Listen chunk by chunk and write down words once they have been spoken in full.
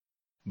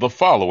The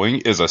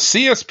following is a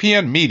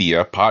CSPN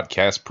Media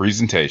podcast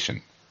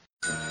presentation.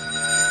 Good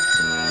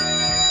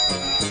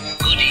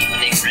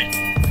evening, Rick.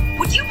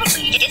 Would you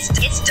believe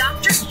it's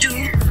Dr.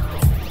 Doom?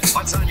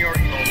 What's on your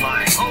evil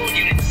mind? Hold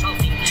your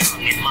insulting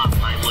tongue and mark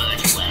my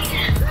words well.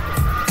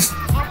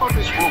 How about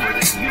this rumor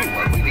that you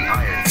are really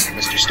hired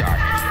Mr. Stark?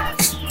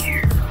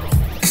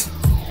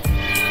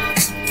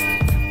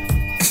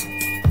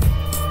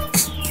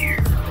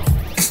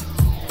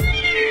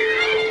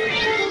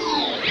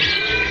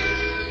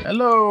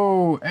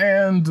 Hello,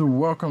 and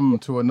welcome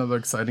to another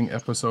exciting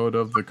episode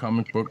of the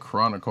Comic Book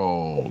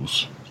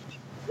Chronicles.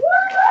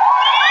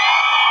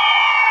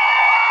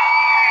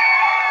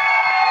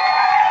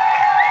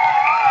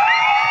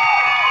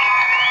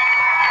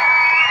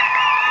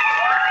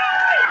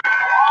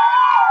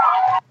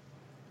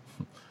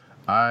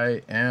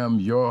 I am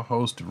your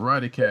host,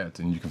 RowdyCat,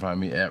 and you can find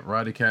me at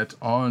RowdyCat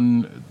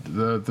on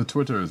the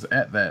Twitters,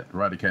 at that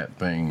RowdyCat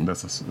thing.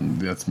 That's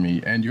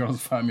me. And you can also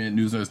find me at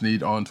News Nerds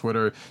Need on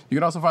Twitter. You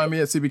can also find me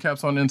at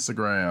CBCaps on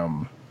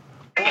Instagram.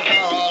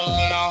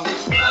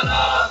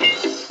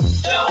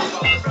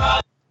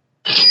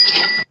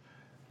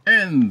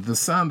 And the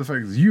sound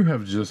effects you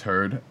have just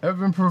heard have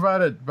been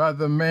provided by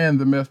the man,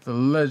 the myth, the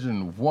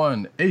legend,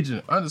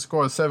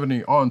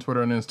 Agent_70 on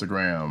Twitter and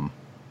Instagram.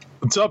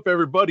 What's up,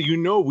 everybody? You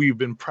know we've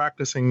been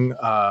practicing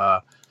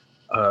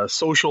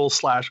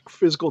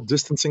social/physical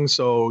distancing,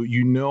 so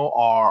you know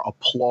our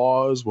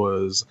applause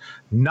was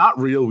not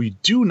real. We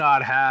do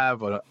not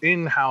have an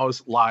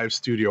in-house live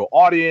studio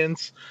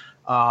audience.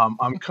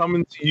 I'm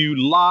coming to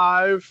you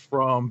live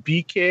from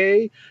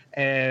BK,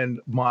 and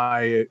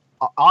my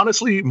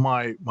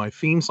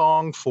theme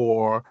song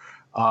for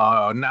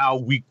now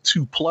week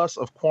 2+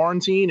 of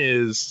quarantine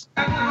is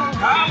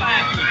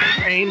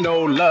Ain't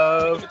No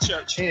Love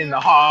in the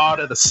Heart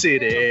of the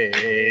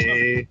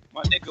City.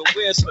 My nigga,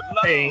 where's the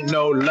love? Ain't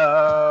no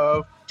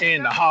love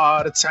in the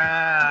heart of town.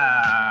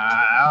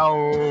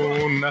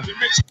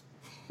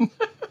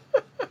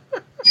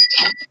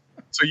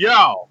 So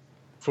y'all,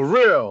 for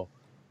real,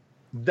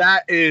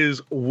 that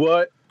is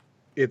what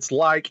it's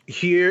like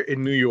here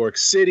in New York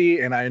City,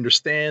 and I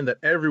understand that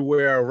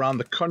everywhere around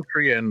the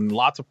country and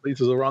lots of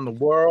places around the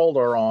world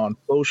are on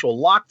social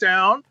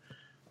lockdown.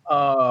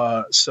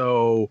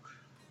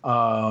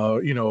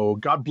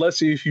 God bless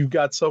you if you've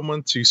got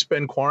someone to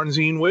spend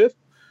quarantine with.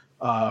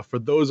 For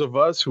those of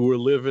us who are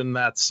living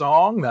that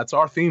song, that's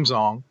our theme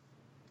song.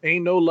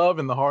 Ain't no love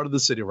in the heart of the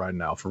city right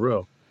now, for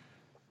real.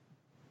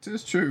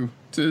 Tis true.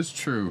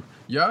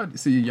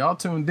 Y'all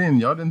tuned in.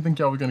 Y'all didn't think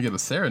y'all were gonna get a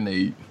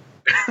serenade.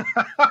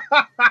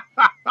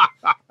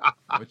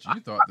 What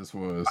you thought this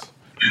was.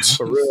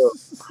 For real.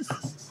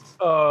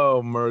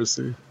 Oh,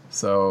 mercy.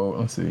 So,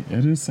 let's see.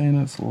 It is saying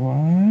it's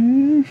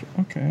live.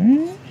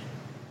 Okay.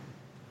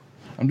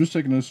 I'm just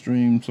checking the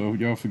stream, so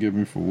y'all forgive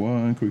me for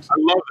one quick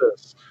second. I love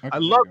this. Okay, I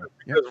love it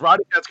because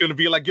RowdyCat's going to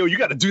be like, yo, you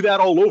got to do that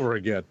all over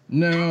again.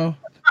 No,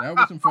 that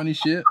was some funny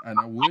shit, and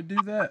I would do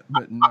that,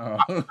 but no.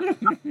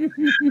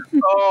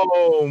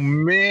 Oh,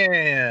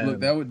 man. Look,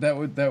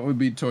 that would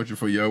be torture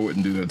for you. I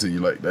wouldn't do that to you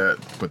like that,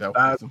 but that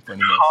was some funny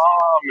mess.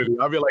 Comedy.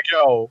 I'll be like,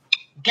 yo.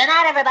 Good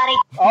night, everybody.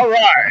 All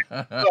right.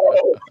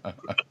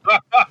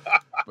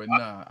 But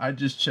nah, I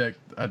just checked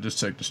the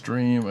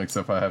stream,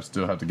 except I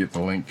still have to get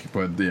the link.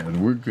 But yeah,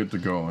 we're good to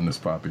go on this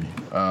poppy.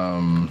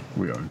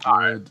 We are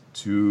good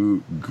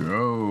to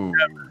go.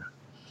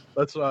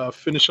 Let's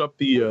finish up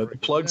the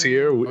plugs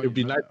here. It'd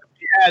be nice if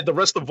we had the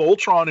rest of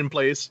Voltron in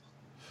place.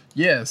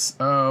 Yes,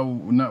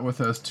 not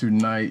with us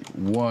tonight.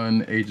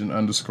 Agent_.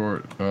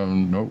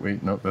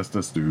 That's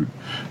this dude.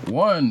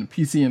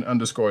 PC and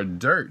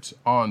 _dirt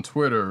on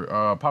Twitter.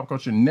 Pop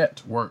Culture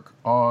Network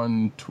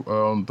on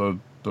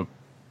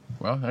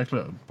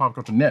Pop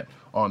Culture Net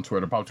on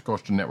Twitter.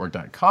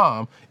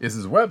 PopCultureNetwork.com is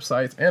his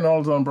website and all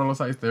his umbrella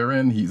sites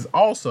therein. He's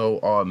also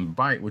on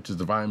Byte, which is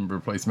the Vine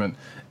replacement,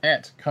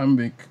 at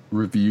Comic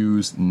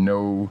Reviews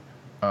No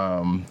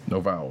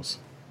Vowels.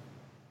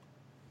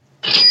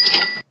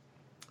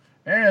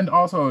 And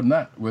also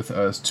not with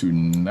us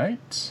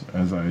tonight,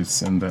 as I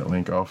send that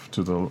link off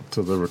to the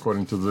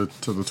recording to the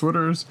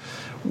Twitters.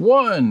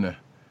 Tim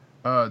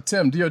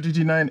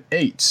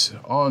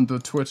DOGG98 on the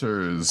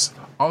Twitters.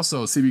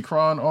 Also CB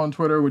Cron on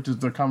Twitter, which is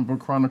the Comic Book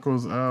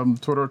Chronicles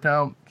Twitter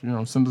account.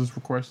 Send us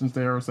questions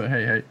there or say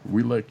hey,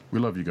 we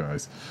love you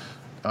guys.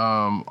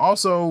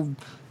 Also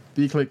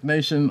TheClick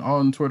Nation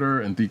on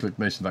Twitter and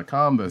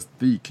TheClickNation.com. That's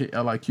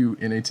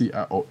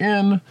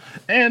TheKlickNation.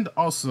 And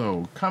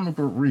also Comic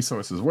Book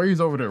Resources, where he's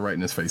over there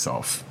writing his face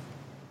off.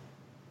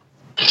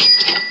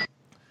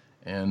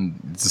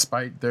 And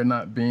despite there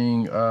not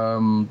being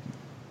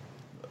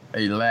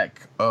a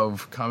lack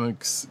of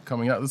comics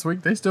coming out this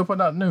week, they still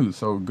put out news,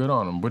 so good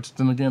on them. Which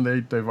then again,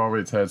 they've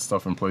always had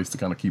stuff in place to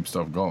kind of keep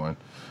stuff going,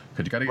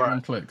 because you got to get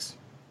them clicks.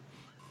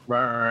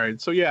 Right.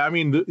 So yeah, I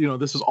mean,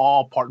 this is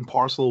all part and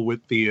parcel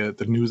with the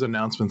news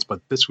announcements.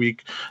 But this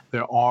week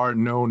there are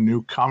no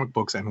new comic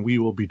books, and we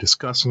will be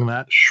discussing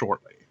that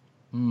shortly.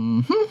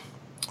 Mm-hmm.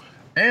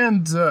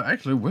 And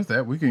actually, with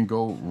that, we can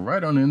go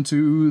right on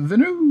into the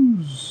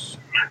news.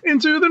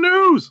 into the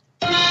news.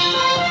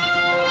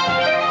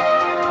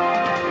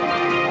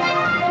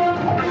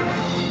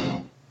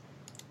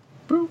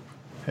 Boop.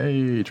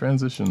 Hey,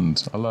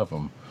 transitions. I love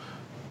them.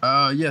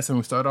 Yes, and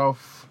we start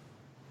off.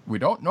 We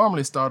don't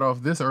normally start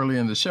off this early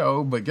in the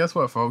show, but guess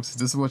what, folks?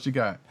 This is what you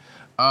got.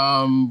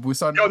 We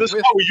started. Yo, this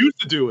is how we used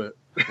to do it.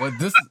 Well,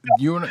 this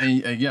you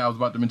and yeah, I was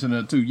about to mention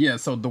that too. Yeah,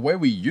 so the way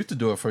we used to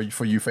do it for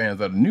you fans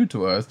that are new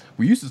to us,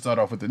 we used to start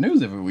off with the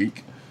news every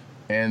week,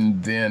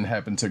 and then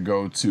happen to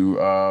go to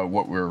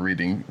what we're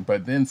reading.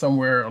 But then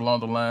somewhere along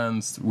the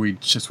lines, we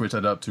just switched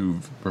that up to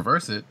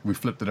reverse it. We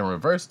flipped it and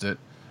reversed it,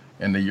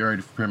 and the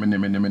Yuri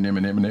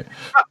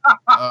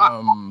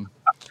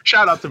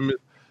Shout out to Miss.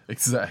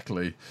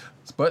 Exactly.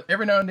 But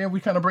every now and then we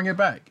kind of bring it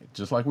back,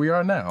 just like we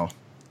are now.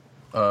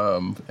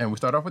 And we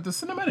start off with the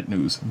cinematic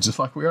news, just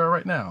like we are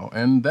right now.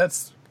 And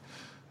that's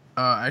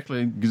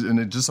actually, and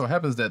it just so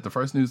happens that the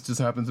first news just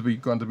happens to be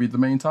going to be the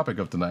main topic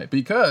of tonight,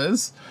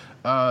 because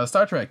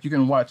Star Trek, you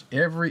can watch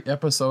every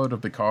episode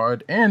of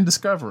Picard and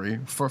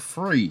Discovery for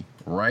free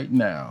right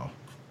now.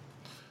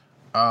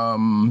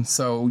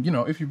 So, you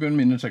know, if you've been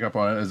meaning to check up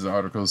on it, as the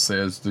article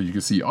says, that you can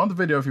see on the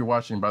video if you're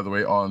watching, by the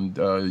way, on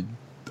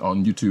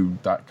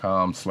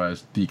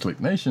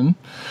youtube.com/theclicknation,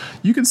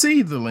 you can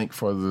see the link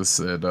for this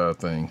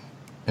thing.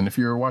 And if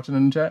you're watching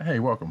in the chat, hey,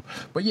 welcome.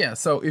 But yeah,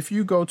 so if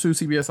you go to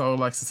CBS All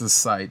Access's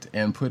site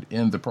and put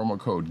in the promo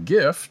code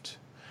GIFT,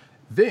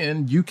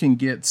 then you can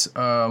get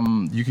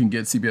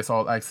CBS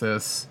All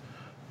Access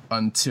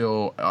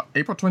until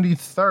April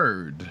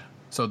 23rd.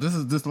 So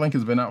this link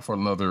has been out for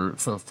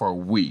a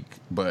week,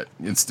 but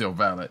it's still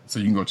valid. So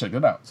you can go check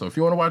it out. So if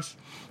you want to watch,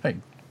 hey,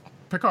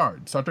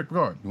 Picard, Star Trek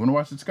Picard, you want to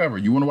watch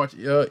Discovery, you want to watch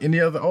any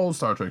other old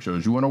Star Trek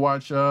shows, you want to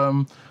watch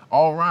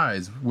All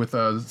Rise with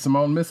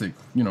Simone Missick,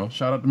 you know,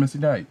 shout out to Missy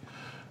Knight,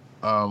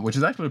 which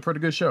is actually a pretty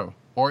good show,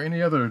 or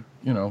any other,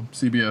 you know,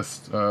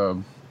 CBS,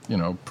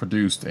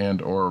 produced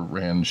and or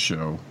ran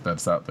show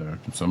that's out there.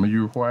 Some of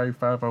you Hawaii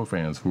Five-0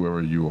 fans,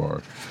 whoever you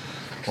are,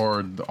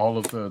 or all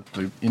of the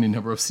any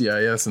number of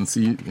CIS and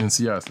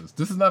CISs.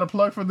 This is not a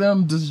plug for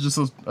them. This is just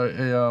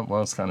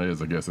well, it kind of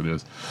is, I guess it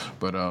is,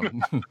 but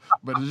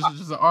but it's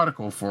just an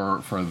article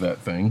for that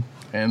thing.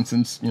 And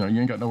since you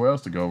ain't got nowhere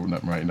else to go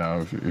right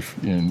now, if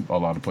in a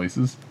lot of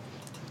places,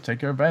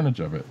 take advantage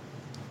of it.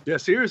 Yeah,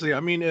 seriously.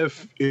 I mean,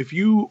 if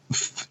you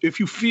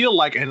feel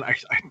like, and I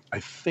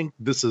think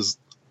this is,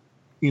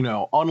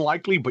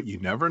 unlikely, but you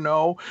never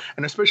know.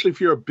 And especially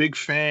if you're a big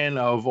fan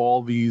of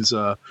all these,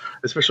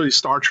 especially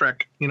Star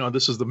Trek,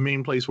 this is the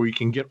main place where you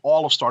can get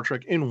all of Star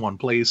Trek in one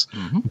place.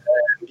 Mm-hmm. And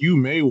you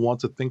may want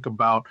to think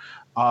about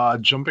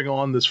jumping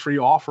on this free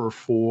offer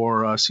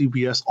for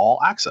CBS All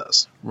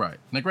Access. Right.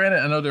 Now,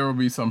 granted, I know there will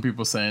be some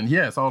people saying,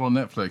 yeah, it's all on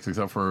Netflix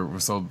except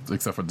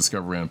for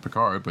Discovery and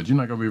Picard, but you're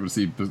not going to be able to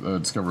see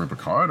Discovery and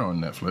Picard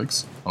on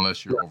Netflix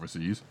unless you're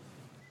overseas.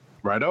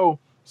 Righto.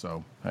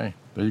 So, hey,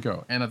 there you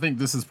go. And I think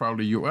this is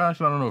probably you. Well,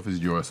 actually, I don't know if it's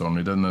US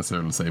only. It doesn't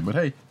necessarily say. But,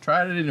 hey,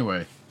 try it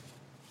anyway.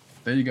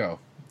 There you go.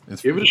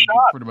 Give it a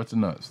shot. Pretty much the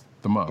month.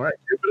 All right,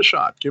 give it a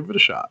shot. Give it a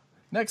shot.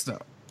 Next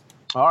up.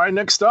 All right,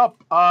 next up,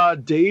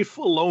 Dave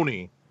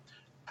Filoni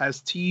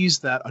has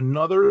teased that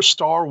another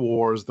Star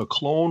Wars, The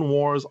Clone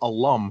Wars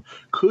alum,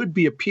 could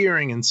be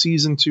appearing in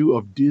Season 2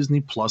 of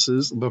Disney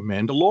Plus's The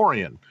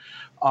Mandalorian.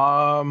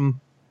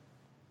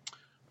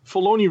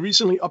 Filoni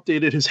recently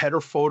updated his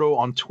header photo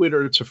on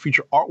Twitter to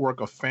feature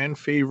artwork of fan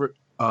favorite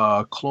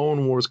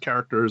Clone Wars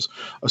characters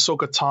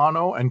Ahsoka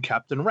Tano and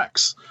Captain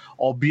Rex,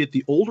 albeit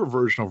the older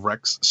version of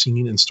Rex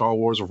seen in Star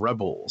Wars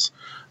Rebels.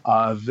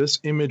 This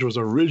image was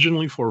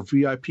originally for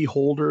VIP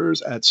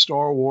holders at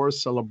Star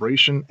Wars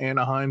Celebration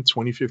Anaheim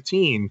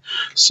 2015.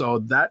 So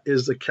that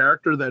is the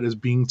character that is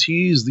being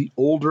teased, the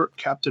older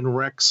Captain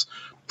Rex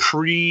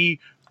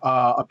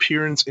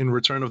pre-appearance in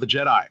Return of the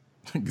Jedi.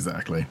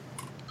 Exactly.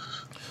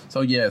 So,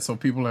 yeah, so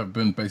people have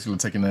been basically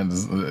taking that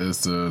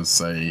as to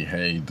say,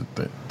 hey,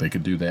 they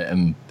could do that.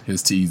 And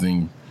his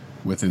teasing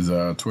with his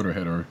Twitter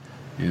header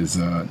is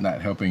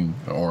not helping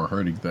or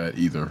hurting that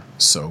either.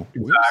 So,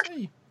 exactly. We'll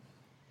see.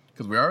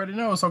 Because we already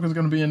know Ahsoka's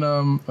going to be in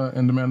The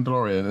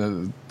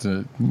Mandalorian,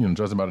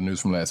 judging by the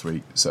news from last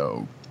week.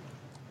 So,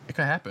 it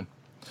could happen.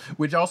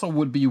 Which also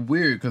would be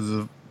weird because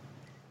of,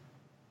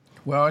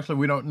 well, actually,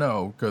 we don't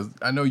know. Because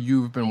I know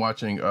you've been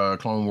watching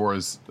Clone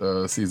Wars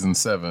Season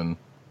 7.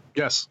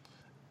 Yes.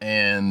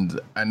 And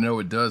I know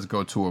it does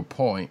go to a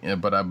point,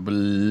 but I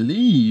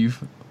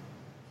believe,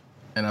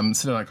 and I'm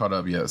still not caught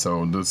up yet,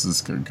 so this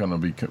is going to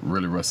be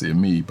really rusty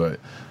in me, but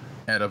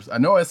I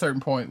know at a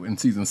certain point in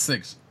Season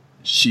 6,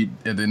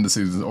 at the end of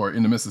season, or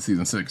in the midst of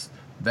Season 6,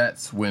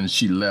 that's when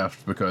she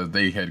left because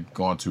they had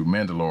gone to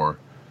Mandalore,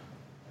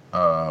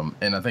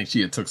 and I think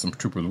she had took some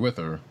troopers with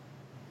her,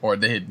 or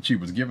she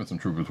was given some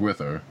troopers with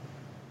her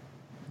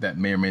that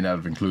may or may not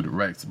have included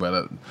Rex,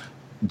 but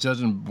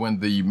judging when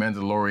the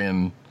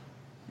Mandalorian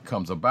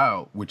comes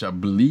about, which I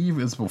believe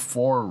is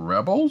before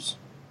Rebels,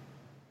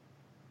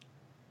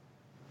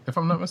 if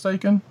I'm not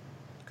mistaken,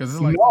 because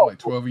it's like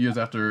 12 years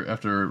after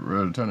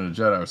Return of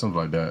the Jedi or something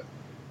like that.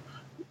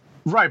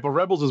 Right, but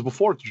Rebels is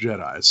before the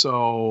Jedi,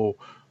 so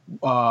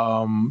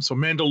So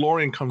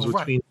Mandalorian comes right.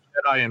 between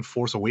Jedi and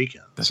Force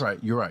Awakens. That's right.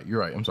 You're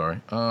right. I'm sorry.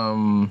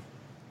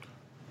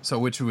 So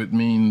which would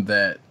mean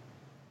that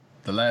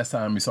the last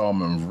time we saw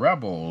them in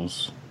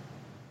Rebels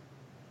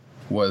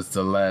was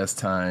the last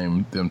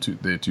time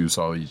they two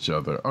saw each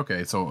other.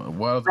 Okay, so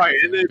what? Right,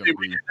 and they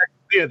reconnect.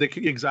 Yeah,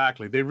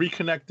 exactly. They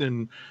reconnect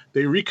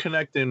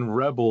in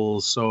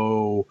Rebels.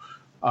 So,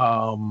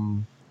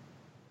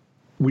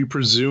 we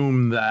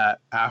presume that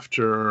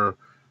after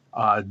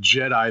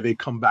Jedi, they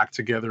come back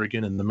together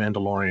again in the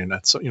Mandalorian.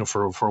 That's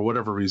for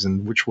whatever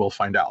reason, which we'll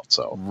find out.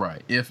 So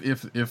right, if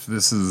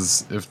this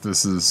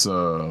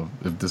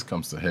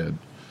comes to head,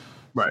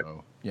 right.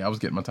 So, yeah, I was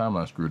getting my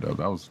timeline screwed up.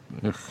 I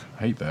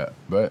hate that,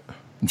 but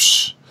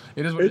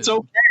it is. It's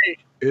okay.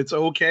 It's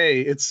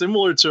okay. It's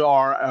similar to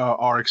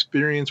our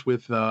experience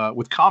with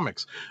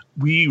comics.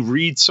 We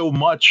read so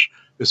much,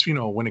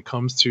 when it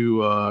comes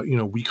to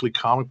weekly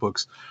comic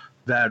books,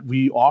 that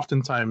we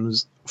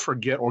oftentimes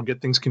forget or get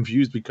things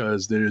confused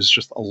because there's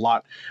just a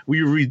lot.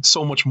 We read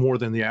so much more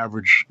than the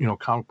average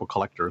comic book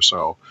collector.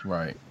 So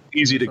right,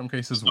 easy in some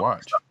cases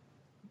watch.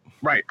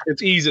 Right,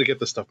 it's easy to get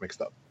the stuff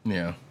mixed up.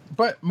 Yeah,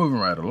 but moving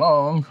right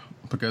along,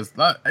 because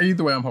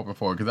either way I'm hoping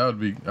for, because that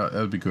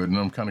would be good, and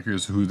I'm kind of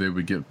curious who they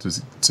would get to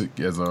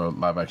as a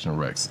live action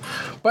Rex.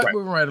 But right.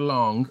 Moving right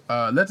along,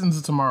 Legends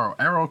of Tomorrow,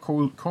 Arrow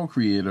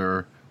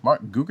co-creator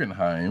Mark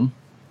Guggenheim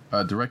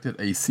directed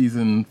a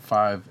season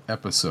 5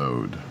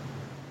 episode,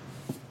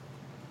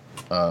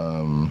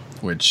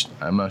 which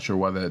I'm not sure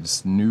why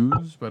that's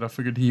news, but I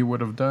figured he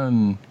would have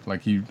done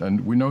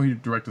and we know he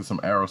directed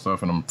some Arrow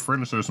stuff, and I'm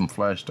pretty sure some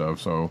Flash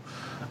stuff. So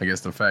I guess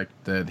the fact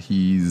that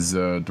he's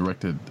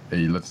directed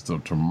a Legends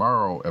of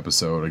Tomorrow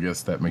episode, I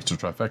guess that makes a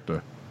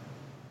trifecta,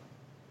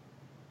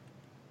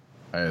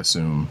 I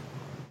assume.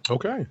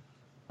 Okay.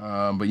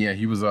 But yeah,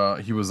 he was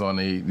a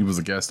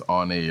guest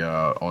on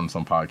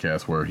some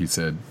podcast where he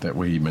said that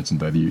he mentioned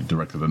that he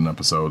directed an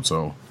episode.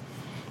 So,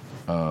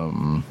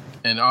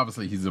 and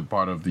obviously he's a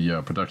part of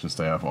the production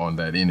staff on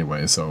that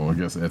anyway. So I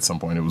guess at some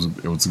point it was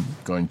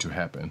going to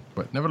happen.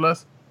 But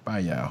nevertheless, bye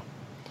y'all.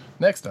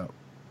 Next up.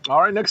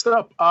 All right, next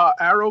up,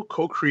 Arrow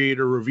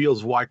co-creator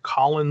reveals why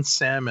Colin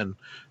Salmon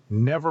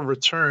never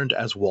returned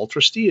as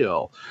Walter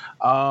Steele.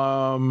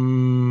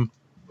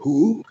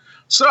 Who?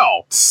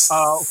 So,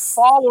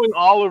 following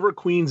Oliver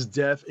Queen's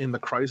death in the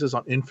Crisis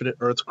on Infinite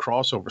Earths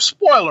crossover,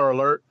 spoiler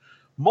alert,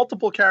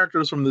 multiple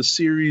characters from the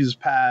series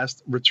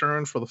past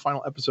returned for the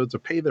final episode to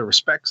pay their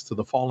respects to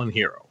the fallen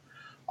hero.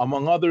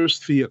 Among others,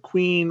 Thea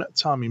Queen,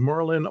 Tommy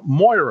Merlin,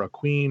 Moira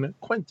Queen,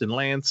 Quentin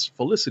Lance,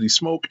 Felicity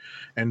Smoke,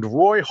 and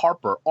Roy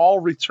Harper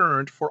all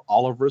returned for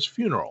Oliver's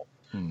funeral.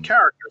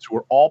 Characters who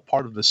were all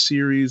part of the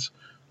series,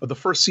 of the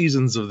first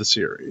seasons of the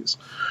series.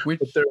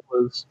 But there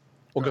was...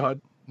 Well, go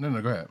ahead.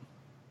 No, go ahead.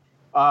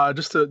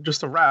 Just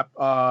to wrap,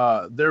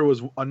 there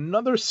was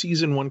another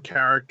season 1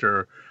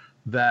 character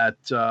that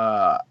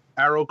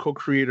Arrow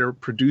co-creator,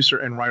 producer,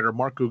 and writer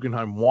Mark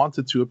Guggenheim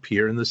wanted to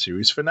appear in the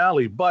series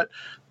finale, but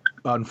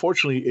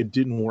unfortunately it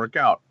didn't work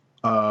out.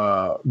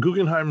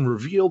 Guggenheim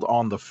revealed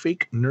on the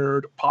Fake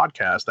Nerd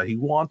podcast that he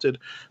wanted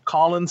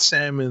Colin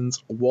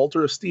Salmon's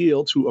Walter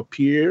Steele to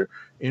appear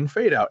in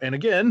Fade Out. And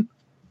again,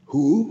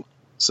 who?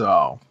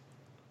 So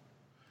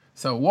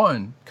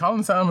one,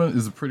 Colin Salmon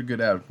is a pretty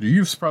good actor.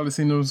 You've probably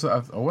seen those.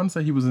 I want to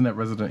say he was in that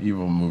Resident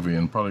Evil movie,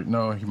 and probably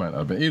no, he might not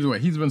have been. Either way,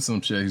 he's been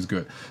some shit. He's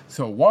good.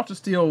 So Walter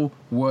Steele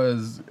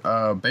was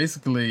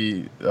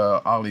basically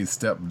Ollie's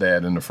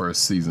stepdad in the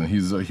first season.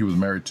 He was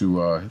married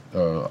to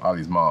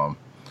Ollie's mom.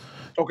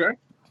 Okay.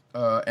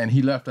 And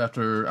he left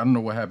after, I don't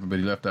know what happened, but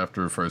he left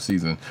after the first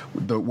season.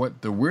 The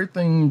weird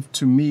thing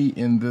to me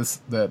in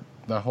that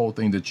whole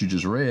thing that you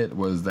just read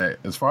was that,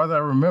 as far as I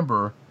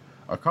remember,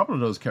 a couple of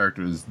those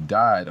characters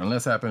died,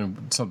 unless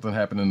something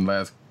happened in the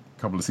last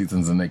couple of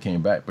seasons and they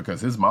came back,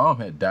 because his mom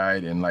had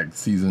died in like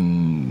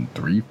season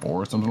 3,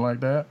 4, something like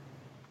that,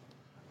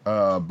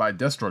 by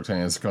Deathstroke's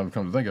hands, come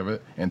to think of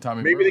it. And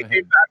Tommy maybe Merlin they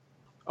came back.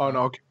 Oh no,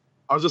 okay.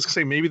 I was just gonna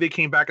say maybe they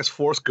came back as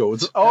Force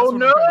Ghosts. Oh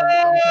no!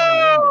 I'm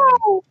kinda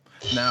wondering.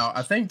 Now,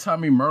 I think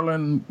Tommy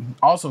Merlin,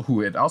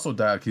 who had also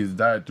died, he's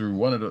died through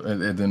one of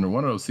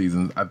those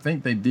seasons. I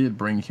think they did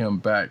bring him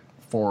back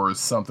for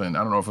something. I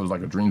don't know if it was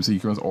like a dream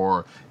sequence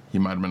or he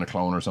might have been a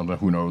clone or something.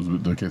 Who knows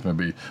what the case may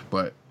be.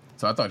 But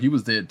so I thought he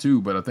was dead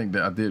too. But I think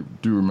that I do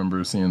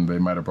remember seeing they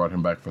might have brought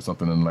him back for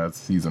something in the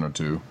last season or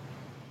two.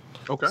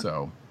 Okay.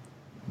 So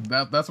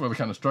that's what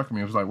kind of struck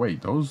me. It was like,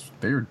 wait,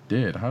 they're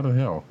dead. How the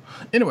hell?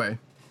 Anyway.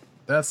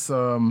 That's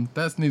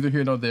neither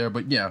here nor there,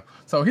 but yeah.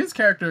 So his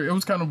character, it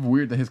was kind of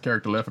weird that his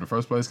character left in the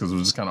first place because it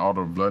was just kind of all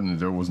the blood and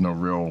there was no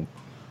real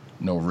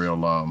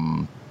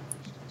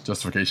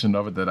justification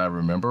of it that I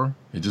remember.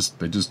 They just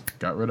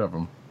got rid of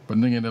him. But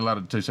then again,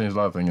 they changed a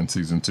lot of things in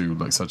season 2,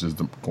 like such as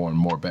going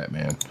more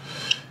Batman.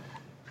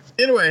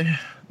 Anyway,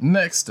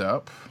 next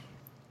up,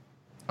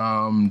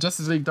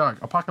 Justice League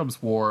Dark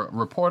Apocalypse War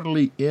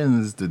reportedly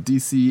ends the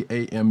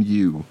DC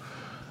AMU.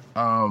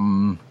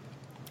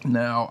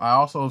 Now, I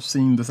also have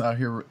seen this out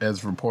here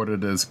as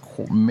reported as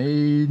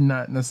may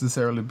not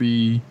necessarily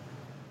be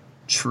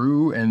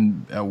true,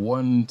 and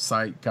one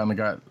site kind of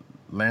got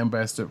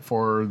lambasted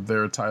for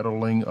their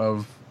titling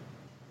of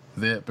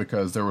that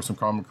because there were some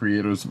comic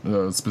creators,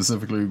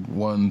 specifically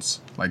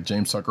ones like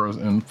James Tucker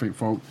and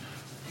folk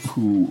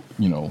who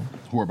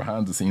are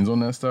behind the scenes on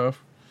that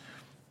stuff,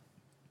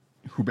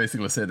 who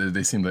basically said that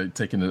they seemed like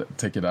take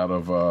it out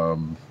of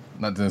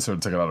not necessarily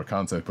take it out of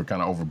context, but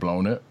kind of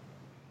overblown it.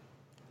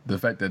 The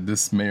fact that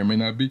this may or may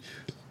not be,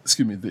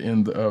 the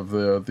end of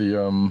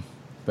the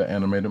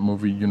animated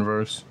movie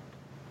universe.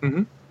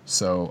 Mm-hmm.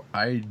 So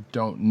I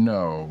don't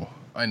know,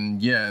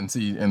 and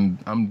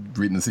I'm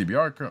reading the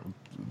CBR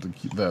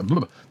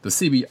the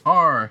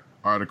CBR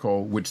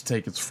article, which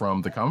takes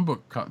from the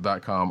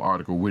comicbook.com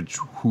article,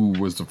 who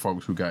was the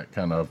folks who got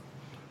kind of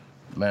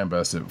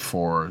lambasted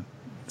for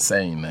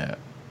saying that.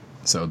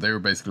 So they were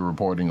basically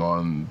reporting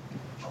on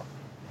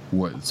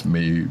what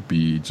may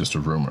be just a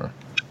rumor.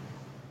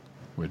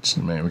 Which,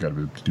 man, we got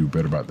to do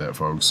better about that,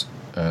 folks.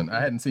 And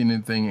I hadn't seen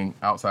anything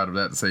outside of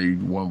that to say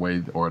one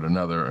way or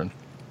another. And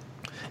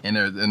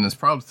it's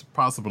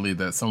possibly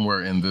that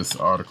somewhere in this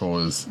article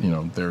is,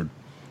 they're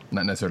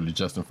not necessarily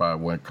justified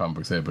what comic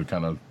books said, but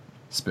kind of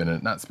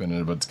not spinning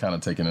it, but kind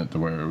of taking it to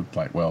where it's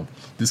like, well,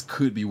 this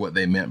could be what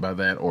they meant by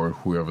that, or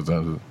whoever's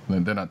under.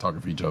 They're not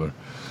talking for each other,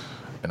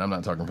 and I'm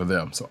not talking for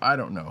them, so I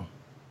don't know.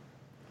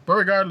 But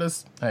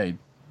regardless, hey,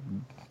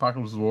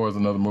 Apocalypse War is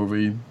another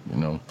movie.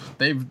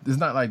 It's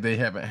not like they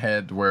haven't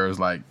had where it's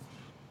like,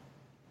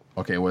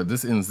 okay, well,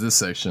 this ends this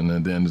section,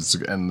 and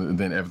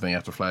then everything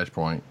after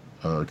Flashpoint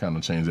kind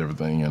of changed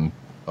everything, and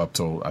up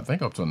till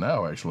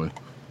now actually.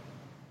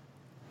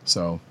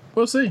 So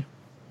we'll see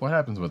what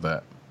happens with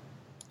that.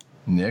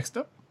 Next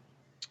up.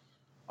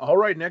 All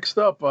right, next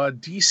up,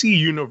 DC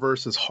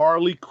Universe's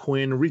Harley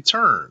Quinn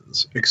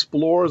returns,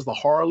 explores the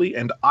Harley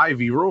and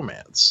Ivy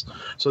romance.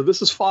 So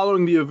this is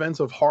following the events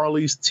of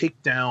Harley's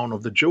takedown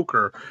of the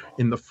Joker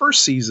in the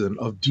first season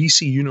of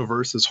DC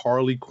Universe's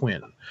Harley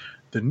Quinn.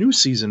 The new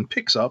season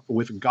picks up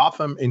with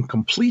Gotham in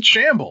complete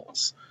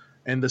shambles,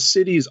 and the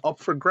city is up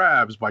for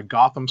grabs by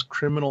Gotham's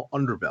criminal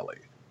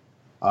underbelly.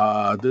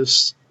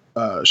 This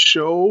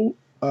show...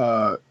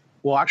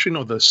 Well, actually,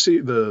 no.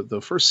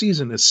 The first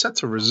season is set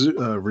to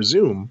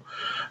resume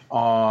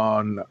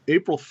on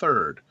April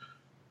 3rd.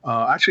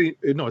 Actually,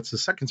 no, it's the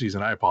second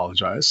season. I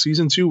apologize.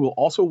 Season 2 will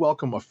also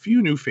welcome a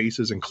few new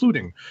faces,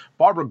 including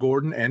Barbara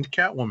Gordon and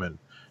Catwoman.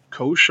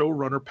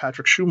 Co-showrunner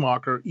Patrick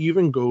Schumacher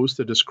even goes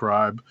to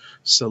describe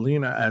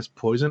Selena as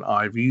Poison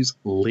Ivy's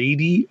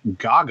Lady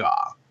Gaga.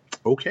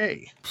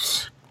 Okay.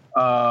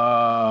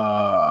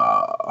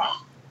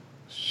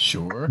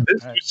 Sure.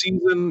 This new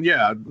season,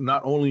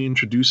 not only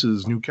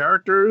introduces new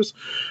characters,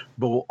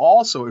 but will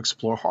also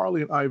explore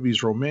Harley and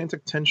Ivy's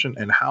romantic tension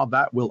and how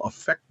that will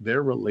affect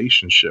their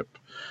relationship.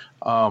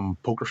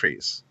 Poker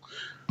face.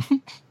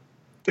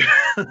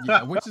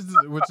 Yeah, which is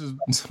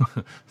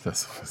that's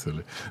so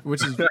silly.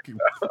 Which is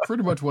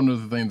pretty much one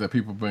of the things that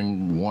people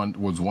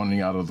was wanting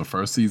out of the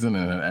first season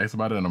and had asked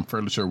about it, and I'm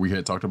fairly sure we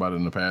had talked about it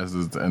in the past,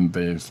 and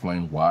they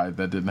explained why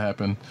that didn't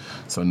happen.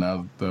 So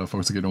now the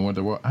folks are getting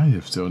wonder, well, I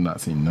have still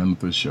not seen none of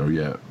this show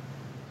yet.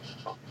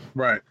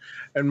 Right,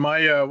 and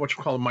my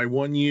my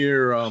 1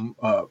 year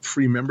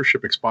free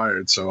membership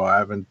expired, so I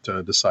haven't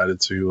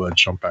decided to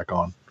jump back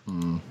on.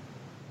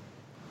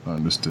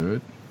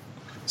 Understood.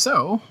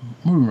 So,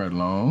 moving right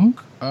along.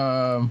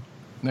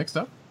 Next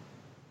up.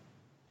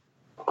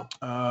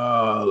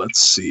 Let's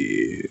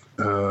see.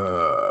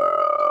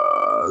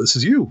 This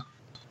is you.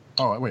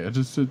 Oh, wait. I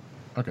just did.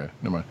 Okay,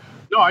 never mind.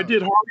 No, I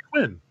did Harley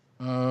Quinn.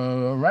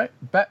 Right.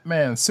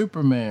 Batman,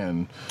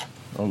 Superman.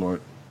 Oh,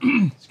 Lord.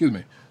 Excuse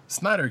me.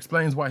 Snyder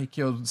explains why he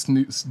killed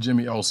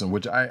Jimmy Olsen,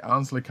 which I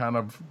honestly kind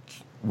of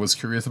was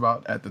curious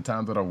about at the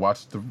time that I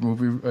watched the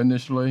movie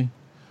initially.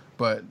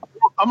 But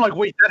I'm like,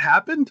 wait, that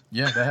happened?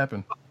 Yeah, that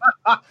happened.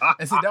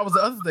 And see, that was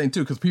the other thing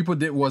too, because people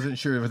wasn't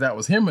sure if that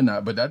was him or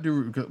not. But I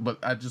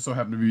just so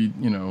happened to be,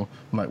 I'm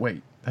like,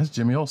 wait, that's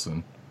Jimmy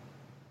Olsen.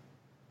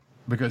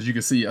 Because you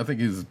can see, I think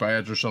his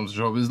badge or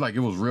something. It's like it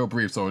was real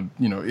brief, so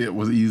it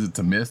was easy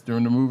to miss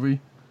during the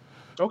movie.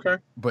 Okay.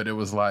 But it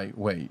was like,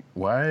 wait,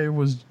 why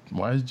is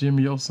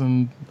Jimmy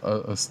Olsen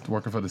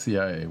working for the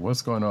CIA?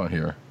 What's going on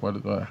here?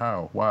 What?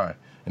 How? Why?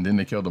 And then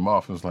they killed him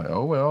off. And it was like,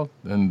 oh well,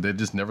 and they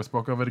just never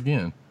spoke of it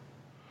again.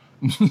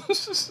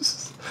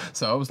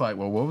 So I was like,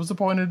 well, what was the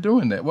point of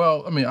doing that?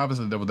 Well, I mean,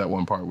 obviously there was that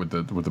one part with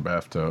the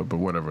bathtub, but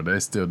whatever. They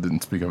still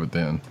didn't speak of it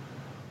then.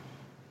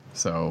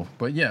 So,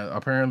 but yeah,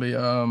 apparently,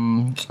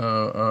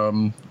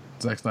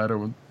 Zack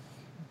Snyder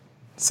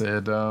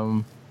said,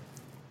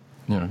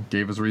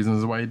 gave us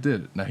reasons why he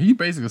did it. Now he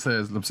basically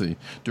says, let's see,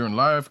 during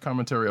live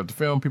commentary of the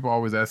film, people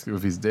always ask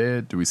if he's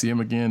dead. Do we see him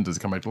again? Does he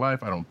come back to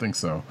life? I don't think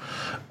so.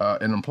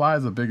 It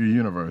implies a bigger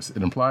universe.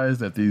 It implies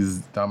that these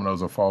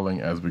dominoes are falling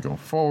as we go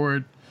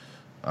forward.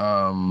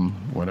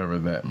 Whatever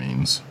that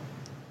means.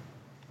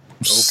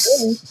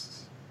 Okay.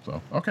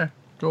 So, okay,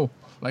 cool.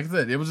 Like I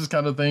said, it was just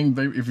kind of thing.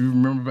 If you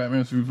remember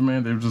Batman,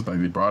 Superman, they were just like,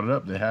 they brought it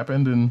up, they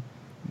happened, and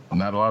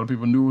not a lot of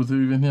people knew it was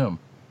even him.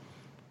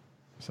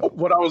 So.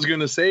 What I was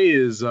gonna say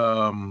is,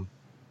 I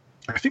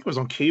I think it was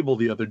on cable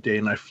the other day,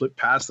 and I flipped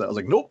past that. I was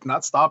like, nope,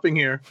 not stopping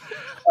here.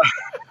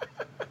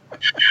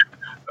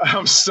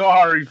 I'm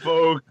sorry,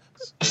 folks.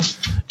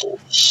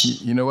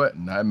 You know what?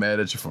 Not mad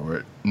at you for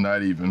it.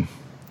 Not even.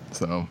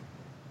 So,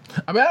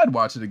 I mean, I'd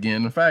watch it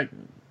again. In fact,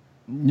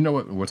 you know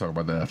what? We'll talk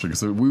about that after.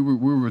 Because we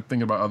were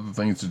thinking about other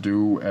things to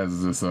do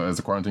as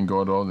the quarantine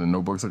going on and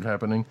no books are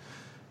happening.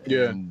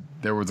 Yeah. And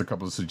there was a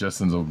couple of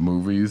suggestions of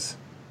movies.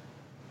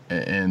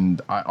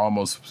 And I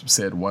almost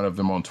said one of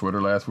them on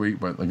Twitter last week.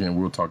 But again,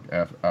 we'll talk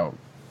out.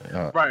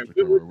 Right.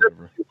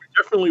 We're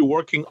definitely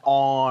working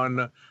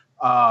on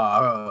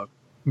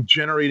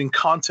generating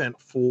content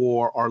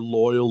for our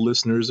loyal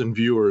listeners and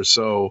viewers.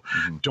 So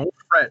don't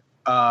fret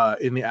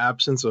in the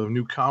absence of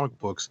new comic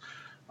books.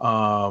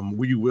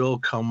 We will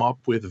come up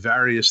with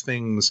various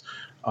things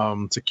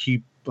to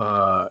keep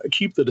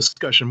the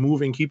discussion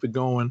moving, keep it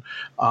going.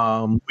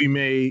 We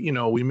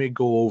may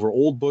go over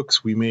old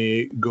books. We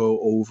may go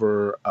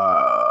over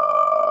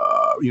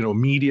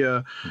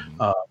media,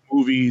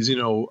 movies,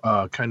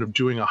 kind of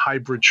doing a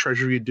hybrid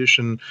Treasury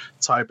Edition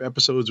type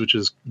episodes, which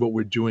is what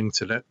we're doing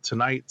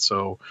tonight.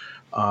 So,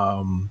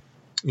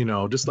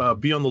 just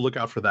be on the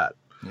lookout for that.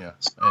 Yeah.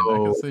 So,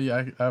 and I can see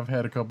I've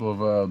had a couple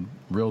of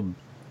real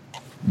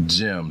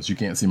gems. You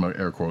can't see my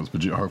air quotes,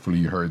 but hopefully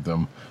you heard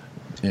them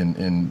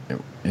in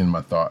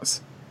my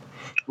thoughts.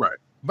 Right.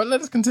 But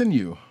let us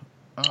continue.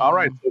 All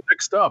right. So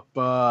next up,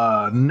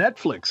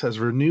 Netflix has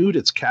renewed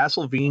its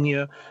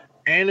Castlevania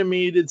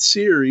animated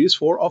series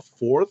for a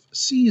 4th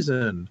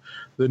season.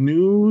 The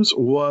news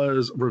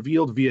was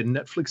revealed via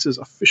Netflix's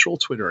official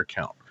Twitter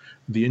account.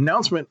 The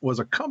announcement was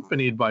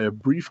accompanied by a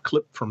brief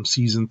clip from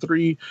season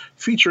 3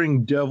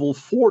 featuring Devil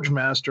Forge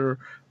Master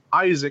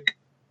Isaac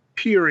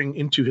peering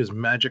into his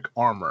magic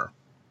armor.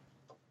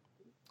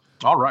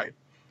 All right.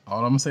 All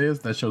I'm gonna say is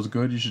that show's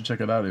good. You should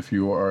check it out if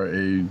you are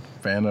a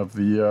fan of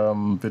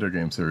the video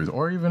game series,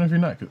 or even if you're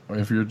not, or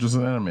if you're just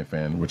an anime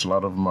fan, which a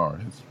lot of them are.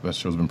 That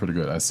show's been pretty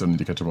good. I still need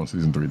to catch up on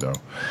season 3 though.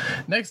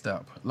 Next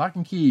up, Lock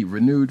and Key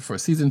renewed for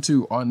season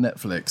 2 on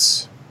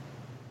Netflix.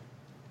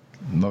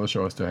 Another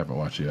show I still haven't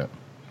watched yet.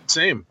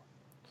 Same.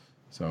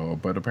 So,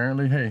 but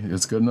apparently, hey,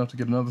 it's good enough to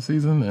get another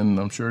season, and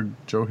I'm sure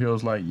Joe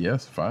Hill's like,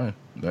 yes, fine,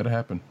 let it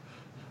happen,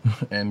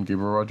 and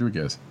Gabriel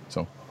Rodriguez.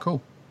 So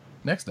cool.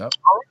 Next up.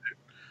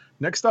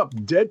 Next up,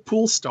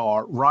 Deadpool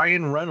star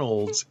Ryan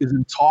Reynolds is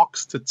in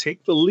talks to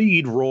take the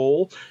lead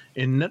role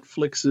in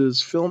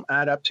Netflix's film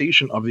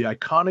adaptation of the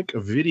iconic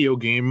video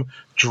game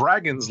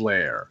Dragon's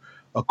Lair,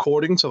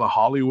 according to The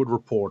Hollywood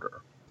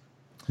Reporter.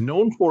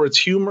 Known for its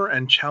humor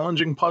and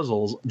challenging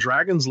puzzles,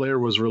 Dragon's Lair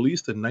was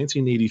released in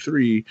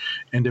 1983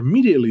 and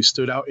immediately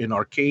stood out in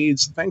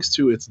arcades thanks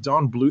to its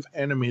Don Bluth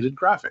animated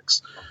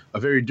graphics, a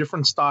very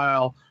different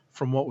style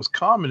from what was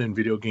common in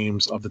video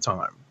games of the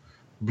time.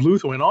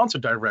 Bluth went on to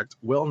direct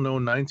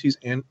well-known 90s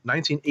and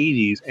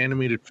 1980s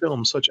animated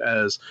films such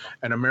as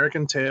An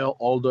American Tail,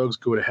 All Dogs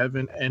Go to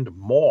Heaven, and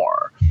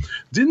more.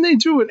 Didn't they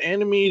do an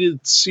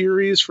animated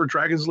series for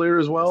Dragon's Lair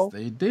as well?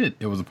 Yes, they did.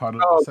 It was a part of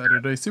the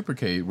Saturday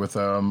Supercade with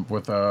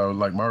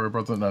like Mario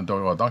Brothers,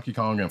 Donkey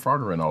Kong, and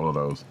Frogger, and all of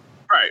those.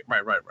 Right.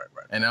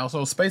 And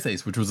also Space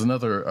Ace, which was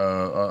another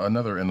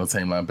in the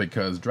same line,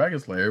 because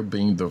Dragon's Lair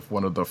being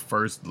one of the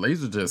first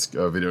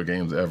Laserdisc video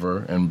games ever,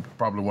 and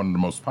probably one of the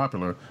most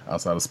popular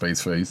outside of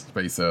Space Ace.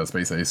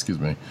 Excuse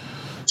me.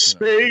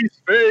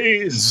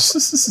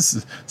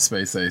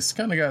 Space Ace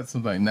kind of got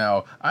something.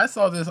 Now I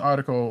saw this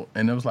article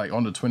and it was like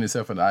on the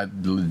 27th. I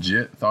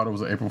legit thought it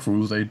was an April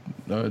Fool's Day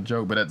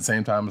joke, but at the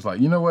same time, it's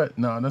like, you know what?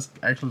 No, that's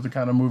actually the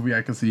kind of movie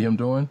I could see him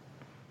doing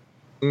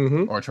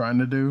or trying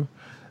to do.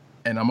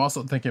 And I'm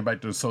also thinking back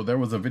to, so there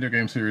was a video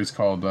game series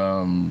called,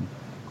 what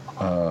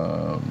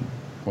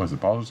was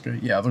it, Baldur's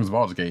Gate? Yeah, I think it was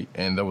Baldur's Gate.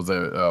 And there was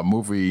a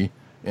movie,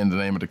 In the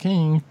Name of the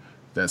King,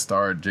 that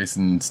starred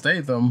Jason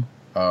Statham,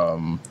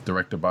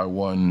 directed by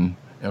one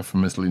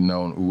infamously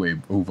known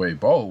Uwe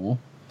Boll.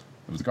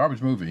 It was a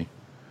garbage movie.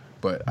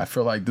 But I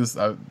feel like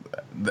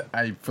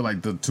I feel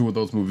like the two of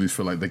those movies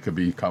feel like they could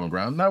be common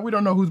ground. Now, we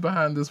don't know who's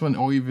behind this one,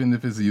 or even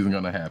if it's even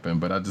going to happen,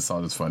 but I just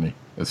thought it's funny.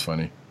 It's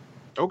funny.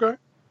 Okay.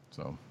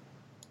 So...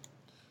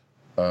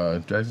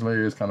 Dragon's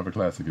Lair is kind of a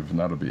classic if it's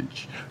not a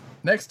bitch.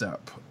 Next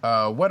up,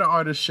 what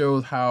artist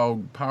shows how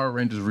Power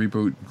Rangers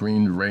reboot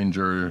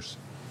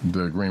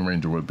the Green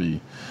Ranger would be.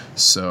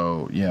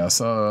 So yeah,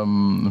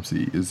 let's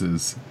see, this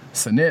is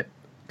Sanet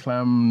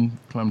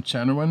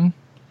Klamchanawan,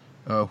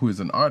 who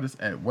is an artist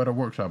at Weta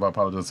Workshop. I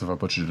apologize if I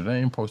butchered the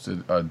name.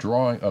 Posted a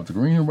drawing of the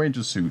Green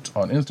Ranger suit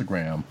on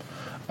Instagram.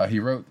 He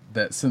wrote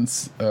that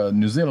since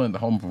New Zealand, the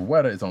home of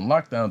Weta, is on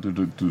lockdown due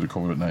to the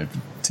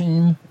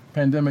COVID-19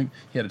 pandemic,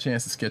 he had a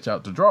chance to sketch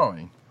out the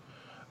drawing.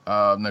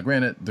 Now,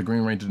 granted, the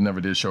Green Ranger never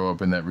did show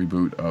up in that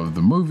reboot of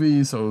the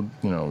movie, so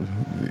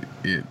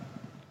it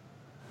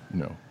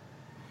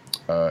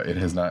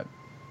has not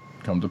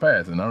come to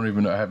pass. And I don't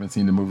even know. I haven't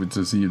seen the movie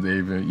to see if they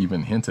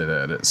even hinted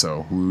at it.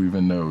 So who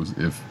even knows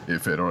if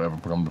it'll ever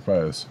come to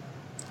pass?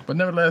 But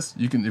nevertheless,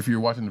 you can, if you're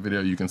watching the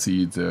video, you can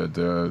see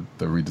the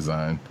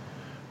redesign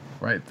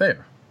right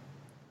there.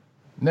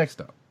 Next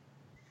up.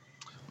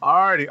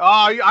 Alrighty.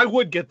 I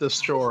would get this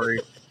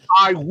story.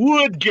 I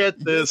would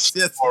get this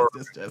story.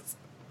 Yes.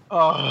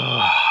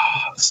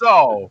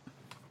 So,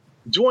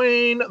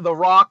 Dwayne "The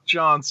Rock"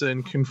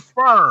 Johnson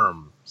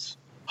confirms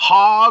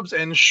Hobbs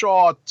and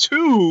Shaw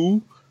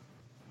 2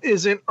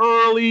 is in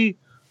early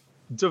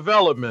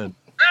development.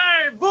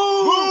 Hey,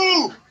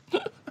 boo!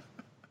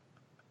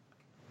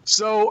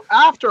 So,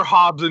 after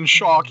Hobbs and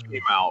Shaw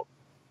came out,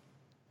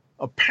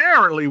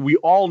 apparently we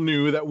all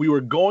knew that we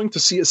were going to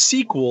see a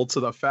sequel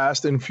to the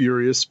Fast and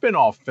Furious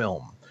spin-off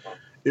film.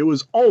 It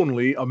was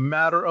only a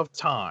matter of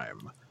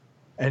time.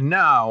 And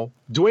now,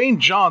 Dwayne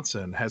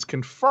Johnson has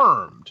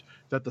confirmed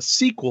that the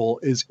sequel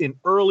is in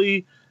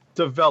early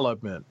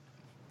development.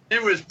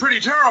 It was pretty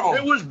terrible.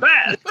 It was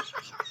bad.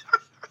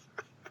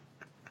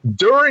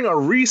 During a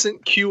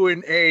recent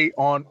Q&A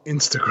on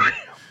Instagram,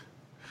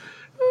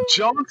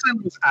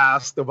 Johnson was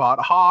asked about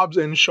Hobbs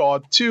and Shaw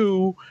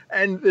 2,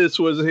 and this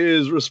was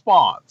his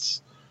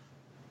response.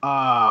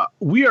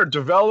 We are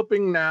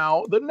developing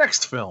now the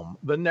next film,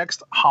 the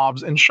next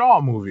Hobbs and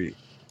Shaw movie,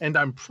 and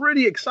I'm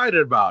pretty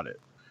excited about it.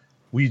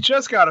 We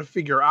just got to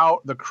figure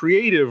out the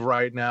creative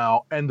right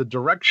now and the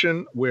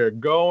direction we're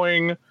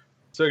going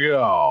to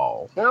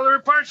go. Well, there were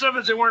parts of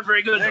it that weren't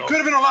very good. It could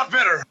have been a lot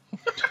better.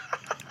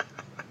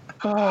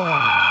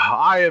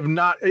 I have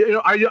not.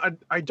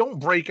 I don't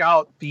break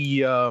out the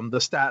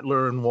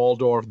Statler and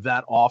Waldorf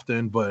that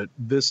often, but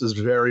this is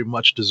very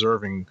much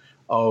deserving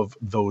of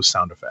those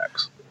sound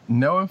effects.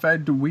 No, in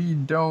fact, we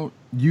don't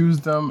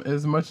use them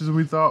as much as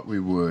we thought we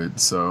would.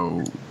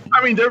 So,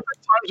 I mean, there have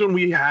been times when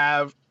we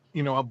have,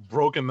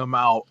 broken them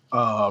out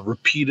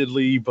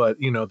repeatedly, but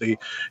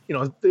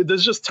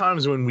there's just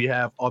times when we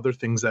have other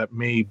things that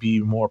may be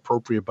more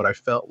appropriate. But I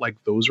felt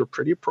like those were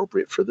pretty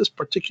appropriate for this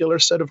particular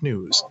set of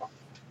news.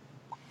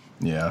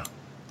 Yeah,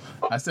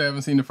 I still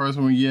haven't seen the first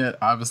one yet.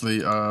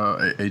 Obviously,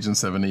 Agent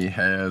 70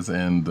 has,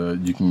 and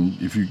you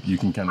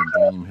can kind of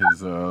glean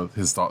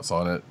his thoughts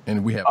on it,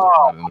 and we have talked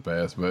about it in the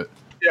past. But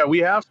yeah, we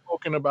have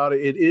spoken about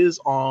it. It is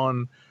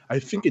on. I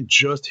think it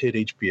just hit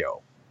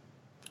HBO.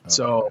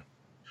 Okay.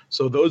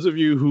 So those of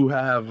you who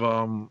have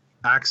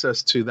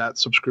access to that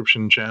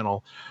subscription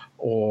channel,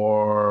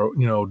 or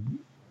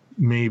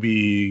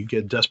maybe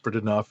get desperate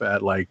enough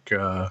at like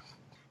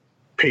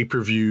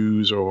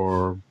pay-per-views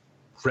or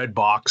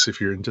Redbox,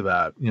 if you're into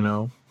that,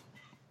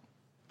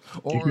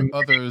 or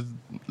other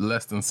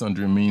less than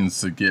sundry means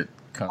to get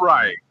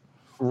content.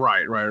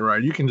 Right.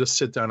 You can just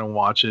sit down and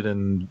watch it,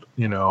 and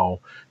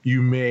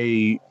you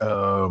may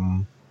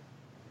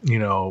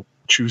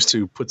choose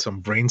to put some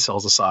brain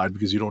cells aside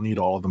because you don't need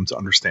all of them to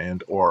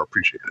understand or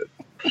appreciate it.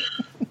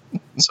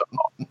 So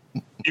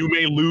you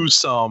may lose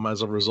some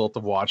as a result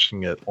of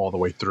watching it all the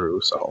way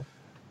through.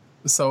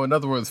 So in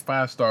other words,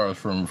 5 stars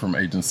from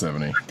Agent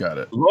 70. Got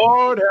it.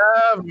 Lord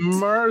have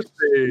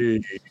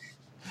mercy.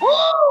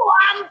 Ooh,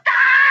 I'm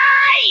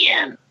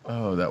dying.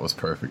 Oh, that was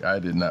perfect. I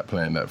did not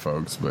plan that,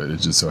 folks, but it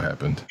just so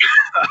happened.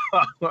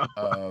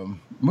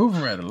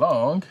 Moving right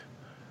along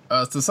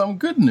to some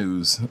good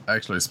news.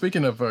 Actually,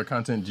 speaking of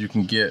content you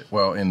can get,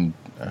 well, in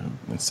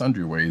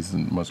sundry ways,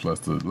 and much less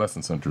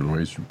than sundry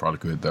ways, you probably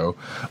could, though.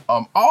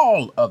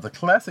 All of the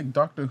classic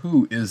Doctor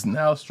Who is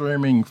now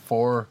streaming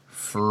for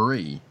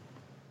free.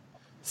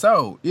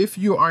 So, if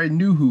you are a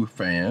new Who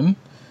fan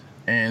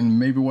and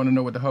maybe want to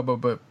know what the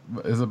hubbub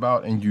is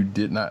about, and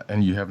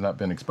you have not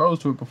been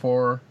exposed to it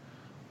before,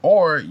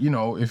 or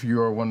if you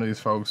are one of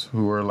these folks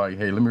who are like,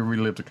 hey, let me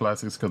relive the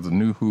classics because the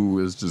new Who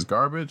is just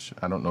garbage.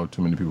 I don't know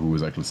too many people who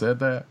has actually said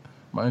that,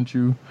 mind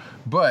you,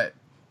 but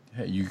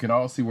hey, you can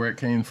all see where it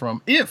came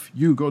from if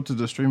you go to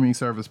the streaming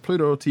service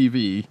Pluto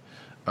TV,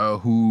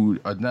 who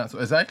announced.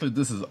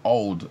 This is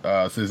old.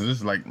 So this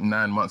is like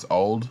 9 months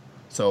old.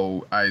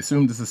 So I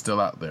assume this is still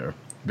out there.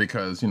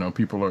 Because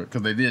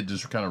because they did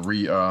just kind of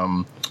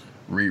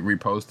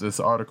repost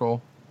this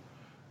article,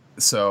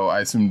 so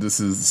I assume this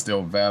is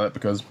still valid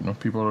because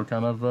people are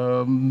kind of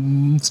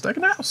stuck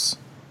in the house.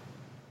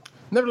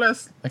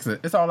 Nevertheless, like I said,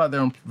 it's all out there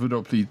on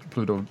Pluto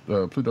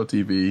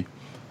TV,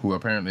 who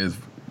apparently is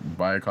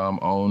Viacom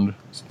owned.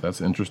 So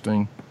that's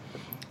interesting.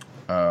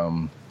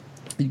 You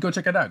can go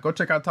check it out. Go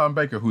check out Tom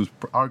Baker, who's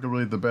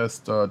arguably the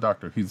best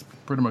doctor. He's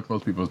pretty much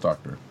most people's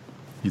doctor.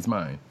 He's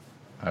mine.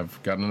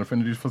 I've got an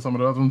affinity for some of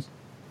the other ones.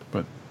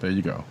 But there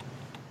you go.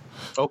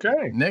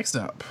 Okay. Next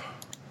up.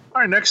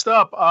 All right, next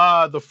up,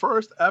 the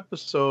first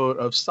episode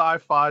of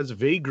Sci-Fi's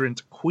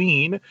Vagrant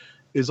Queen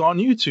is on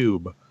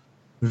YouTube.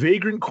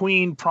 Vagrant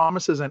Queen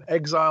promises an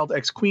exiled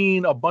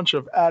ex-queen a bunch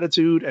of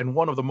attitude and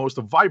one of the most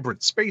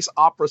vibrant space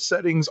opera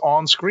settings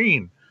on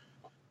screen.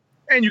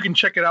 And you can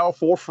check it out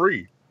for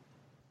free.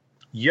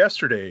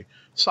 Yesterday,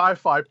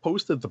 Sci-Fi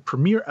posted the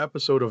premiere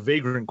episode of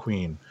Vagrant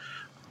Queen,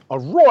 a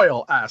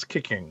royal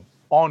ass-kicking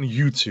on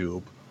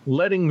YouTube,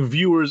 letting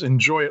viewers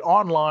enjoy it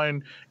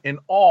online in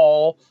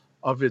all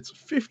of its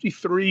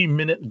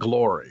 53-minute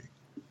glory.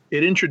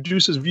 It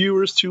introduces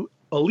viewers to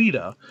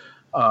Alida,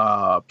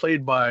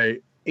 played by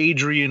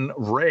Adrian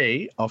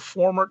Ray, a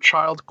former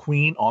child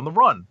queen on the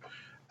run.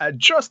 At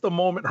just the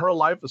moment her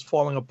life is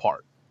falling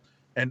apart,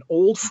 an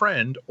old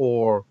friend,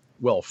 or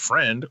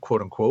friend,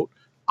 quote unquote,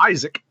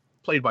 Isaac,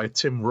 played by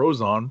Tim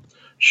Rozon,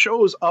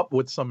 shows up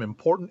with some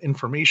important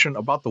information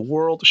about the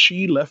world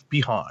she left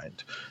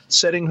behind,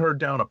 setting her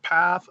down a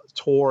path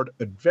toward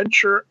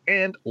adventure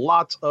and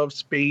lots of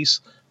space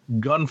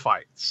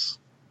gunfights.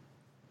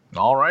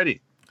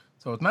 Alrighty.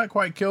 So it's not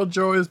quite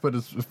Killjoys, but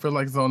I feel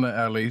like it's on the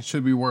alley. It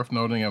should be worth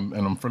noting, and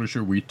I'm pretty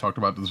sure we talked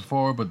about this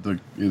before, but it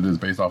is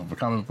based off of a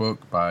comic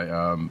book by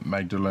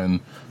Magdalene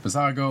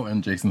Visago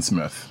and Jason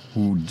Smith,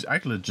 who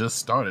actually just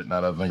started, now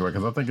that I think about it,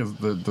 because I think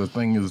it's the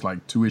thing is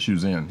like 2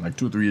 issues in, like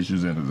 2 or 3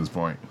 issues in at this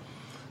point.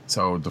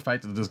 So the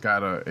fact that this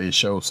got a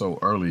show so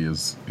early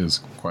is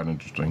quite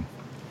interesting.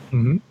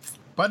 Mm-hmm.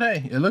 But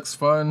hey, it looks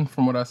fun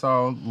from what I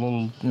saw, a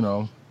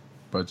little,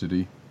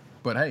 budgety.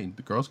 But hey,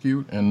 the girl's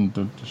cute, and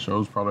the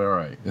show's probably all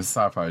right. It's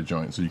a sci-fi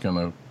joint, so you kind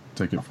of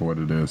take it for what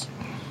it is.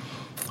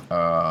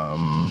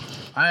 I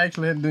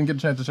actually didn't get a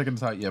chance to check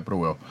it out yet, but I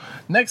will.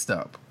 Next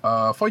up,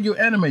 for you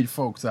anime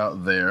folks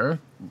out there,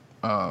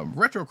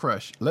 Retro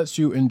Crush lets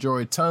you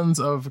enjoy tons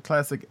of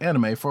classic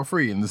anime for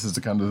free, and this is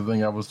the kind of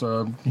thing I was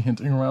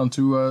hinting around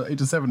to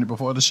Agent 70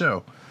 before the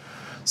show.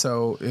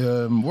 So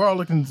we're all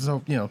looking,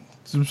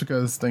 just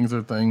because things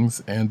are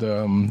things,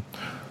 and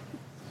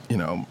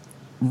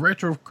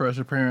Retro Crush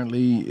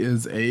apparently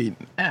is an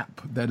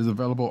app that is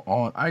available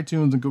on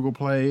iTunes and Google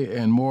Play,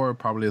 and more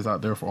probably is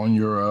out there on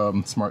your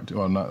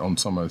not on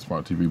somebody's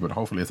smart TV, but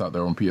hopefully it's out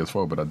there on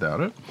PS4, but I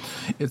doubt it.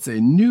 It's a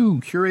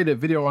new curated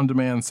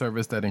video-on-demand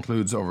service that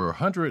includes over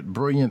 100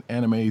 brilliant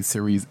anime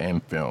series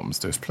and films.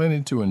 There's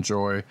plenty to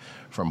enjoy,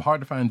 from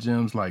hard-to-find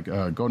gems like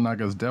Go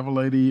Naga's Devil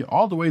Lady,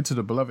 all the way to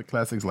the beloved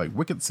classics like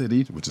Wicked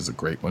City, which is a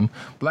great one,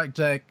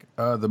 Blackjack,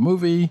 the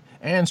movie,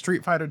 and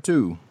Street Fighter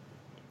 2.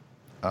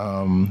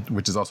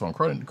 Which is also on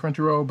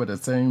Crunchyroll, but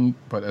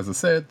as I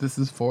said, this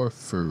is for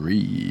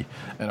free.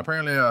 And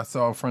apparently I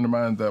saw a friend of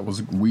mine that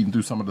was weeding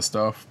through some of the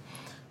stuff,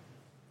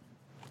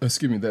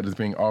 that is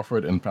being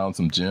offered, and found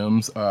some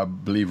gems. I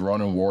believe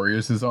Ronin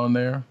Warriors is on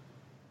there.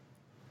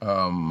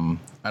 I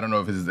don't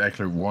know if it is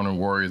actually Ronin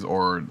Warriors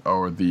or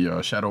the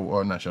not Shadow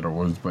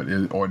Warriors, but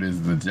it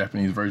is the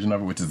Japanese version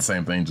of it, which is the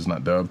same thing, just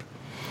not dubbed.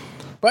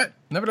 But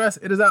nevertheless,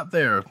 it is out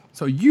there.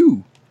 So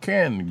you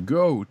can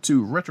go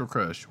to Retro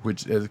Crush,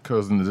 which is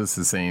because this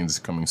is saying it's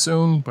coming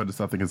soon, but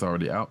I think it's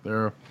already out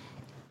there.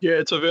 Yeah,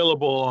 it's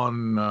available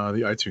on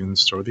the iTunes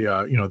store, the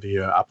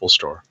Apple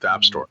store, the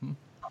App Store.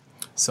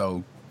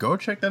 So go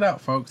check that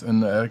out, folks.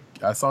 And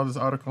I saw this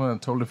article and I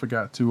totally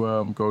forgot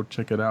to go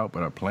check it out,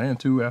 but I plan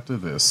to after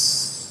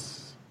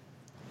this.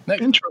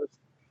 Next.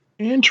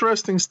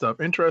 Interesting stuff.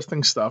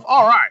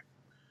 All right.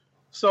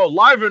 So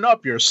liven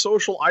up your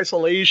social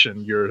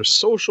isolation, your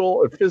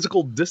social and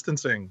physical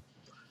distancing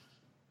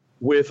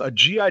with a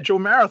G.I. Joe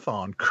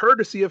marathon,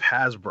 courtesy of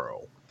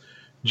Hasbro.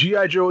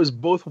 G.I. Joe is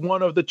both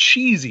one of the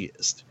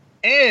cheesiest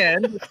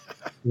and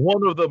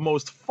one of the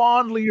most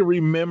fondly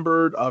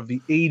remembered of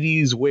the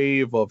 80s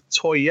wave of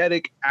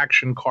toyetic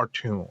action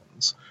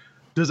cartoons.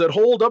 Does it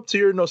hold up to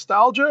your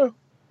nostalgia?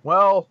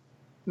 Well,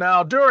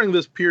 now, during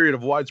this period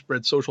of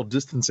widespread social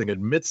distancing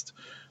amidst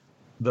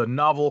the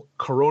novel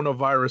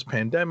coronavirus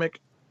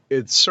pandemic,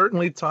 it's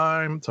certainly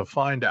time to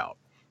find out.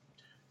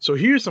 So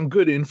here's some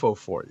good info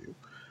for you.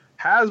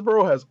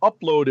 Hasbro has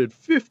uploaded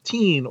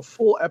 15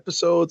 full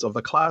episodes of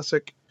the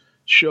classic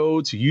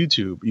show to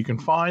YouTube. You can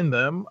find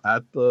them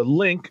at the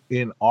link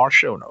in our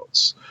show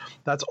notes.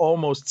 That's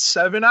almost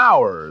 7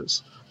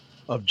 hours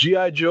of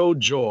G.I. Joe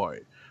joy,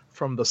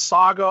 from the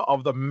saga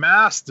of the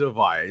mass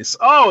device.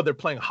 Oh, they're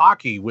playing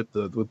hockey with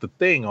the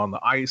thing on the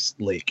ice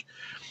lake,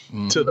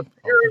 to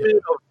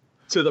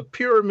the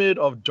Pyramid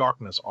of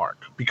Darkness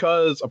arc,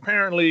 because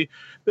apparently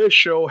this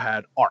show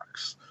had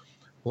arcs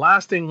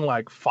lasting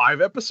like 5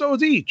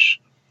 episodes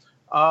each.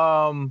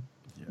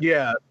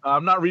 Yeah,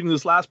 I'm not reading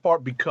this last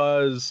part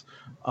because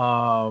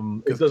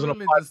it doesn't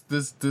apply.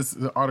 This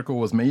article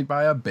was made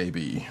by a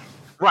baby,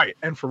 right?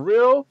 And for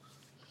real,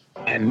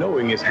 and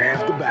knowing is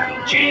half the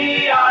battle.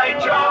 G.I.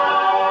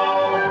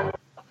 Joe!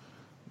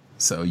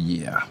 So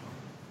yeah.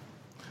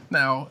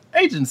 Now,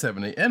 Agent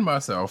 70 and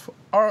myself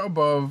are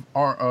of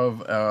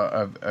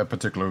a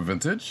particular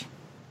vintage.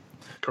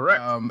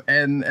 Correct.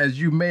 And as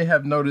you may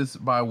have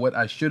noticed by what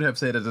I should have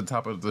said at the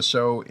top of the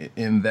show,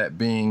 in that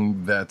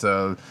being that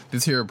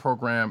this here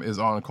program is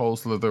on Cold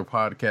Slither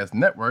Podcast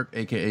Network,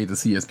 aka the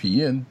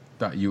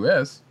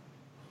CSPN.US.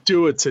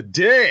 Do it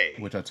today.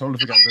 Which I totally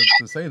forgot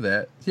to say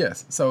that.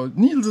 Yes. So,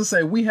 needless to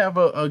say, we have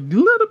a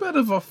little bit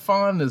of a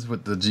fondness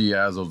with the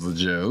GIs of the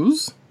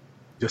Joes.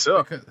 Yes,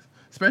 sir.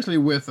 Especially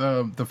with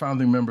the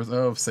founding members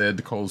of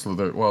said Cold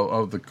Slither,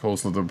 of the Cold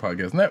Slither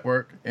Podcast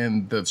Network,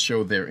 and the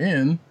show they're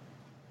in.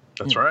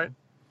 That's right.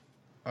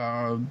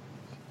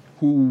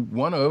 Who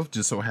one of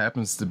just so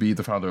happens to be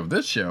the founder of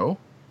this show.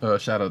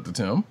 Shout out to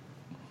Tim.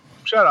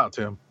 Shout out,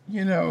 Tim.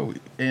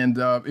 And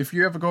if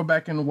you ever go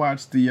back and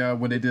watch the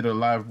when they did a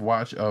live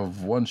watch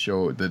of one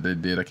show that they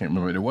did, I can't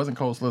remember. It wasn't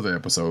Cold Slither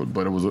episode,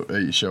 but it was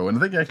a show, and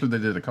I think actually they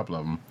did a couple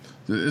of them.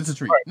 It's a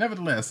treat. Right.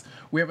 Nevertheless,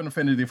 we have an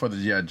affinity for the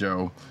G.I.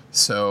 Joe,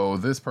 so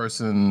this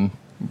person,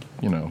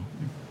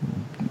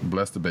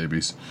 bless the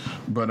babies,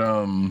 but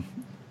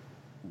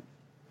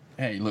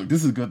hey, look,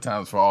 this is good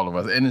times for all of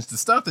us, and it's the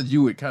stuff that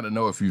you would kind of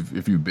know if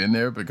you've been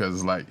there,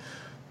 because like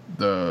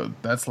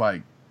that's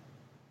like.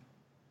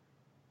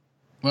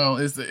 Well,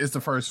 it's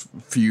the first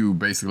few,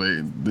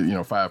 basically,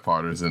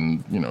 5-parters,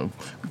 and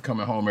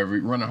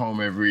running home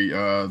every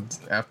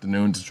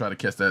afternoon to try to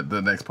catch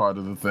the next part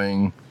of the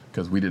thing,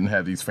 because we didn't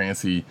have these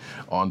fancy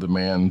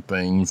on-demand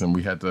things, and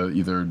we had to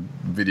either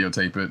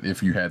videotape it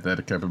if you had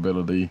that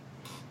capability,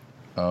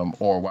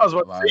 or watch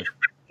it live.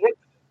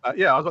 I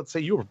was about to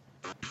say you were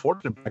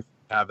fortunate to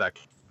have that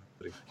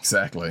capability.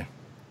 Exactly,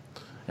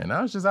 and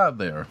I was just out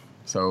there,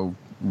 so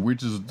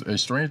which is a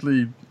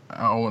strangely,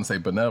 I don't want to say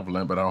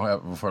benevolent, but I don't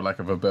have, for lack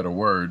of a better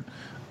word,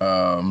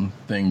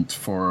 thing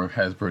for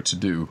Hasbro to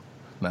do.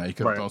 Now, you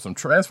could have thrown some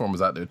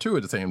Transformers out there too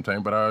at the same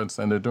time, but I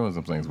understand they're doing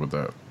some things with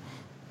that.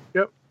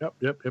 Yep.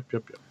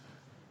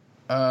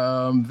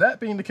 That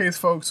being the case,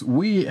 folks,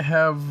 we're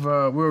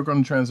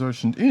going to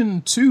transition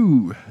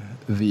into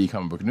the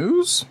comic book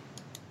news.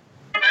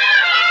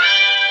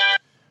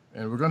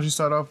 And we're going to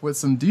start off with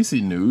some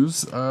DC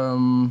news.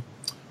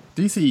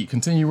 DC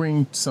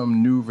continuing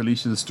some new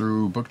releases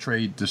through Book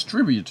Trade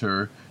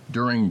Distributor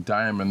during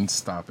Diamond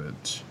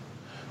stoppage.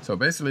 So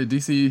basically,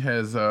 DC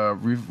has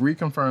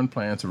reconfirmed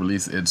plans to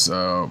release its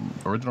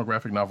original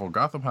graphic novel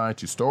Gotham High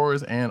to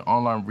stores and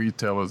online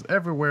retailers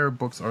everywhere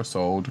books are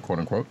sold, quote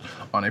unquote,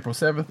 on April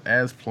 7th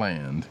as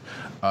planned.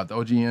 The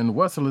OGN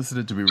was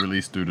solicited to be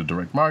released through the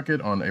direct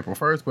market on April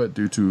 1st, but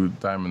due to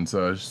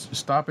Diamond's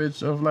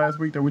stoppage of last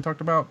week that we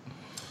talked about.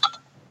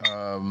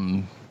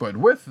 But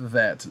with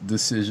that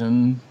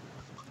decision,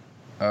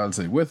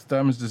 with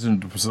Diamond's decision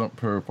to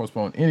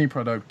postpone any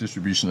product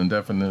distribution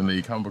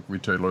indefinitely, comic book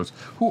retailers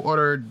who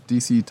ordered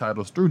DC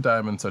titles through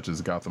Diamond, such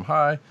as Gotham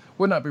High,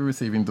 would not be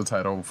receiving the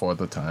title for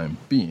the time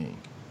being.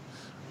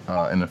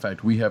 And in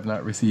fact, we have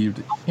not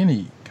received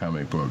any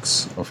comic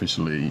books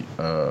officially.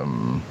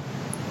 Not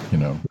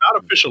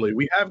officially.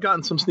 We have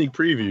gotten some sneak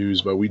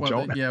previews, but we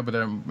don't. Yeah, but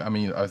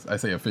I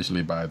say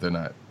officially by they're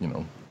not,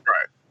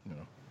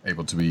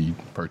 able to be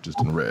purchased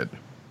and read.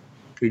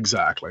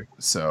 Exactly.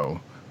 So.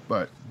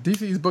 But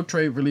DC's book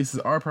trade releases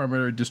are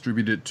primarily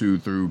distributed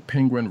through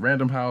Penguin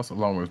Random House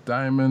along with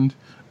Diamond,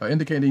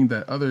 indicating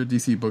that other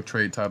DC book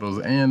trade titles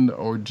and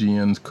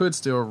OGNs could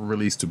still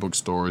release to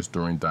bookstores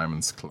during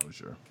Diamond's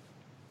closure.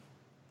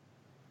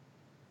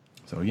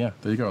 So yeah,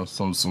 there you go.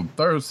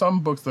 There are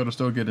some books that are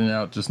still getting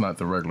out, just not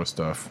the regular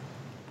stuff.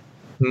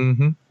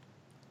 Mm-hmm.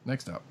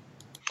 Next up.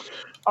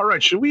 All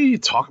right, should we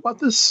talk about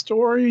this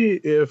story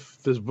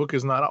if this book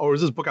is not, or is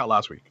this book out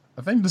last week?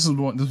 I think this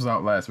was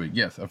out last week.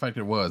 Yes, in fact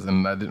it was,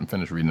 and I didn't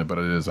finish reading it, but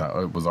it was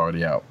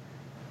already out.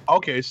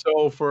 Okay,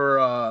 so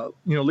for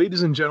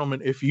ladies and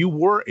gentlemen, if you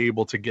were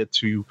able to get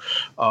to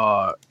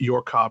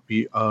your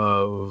copy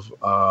of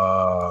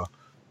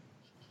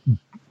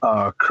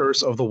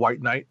Curse of the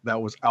White Knight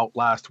that was out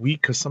last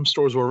week, because some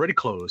stores were already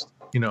closed.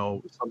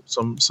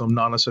 Some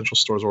non-essential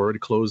stores were already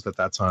closed at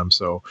that time.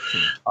 So,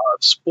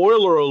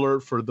 spoiler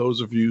alert for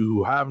those of you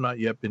who have not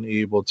yet been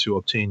able to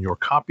obtain your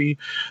copy.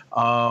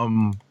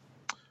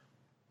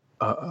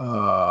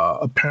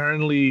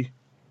 Apparently,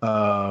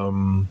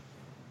 the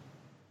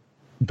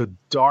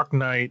Dark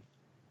Knight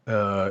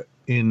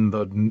in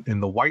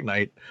the White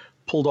Knight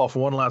pulled off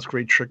one last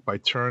great trick by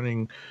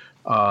turning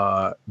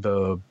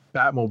the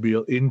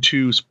Batmobile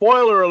into,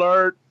 spoiler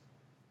alert,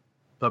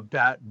 the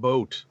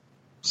Batboat.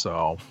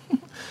 So,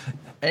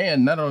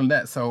 and not only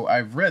that, so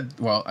I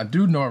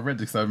do know I read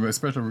this,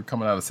 especially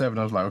coming out of 7.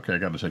 I was like, okay, I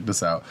got to check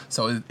this out.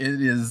 So it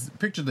is,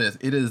 picture this,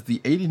 it is the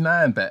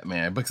 89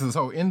 Batman, because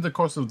so in the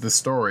course of this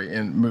story,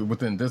 and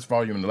within this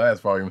volume and the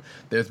last volume,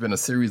 there's been a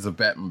series of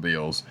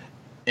Batmobiles,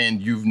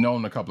 and you've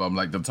known a couple of them,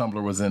 like the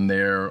Tumbler was in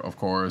there, of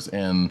course,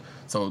 and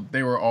so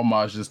they were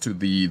homages to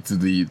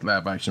the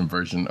live action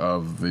version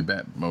of the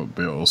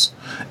Batmobiles,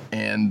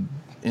 and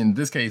in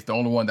this case, the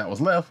only one that was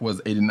left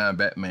was 89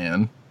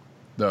 Batman.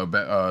 The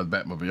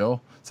Batmobile,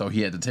 so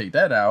he had to take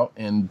that out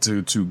and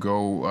to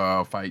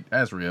go fight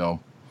Azrael,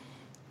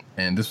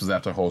 and this was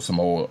after some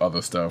old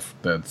other stuff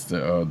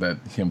that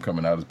him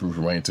coming out as Bruce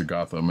Wayne to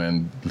Gotham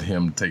and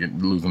him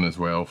losing his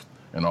wealth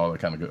and all that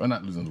kind of good, or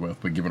not losing his wealth,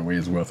 but giving away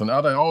his wealth and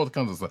all the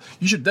kinds of stuff.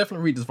 You should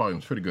definitely read this volume;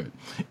 it's pretty good.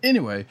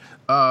 Anyway,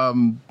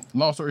 long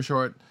story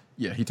short,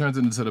 yeah, he turns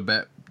into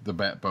the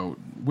Batboat,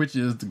 which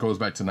goes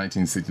back to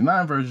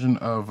 1969 version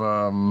of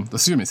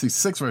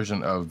 66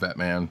 version of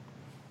Batman.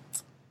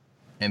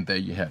 And there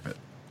you have it.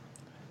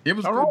 It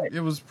was good. Right.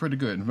 It was pretty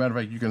good. As a matter of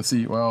fact, you can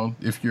see. Well,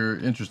 if you're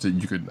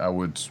interested, I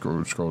would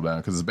scroll down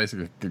because it's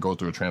basically go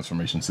through a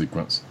transformation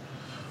sequence.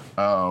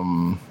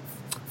 But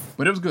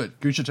it was good.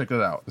 You should check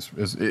that out.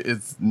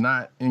 It's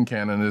not in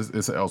canon.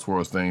 It's an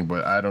Elseworlds thing,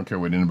 but I don't care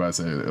what anybody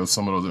says.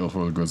 Some of those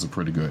Elseworlds goods are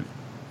pretty good.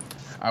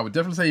 I would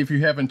definitely say if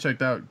you haven't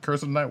checked out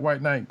Curse of the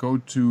White Knight, go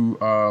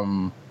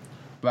to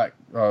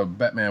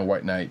Batman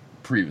White Knight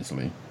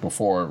previously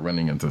before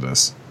running into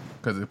this,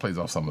 because it plays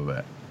off some of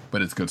that.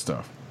 But it's good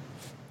stuff.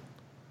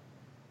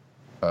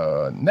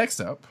 Next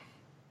up.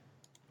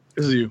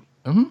 This is you.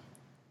 Mm-hmm.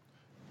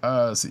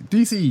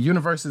 DC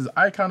Universe's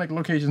iconic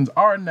locations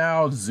are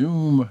now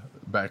Zoom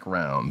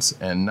backgrounds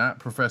and not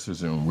Professor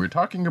Zoom. We're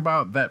talking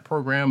about that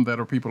program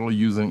that people are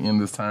using in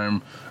this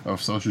time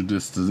of social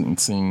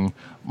distancing,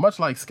 much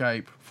like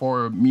Skype,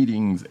 for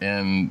meetings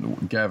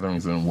and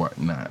gatherings and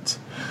whatnot.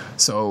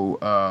 So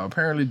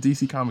apparently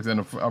DC Comics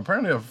and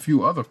apparently a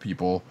few other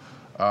people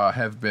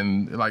have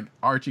been, like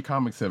Archie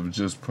Comics have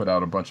just put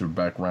out a bunch of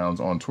backgrounds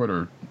on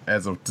Twitter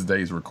as of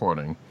today's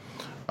recording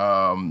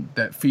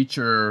that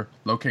feature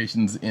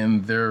locations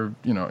in their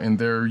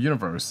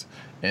universe.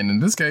 And in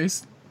this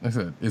case, like I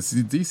said, it's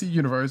the DC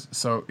universe,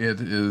 so it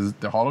is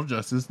the Hall of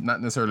Justice,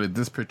 not necessarily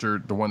this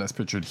picture, the one that's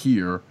pictured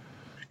here.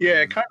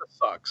 Yeah, it kind of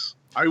sucks.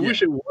 I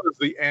wish it was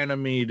the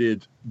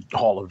animated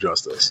Hall of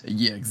Justice.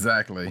 Yeah,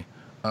 exactly.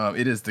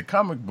 It is the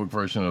comic book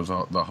version of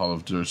the Hall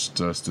of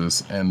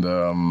Justice,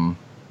 and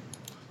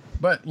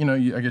but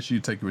I guess you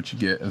take what you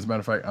get. As a matter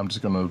of fact, I'm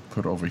just gonna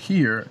put over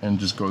here and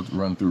just go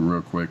run through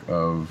real quick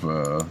of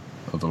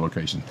the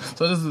location.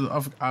 So this is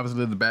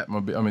obviously the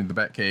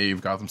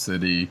Batcave, Gotham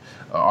City,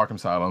 Arkham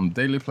Asylum,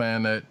 Daily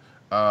Planet,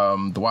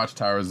 the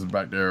Watchtowers is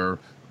back there,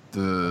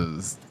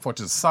 the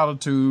Fortress of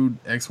Solitude,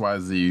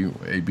 XYZ,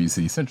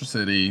 ABC, Central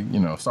City,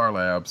 Star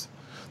Labs.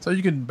 So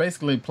you could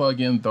basically plug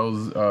in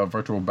those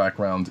virtual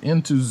backgrounds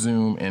into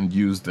Zoom and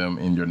use them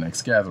in your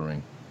next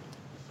gathering.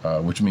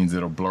 Which means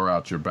it'll blur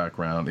out your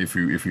background if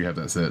you have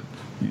that set.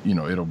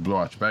 It'll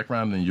blur out your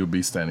background and you'll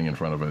be standing in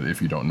front of it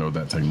if you don't know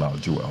that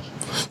technology well.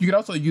 You can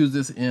also use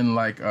this in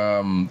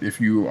if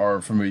you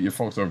are familiar, if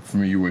folks are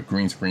familiar with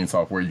green screen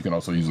software, you can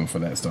also use them for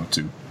that stuff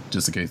too,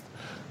 just in case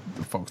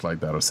the folks like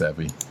that are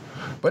savvy.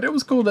 But it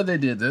was cool that they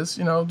did this,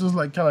 just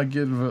like kind of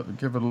give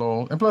it a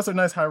little, and plus they're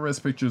nice high-res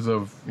pictures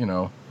of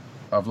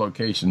of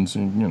locations,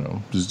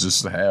 and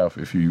just to have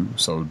if you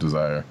so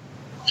desire.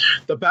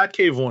 The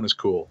Batcave one is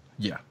cool.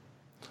 Yeah.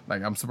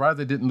 Like, I'm surprised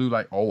they didn't do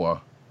like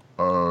OA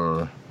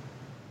or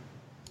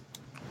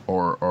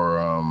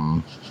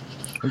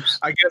oops.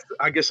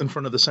 I guess in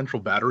front of the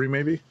central battery,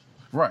 maybe.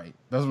 Right.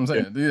 That's what I'm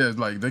saying. Yeah,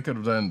 like they could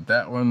have done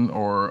that one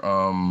or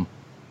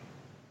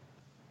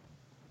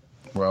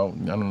well,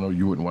 I don't know,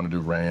 you wouldn't want to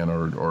do Ran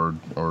or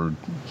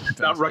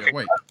not Wrecking.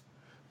 Wait.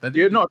 There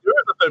is a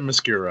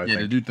Themyscira, I think.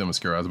 They do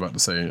Themyscira. I was about to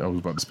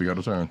speak out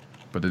of turn.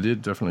 But they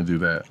did definitely do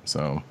that,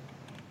 so.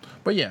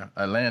 But yeah,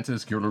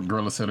 Atlantis,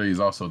 Gorilla City is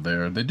also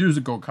there. They do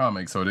go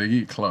comics, so they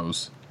get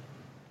close.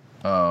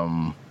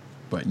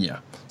 But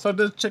yeah, so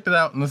just check it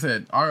out. And I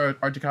said,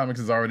 Archie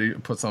Comics has already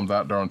put some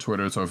out there on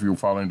Twitter. So if you're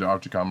following the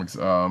Archie Comics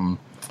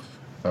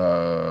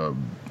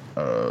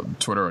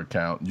Twitter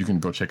account, you can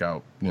go check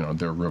out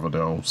their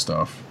Riverdale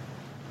stuff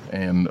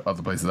and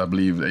other places. I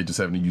believe Age of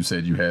 70. You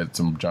said you had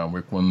some John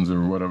Wick ones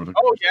or whatever.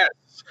 Oh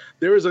yes,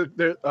 there is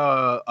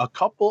a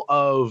couple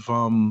of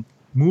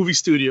movie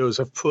studios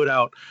have put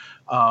out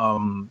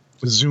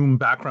Zoom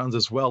backgrounds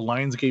as well.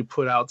 Lionsgate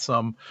put out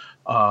some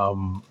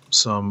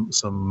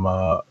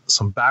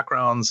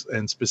backgrounds,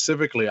 and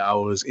specifically I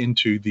was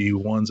into the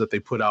ones that they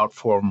put out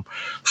from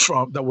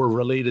that were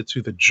related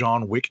to the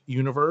John Wick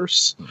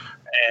universe,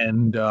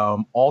 and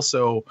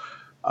also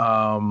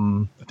I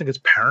think it's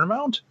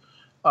Paramount.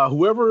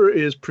 Whoever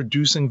is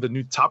producing the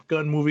new Top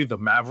Gun movie, the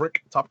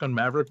Top Gun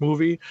Maverick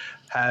movie,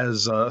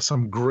 has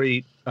some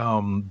great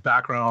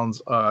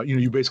backgrounds.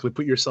 You basically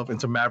put yourself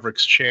into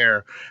Maverick's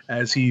chair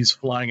as he's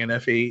flying an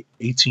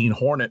F-18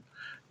 Hornet,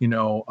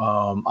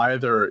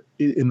 either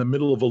in the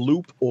middle of a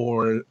loop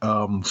or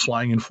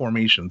flying in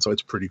formation. So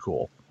it's pretty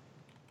cool.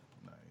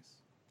 Nice.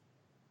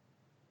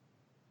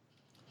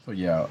 So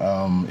yeah,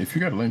 if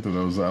you got a link to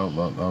those,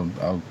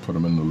 I'll put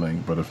them in the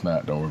link. But if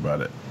not, don't worry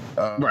about it.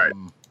 Right.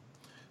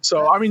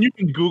 So, I mean, you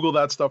can Google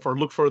that stuff or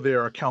look for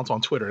their accounts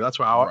on Twitter. That's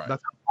how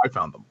I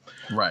found them.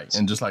 Right.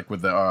 And just like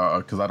with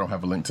the, because I don't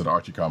have a link to the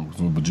Archie Comics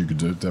one, but you could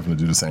definitely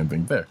do the same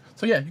thing there.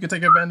 So, yeah, you can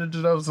take advantage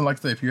of those. And like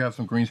I say, if you have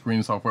some green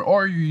screen software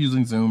or you're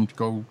using Zoom,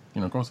 go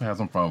have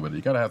some fun with it.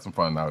 You got to have some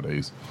fun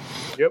nowadays.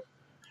 Yep.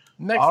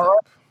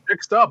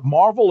 Next up,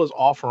 Marvel is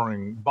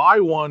offering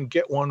buy one,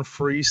 get one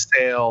free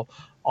sale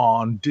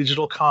on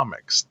digital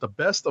comics. The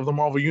best of the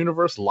Marvel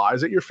Universe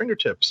lies at your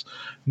fingertips.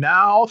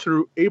 Now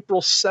through April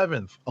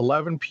 7th,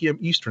 11 p.m.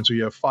 Eastern, so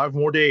you have 5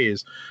 more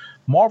days,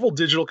 Marvel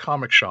Digital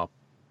Comic Shop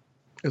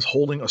is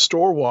holding a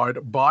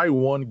store-wide buy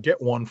one, get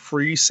one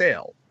free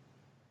sale.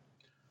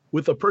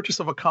 With the purchase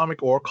of a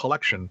comic or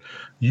collection,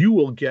 you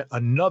will get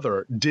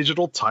another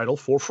digital title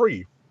for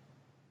free.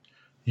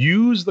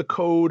 Use the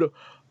code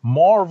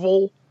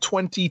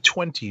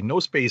MARVEL2020,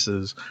 no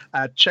spaces,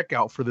 at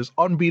checkout for this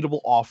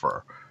unbeatable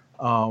offer.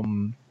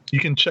 You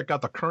can check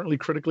out the currently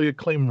critically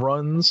acclaimed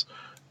runs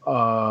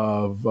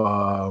of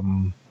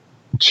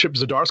Chip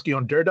Zdarsky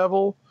on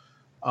Daredevil,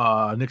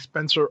 Nick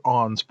Spencer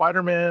on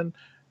Spider-Man,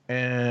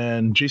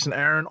 and Jason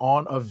Aaron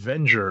on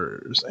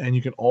Avengers. And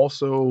you can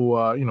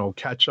also,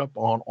 catch up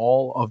on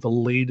all of the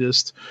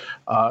latest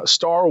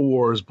Star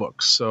Wars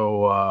books.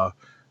 So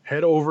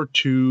head over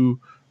to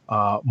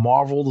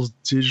Marvel's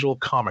digital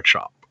comic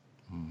shop.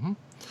 Mm-hmm.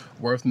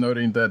 Worth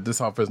noting that this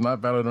offer is not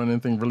valid on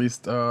anything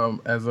released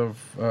as of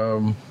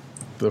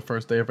the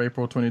first day of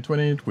April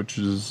 2020, which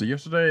is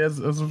yesterday as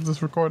of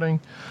this recording.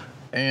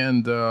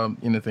 and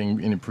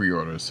any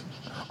pre-orders.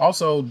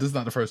 Also, this is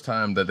not the first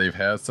time that they've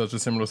had such a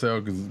similar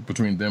sale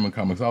between them and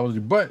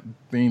Comixology, but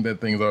being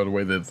that things are the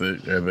way that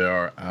they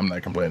are, I'm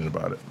not complaining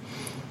about it.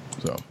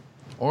 So,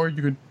 or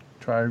you could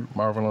try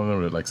Marvel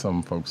Unlimited like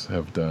some folks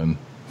have done.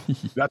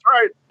 That's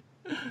right.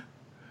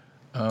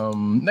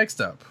 Next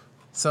up,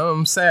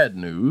 some sad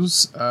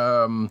news.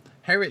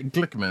 Harriet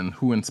Glickman,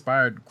 who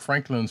inspired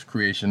Franklin's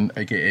creation,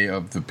 aka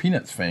of the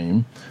Peanuts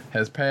fame,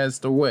 has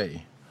passed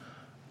away.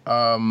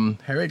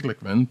 Harriet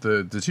Glickman,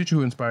 the teacher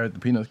who inspired the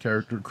Peanuts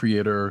character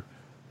creator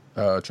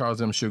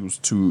Charles M. Schulz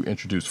to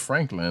introduce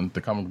Franklin,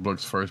 the comic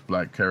book's first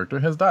black character,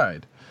 has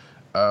died.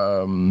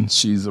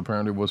 She's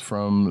apparently was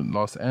from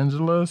Los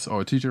Angeles,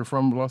 or a teacher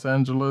from Los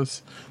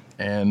Angeles,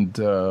 and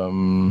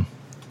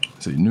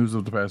news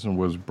of the passing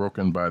was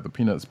broken by the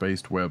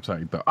Peanuts-based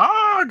website The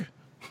OG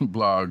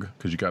blog,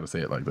 because you got to say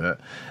it like that.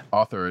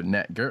 Author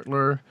Nat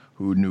Gertler,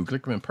 who knew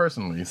Glickman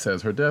personally,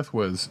 says her death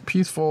was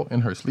peaceful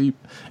in her sleep,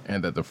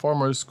 and that the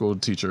former school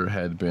teacher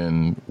had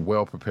been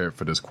well prepared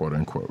for this, quote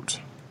unquote.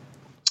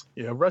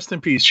 Yeah, rest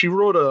in peace. She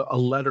wrote a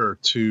letter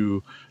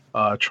to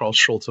Charles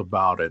Schulz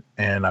about it,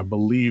 and I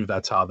believe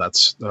that's how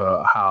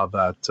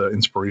that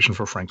inspiration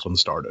for Franklin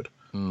started.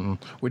 Mm-hmm.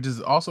 Which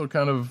is also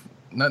kind of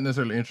not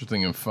necessarily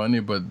interesting and funny,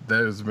 but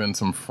there's been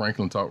some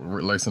Franklin talk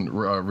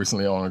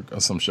recently on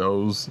some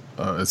shows,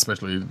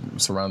 especially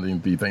surrounding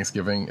the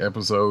Thanksgiving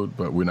episode,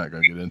 but we're not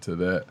going to get into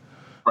that.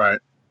 Right.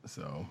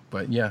 So,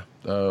 but yeah,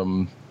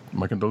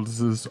 our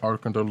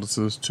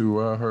condolences to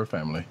her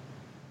family.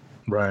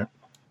 Right.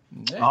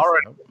 Next All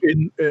right. up.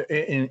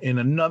 In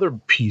another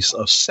piece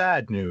of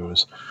sad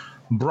news,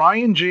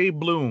 Brian J.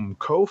 Bloom,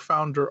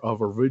 co-founder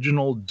of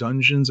original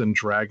Dungeons and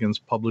Dragons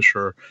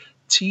publisher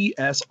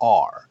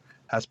TSR,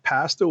 has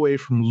passed away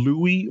from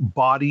Lewy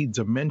body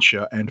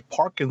dementia and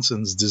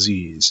Parkinson's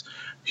disease.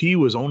 He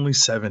was only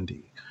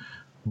 70.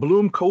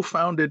 Bloom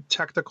co-founded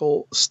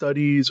Tactical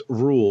Studies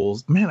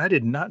Rules. Man, I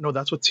did not know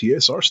that's what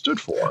TSR stood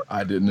for.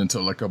 I didn't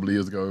until a couple of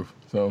years ago.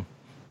 So,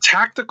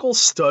 Tactical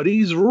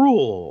Studies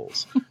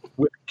Rules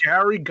with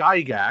Gary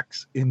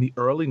Gygax in the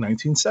early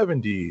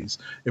 1970s.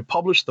 It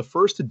published the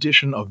first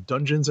edition of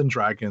Dungeons and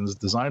Dragons,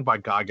 designed by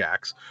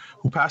Gygax,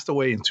 who passed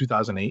away in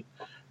 2008.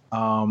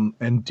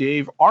 And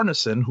Dave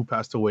Arneson, who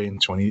passed away in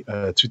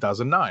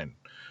 2009.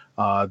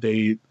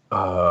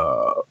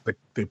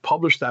 They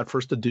published that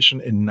first edition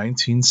in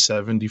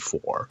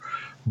 1974.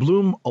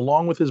 Bloom,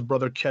 along with his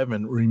brother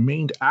Kevin,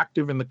 remained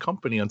active in the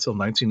company until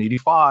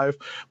 1985,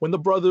 when the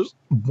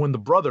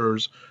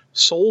brothers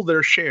sold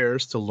their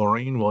shares to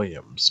Lorraine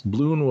Williams.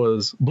 Bloom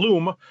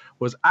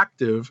was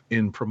active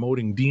in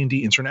promoting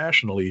D&D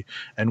internationally,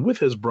 and with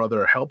his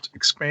brother helped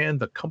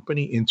expand the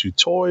company into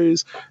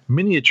toys,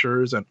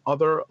 miniatures, and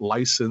other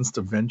licensed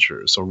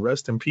ventures. So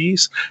rest in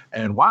peace,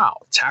 and wow,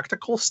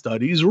 Tactical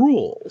Studies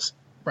rules.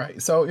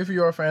 right. So if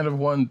you're a fan of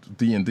one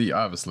D&D,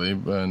 obviously,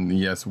 and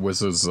yes,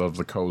 Wizards of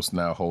the Coast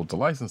now hold the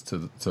license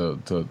to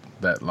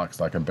that Lock,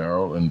 Stock, and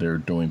Barrel, and they're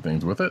doing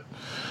things with it.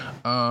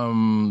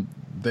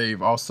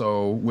 They've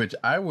also, which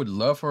I would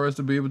love for us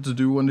to be able to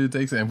do one of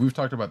these days, and we've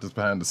talked about this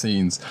behind the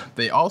scenes.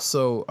 They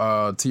also,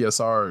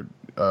 TSR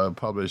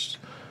published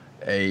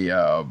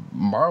a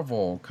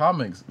Marvel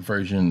Comics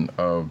version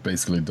of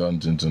basically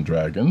Dungeons and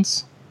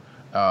Dragons,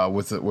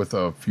 with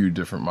a few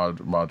different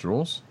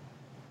modules.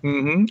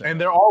 Mm-hmm.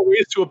 And there are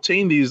ways to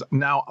obtain these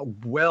now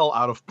well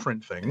out of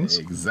print things.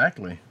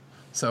 Exactly.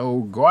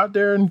 So go out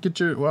there and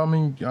get your, well, I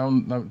mean,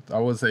 I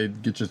would say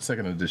get your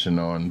second edition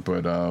on,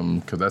 but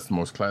because that's the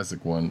most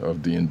classic one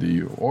of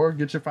D&D, or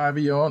get your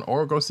 5e on,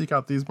 or go seek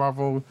out these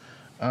Marvel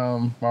D&D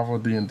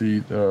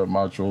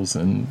modules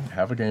and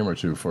have a game or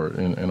two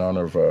in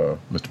honor of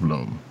Mr.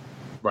 Bloom.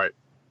 Right.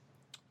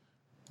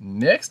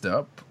 Next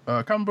up,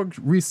 comic book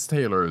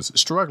retailers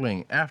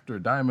struggling after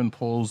Diamond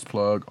pulls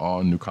plug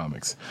on new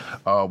comics.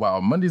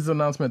 While Monday's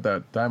announcement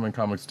that Diamond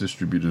Comics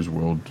distributors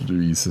will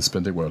be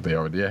suspended, well, they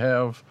already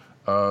have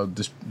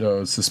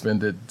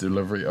suspended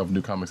delivery of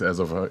new comics as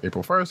of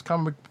April 1st,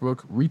 comic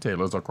book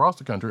retailers across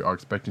the country are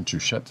expecting to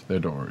shut their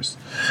doors.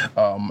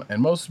 And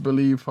most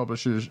believe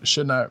publishers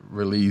should not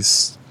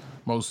release,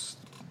 most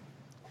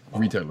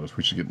retailers,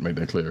 we should make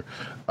that clear,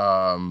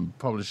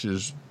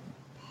 publishers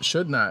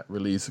should not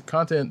release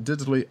content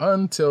digitally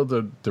until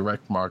the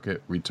direct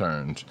market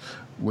returns,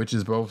 which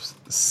is both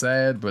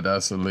sad but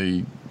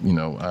absolutely,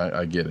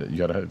 I get it. You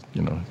gotta,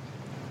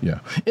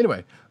 yeah.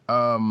 Anyway,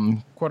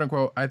 quote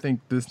unquote, I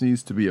think this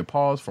needs to be a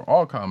pause for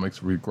all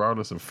comics,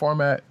 regardless of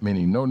format,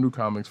 meaning no new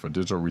comics for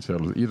digital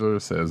retailers either,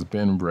 says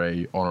Ben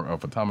Bray, owner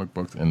of Atomic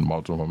Books in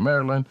Baltimore,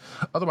 Maryland.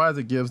 Otherwise,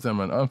 it gives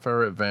them an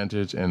unfair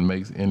advantage and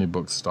makes any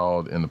book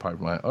stalled in the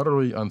pipeline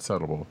utterly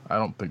unsettleable. I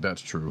don't think that's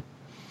true.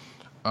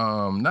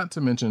 Not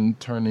to mention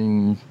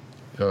turning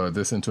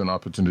this into an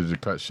opportunity to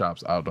cut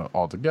shops out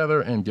altogether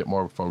and get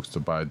more folks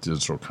to buy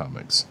digital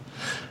comics.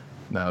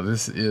 Now,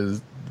 this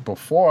is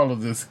before all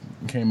of this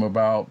came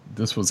about.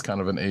 This was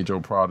kind of an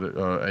age-old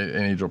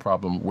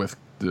problem with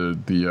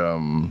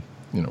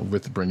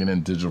with bringing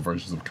in digital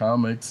versions of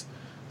comics.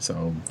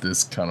 So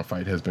this kind of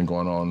fight has been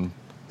going on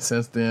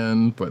since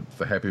then, but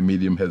the happy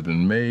medium has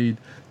been made.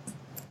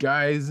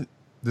 Guys,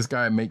 this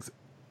guy makes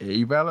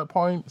a valid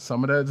point.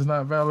 Some of that is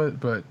not valid,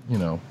 but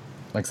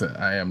like I said,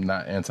 I am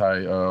not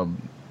anti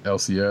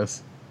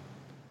LCS.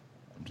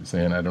 I'm just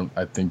saying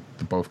I think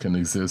the both can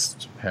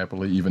exist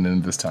happily even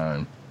in this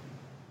time.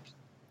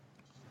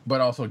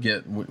 But also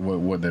get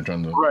what they're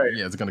trying to. Right.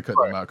 Yeah, it's going to cut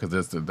them out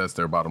because that's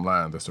their bottom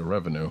line. That's their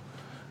revenue.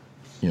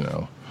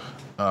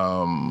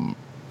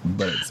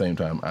 But at the same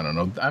time, I don't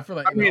know. I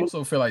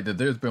also feel like that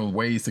there's been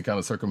ways to kind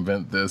of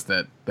circumvent this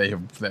that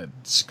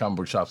comic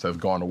book shops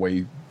have gone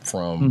away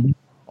from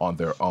on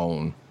their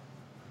own.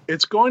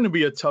 It's going to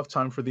be a tough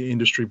time for the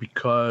industry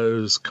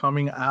because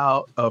coming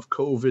out of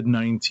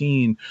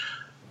COVID-19,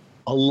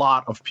 a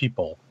lot of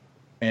people,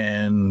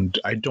 and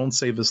I don't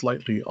say this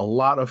lightly, a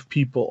lot of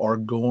people are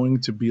going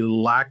to be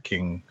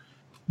lacking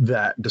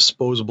that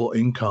disposable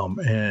income,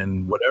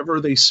 and whatever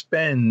they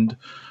spend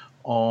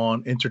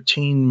on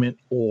entertainment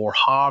or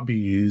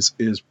hobbies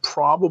is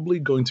probably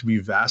going to be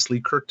vastly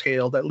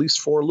curtailed, at least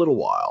for a little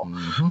while.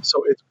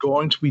 So it's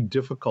going to be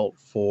difficult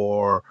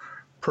for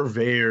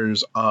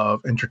purveyors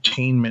of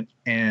entertainment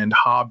and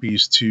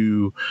hobbies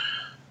to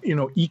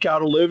eke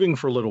out a living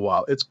for a little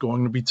while. It's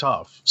going to be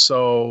tough.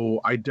 So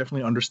I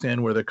definitely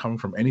understand where they're coming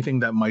from. Anything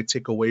that might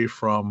take away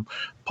from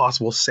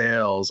possible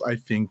sales, I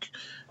think,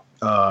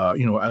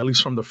 at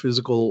least from the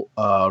physical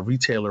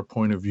retailer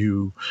point of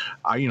view,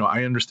 I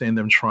understand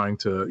them trying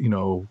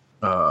to,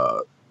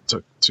 to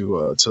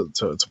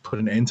put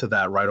an end to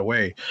that right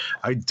away.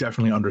 I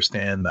definitely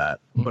understand that.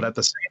 But at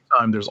the same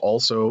time, there's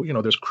also,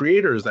 there's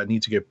creators that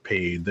need to get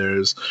paid.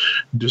 There's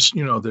just,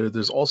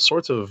 there's all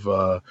sorts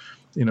of,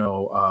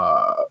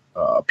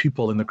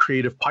 people in the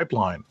creative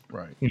pipeline,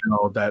 right?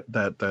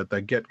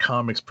 That get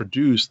comics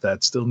produced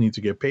that still need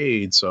to get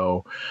paid.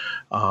 So,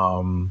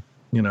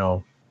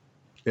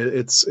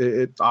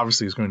 it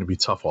obviously is going to be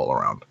tough all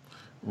around.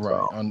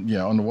 Right. So.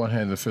 On the one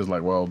hand, it feels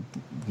like,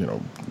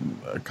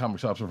 comic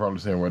shops are probably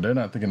saying, well, they're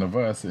not thinking of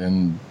us,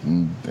 and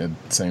at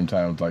the same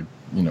time, like,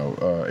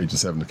 Agent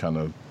 7 kind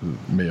of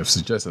may have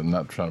suggested,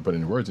 not trying to put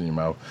any words in your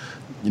mouth,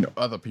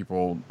 other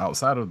people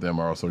outside of them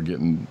are also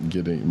getting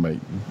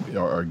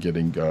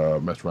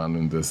messed around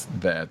in this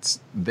that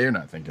they're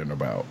not thinking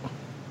about.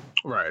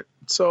 Right.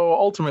 So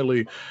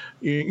ultimately,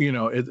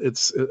 no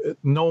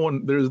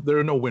one. There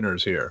are no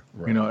winners here.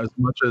 Right.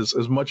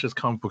 As much as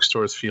comic book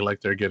stores feel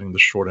like they're getting the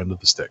short end of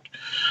the stick.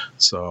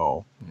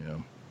 So yeah.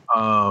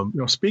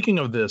 Speaking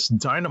of this,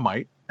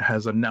 Dynamite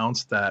has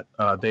announced that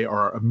they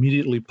are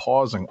immediately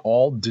pausing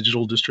all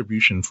digital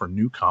distribution for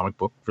new comic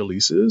book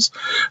releases,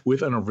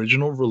 with an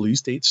original release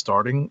date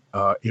starting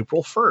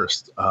April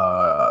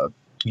 1st.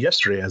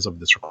 Yesterday, as of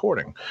this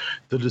recording.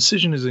 The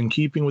decision is in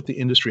keeping with the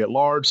industry at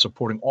large,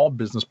 supporting all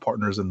business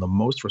partners in the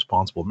most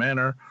responsible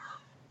manner,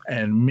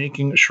 and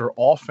making sure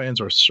all fans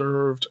are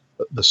served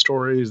the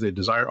stories they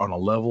desire on a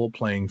level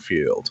playing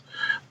field.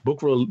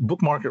 Book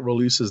market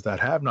releases that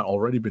have not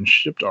already been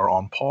shipped are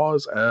on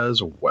pause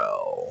as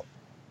well.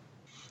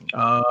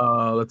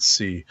 Let's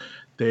see.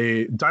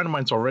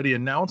 Dynamite's already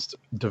announced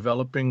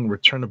developing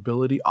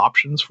returnability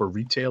options for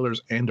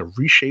retailers and a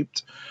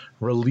reshaped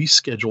release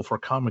schedule for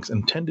comics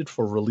intended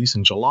for release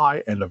in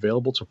July and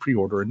available to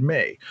pre-order in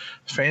May.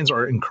 Fans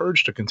are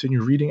encouraged to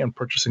continue reading and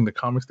purchasing the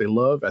comics they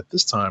love at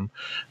this time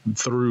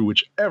through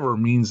whichever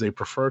means they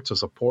prefer to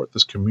support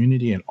this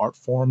community and art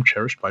form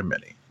cherished by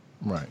many.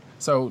 Right.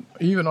 So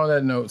even on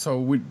that note, so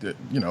we,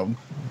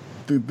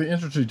 the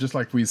industry, just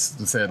like we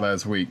said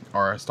last week,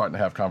 are starting to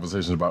have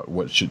conversations about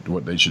what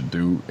they should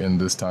do in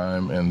this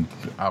time. And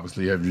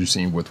obviously, have you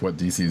seen with what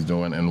DC is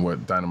doing and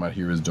what Dynamite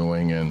here is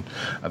doing? And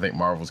I think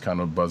Marvel's kind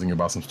of buzzing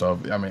about some stuff.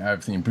 I mean,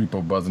 I've seen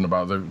people buzzing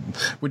about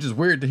which is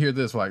weird to hear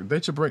this. Like,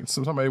 they should bring.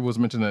 Somebody was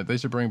mentioning that they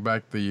should bring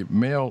back the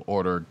mail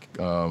order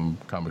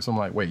comics. I'm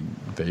like, wait,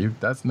 Dave,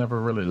 that's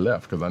never really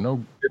left, because I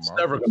know it's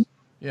never.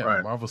 Yeah,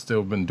 right. Marvel's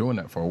still been doing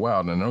that for a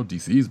while, and I know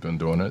DC's been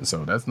doing it.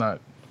 So that's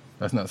not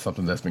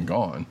something that's been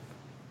gone.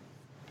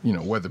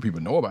 Whether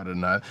people know about it or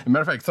not. As a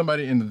matter of fact,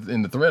 somebody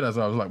in the thread, I was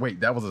like, wait,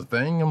 that was a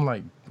thing? I'm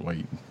like,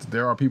 wait,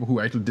 there are people who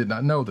actually did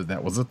not know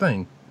that was a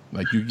thing.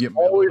 Like, you get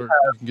mail order, you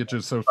can get your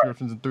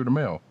subscriptions through the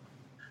mail.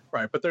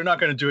 Right, but they're not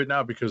going to do it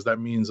now because that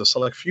means a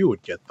select few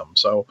would get them.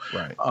 So,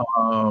 right.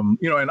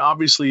 And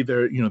obviously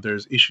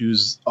there's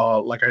issues,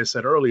 like I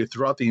said earlier,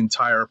 throughout the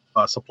entire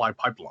supply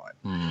pipeline.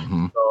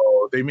 Mm-hmm.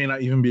 So they may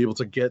not even be able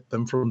to get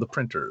them from the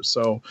printers.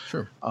 So,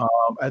 sure.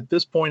 At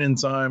this point in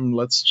time,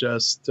 let's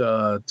just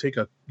take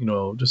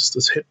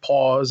just hit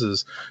pause,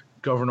 as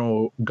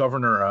Governor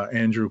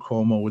Andrew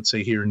Cuomo would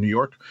say here in New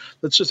York.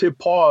 Let's just hit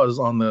pause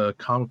on the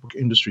comic book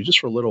industry just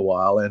for a little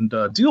while and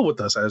deal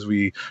with us as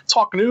we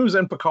talk news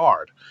and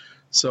Picard.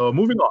 So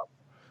moving on.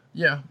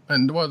 Yeah,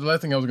 and the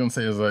last thing I was going to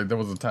say is, like, there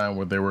was a time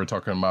where they were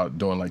talking about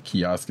doing like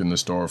kiosk in the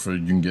store for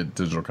you can get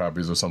digital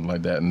copies or something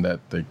like that, and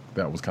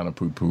that was kind of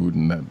poo-pooed,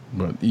 and that.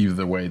 But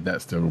either way,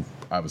 that still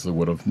obviously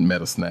would have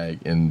met a snag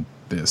in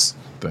this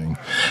thing.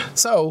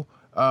 So.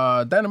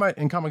 Dynamite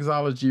and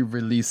Comixology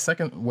released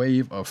second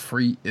wave of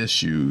free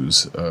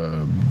issues.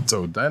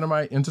 So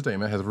Dynamite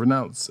Entertainment has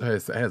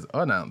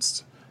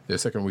announced their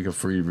second week of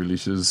free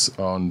releases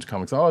on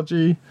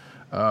Comixology.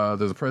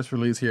 There's a press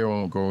release here. I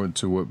won't go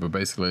into it, but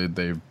basically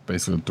they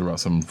threw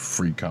out some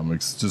free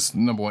comics, just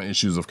number one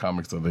issues of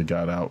comics that they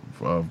got out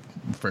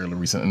fairly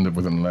recent,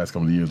 within the last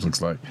couple of years,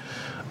 looks like,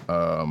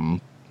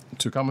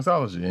 to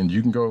Comixology, and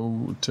you can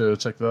go to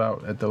check that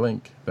out at the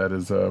link that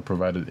is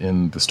provided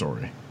in the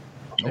story.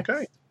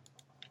 Okay.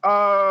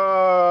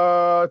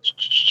 I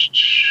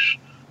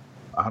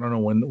don't know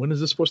when is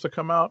this supposed to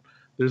come out.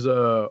 There's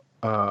a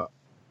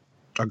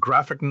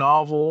graphic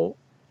novel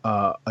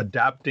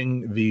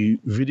adapting the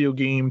video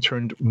game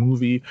turned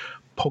movie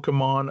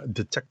Pokemon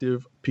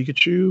Detective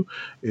Pikachu.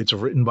 It's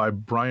written by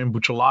Brian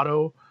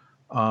Buccellato,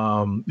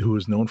 who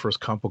is known for his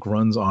comic book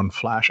runs on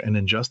Flash and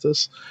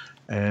Injustice,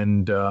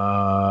 and has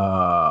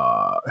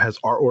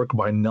artwork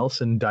by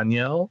Nelson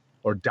Daniel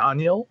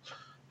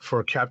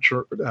for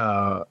capture,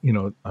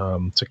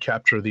 to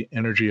capture the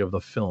energy of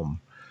the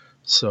film.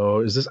 So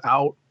is this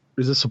out?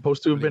 Is this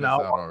supposed to have been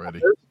out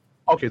already?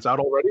 Okay, it's out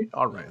already?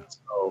 All right.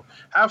 So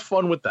have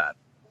fun with that.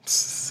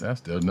 I've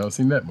still never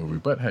seen that movie,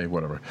 but hey,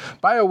 whatever.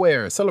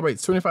 BioWare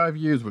celebrates 25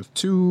 years with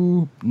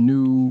 2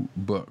 new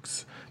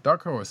books.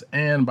 Dark Horse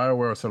and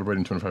BioWare are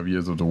celebrating 25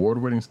 years of the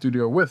award-winning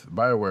studio with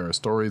BioWare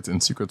Stories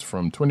and Secrets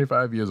from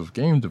 25 Years of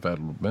Game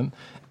Development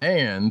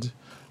and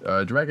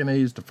Dragon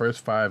Age, the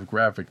first 5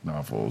 graphic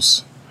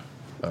novels.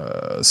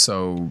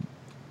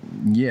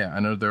 Yeah,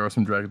 I know there are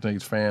some Dragon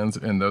Age fans,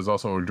 and there's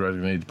also a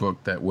Dragon Age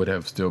book that would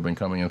have still been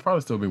coming and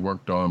probably still be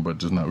worked on, but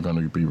just not going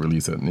to be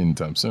released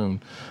anytime soon,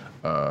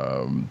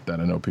 that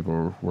I know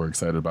people were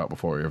excited about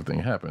before everything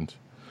happened.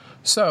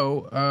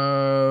 So,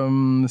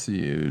 let's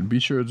see. Be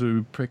sure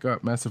to pick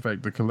up Mass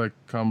Effect, the Collect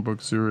comic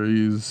book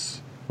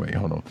series. Wait,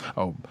 hold on.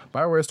 Oh,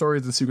 BioWare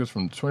Stories and Secrets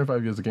from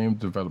 25 Years of Game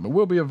Development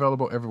will be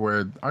available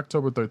everywhere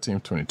October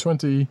 13th,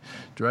 2020.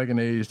 Dragon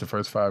Age, the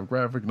first 5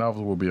 graphic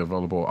novels will be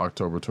available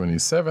October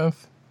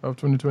 27th of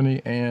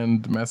 2020.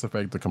 And Mass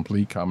Effect, the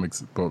complete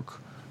comics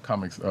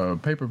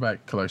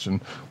paperback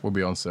collection will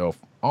be on sale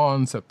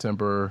on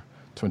September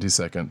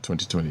 22nd,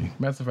 2020.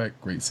 Mass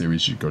Effect, great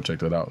series. You should go check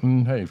that out.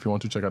 And hey, if you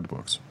want to check out the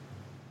books.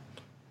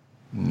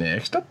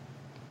 Next up.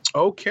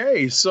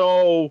 Okay,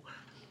 so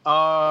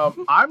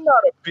I'm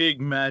not a big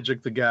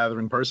Magic the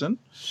Gathering person.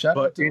 Shout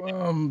out to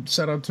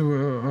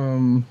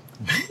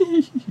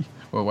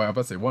well, I was about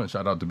to say one,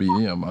 shout out to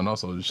BM, and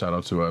also shout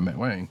out to Matt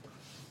Wang.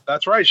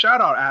 That's right. Shout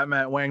out at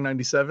Matt Wang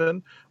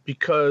 97,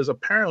 because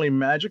apparently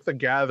Magic the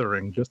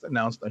Gathering just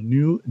announced a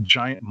new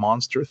giant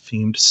monster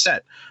themed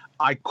set,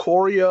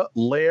 Ikoria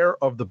Lair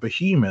of the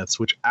Behemoths,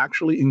 which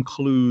actually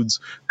includes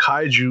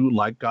kaiju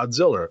like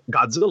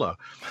Godzilla.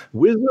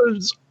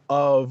 Wizards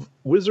of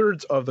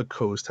the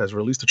Coast has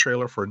released a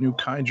trailer for a new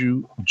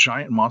kaiju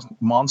giant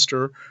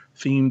monster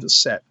themed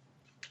set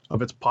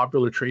of its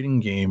popular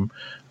trading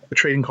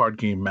card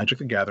game Magic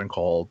the Gathering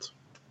called,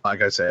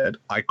 like I said,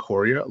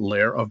 Ikoria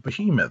Lair of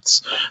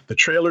Behemoths. The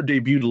trailer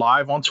debuted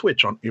live on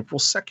Twitch on April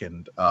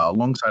 2nd,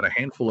 alongside a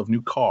handful of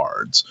new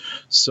cards.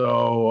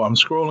 So I'm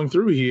scrolling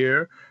through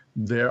here.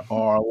 There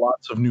are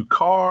lots of new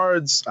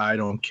cards. I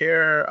don't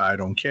care.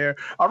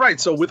 All right,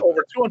 so with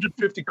over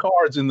 250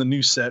 cards in the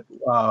new set,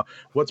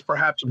 what's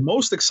perhaps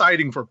most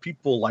exciting for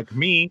people like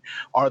me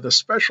are the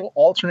special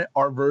alternate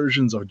art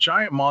versions of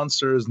giant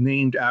monsters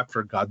named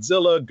after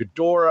Godzilla,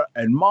 Ghidorah,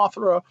 and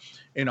Mothra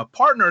in a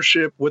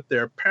partnership with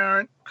their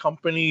parent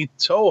company,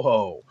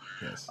 Toho.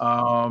 Yes.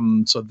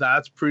 So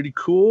that's pretty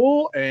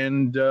cool.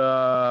 And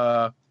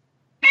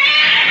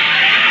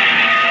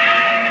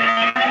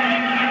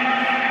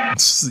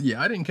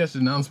yeah, I didn't catch the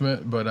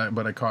announcement, but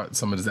I caught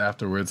some of this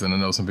afterwards, and I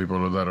know some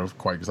people that are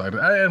quite excited.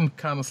 I am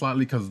kind of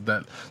slightly, because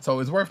that. So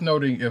it's worth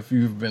noting, if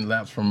you've been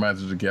lapsed from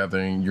Magic the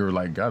Gathering, you're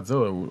like,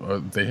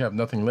 Godzilla, they have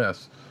nothing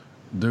left,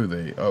 do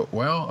they?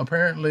 Well,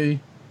 apparently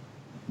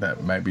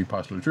that might be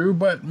partially true,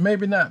 but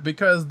maybe not,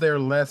 because their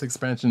last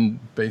expansion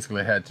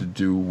basically had to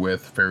do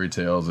with fairy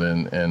tales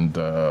and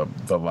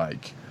the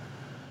like.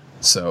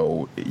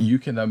 So you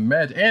can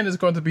imagine, and it's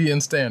going to be in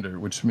standard,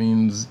 which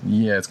means,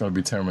 yeah, it's going to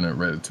be tournament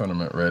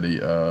ready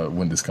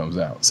when this comes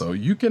out. So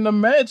you can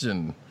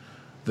imagine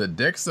the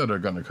decks that are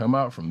going to come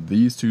out from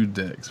these two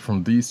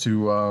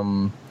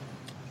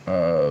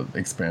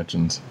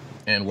expansions,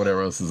 and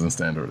whatever else is in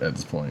standard at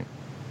this point.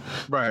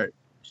 Right.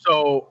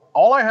 So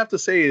all I have to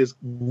say is,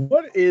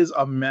 what is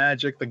a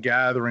Magic the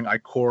Gathering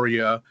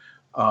Ikoria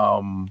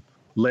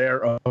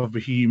Lair of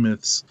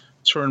Behemoths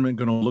tournament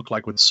going to look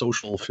like with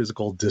social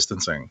physical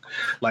distancing?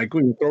 Like,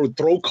 we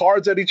throw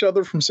cards at each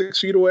other from 6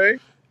 feet away?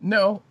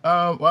 No,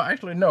 well,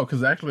 actually, no,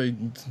 because actually,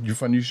 you're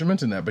funny you should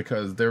mention that,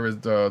 because there is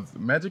the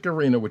Magic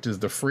Arena, which is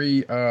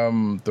basically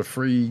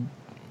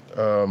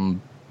the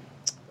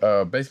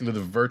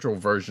virtual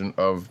version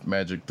of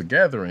Magic the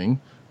Gathering,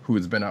 who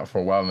has been out for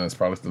a while and it's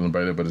probably still in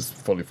beta, but it's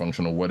fully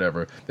functional,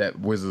 whatever, that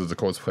Wizards, of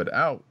course, put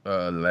out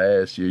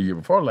last year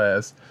before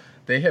last.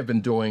 They have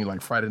been doing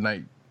like Friday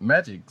night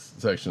Magic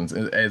sections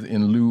as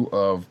in lieu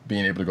of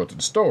being able to go to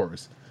the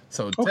stores.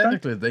 So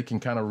technically they can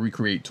kind of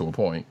recreate to a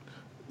point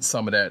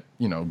some of that,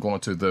 going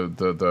to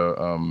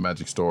the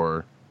Magic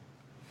store,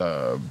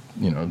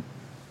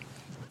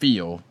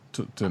 feel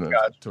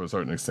to a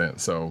certain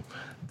extent. So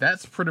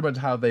that's pretty much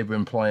how they've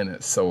been playing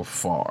it so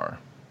far.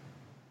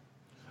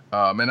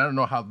 And I don't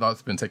know how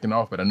that's been taken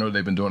off, but I know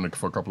they've been doing it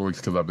for a couple of weeks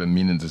because I've been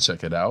meaning to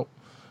check it out.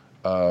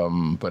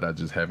 But I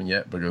just haven't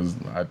yet because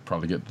I'd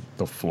probably get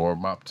the floor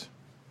mopped.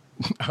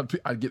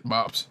 I'd get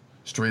mopped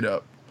straight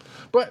up.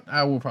 But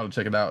I will probably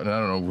check it out, and I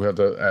don't know. We have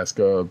to ask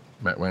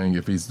Matt Wang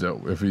if he's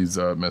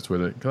messed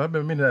with it, because I've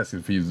been meaning to ask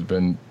if he's.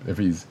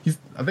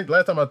 I think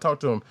last time I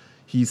talked to him,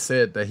 he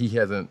said that he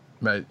hasn't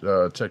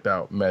checked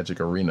out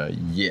Magic Arena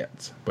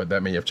yet, but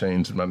that may have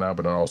changed by now.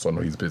 But I also know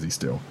he's busy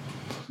still.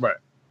 Right.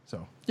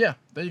 So yeah,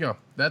 there you go.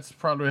 That's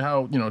probably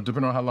how,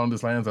 depending on how long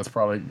this lands, that's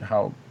probably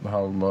how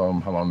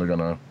long they're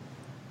gonna.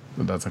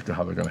 That's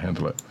how they're gonna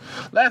handle it.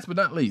 Last but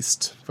not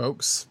least,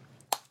 folks.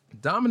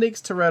 Dominique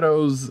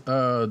Toretto's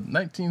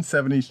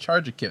 1970s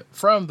Charger kit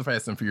from the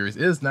Fast and Furious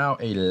is now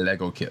a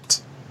Lego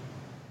kit.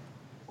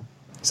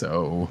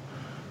 So,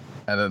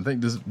 and I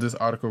think this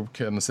article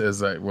kind of says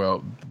that,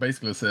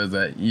 basically says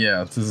that,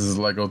 yeah, this is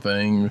a Lego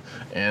thing,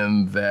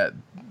 and that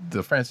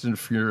the Fast and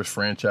Furious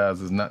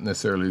franchise is not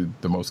necessarily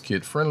the most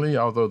kid-friendly,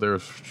 although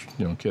there's,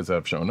 kids that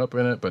have shown up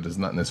in it, but it's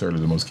not necessarily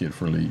the most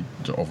kid-friendly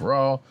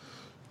overall.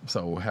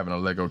 So having a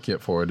Lego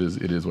kit for it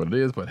is what it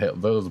is. But hell,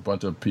 there's a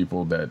bunch of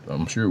people that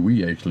I'm sure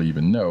we actually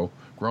even know,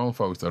 grown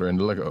folks that are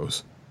into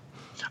Legos.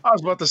 I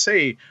was about to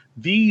say,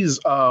 these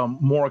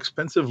more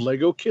expensive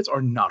Lego kits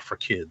are not for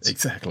kids.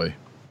 Exactly.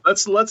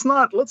 Let's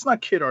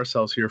not kid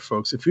ourselves here,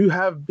 folks. If you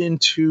have been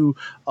to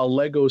a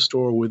Lego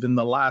store within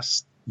the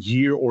last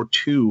year or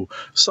two,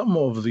 some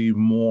of the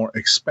more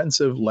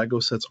expensive Lego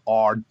sets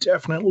are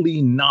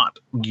definitely not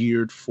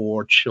geared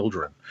for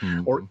children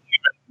or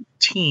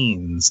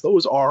teens.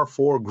 Those are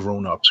for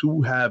grown-ups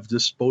who have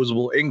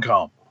disposable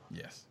income.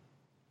 Yes.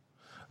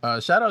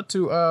 Shout out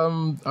to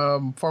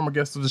former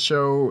guest of the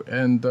show,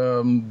 and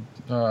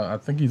I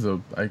think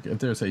I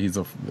dare say he's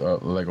a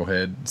Lego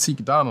head,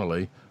 Seek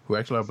Donnelly, who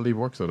actually I believe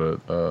works at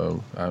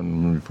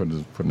I'm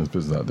putting his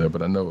business out there,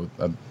 but I know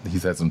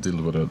he's had some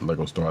deals with a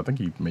Lego store. I think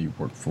he may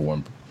work for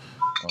one.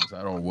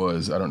 I don't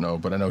know,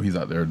 but I know he's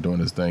out there doing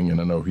his thing, and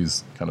I know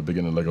he's kind of big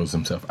into Legos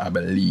himself, I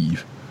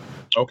believe.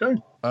 Okay.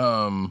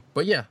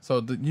 But yeah,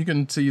 so you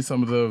can see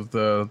some of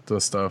the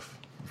stuff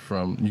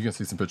you can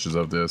see some pictures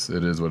of this.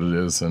 It is what it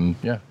is, and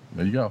yeah,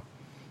 there you go.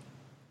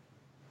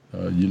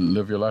 You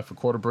live your life a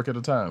quarter brick at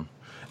a time.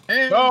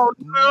 And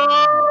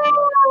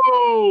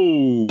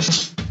no!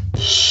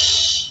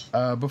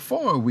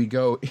 Before we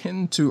go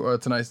into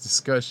tonight's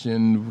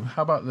discussion,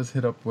 how about let's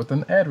hit up with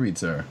an ad read,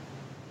 sir?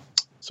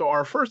 So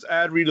our first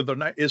ad read of the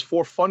night is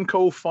for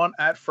Funko Fun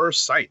at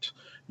First Sight,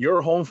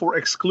 your home for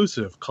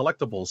exclusive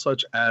collectibles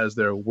such as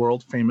their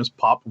world-famous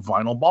pop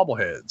vinyl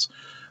bobbleheads,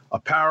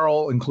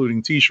 apparel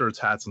including t-shirts,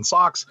 hats, and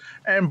socks,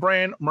 and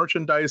brand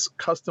merchandise,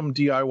 custom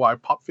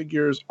DIY pop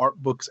figures, art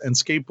books, and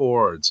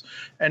skateboards.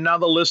 And now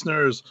the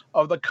listeners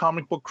of the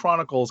Comic Book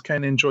Chronicles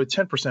can enjoy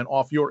 10%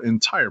 off your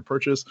entire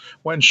purchase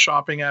when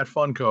shopping at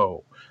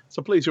Funko.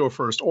 So place your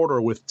first order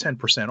with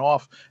 10%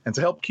 off, and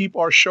to help keep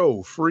our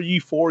show free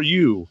for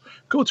you,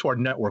 go to our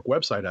network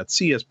website at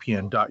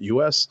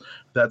cspn.us.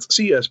 That's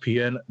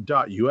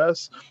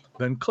cspn.us.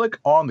 Then click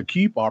on the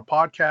Keep Our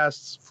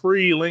Podcasts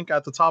free link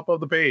at the top of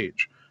the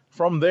page.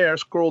 From there,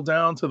 scroll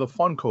down to the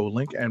Funko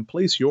link and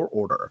place your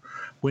order.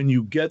 When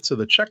you get to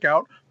the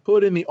checkout,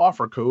 put in the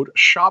offer code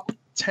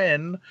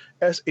SHOP10,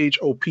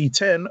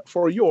 SHOP10,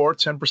 for your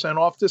 10%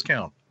 off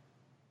discount.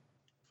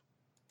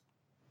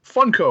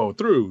 Funko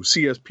through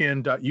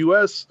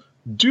cspn.us.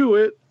 Do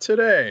it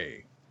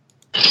today.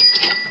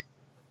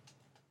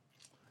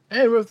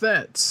 And with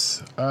that,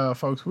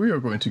 folks, we are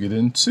going to get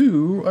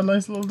into a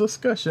nice little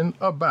discussion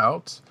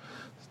about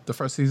the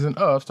first season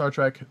of Star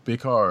Trek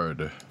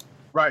Picard.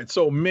 Right,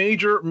 so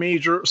major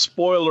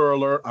spoiler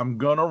alert. I'm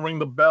going to ring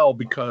the bell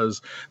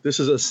because this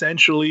is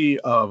essentially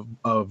a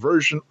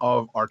version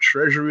of our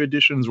Treasury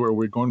editions where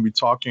we're going to be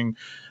talking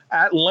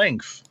at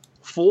length,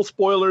 full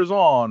spoilers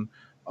on,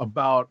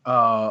 about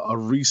a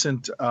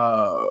recent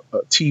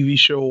TV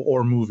show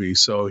or movie.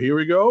 So here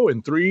we go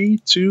in 3,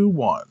 2,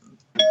 1.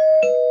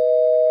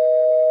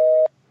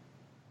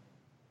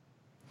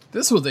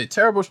 This was a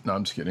terrible... No,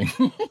 I'm just kidding.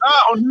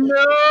 Oh,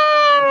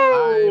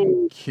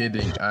 no!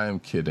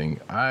 I'm kidding.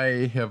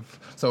 I have...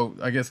 So,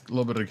 I guess a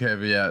little bit of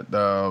caveat.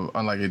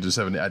 Unlike Age of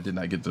 70, I did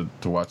not get to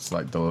watch,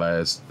 like, the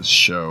last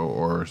show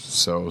or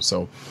so.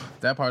 So,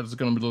 that part is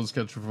going to be a little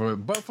sketchy for it.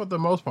 But for the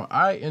most part,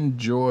 I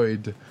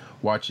enjoyed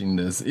watching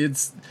this.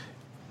 It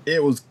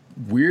was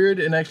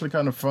weird and actually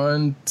kind of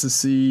fun to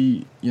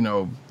see,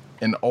 an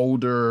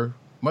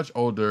much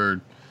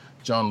older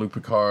Jean-Luc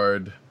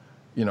Picard...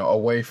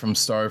 away from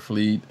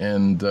Starfleet,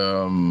 and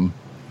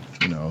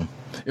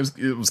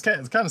it was kind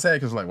of sad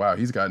because wow,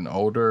 he's gotten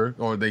older,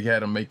 or they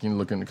had him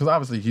looking because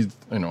obviously he's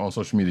on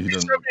social media He's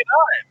doesn't 79.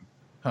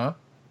 Huh?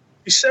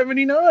 He's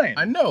 79.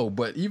 I know,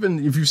 but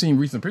even if you've seen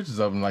recent pictures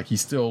of him, like he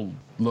still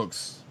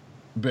looks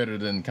better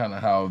than kind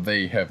of how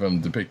they have him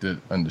depicted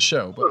on the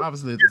show. But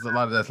obviously, there's a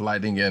lot of that's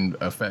lighting and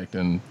effect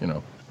and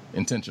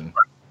intention.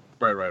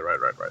 Right.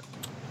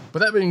 But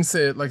that being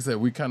said, like I said,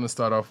 we kind of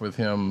start off with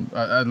him.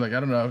 I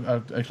don't know. I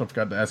actually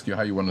forgot to ask you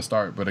how you want to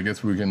start, but I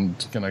guess we can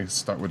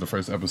start with the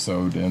first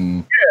episode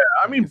and.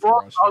 I mean,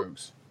 broad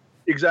strokes.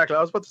 Exactly.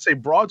 I was about to say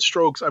broad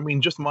strokes. I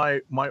mean, just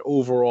my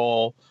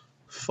overall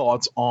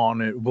thoughts on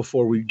it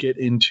before we get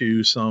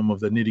into some of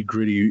the nitty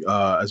gritty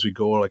as we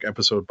go, like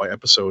episode by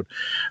episode.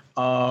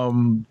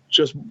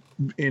 Just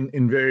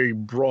in very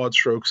broad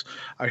strokes,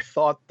 I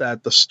thought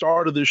that the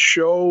start of this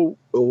show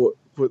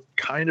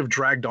kind of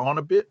dragged on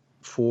a bit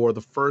for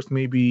the first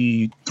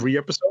maybe 3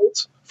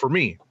 episodes. For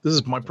me, this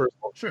is my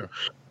personal. Sure.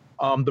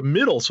 The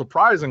middle,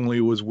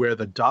 surprisingly, was where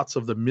the dots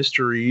of the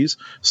mysteries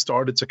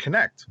started to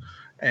connect.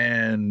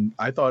 And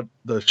I thought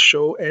the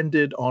show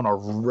ended on a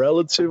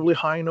relatively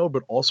high note,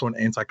 but also an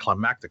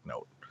anticlimactic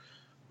note.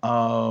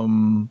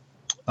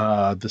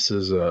 This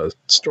is a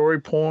story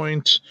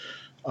point.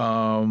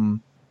 I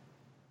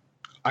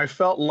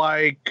felt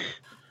like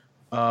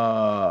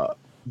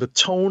the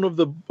tone of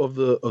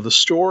the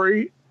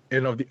story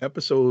and of the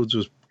episodes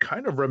was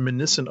kind of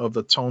reminiscent of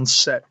the tone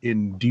set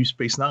in Deep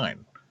Space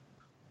Nine,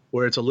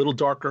 where it's a little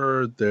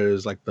darker.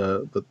 There's like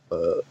the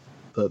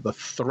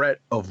threat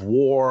of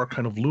war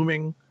kind of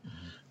looming.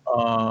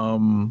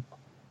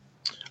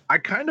 I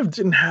kind of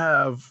didn't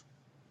have,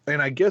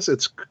 and I guess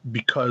it's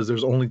because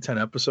there's only 10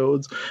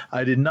 episodes,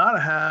 I did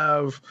not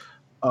have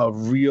a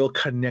real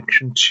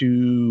connection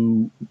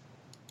to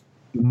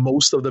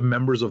most of the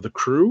members of the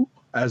crew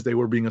as they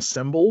were being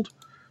assembled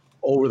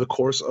over the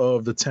course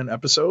of the 10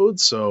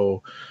 episodes.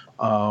 So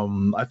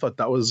I thought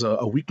that was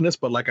a weakness,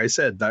 but like I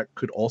said, that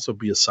could also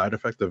be a side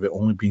effect of it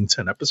only being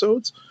 10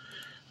 episodes.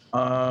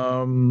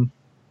 And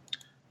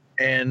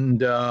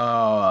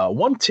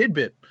one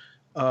tidbit,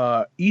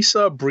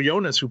 Issa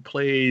Briones, who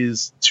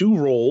plays 3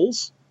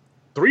 roles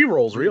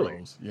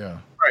really. Yeah.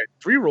 Right.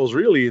 3 roles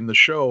really in the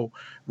show,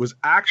 was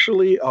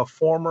actually a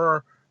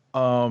former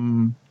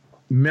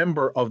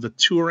member of the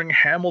touring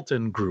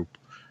Hamilton group.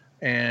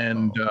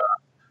 And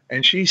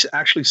she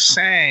actually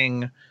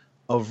sang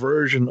a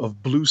version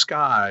of Blue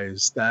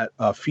Skies that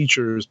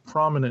features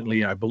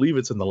prominently, I believe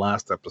it's in the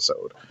last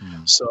episode.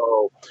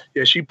 So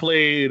yeah, she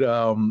played,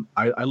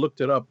 I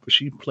looked it up,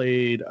 she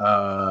played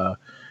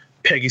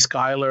Peggy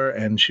Schuyler,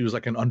 and she was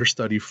like an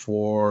understudy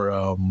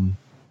for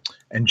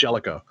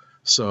Angelica.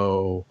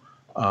 So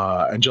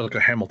Angelica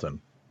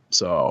Hamilton.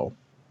 So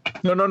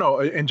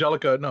no,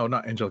 Angelica, no,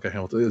 not Angelica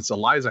Hamilton. It's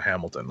Eliza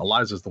Hamilton.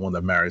 Eliza's the one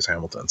that marries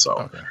Hamilton. So,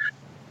 okay.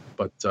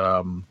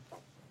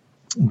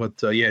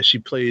 But yeah, she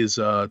plays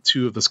 2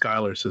 of the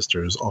Schuyler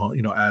sisters,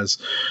 as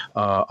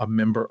a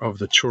member of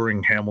the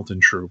touring Hamilton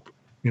troupe.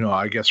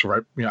 I guess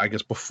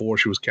before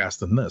she was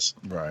cast in this.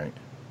 Right.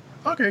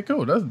 Okay,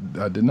 cool.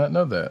 I did not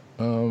know that.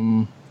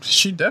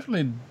 She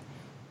definitely.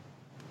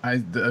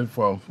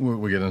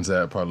 We'll get into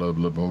that part a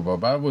little bit more,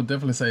 but I will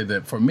definitely say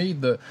that for me,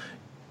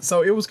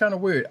 so it was kind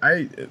of weird.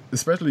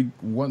 Especially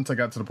once I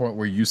got to the point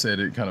where you said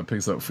it kind of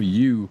picks up for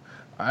you,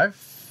 I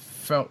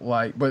felt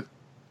like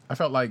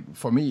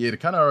for me, it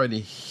kind of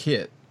already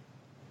hit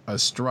a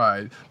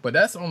stride, but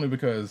that's only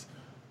because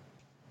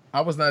I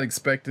was not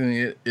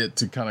expecting it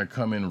to kind of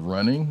come in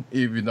running,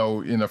 even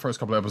though in the first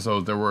couple of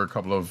episodes, there were a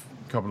couple of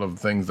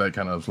things that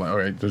kind of like, all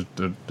right,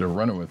 they're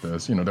running with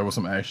this. There was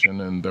some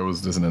action and there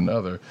was this and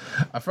another.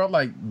 I felt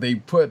like they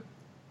put,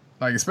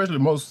 like, especially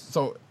most,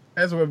 so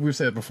as we've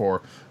said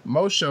before,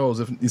 most shows,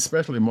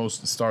 especially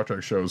most Star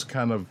Trek shows,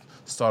 kind of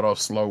start off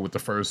slow with the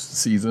first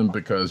season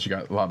because you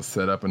got a lot of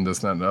setup and this,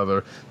 that, and the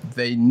other.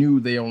 They knew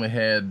they only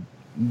had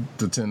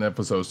the 10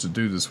 episodes to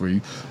do this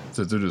right.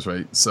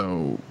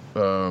 So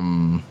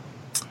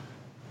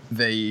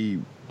they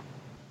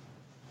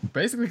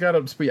basically got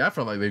up to speed. I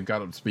felt like they've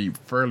got up to speed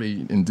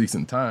fairly in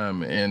decent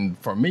time. And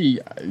for me,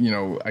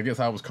 I guess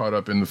I was caught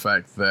up in the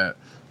fact that,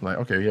 like,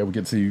 okay, yeah, we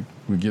get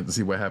to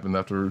see what happened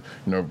after,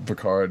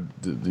 Picard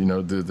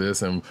did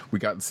this, and we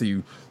got to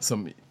see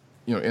some,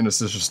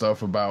 interstitial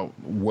stuff about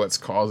what's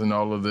causing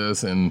all of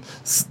this. And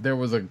there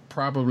was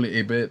probably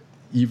a bit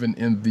even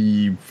in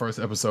the first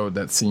episode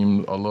that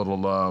seemed a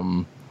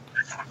little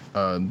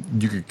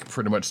you could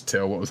pretty much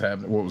tell what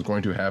was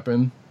going to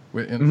happen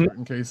in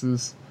certain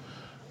cases,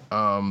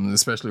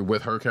 especially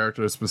with her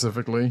character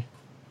specifically,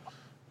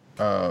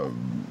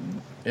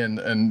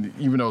 and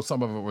even though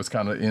some of it was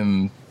kind of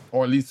in,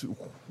 or at least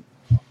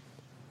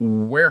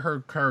where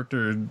her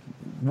character,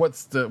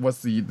 what's the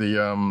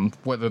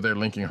whether they're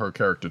linking her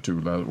character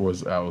to,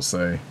 I will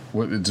say,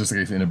 just in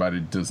case anybody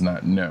does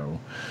not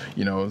know,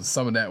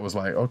 some of that was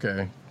like,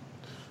 okay,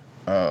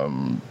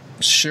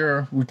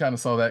 sure, we kind of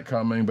saw that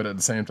coming, but at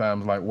the same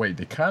time, like, wait,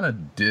 they kind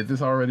of did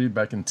this already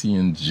back in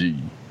TNG,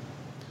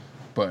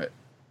 but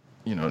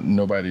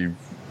nobody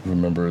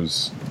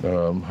remembers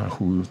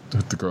who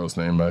the girl's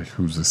name,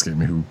 who's escaped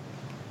me, who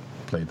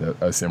played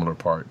a similar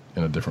part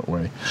in a different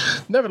way.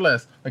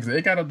 Nevertheless, like I said,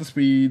 it got up to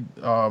speed.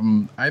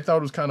 I thought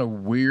it was kind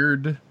of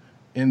weird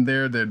in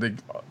there that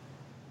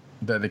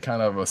they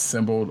kind of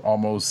assembled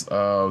almost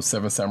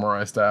Seven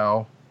Samurai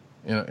style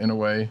in a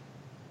way.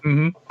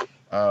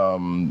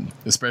 Mm-hmm.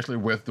 Especially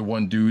with the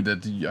one dude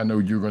that I know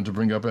you're going to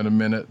bring up in a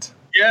minute.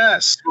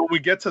 Yes, when we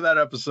get to that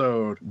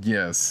episode.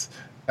 Yes.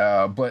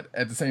 But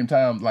at the same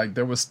time, like,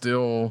 there was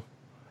still,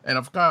 and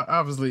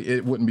obviously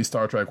it wouldn't be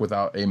Star Trek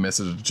without a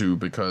message or two,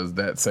 because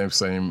that same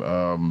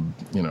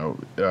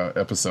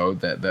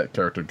episode that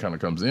character kind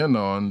of comes in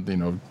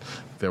on,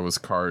 there was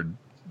Card,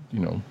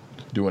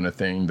 doing a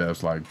thing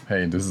that's like,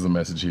 hey, this is a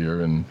message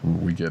here, and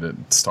we get it.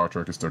 Star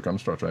Trek is still kind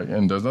of Star Trek,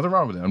 and there's nothing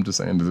wrong with it. I'm just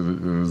saying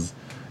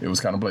it was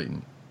kind of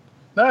blatant.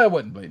 No, it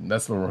wasn't blatant.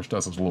 That's a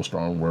little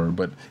strong word,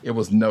 but it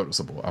was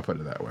noticeable. I'll put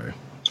it that way.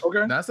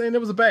 Okay. Not saying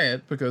it was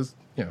bad, because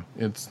it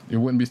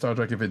wouldn't be Star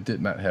Trek if it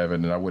did not have it,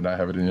 and I would not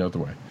have it any other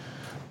way.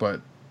 But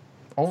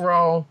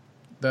overall,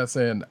 that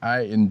said,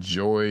 I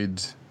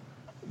enjoyed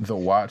the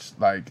watch.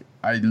 Like,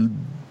 I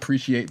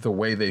appreciate the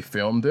way they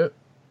filmed it,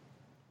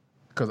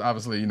 because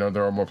obviously,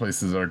 there are more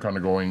places that are kind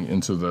of going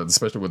into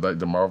especially with like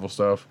the Marvel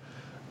stuff.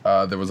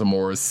 There was a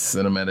more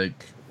cinematic,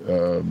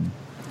 a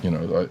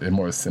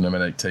more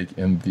cinematic take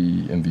in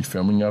the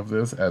filming of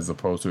this, as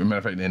opposed to, as a matter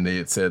of fact, and they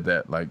had said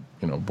that, like,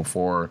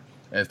 before,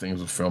 as things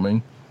were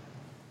filming.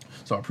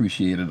 So I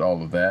appreciated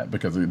all of that,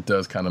 because it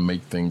does kind of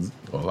make things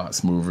a lot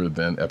smoother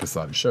than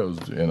episodic shows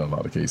in a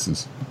lot of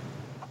cases.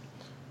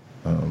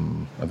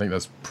 I think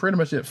that's pretty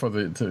much it for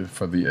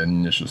the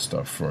initial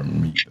stuff for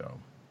me, though.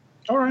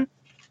 All right.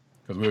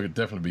 Because we'll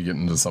definitely be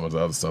getting into some of the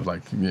other stuff,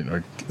 like,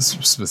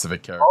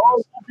 specific characters.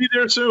 Oh, we'll be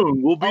there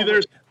soon. We'll be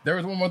there. There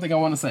was one more thing I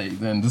want to say.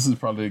 Then this is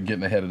probably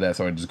getting ahead of that,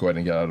 so I just go ahead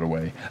and get out of the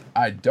way.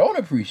 I don't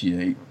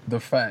appreciate the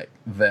fact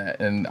that,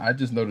 and I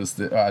just noticed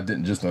it. I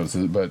didn't just notice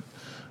it, but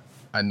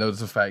I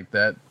noticed the fact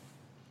that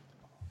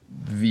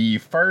the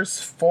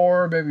first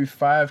 4, maybe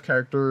 5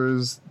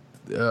 characters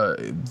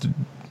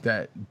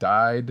that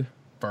died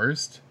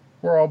first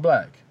were all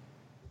black.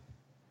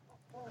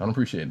 I don't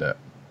appreciate that.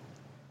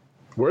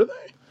 Were they?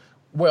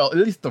 Well, at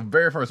least the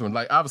very first one.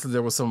 Like, obviously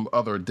there was some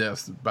other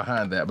deaths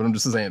behind that, but I'm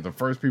just saying the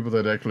first people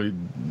that actually,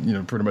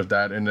 pretty much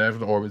died in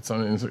the orbit.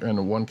 In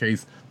the one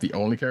case, the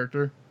only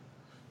character,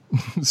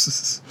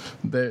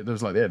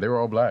 there's like, yeah, they were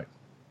all black.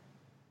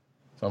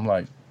 So I'm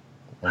like,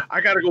 I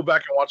got to go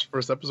back and watch the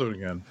first episode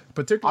again.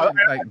 Particularly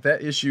like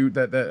that issue,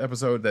 that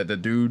episode that the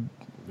dude,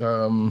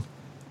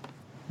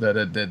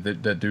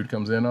 that dude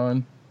comes in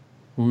on,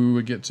 who we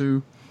would get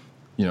to.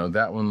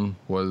 That one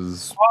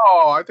was...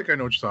 Oh, I think I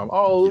know what you're talking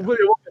about. Oh,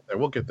 yeah.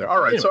 We'll get there.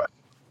 All right, anyway. So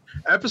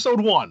episode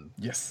 1.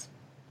 Yes.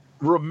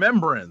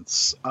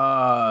 Remembrance,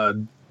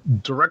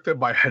 directed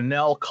by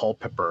Hanelle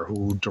Culpepper,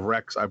 who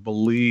directs, I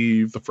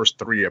believe, the first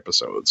 3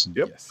 episodes.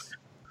 Yep. Yes.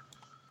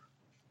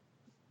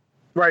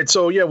 Right,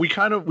 so yeah, we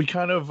kind of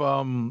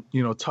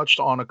touched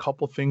on a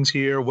couple things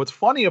here. What's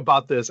funny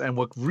about this, and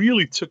what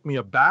really took me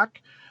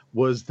aback,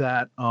 was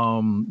that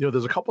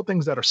there's a couple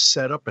things that are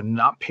set up and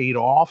not paid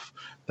off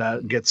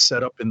that get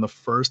set up in the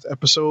first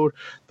episode.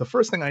 The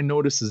first thing I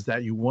noticed is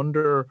that you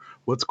wonder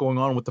what's going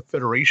on with the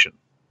Federation.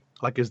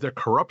 Like, is there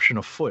corruption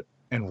afoot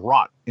and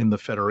rot in the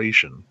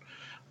Federation?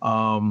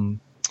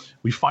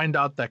 We find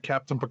out that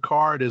Captain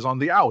Picard is on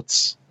the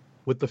outs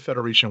with the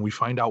Federation. We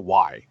find out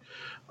why.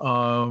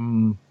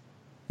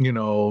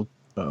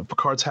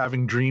 Picard's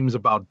having dreams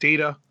about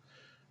Data.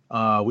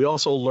 We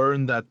also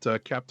learned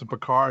that Captain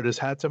Picard has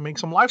had to make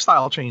some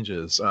lifestyle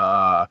changes.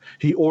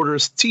 He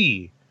orders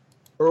tea,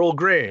 Earl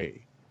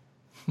Grey,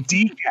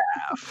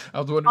 decaf. I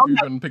was wondering if you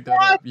were going to pick that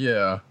up.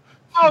 Yeah.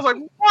 I was like,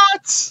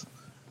 what?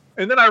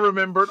 And then I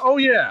remembered, oh,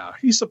 yeah,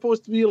 he's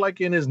supposed to be like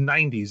in his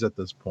 90s at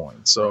this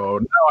point. So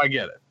now I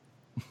get it,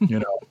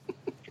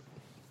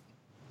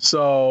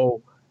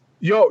 So,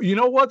 you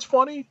know what's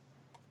funny?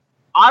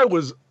 I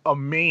was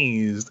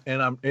amazed,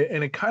 and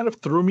it kind of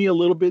threw me a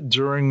little bit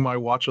during my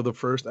watch of the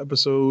first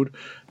episode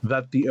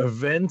that the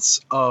events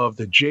of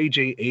the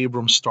J.J.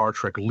 Abrams Star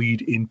Trek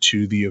lead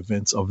into the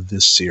events of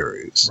this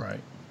series. Right.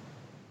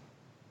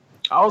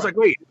 I was like,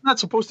 wait, isn't that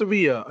supposed to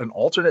be an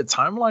alternate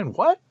timeline?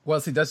 What? Well,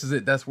 see, that's just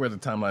it. That's where the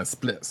timeline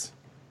splits.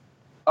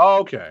 Oh,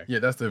 okay. Yeah,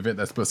 that's the event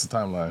that splits the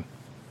timeline.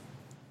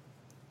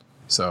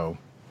 So,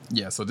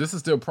 yeah, so this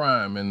is still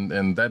Prime,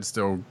 and that's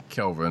still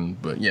Kelvin,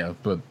 but yeah,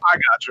 but... I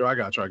got you.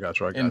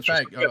 In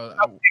fact... So,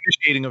 that's the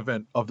initiating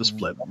event of the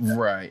split.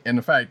 Right. And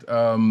in fact,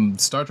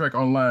 Star Trek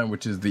Online,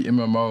 which is the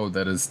MMO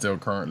that is still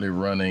currently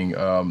running,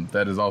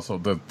 that is also,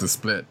 the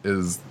split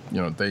is,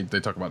 they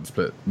talk about the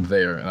split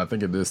there, and I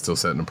think it is still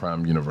set in the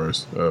Prime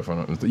universe.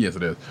 Yes,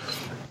 it is.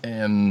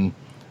 And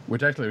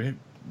which actually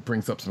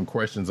brings up some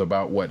questions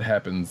about what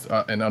happens,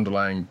 an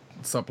underlying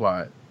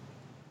subplot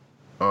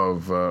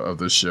of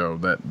this show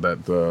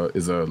that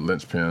is a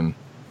linchpin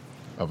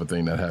of a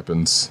thing that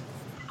happens,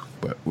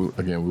 but we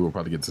will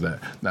probably get to that.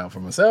 Now,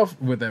 for myself,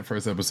 with that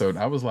first episode,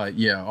 I was like,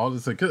 yeah, all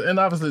this, and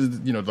obviously,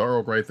 the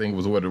Earl Grey thing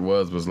was what it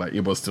was like,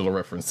 it was still a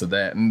reference to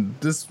that, and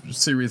this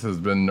series has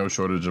been no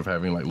shortage of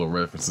having like little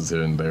references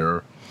here and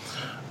there.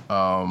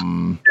 Yeah,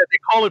 they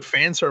call it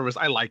fan service.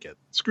 I like it.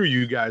 Screw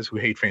you guys who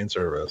hate fan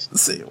service.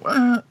 See,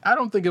 I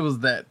don't think it was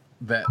that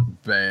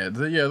bad.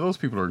 Yeah, those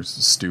people are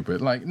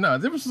stupid. Like, no,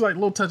 there was just like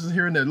little touches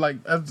here and there. Like,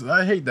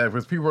 I hate that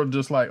because people are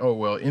just like, oh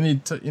well, any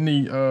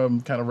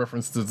kind of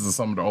reference to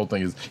some of the old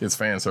thing is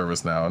fan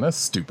service now, and that's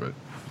stupid.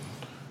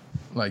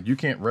 Like, you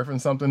can't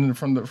reference something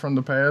from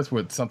the past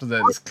with something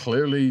that is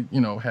clearly,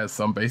 has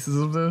some basis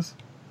of this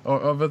or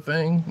of a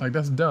thing. Like,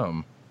 that's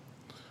dumb.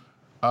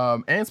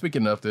 And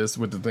speaking of this,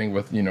 with the thing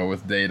with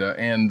with Data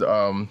and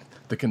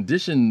the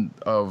condition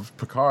of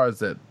Picard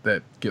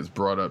that gets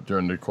brought up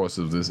during the course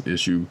of this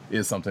issue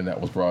is something that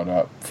was brought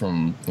up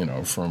from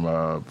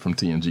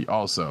TNG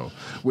also,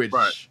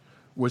 which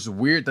was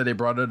weird that they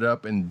brought it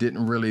up and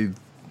didn't really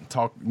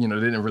talk,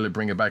 didn't really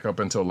bring it back up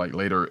until like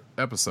later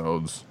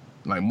episodes,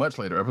 like much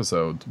later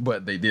episodes,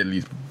 but they did at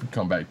least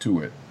come back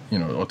to it,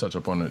 or touch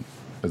upon it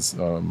as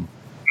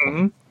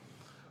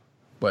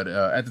But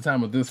at the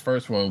time of this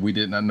first one, we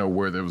did not know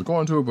where they was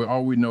going to it. But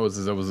all we know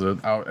is there was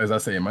as I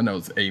say in my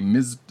notes, a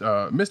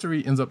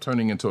mystery ends up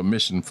turning into a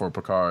mission for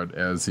Picard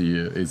as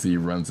he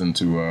runs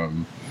into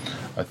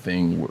a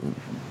thing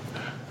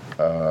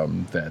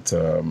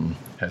that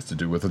has to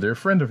do with a dear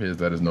friend of his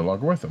that is no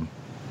longer with us.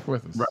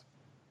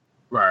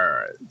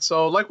 Right.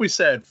 So, like we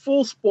said,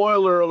 full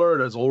spoiler alert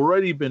has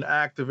already been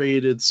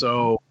activated.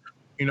 So,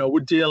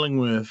 we're dealing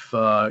with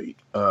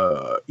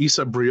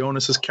Issa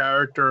Briones'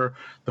 character,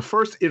 the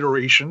first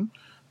iteration.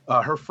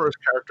 Her first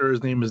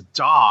character's name is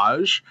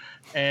Dahj,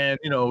 and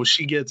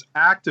she gets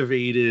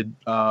activated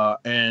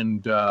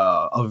and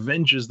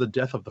avenges the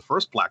death of the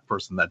first black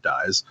person that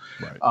dies.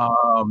 Right.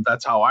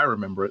 That's how I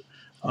remember it.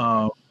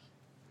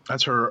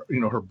 That's her,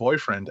 her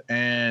boyfriend,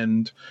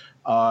 and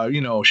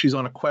she's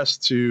on a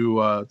quest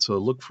to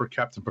look for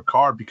Captain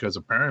Picard because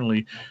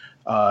apparently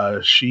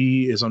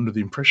she is under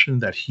the impression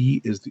that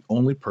he is the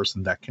only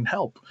person that can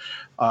help.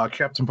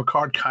 Captain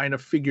Picard kind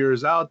of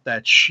figures out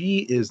that she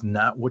is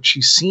not what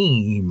she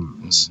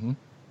seems. Mm-hmm.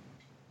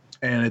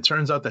 And it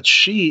turns out that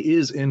she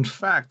is, in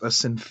fact, a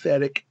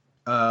synthetic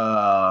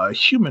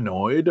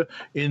humanoid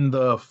in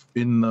the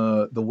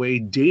way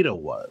Data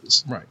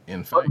was. Right.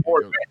 In fact,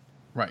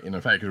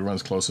 it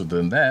runs closer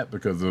than that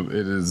because it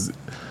is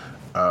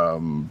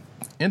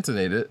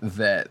intonated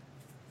that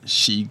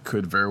she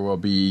could very well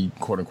be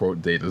 "quote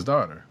unquote" Data's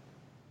daughter.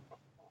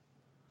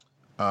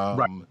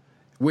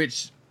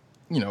 Which,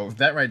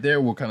 that right there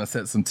will kind of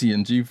set some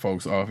TNG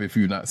folks off if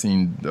you've not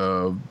seen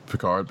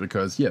Picard,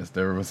 because yes,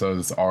 there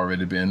has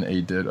already been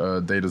a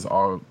Data's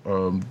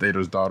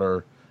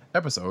daughter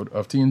episode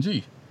of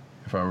TNG,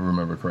 if I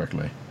remember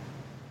correctly.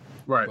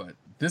 Right. But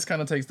this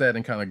kind of takes that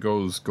and kind of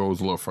goes a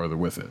little further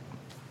with it.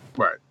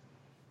 Right.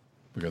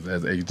 Because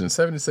as Agent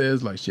 70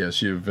 says, she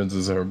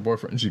avenges her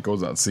boyfriend. She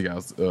goes out to seek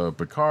out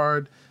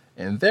Picard,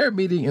 and their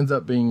meeting ends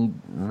up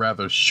being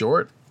rather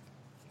short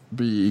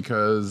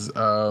because,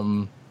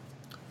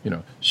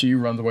 she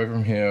runs away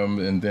from him,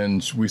 and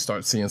then we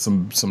start seeing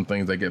some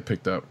things that get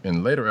picked up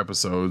in later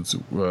episodes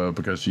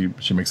because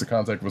she makes a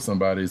contact with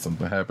somebody,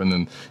 something happened,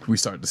 and we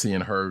start to see in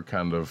her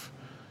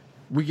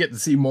we get to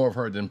see more of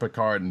her than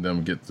Picard and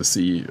them get to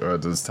see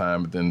this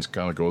time, but then it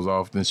kind of goes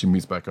off. Then she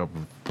meets back up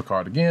with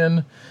Picard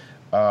again.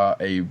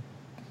 A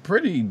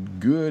pretty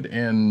good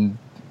and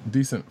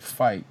decent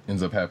fight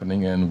ends up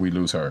happening, and we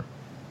lose her.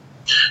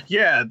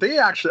 Yeah, they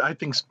actually, I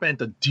think,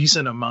 spent a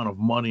decent amount of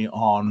money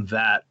on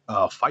that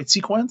fight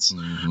sequence.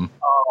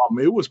 Mm-hmm.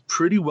 It was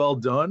pretty well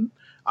done.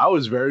 I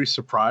was very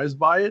surprised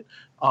by it.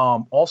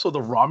 Also,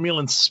 the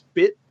Romulan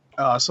spit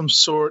some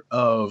sort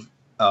of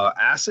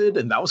acid,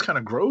 and that was kind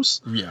of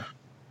gross. Yeah.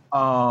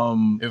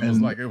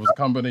 It was a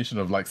combination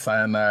of like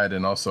cyanide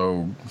and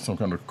also some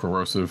kind of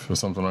corrosive or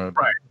something like that.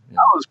 Right. Yeah.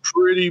 That was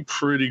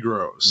pretty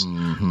gross.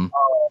 Mm-hmm.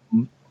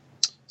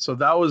 So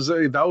that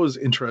was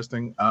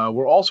interesting.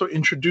 We're also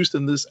introduced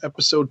in this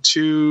episode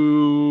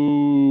to,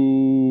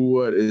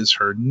 what is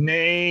her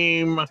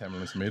name?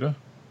 Tamara Smita?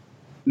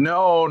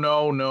 No. I'm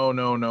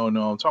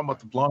talking about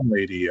the blonde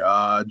lady,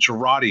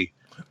 Jurati.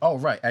 Oh,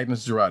 right.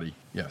 Agnes Jurati.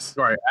 Yes.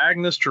 Right.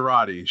 Agnes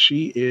Jurati.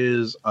 She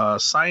is a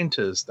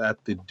scientist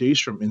at the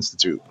Daystrom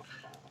Institute.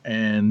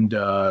 And,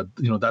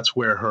 that's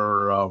where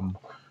her,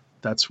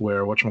 that's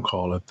where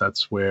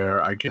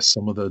I guess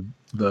some of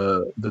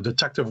the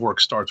detective work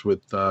starts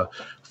with,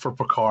 for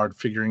Picard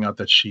figuring out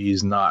that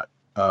she's not,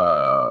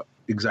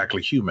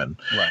 exactly human.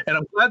 Right. And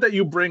I'm glad that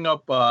you bring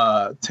up,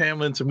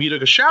 Tamlin Tomita,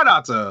 because shout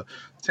out to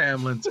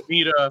Tamlin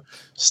Tomita,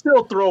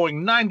 still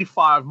throwing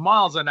 95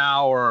 miles an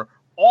hour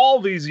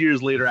all these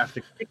years later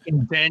after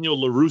kicking Daniel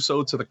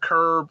LaRusso to the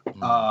curb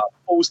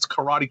post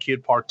Karate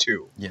Kid Part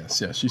 2.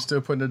 Yes, she's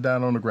still putting it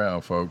down on the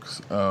ground,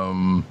 folks,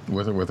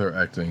 with her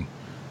acting,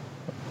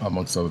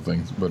 amongst other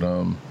things. But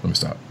let me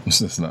stop.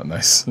 It's not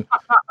nice.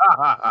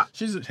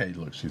 She's a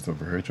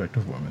very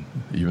attractive woman,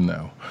 even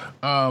now.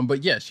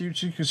 But yeah,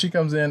 she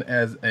comes in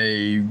as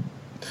a...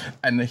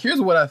 And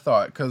here's what I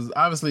thought, because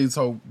obviously,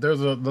 so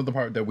there's another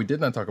part that we did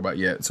not talk about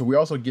yet. So we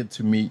also get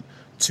to meet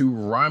two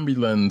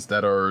Romulans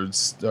that are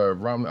a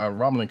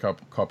Romulan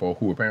couple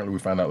who apparently we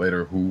find out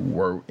later who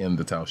were in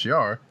the Tal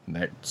Shiar, and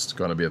that's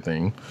going to be a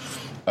thing,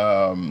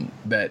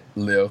 that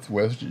lived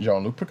with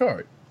Jean-Luc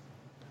Picard.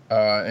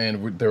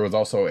 And there was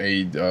also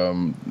a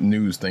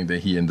news thing that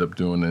he ended up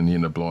doing, and he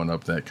ended up blowing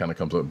up that kind of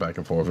comes up back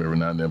and forth every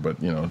now and then,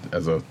 but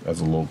as a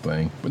little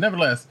thing. But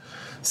nevertheless,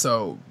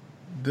 so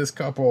this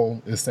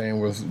couple is staying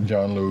with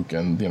John Luke,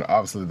 and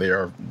obviously they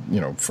are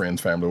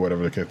friends, family,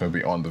 whatever the case may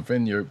be, on the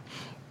vineyard.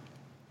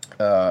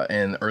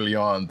 And early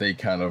on, they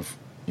kind of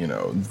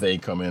they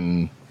come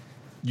in.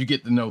 You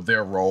get to know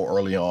their role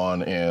early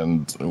on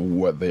and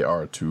what they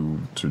are to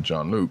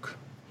John Luke.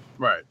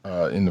 Right.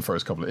 In the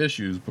first couple of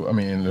issues,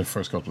 in the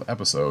first couple of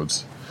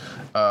episodes.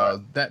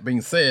 That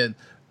being said,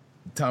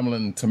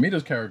 Tomlin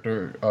Tomito's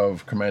character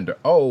of Commander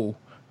O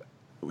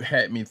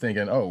had me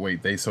thinking, oh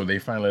wait, they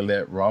finally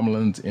let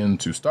Romulans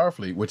into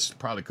Starfleet, which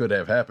probably could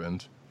have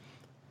happened,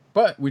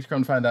 but we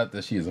come to find out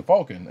that she is a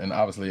Vulcan, and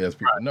obviously, as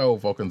people know,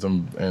 Vulcans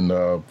and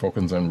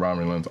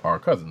Romulans are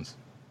cousins.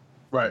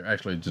 Right. They're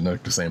actually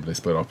genetically the same, but they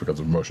split off because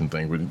of a motion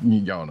thing. But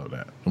y'all know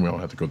that, and we don't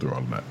have to go through all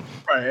of that.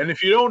 Right, and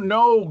if you don't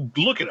know,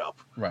 look it up.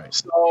 Right.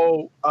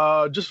 So,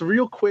 just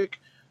real quick,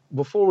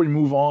 before we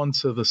move on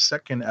to the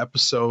second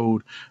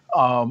episode,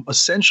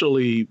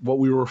 essentially what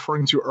we were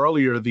referring to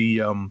earlier,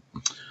 the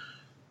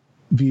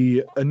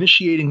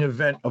initiating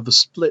event of the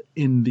split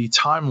in the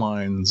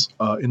timelines,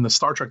 in the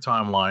Star Trek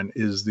timeline,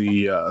 is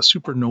the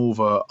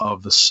supernova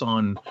of the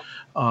sun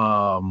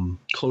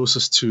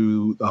closest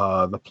to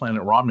the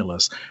planet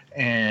Romulus,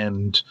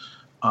 and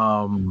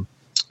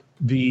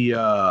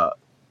the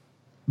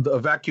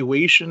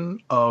evacuation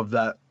of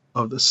the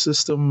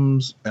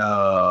system's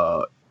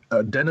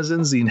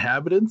denizens, the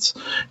inhabitants,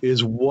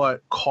 is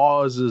what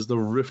causes the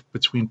rift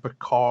between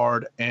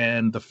Picard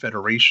and the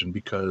Federation,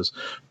 because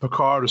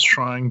Picard is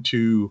trying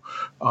to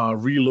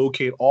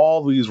relocate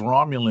all these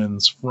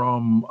Romulans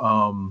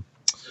from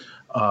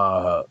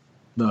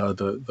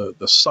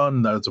the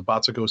sun that's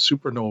about to go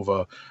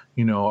supernova,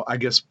 I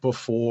guess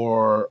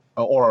before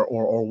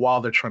or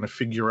while they're trying to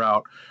figure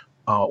out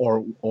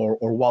or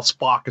while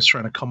Spock is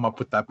trying to come up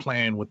with that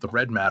plan with the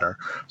red matter.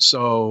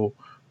 So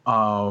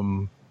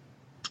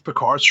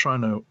Picard's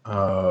trying to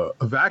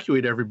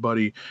evacuate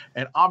everybody,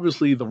 and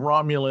obviously the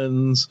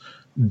Romulans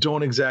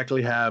don't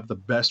exactly have the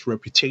best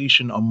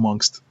reputation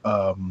amongst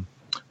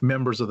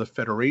members of the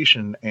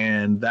Federation,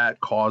 and that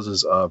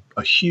causes a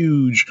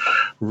huge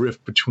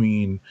rift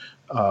between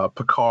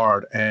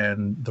Picard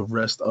and the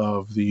rest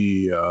of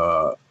the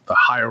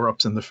higher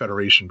ups in the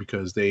Federation,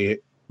 because they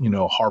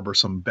harbor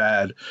some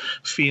bad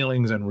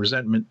feelings and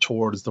resentment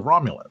towards the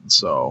Romulans.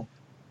 So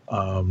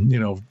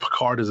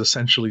Picard is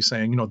essentially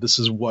saying, this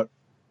is what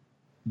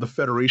the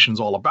Federation's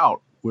all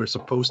about. We're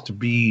supposed to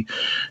be,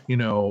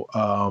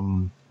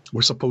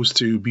 we're supposed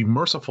to be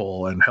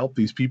merciful and help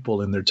these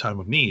people in their time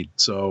of need.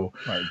 So,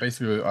 right,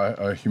 basically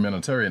a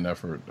humanitarian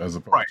effort as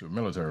opposed to a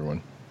military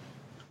one.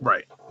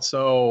 Right.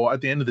 So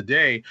at the end of the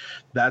day,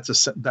 that's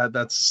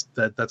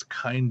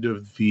kind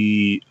of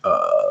the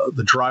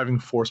driving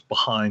force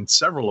behind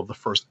several of the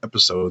first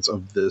episodes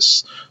of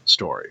this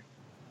story.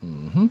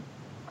 Mm-hmm.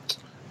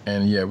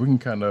 And yeah, we can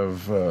kind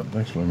of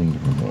actually let me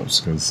look at my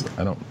notes, because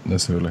I don't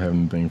necessarily have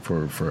anything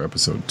for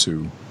episode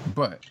 2.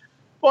 But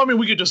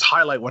we could just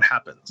highlight what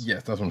happens.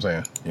 Yes, that's what I'm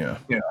saying. Yeah.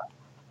 Yeah.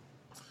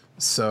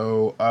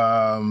 So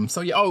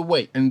yeah. Oh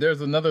wait, and there's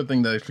another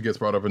thing that actually gets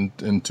brought up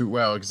in 2.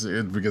 Well,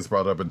 it gets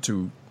brought up in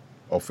 2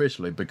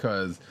 officially,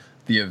 because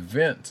the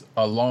event,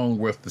 along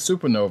with the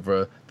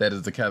supernova, that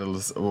is the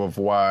catalyst of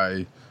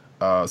why.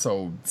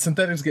 So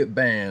synthetics get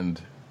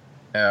banned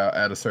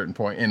at a certain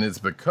point, and it's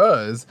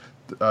because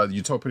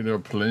Utopia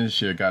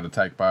Planitia got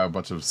attacked by a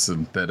bunch of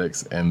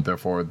synthetics, and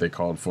therefore they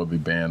called for the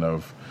ban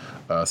of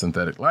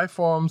synthetic life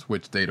forms,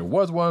 which Data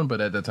was one,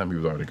 but at that time he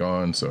was already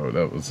gone, so it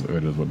is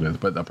what it is.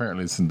 But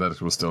apparently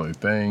synthetics was still a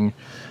thing,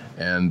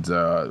 and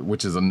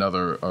which is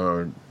another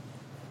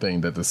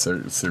thing that the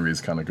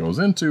series kind of goes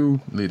into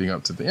leading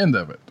up to the end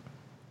of it.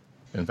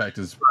 In fact,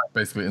 it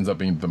basically ends up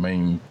being the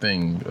main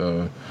thing,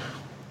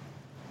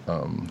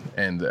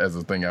 and as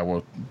a thing I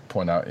will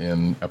point out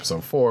in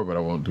episode 4, but I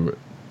won't do it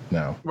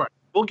now. Right.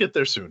 We'll get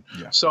there soon.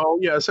 Yeah. So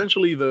yeah,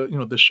 essentially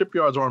the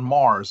shipyards are on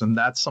Mars, and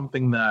that's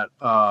something that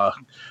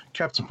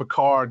Captain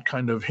Picard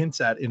kind of hints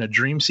at in a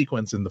dream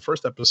sequence in the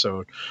first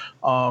episode.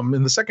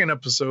 In the second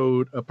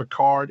episode,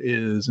 Picard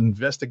is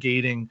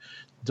investigating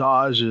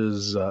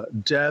Dahj's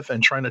death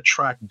and trying to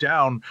track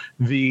down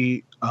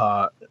the.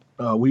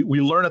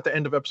 We learn at the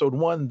end of episode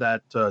 1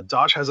 that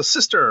Dahj has a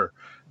sister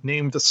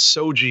named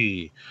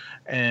Soji,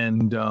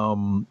 and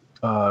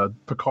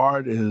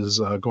Picard is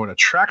going to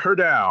track her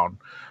down.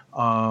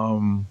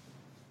 With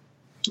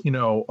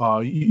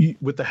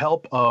the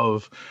help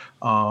of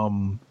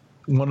one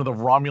of the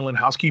Romulan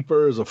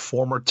housekeepers, a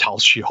former Tal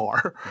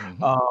Shiar.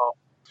 Mm-hmm.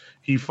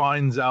 He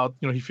finds out,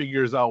 he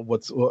figures out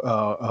what's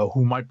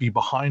who might be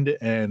behind it,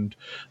 and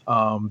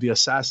the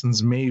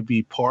assassins may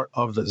be part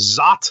of the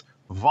Zhat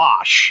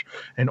Vash,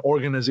 an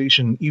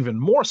organization even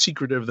more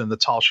secretive than the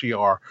Tal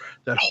Shiar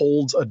that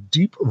holds a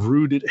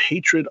deep-rooted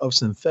hatred of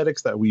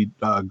synthetics that we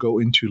go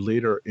into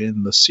later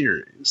in the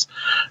series.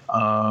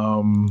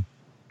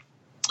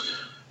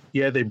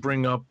 They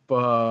bring up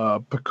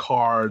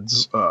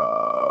Picard's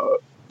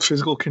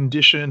physical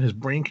condition, his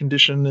brain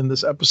condition in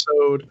this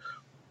episode.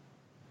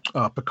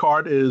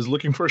 Picard is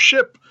looking for a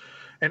ship,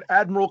 and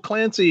Admiral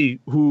Clancy,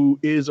 who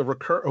is a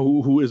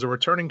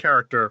returning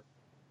character,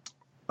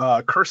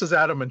 curses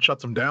at him and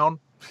shuts him down.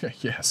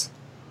 Yes.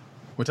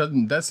 Which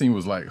that scene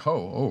was like,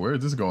 oh, where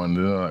is this going?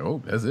 And they're like,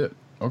 oh, that's it.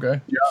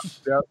 Okay.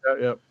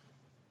 Yeah.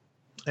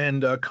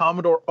 And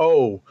Commodore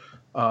O,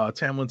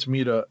 Tamlin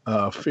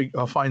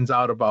Tamita, finds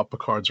out about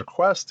Picard's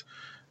request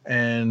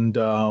and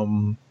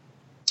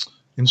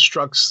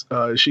instructs.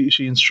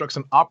 She instructs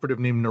an operative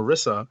named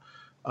Narissa,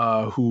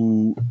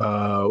 who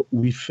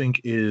we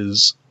think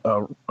is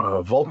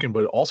Vulcan,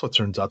 but it also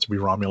turns out to be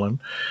Romulan.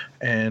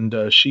 And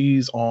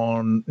she's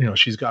on.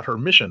 She's got her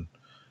mission,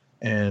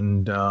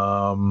 and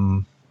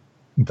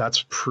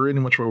that's pretty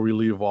much where we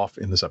leave off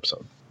in this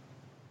episode.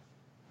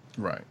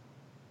 Right.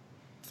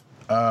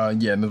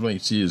 Yeah,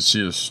 and she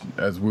is,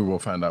 as we will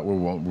find out. We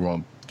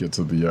won't get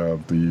to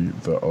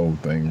the old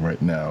thing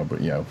right now,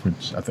 but yeah,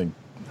 which I think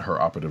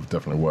her operative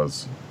definitely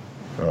was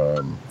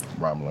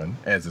Romulan,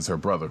 as is her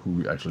brother,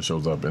 who actually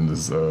shows up in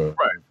this. Right.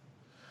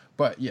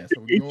 But yeah,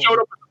 so he showed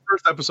up in the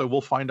first episode.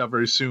 We'll find out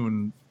very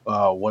soon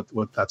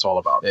what that's all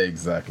about.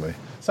 Exactly.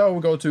 So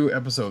we'll go to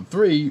episode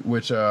 3,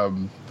 which at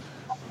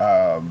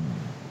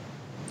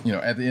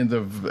the end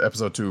of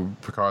episode 2,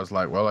 Picard's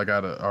like, well, I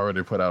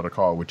already put out a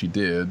call, which he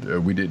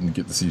did. We didn't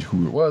get to see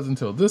who it was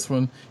until this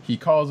one. He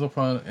calls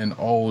upon an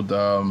old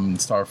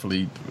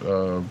Starfleet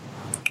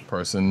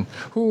person,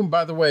 who,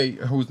 by the way,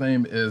 whose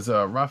name is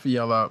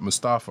Rafaela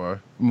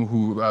Mustafa,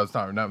 who not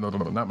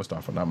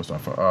Mustafa.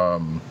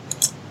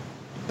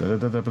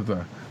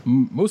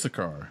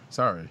 Musakar.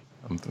 Sorry,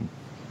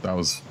 that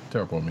was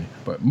terrible of me.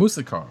 But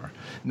Musakar.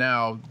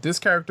 Now, this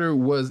character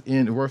was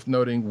in the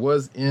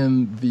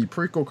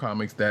prequel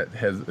comics that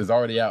is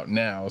already out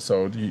now,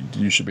 so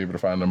you should be able to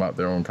find them out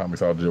there on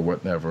Comixology or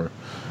whatever.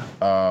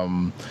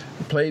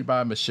 Played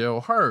by Michelle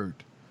Hurd.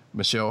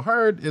 Michelle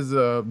Hurd is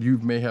you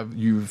may not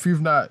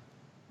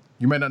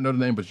know the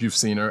name, but you've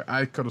seen her.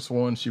 I could have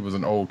sworn she was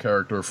an old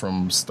character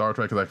from Star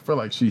Trek, because I feel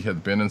like she has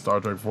been in Star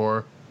Trek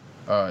before,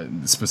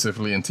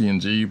 specifically in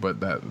TNG, but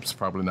that's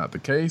probably not the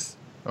case.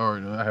 Or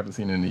I haven't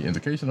seen any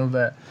indication of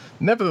that.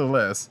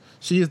 Nevertheless,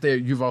 she is there.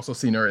 You've also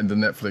seen her in the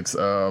Netflix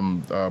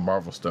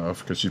Marvel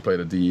stuff, because she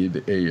played a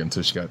DA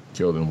until she got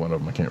killed in one of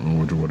them. I can't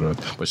remember which one it was.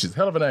 But she's a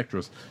hell of an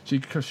actress.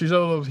 She's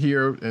over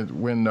here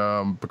when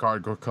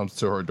Picard comes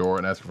to her door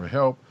and asks for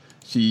help.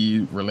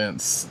 She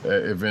relents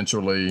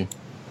eventually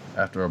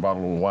after a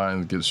bottle of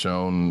wine gets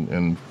shown,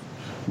 and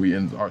we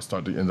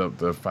start to end up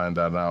to find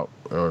that out,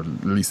 or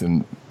at least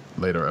in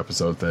later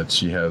episodes, that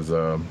she has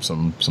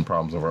some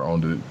problems of her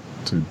own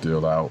to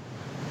deal out,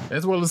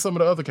 as well as some of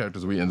the other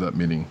characters we end up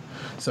meeting.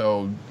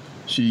 So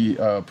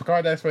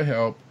Picard asks for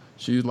help.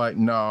 She's like,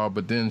 no,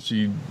 but then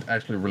she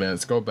actually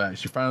relents, go back.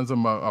 She finds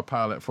him a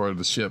pilot for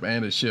the ship,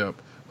 and a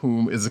ship,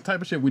 whom is the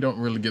type of ship we don't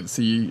really get to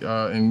see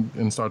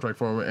in Star Trek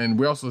 4, and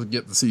we also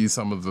get to see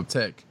some of the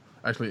tech,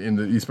 actually,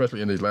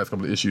 especially in these last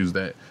couple of issues,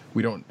 that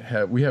we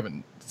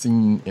haven't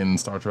seen in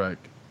Star Trek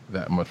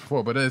that much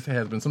before, but it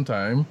has been some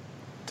time.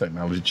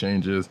 Technology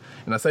changes,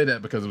 and I say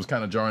that because it was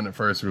kind of jarring at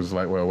first. It was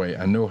like, well, wait,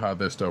 I know how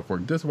their stuff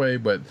worked this way,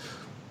 but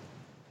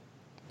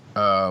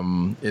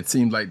it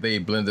seemed like they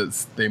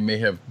may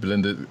have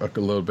blended a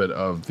little bit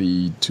of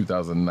the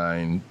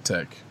 2009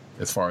 tech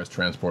as far as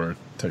transporter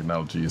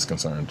technology is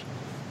concerned.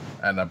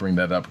 And I bring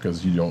that up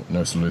because you don't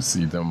necessarily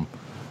see them.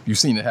 You've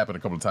seen it happen a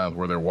couple of times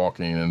where they're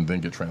walking and then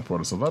get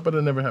transported, so but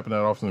it never happened that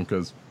often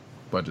because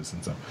budgets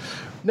and stuff.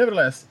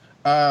 Nevertheless,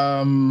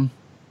 let me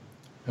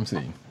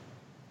see.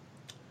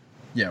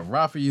 Yeah,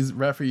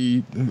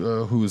 Raffi,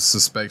 who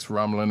suspects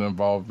Romulan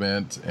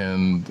involvement,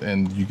 and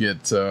you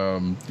get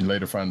you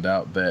later find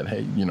out that,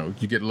 hey, you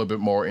get a little bit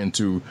more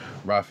into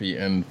Raffi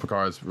and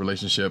Picard's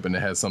relationship, and it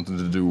has something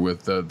to do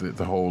with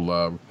the whole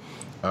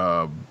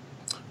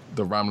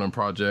the Romulan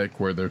project,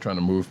 where they're trying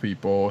to move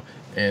people,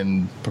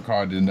 and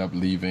Picard ended up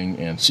leaving,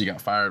 and she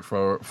got fired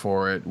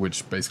for it,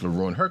 which basically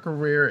ruined her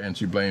career, and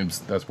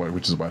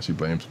which is why she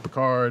blames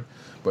Picard.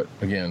 But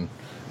again,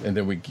 and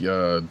then we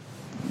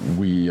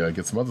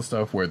get some other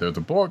stuff where there's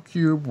a Borg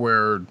cube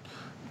where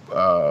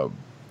hold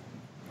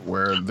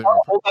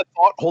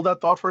that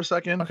thought for a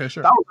second. Okay,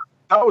 sure.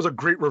 That was a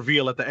great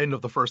reveal at the end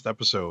of the first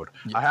episode.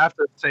 Yeah. I have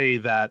to say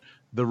that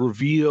the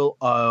reveal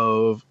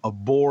of a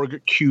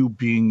Borg cube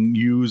being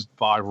used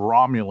by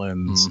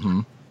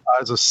Romulans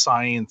as a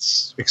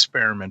science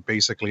experiment,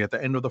 basically, at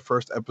the end of the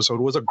first episode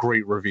was a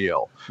great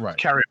reveal. Right.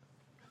 Carry on.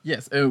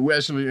 Yes, and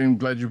I'm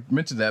glad you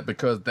mentioned that,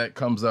 because that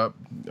comes up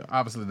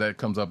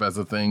as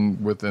a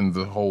thing within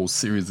the whole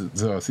series,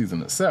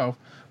 season itself,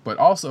 but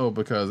also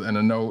because, and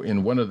I know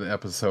in one of the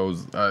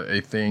episodes, a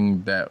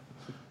thing that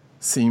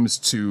seems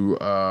to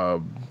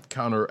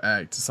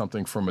counteract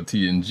something from a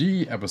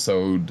TNG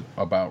episode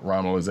about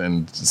Romulans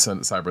and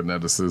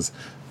cyberneticists,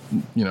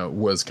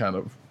 was kind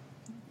of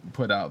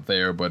put out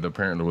there, but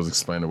apparently was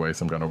explained away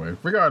some kind of way.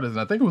 Regardless,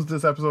 and I think it was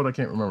this episode, I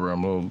can't remember.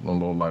 I'm a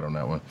little light on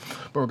that one.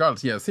 But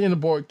regardless, yeah, seeing the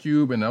Borg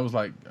cube, and I was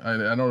like, I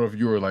don't know if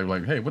you were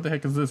like, hey, what the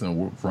heck is this?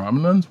 And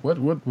Romulans? What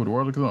the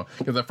world is going on?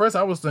 Because at first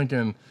I was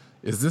thinking,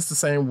 is this the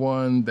same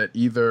one that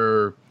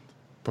either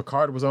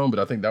Picard was on, but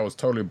I think that was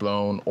totally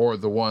blown, or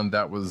the one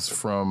that was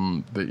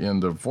from the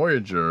end of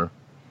Voyager,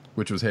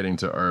 which was heading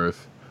to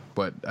Earth,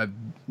 but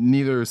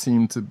neither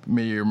seem to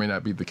may or may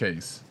not be the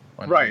case.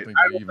 Right. Yeah,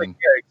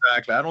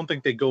 exactly. I don't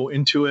think they go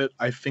into it.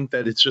 I think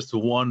that it's just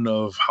one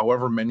of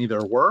however many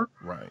there were.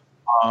 Right.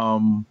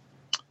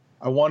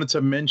 I wanted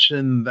to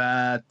mention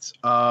that,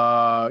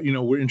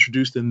 we're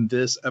introduced in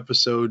this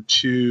episode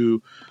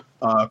to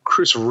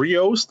Chris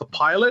Rios, the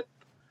pilot.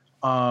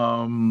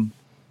 That's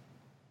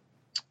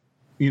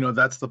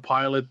the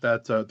pilot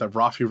that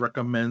Raffi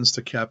recommends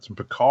to Captain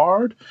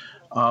Picard.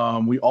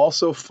 We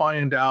also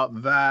find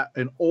out that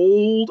an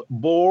old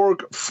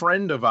Borg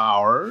friend of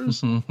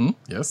ours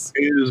yes,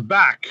 is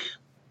back.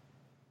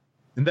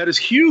 And that is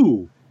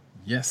Hugh.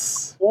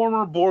 Yes.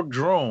 Former Borg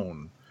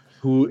drone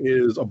who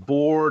is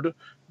aboard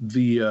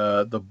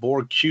the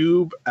Borg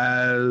cube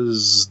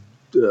as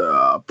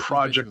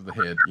project the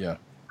head, yeah.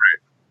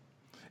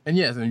 And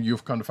yes, and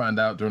you've come to find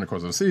out during the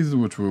course of the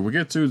season, which we will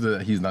get to,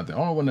 that he's not the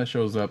only one that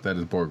shows up that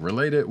is Borg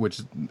related, which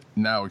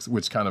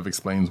kind of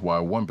explains why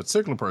one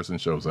particular person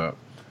shows up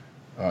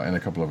in a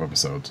couple of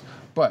episodes.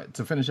 But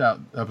to finish out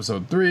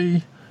episode 3,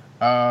 we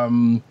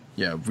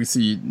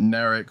see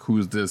Narek,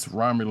 who's this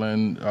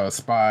Romulan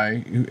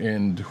spy,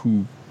 and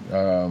who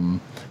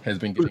has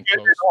been getting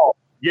close.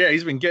 Yeah,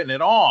 he's been getting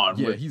it on.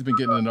 Yeah, he's been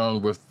getting it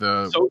on with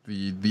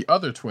the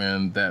other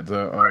twin that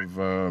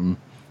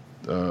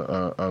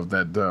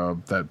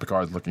that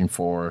Picard's looking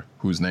for,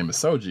 whose name is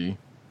Soji,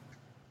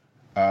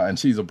 and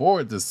she's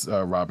aboard this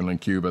Romulan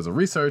cube as a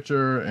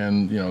researcher,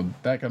 and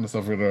that kind of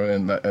stuff.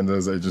 And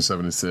as Agent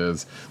 70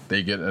 says,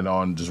 they get it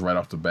on just right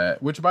off the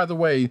bat. Which, by the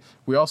way,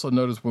 we also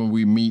notice when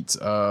we meet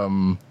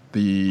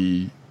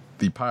the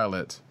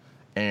pilot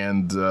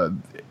and the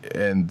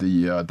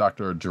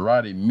Dr.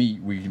 Girardi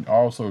meet, we can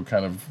also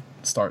kind of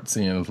start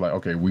seeing it's like,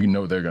 okay, we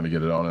know they're going to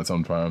get it on at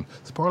some time.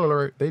 Spoiler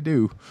alert, they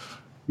do.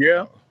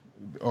 Yeah.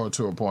 Or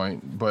to a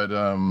point, but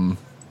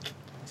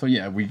so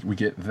yeah, we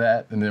get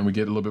that, and then we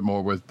get a little bit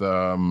more with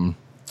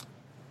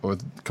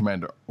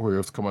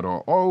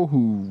Commodore O,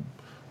 who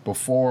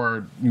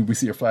before we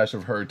see a flash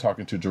of her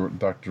talking to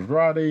Dr.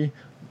 Girardi,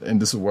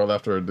 and this is well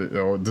after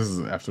this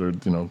is after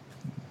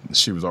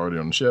she was already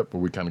on the ship, but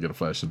we kind of get a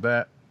flash of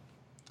that.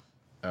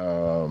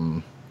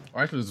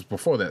 Actually, this is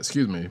before that,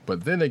 excuse me.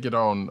 But then they get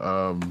on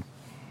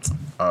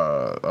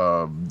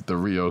the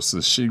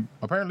Rios. She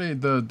apparently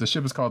the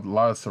ship is called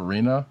La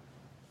Serena.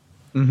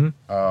 Mm-hmm.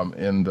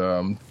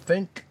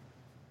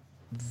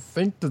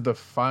 Think the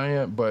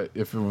Defiant, but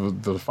if the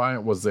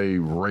Defiant was a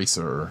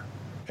racer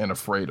and a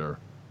freighter,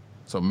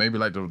 so maybe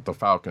like the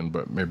Falcon,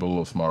 but maybe a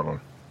little smaller.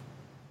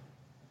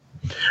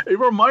 It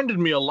reminded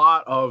me a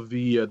lot of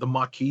the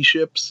Maquis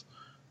ships.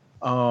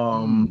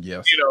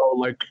 Yes.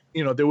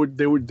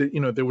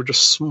 They were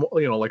just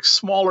small, like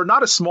smaller,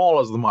 not as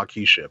small as the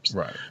Maquis ships.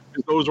 Right.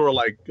 Those were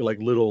like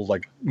little,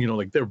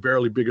 they're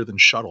barely bigger than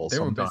shuttles. They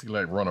were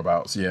basically like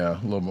runabouts.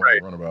 Yeah. A little more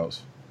right.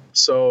 runabouts.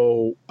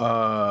 So,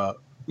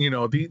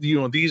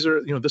 these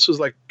are, this was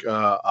like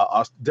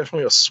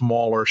definitely a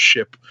smaller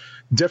ship,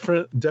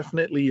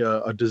 definitely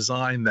a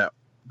design that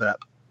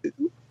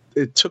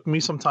it took me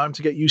some time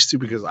to get used to,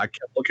 because I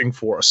kept looking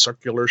for a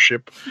circular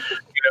ship.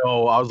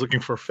 I was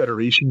looking for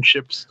Federation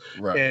ships,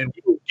 right. And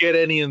we didn't get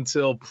any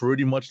until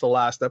pretty much the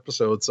last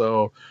episode.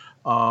 So,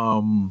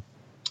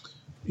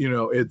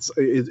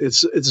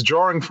 it's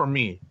jarring for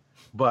me.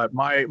 But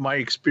my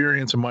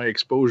experience and my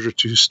exposure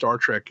to Star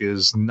Trek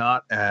is I'm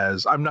not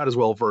as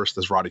well versed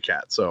as Roddy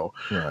Cat. So,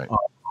 right.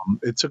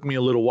 It took me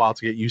a little while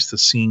to get used to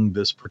seeing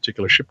this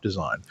particular ship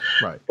design.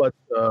 Right. But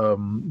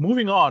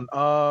moving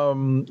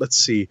on, let's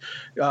see.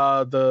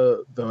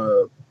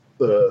 The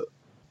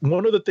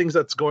one of the things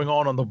that's going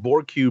on the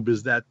Borg cube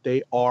is that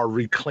they are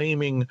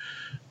reclaiming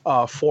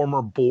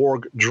former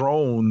Borg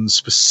drones,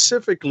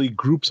 specifically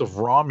groups of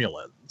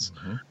Romulans.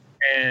 Mm-hmm.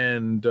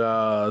 And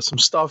some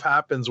stuff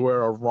happens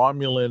where a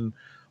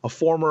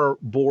former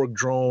Borg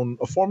drone,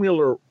 a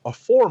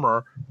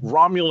former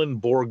Romulan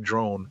Borg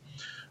drone,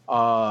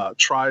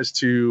 tries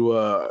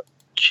to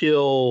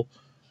kill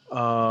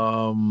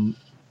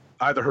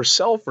either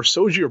herself or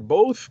Soji or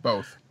both.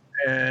 Both.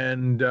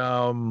 And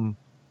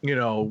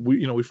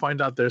we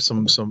find out there's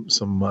some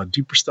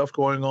deeper stuff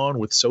going on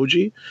with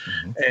Soji.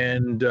 Mm-hmm.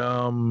 And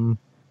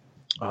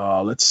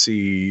let's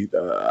see.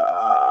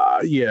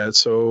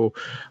 So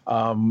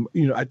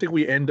I think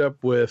we end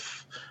up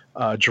with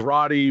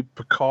Girardi,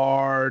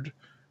 Picard,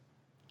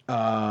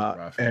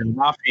 and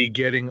Raffi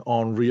getting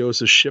on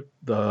Rios' ship,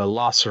 the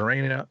La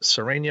Serena,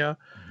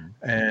 mm-hmm.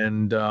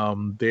 And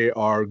they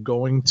are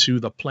going to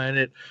the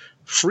planet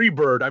Free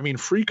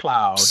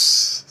Cloud,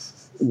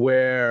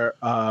 where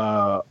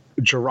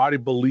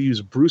Girardi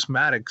believes Bruce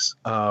Maddox,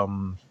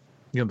 one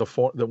of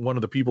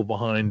the people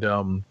behind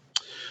the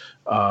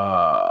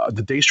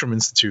Daystrom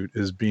Institute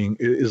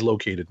is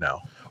located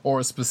now,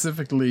 or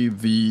specifically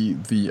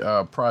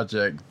the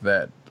project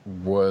that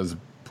was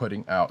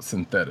putting out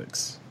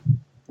synthetics.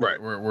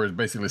 Right. We're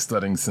basically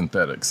studying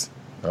synthetics,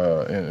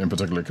 in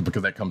particular,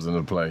 because that comes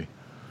into play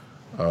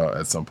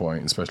at some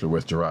point, especially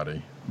with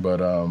Girardi. But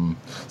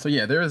so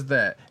yeah, there is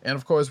that, and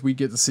of course we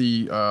get to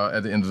see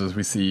at the end of this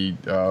we see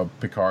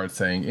Picard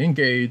saying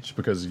engage,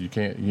 because you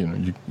can't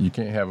you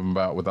can't have him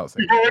about without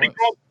saying We've already once.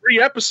 got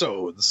 3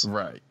 episodes.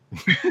 Right.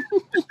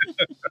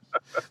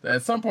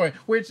 At some point,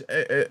 which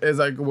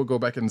as I will go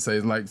back and say,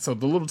 like, so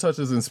the little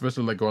touches, and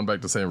especially like going back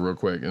to saying real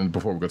quick, and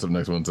before we go to the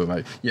next one, so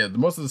like, yeah,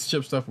 most of the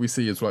ship stuff we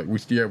see is like we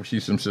see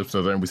some ship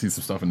stuff and we see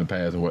some stuff in the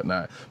past and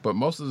whatnot, but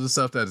most of the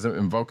stuff that is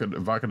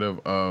evocative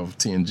of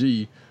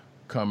TNG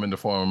come in the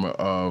form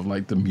of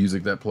like the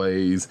music that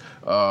plays.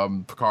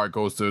 Picard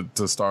goes to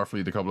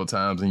Starfleet a couple of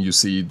times, and you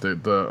see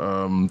the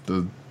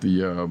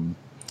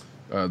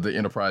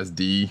Enterprise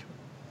D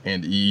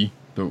and E.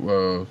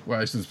 Well,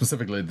 actually,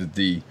 specifically the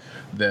D,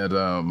 that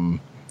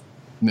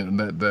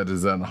that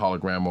is on a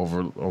hologram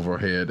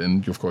overhead,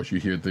 and of course you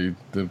hear the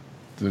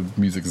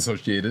music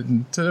associated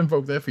and to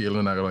invoke that feeling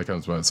and all that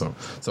kind of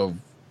stuff. So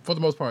for the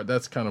most part,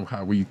 that's kind of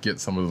how we get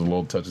some of the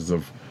little touches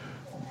of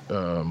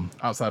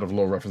outside of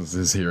little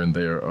references here and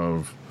there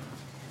of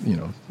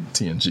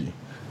TNG.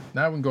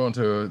 Now we can go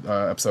into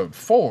episode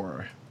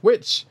 4,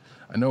 which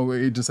I know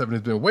Agent 7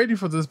 has been waiting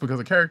for this because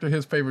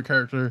his favorite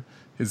character,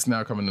 is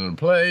now coming into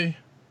play.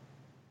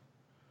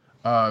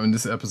 In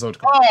this episode.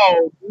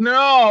 Oh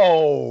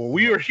no,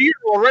 we are here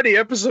already,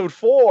 episode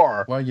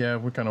 4. Well, yeah,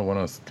 we kind of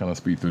want to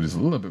speed through this a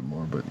little bit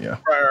more, but yeah.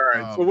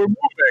 Right. So we're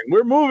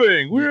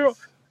moving. Yes.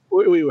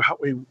 Wait,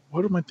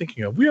 what am I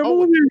thinking of? We are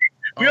moving.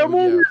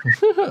 Moving.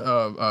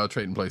 Yeah.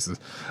 Trading places.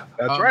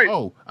 That's right.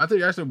 Oh, I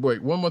think actually,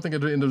 wait, one more thing at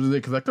the end of the day,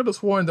 because I could have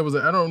sworn there was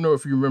I don't know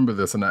if you remember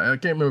this, and I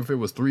can't remember if it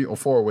was 3 or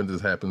 4 when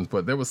this happens,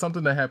 but there was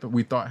something that happened,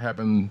 we thought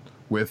happened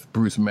with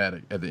Bruce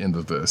Maddox at the end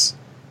of this.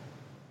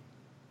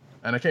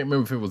 And I can't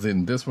remember if it was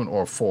in this one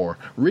or 4.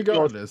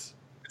 Regardless.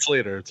 It's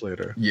later.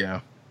 Yeah.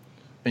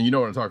 And you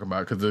know what I'm talking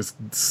about, because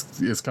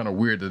it's kind of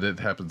weird that it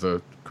happens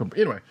to...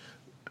 Anyway.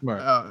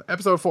 Right.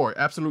 Episode 4,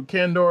 Absolute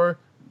Candor,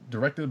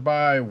 directed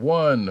by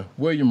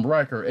William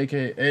Riker,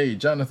 a.k.a.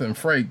 Jonathan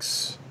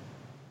Frakes.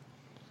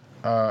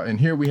 And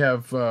here we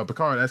have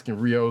Picard asking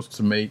Rios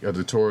to make a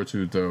detour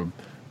to the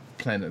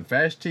planet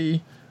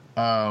Vashti,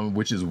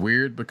 which is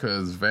weird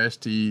because Vash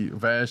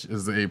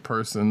is a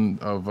person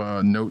of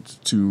note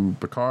to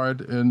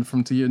Picard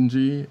from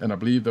TNG, and I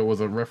believe there was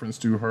a reference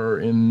to her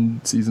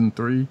in season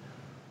 3.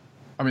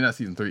 I mean, not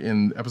season 3,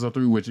 in episode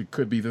 3, which it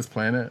could be this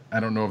planet. I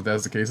don't know if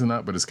that's the case or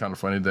not, but it's kind of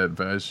funny that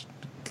Vash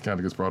kind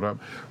of gets brought up.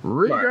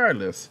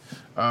 Regardless,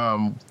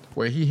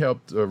 where he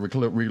helped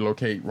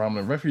relocate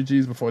Romulan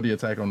refugees before the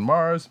attack on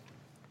Mars,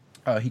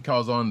 he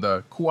calls on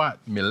the Quat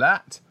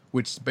Milat,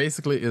 which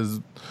basically is...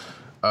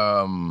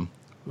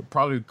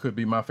 probably could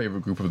be my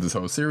favorite group of this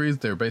whole series.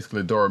 They're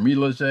basically Dora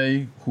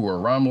Milaje, who are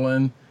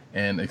Romulan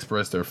and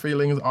express their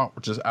feelings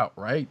just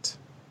outright.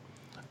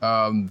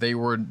 They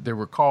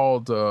were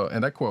called,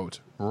 and I quote,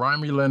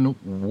 Romulan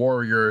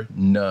warrior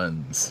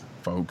nuns,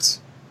 folks.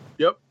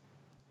 Yep.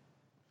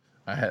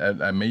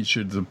 I made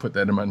sure to put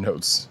that in my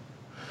notes.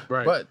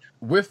 Right. But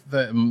with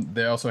them,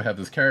 they also have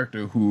this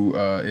character who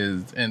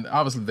is, and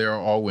obviously they are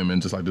all women,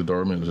 just like the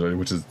Dora Milaje,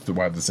 which is the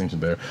wide distinction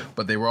there.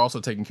 But they were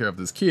also taking care of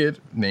this kid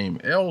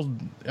named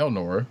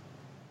Elnor,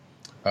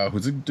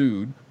 who's a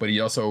dude, but he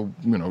also,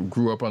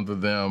 grew up under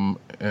them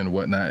and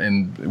whatnot.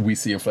 And we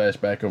see a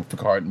flashback of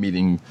Picard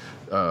meeting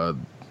the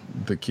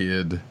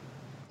kid,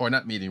 or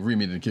not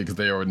re-meeting the kid because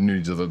they already knew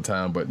each other at the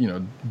time, but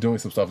doing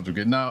some stuff with the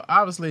kid. Now,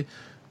 obviously,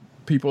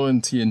 people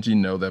in TNG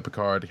know that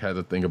Picard had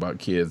a thing about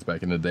kids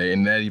back in the day,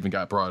 and that even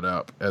got brought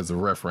up as a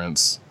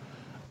reference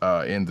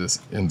in this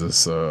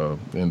episode.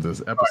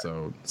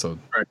 So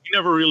right. He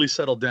never really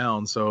settled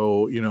down,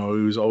 so he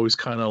was always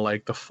kind of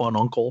like the fun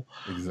uncle.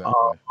 Exactly.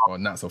 Well,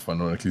 not so fun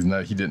because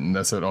he didn't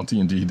necessarily on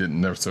TNG. He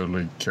didn't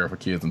necessarily care for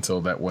kids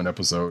until that one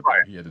episode.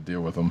 Right. He had to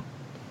deal with them.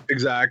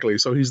 Exactly.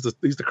 So he's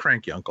the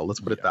cranky uncle.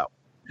 Let's put it that way.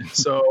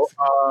 So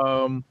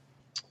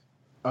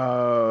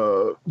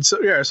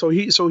so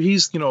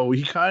he's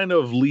he kind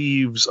of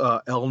leaves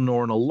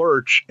Elnor in a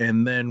lurch,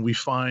 and then we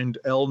find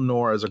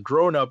Elnor as a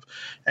grown-up,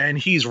 and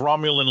he's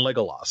Romulan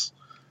Legolas,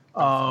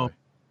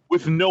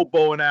 with no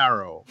bow and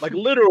arrow, like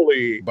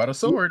literally, but a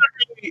sword.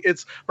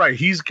 It's right.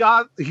 He's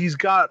got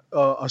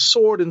a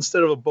sword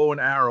instead of a bow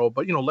and arrow,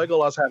 but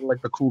Legolas had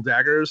like the cool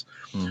daggers,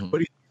 but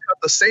he's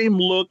got the same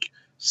look,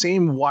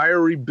 same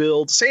wiry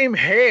build, same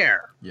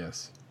hair.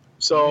 Yes.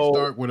 So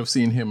Stark would have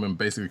seen him and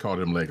basically called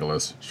him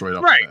Legolas straight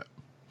up. Right.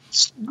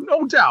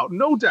 No doubt.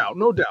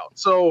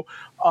 So,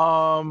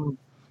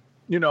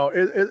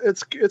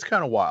 it's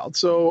kind of wild.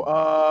 So,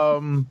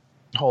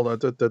 hold on.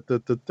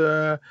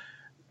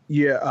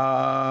 Yeah.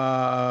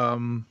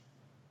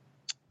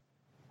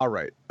 All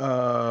right.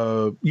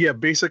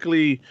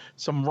 Basically,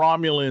 some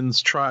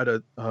Romulans try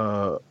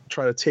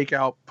to take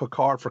out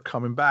Picard for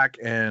coming back,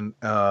 and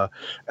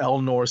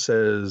Elnor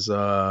says,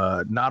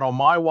 "Not on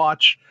my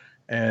watch,"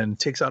 and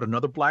takes out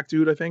another black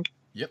dude, I think.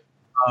 Yep.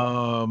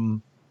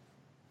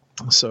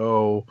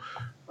 So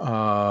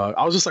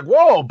I was just like,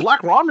 "Whoa,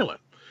 black Romulan!"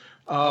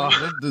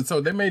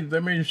 So they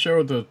made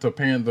sure to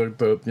pan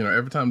the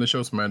every time they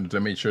show somebody, they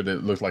made sure that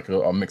it looks like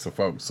a mix of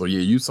folks. So yeah,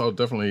 you saw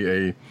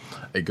definitely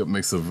a good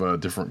mix of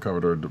different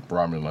colored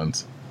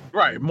Romulans.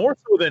 Right, more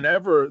so than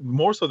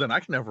I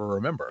can ever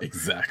remember.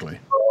 Exactly.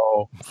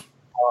 So,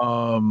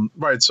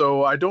 right.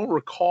 So I don't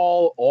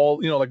recall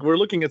all. Like we're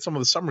looking at some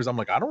of the summaries. I'm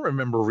like, I don't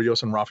remember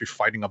Rios and Raffi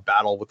fighting a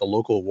battle with a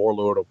local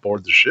warlord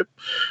aboard the ship.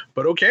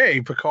 But okay,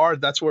 Picard.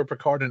 That's where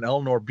Picard and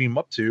Eleanor beam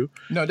up to.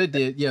 No, they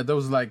did. Yeah, that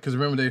was like because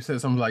remember they said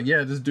something like,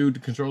 yeah, this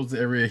dude controls the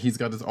area. He's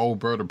got this old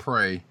bird of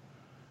prey.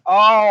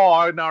 Oh,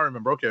 I now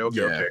remember. Okay.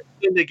 Yeah.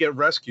 Then they get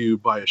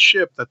rescued by a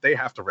ship that they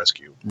have to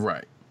rescue.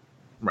 Right.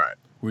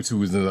 Which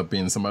who ended up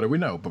being somebody we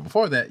know. But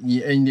before that,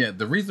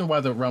 the reason why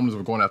the Romulans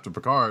were going after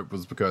Picard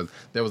was because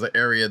there was an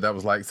area that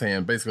was like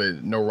saying basically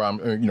no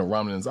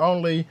Romulans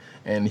only,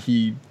 and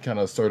he kind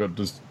of started up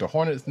the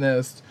Hornet's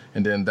Nest,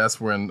 and then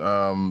that's when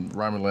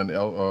Romulan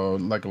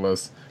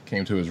Legolas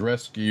came to his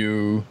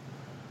rescue,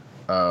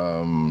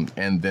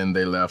 and then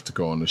they left to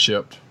go on the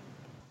ship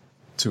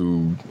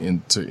to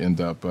end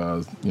up,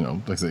 like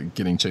I said,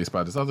 getting chased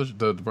by this other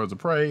the bird of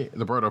prey.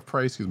 The bird of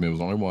prey, excuse me, it was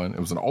only one. It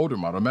was an older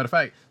model. Matter of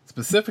fact,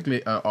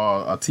 specifically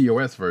a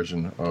TOS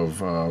version of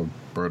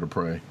bird of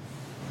prey.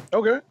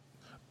 Okay.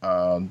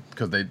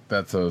 Because they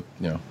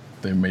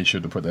made sure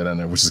to put that in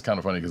there, which is kind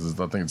of funny because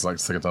I think it's like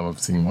the second time I've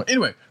seen one.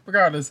 Anyway,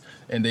 regardless,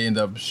 and they end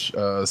up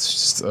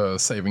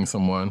saving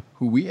someone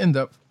who we end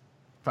up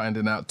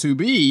finding out to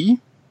be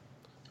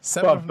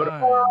 7 of 9.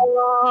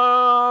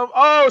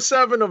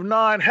 7 of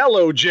 9.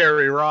 Hello,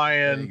 Jerry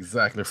Ryan.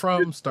 Exactly.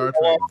 From Star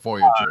Trek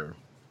Voyager.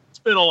 It's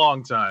been a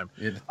long time.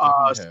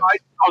 I was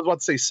about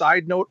to say,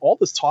 side note, all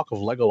this talk of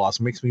Legolas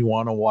makes me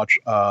want to watch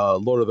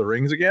Lord of the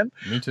Rings again.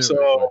 Me too.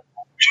 So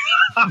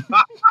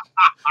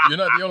you're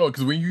not the only one,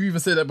 because when you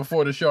even said that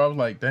before the show, I was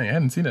like, dang, I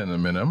hadn't seen that in a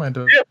minute. I might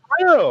do. Yeah,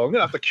 I know. I'm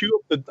gonna have to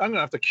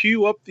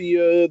queue up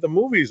the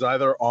movies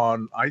either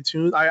on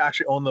iTunes. I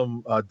actually own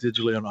them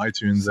digitally on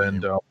iTunes.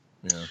 Same. And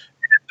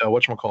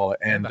whatchamacallit.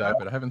 And I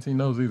haven't seen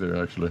those either,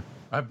 actually.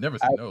 I've never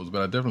seen those,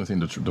 but I've definitely seen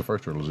the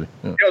first trilogy.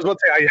 Yeah. I was about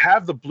to say, I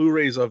have the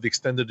Blu-rays of the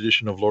extended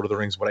edition of Lord of the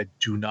Rings, but I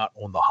do not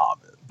own The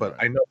Hobbit. But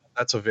I know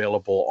that's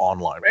available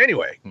online.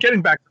 Anyway,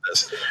 getting back to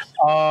this.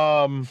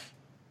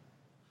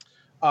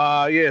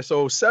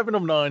 So 7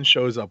 of 9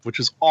 shows up, which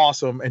is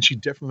awesome, and she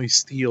definitely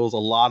steals a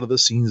lot of the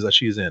scenes that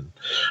she's in.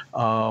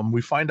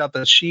 We find out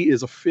that she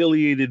is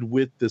affiliated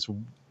with this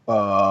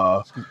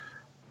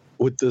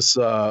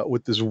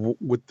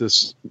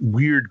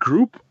weird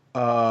group.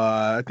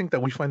 I think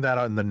that we find that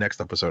out in the next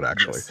episode,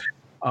 actually.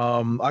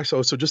 Yes.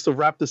 So just to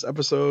wrap this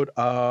episode,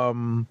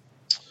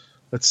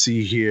 let's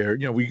see here.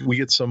 We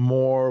get some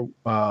more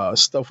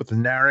stuff with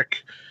Narek,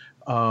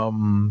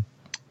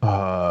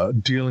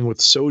 dealing with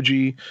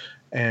Soji,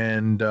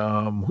 and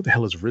who the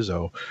hell is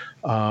Rizzo?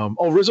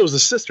 Rizzo's the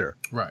sister.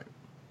 Right.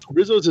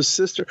 Rizzo's his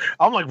sister.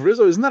 I'm like,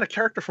 Rizzo, isn't that a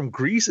character from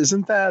Grease?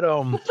 Isn't that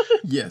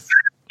Yes.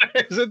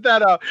 Isn't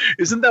that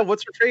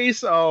what's her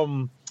face?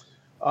 Mrs.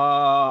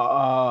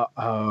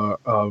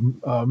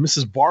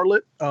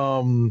 Bartlett.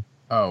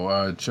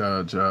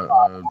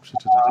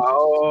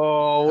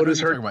 What is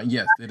her about?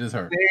 Yes, it is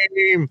her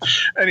name.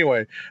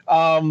 Anyway,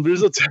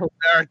 Rizzo tells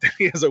Narek that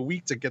he has a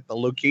week to get the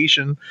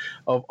location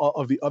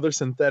of the other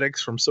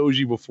synthetics from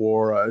Soji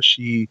before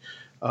she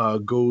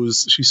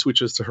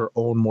switches to her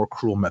own more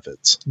cruel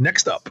methods.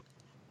 Next up.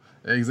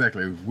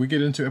 Exactly. We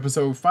get into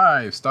episode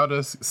 5,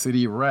 Stardust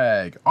City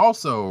Rag,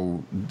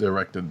 also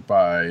directed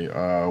by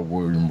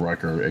William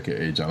Riker,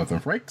 aka Jonathan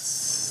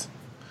Frakes.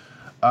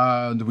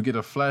 We get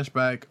a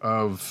flashback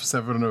of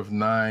 7 of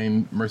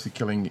 9 Mercy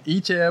killing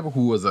Icheb,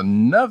 who was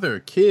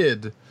another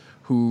kid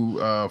who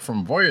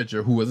from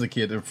Voyager, who was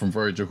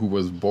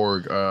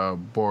Borg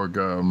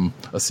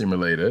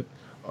assimilated.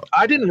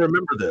 I didn't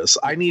remember this.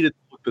 I needed to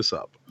look this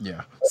up.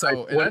 Yeah.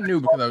 So, and I knew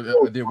because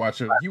I did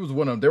watch it. He was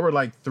one of them. There were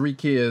like 3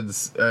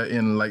 kids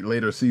in like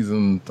later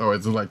seasons, or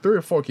it's like 3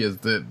 or 4 kids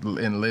that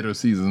in later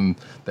season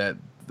that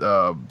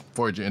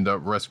Voyager ended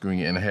up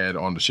rescuing and had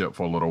on the ship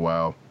for a little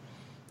while.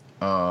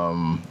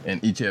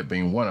 And Icheb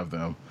being one of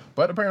them.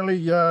 But apparently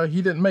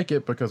he didn't make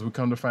it, because we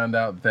come to find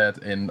out that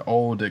an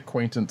old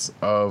acquaintance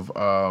of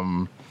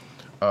 7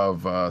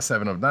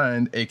 of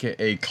 9,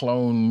 aka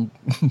clone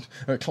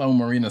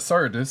Marina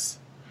Sirtis,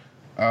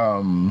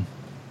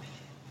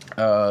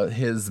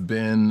 has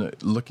been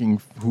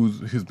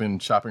who's been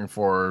shopping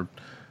for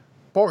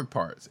Borg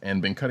parts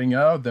and been cutting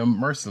out of them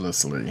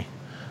mercilessly.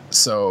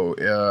 So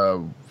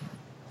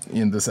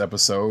in this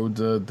episode,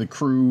 the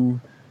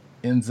crew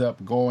ends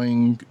up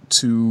going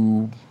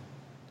to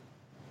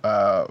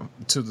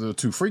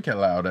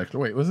Freecloud. Actually,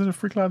 wait, was it a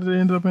Freecloud that they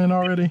ended up in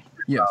already?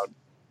 Yes.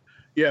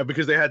 Yeah,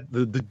 because they had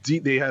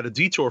they had a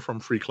detour from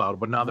Freecloud,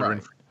 but now they're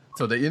in.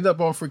 So they end up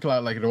on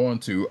Freecloud like they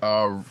want to.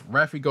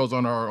 Raffi goes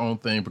on her own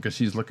thing because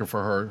she's looking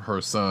for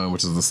her son,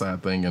 which is the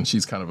sad thing, and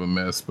she's kind of a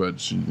mess. But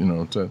she,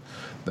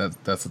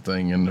 that's the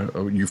thing,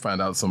 and you find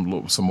out some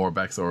more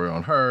backstory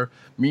on her.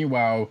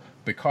 Meanwhile,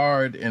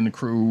 Picard and the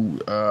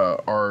crew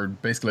are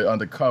basically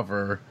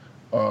undercover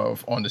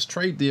on this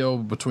trade deal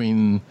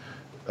between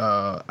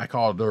I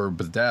called her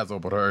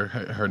Bedazzle, but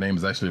her name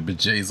is actually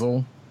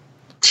Bejazel,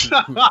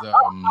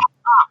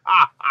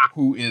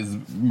 who is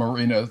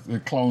Marina,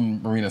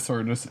 clone Marina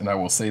Sirtis, and I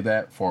will say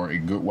that for a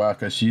good while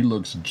because she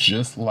looks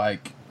just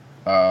like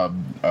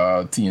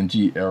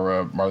TNG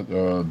era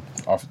Deanna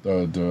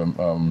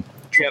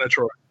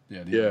Troy.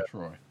 Yeah, Deanna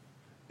Troy.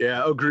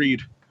 Yeah,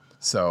 agreed.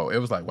 So it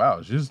was like,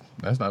 wow,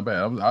 that's not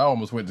bad. I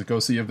almost went to go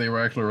see if they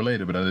were actually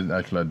related, but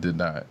I did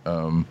not.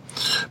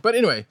 But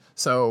anyway,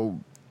 so,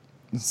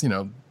 you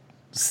know,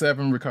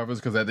 Seven recovers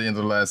because at the end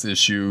of the last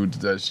issue,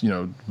 that, you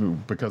know,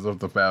 because of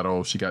the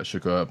battle, she got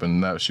shook up and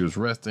now she was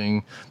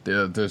resting.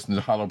 There's the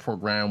Hollow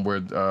program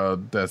where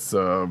that's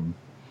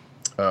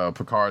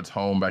Picard's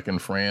home back in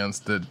France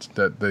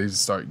that they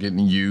start getting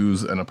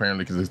used, and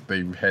apparently because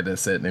they had that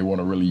set and they want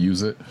to really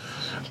use it.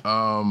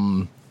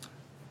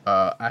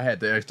 I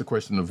had to ask the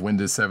question of when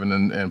did Seven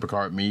and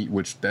Picard meet,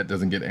 which that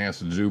doesn't get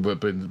answered to do,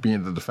 but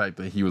being the fact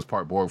that he was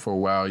part Borg for a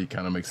while, it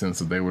kind of makes sense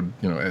that they would,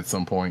 you know, at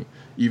some point,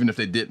 even if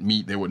they did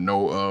meet, they would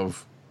know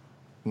of,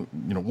 you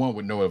know, one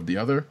would know of the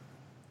other.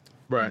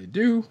 Right. And they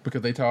do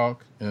because they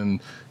talk, and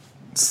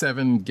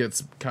Seven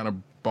gets kind of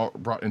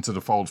brought into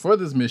the fold for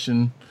this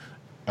mission,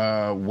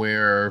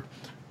 where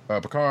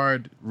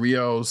Picard,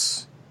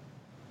 Rios,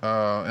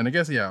 and I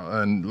guess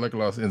and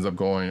Legolas ends up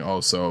going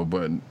also,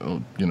 but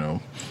you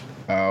know.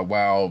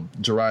 While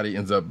Jurati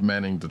ends up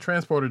manning the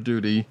transporter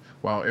duty,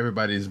 while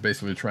everybody's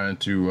basically trying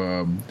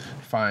to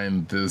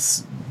find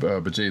this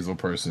Bejazel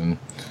person.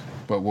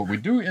 But what we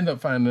do end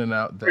up finding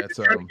out that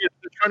they're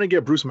trying to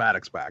get Bruce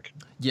Maddox back.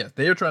 Yeah,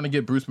 they are trying to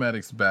get Bruce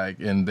Maddox back,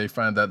 and they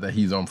find out that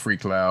he's on Free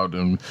Cloud,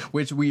 and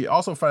which we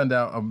also find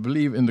out, I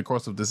believe, in the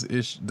course of this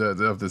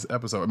of this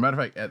episode. As a matter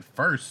of fact, at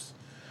first,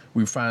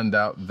 we find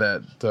out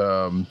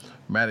that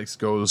Maddox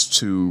goes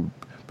to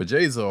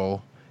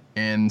Bejazel.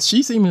 And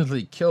she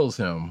seemingly kills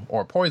him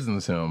or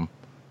poisons him,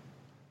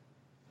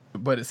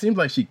 but it seems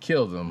like she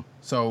kills him.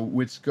 So,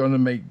 which is going to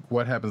make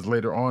what happens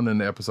later on in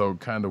the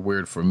episode kind of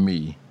weird for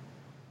me.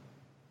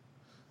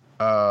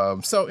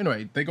 So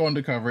anyway, they go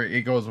undercover.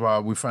 It goes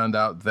while we find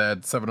out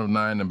that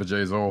 709 and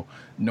Bejazel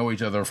know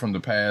each other from the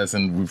past,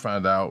 and we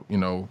find out, you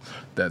know,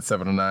 that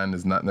 709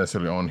 is not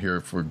necessarily on here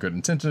for good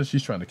intentions.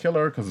 She's trying to kill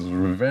her because it's a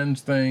revenge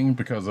thing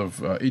because of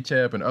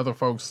Ichab and other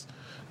folks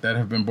that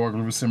have been Borg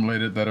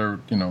assimilated that are,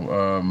 you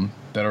know,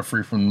 that are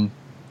free from,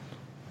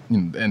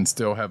 you know, and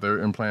still have their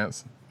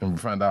implants. And we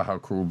find out how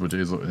cruel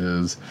Bejazel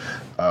is.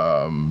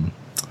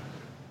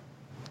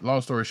 Long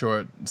story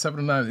short,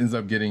 709 ends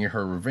up getting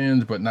her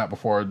revenge, but not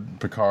before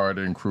Picard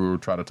and crew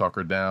try to talk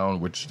her down,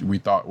 which we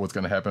thought was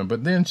going to happen.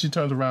 But then she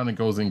turns around and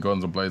goes in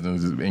guns blazing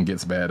and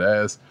gets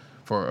badass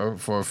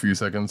for a few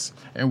seconds,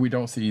 and we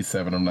don't see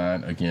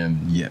 709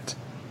 again yet.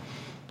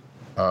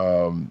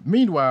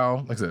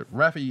 Meanwhile, like I said,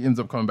 Raffi ends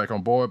up coming back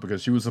on board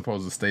because she was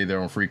supposed to stay there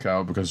on Free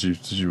Cloud because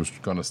she was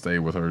going to stay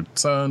with her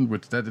son,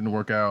 which that didn't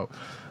work out.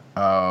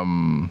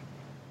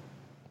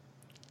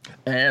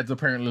 Ads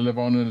apparently live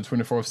on in the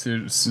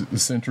 24th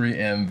century,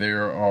 and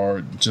there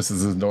are just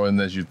as annoying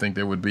as you think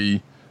they would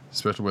be,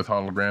 especially with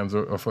holograms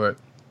afoot.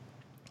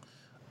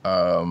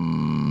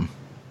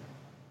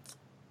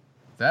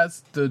 That's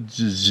the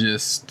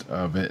gist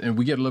of it, and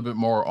we get a little bit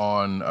more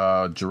on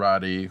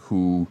Jurati,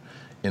 who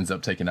ends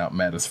up taking out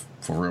Mattis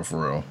for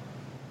real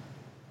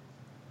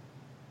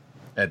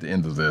at the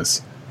end of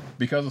this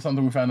because of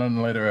something we found out in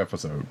a later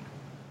episode.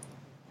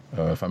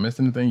 If I missed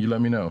anything, you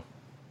let me know.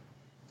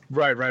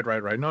 Right.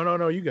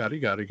 No, you got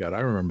it. I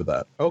remember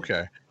that.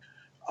 Okay.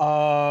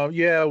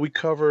 We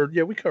covered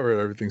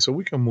everything, so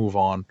we can move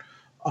on.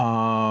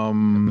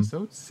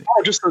 Episode 6.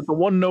 Just the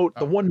one note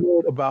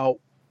about,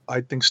 I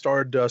think,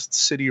 Stardust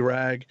City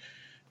Rag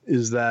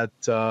is that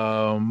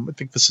I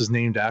think this is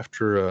named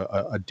after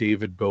a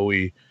David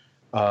Bowie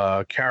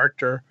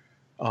character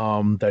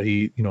that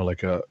he, you know, like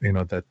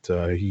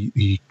that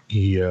he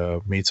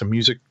made some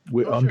music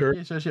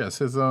under. Sure. Yes.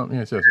 His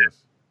yes.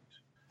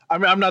 I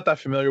mean, I'm not that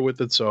familiar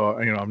with it, so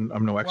you know,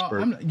 I'm no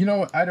expert. Well, you know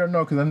what? I don't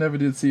know because I never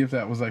did see if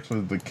that was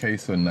actually the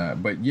case or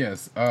not. But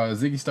yes,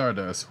 Ziggy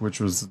Stardust, which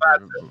was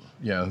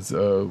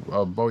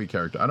a Bowie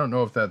character. I don't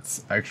know if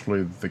that's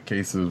actually the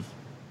case of.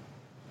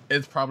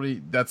 It's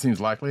probably, that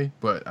seems likely,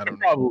 but I don't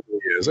know. Probably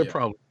is. Yeah. It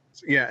probably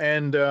is. Yeah,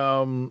 and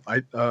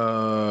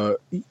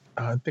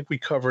I think we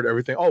covered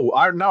everything. Oh,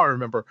 now I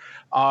remember.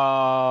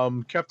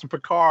 Captain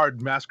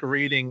Picard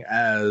masquerading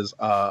as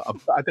I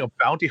think a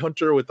bounty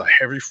hunter with a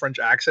heavy French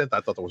accent.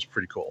 I thought that was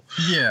pretty cool.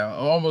 Yeah,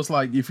 almost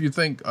like if you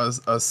think a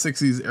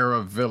 60s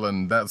era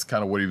villain, that's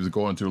kind of what he was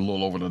going to, a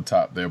little over the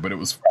top there, but it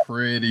was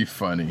pretty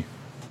funny.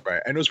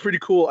 Right, and it was pretty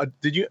cool.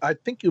 I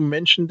think you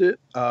mentioned it.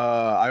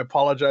 I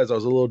apologize. I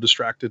was a little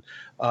distracted.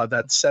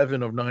 That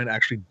 7 of 9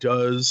 actually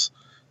does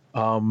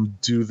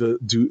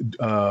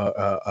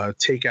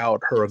take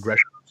out her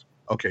aggression.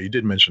 Okay, you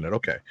did mention it.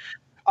 Okay,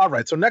 all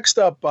right. So next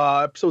up,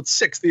 episode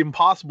 6, The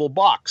Impossible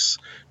Box,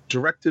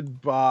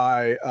 directed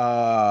by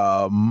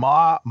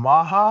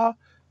Maha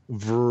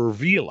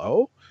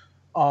Vervilo.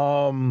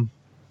 I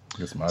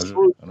guess Maja.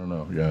 I don't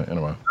know. Yeah.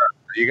 Anyway,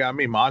 you got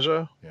me,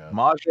 Maja. Yeah.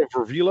 Maja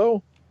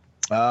Vervilo.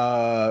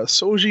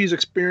 Soji is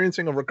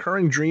experiencing a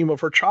recurring dream of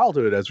her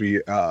childhood as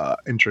we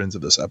enter into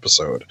this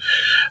episode.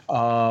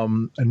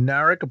 And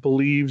Narek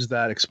believes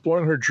that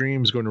exploring her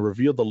dream is going to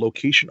reveal the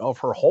location of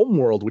her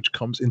homeworld, which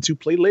comes into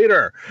play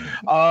later.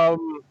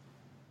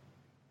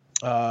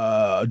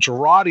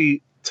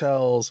 Jurati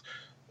tells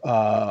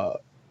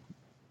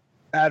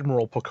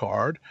Admiral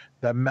Picard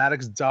that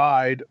Maddox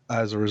died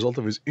as a result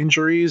of his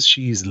injuries.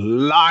 She's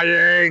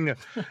lying.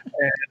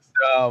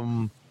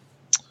 And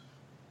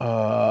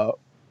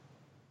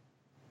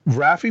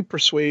Raffi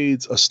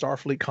persuades a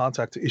Starfleet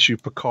contact to issue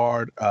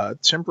Picard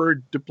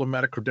temporary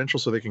diplomatic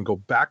credentials so they can go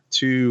back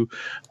to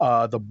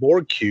the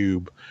Borg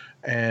cube,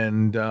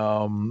 and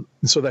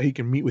so that he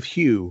can meet with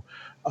Hugh.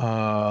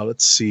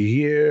 Let's see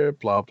here.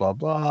 Blah blah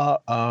blah.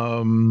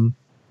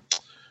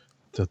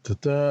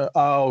 Oh,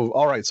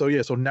 all right. So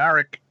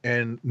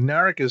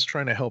Narek is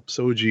trying to help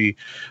Soji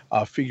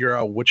figure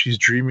out what she's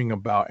dreaming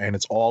about, and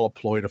it's all a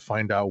ploy to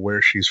find out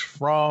where she's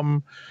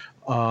from.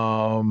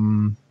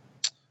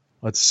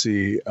 Let's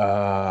see.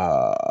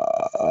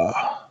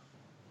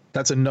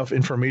 That's enough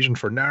information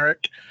for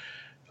Narek.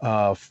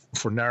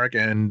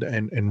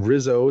 And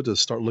Rizzo to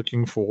start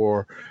looking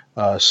for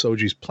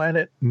Soji's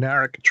planet.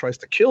 Narek tries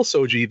to kill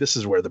Soji. This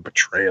is where the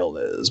betrayal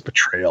is.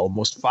 Betrayal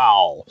most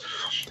foul.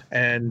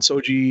 And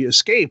Soji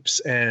escapes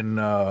and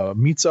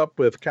meets up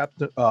with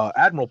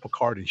Admiral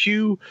Picard and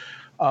Hugh.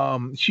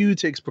 Hugh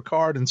takes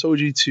Picard and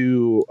Soji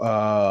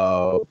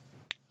to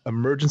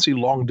emergency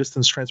long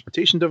distance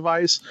transportation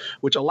device,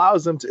 which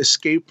allows them to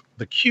escape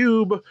the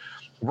cube.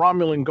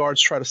 Romulan guards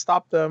try to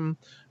stop them,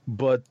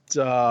 but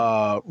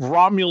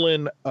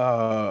Romulan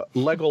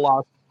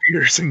Legolas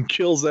appears and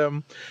kills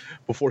them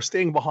before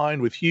staying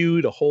behind with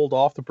Hugh to hold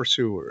off the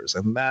pursuers.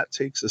 And that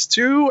takes us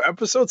to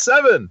episode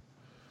 7.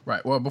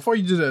 Right. Well, before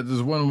you do that,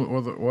 there's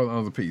one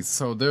other piece.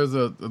 So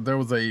there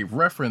was a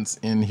reference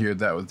in here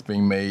that was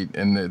being made,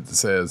 and it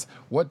says,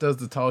 "What does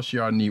the Tal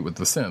Shiar need with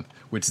the synth?"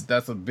 Which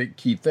that's a big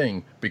key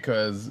thing,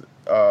 because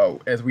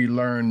as we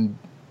learned,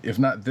 if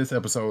not this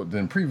episode,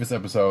 then previous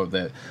episode,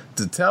 that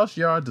the Tal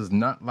Shiar does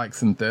not like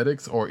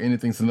synthetics or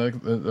anything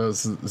synthetic,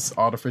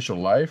 artificial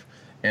life,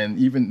 and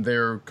even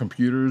their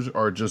computers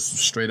are just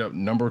straight up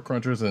number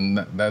crunchers, and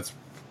that's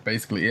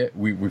basically it.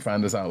 We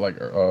find this out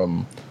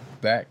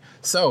back.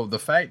 So the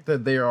fact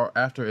that they are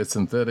after a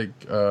synthetic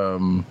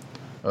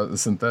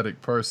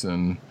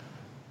person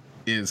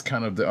is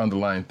kind of the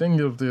underlying thing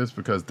of this,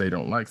 because they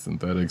don't like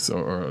synthetics,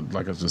 or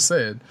like I just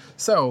said.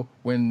 So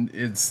when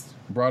it's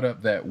brought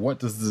up that what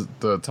does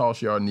the Tal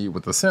Shiar need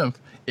with the synth,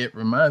 it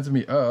reminds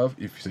me of,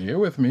 if you're here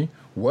with me,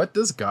 what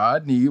does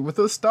God need with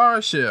a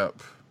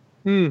starship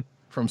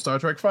from Star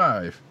Trek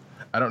V?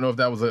 I don't know if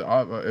that was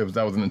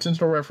an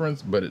intentional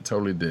reference, but it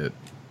totally did.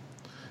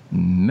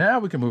 Now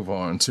we can move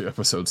on to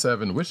episode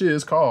 7, which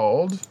is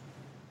called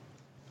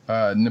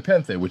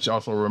Nepenthe, which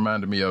also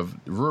reminded me of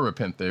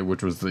Rurapenthe,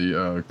 which was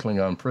the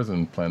Klingon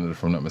prison planet,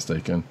 if I'm not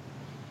mistaken.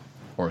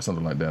 Or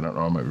something like that. I don't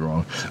know, I might be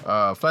wrong.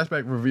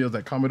 Flashback reveals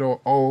that Commodore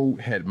O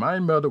had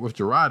mind melded with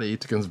Jurati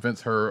to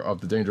convince her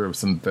of the danger of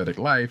synthetic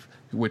life,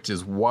 which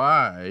is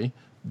why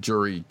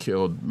Juri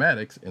killed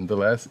Maddox in the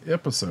last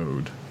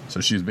episode. So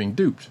she's being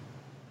duped.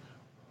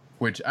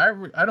 Which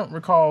I don't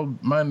recall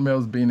mind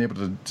melds being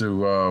able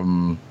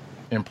to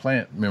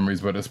implant memories,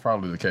 but it's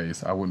probably the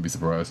case. I wouldn't be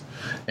surprised.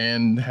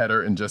 And had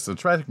her ingest a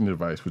tracking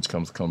device, which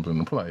comes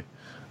into play.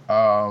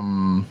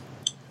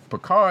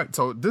 Picard.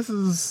 So this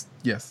is,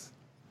 yes,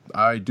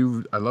 I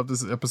love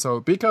this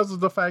episode because of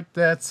the fact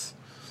that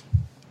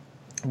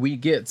we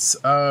get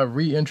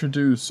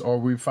reintroduced, or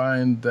we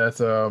find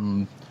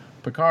that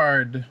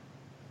Picard.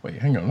 Wait,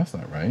 hang on, that's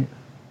not right.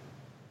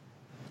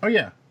 Oh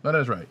yeah, no,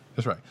 that's right.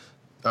 That's right.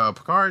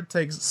 Picard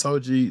takes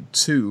Soji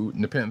to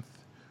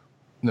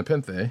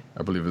Nepenthe,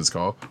 I believe it's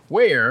called,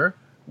 where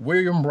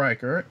William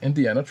Riker and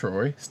Deanna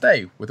Troi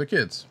stay with their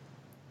kids.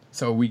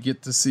 So we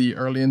get to see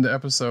early in the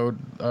episode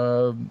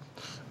one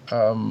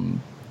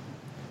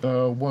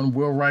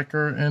Will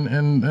Riker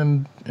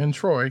and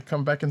Troi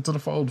come back into the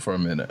fold for a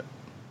minute.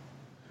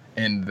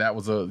 And that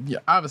was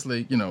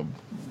obviously,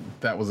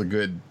 that was a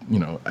good,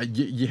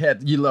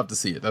 you love to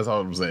see it. That's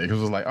all I'm saying. Because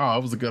it was like, oh,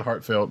 it was a good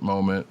heartfelt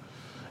moment.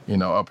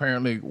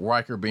 Apparently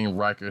Riker being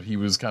Riker, he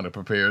was kind of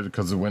prepared,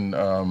 because when,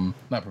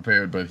 not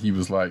prepared, but he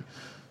was like,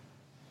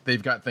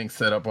 they've got things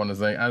set up on his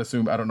thing. I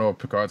don't know if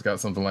Picard's got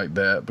something like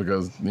that,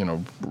 because,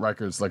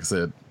 Riker's, like I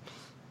said,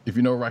 if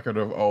you know Riker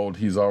of old,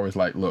 he's always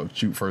like, look,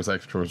 shoot first,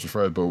 extraterrestrial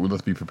first, but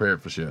let's be prepared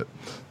for shit.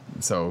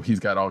 So he's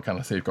got all kind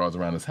of safeguards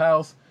around his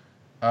house.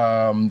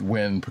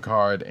 When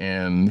Picard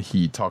and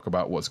he talk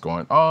about what's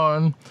going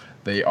on,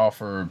 they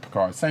offer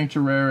Picard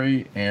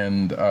sanctuary,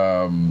 and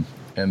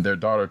their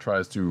daughter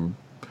tries to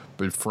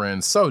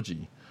befriend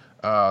Soji.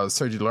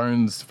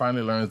 Soji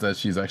finally learns that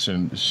she's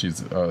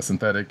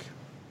synthetic,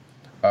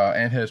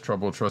 and has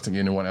trouble trusting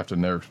anyone after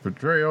Narek's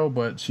betrayal,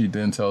 but she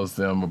then tells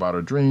them about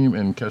her dream,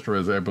 and Kestra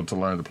is able to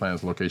learn the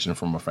planet's location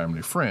from a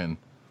family friend.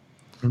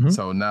 Mm-hmm.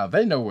 So now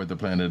they know where the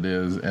planet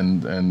is,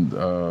 and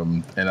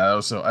I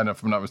also, and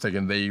if I'm not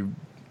mistaken, they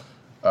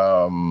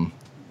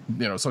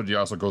Soji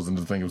also goes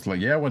into the thing. It was like,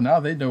 yeah, well, now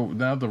they know.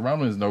 Now the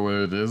Romulans know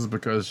where it is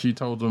because she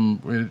told them,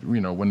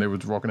 when they were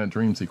walking that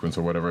dream sequence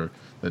or whatever,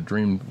 that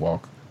dream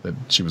walk that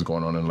she was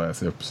going on in the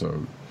last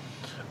episode.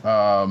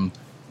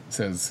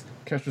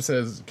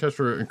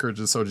 Kestra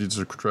encourages Soji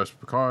to trust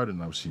Picard, and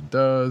now she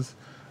does.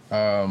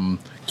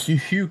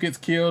 Hugh gets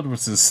killed,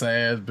 which is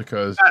sad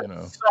because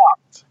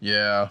Sucked.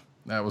 yeah,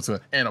 that was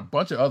and a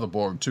bunch of other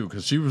Borg too,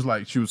 because she was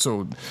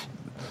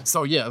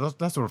so yeah,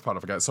 that's what part I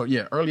forgot. So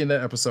yeah, early in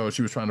that episode,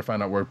 she was trying to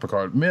find out where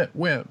Picard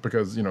went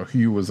because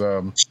Hugh was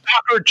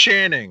Stockard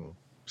Channing.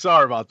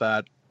 Sorry about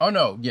that. Oh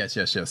no, yes,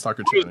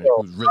 Stockard Channing,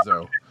 who's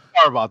Rizzo.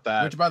 Sorry about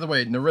that. Which, by the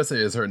way, Narissa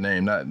is her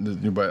name,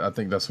 but I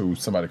think that's who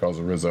somebody calls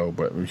her Rizzo.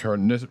 But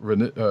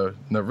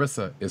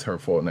Narissa is her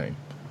full name,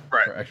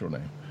 Right. her actual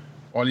name.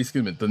 Or at least,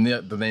 excuse me,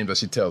 the name that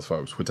she tells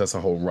folks, which that's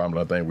a whole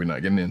Romulan thing we're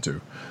not getting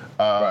into.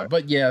 Right.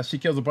 But yeah, she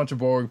kills a bunch of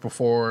Borg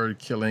before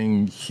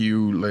killing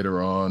Hugh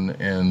later on,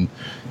 and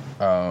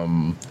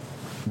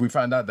we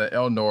find out that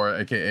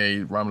Elnor,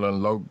 aka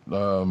Romulan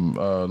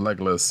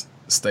Legolas,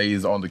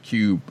 stays on the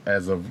cube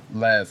as of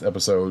last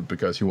episode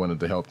because he wanted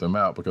to help them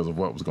out because of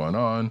what was going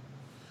on.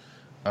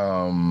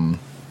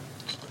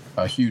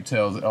 Hugh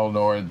tells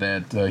Elnor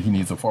that he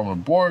needs a form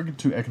of Borg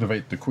to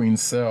activate the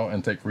Queen's cell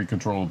and take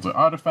control of the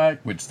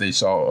artifact, which they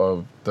saw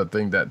of the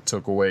thing that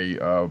took away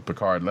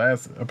Picard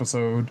last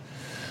episode.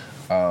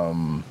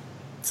 And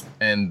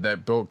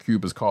that Borg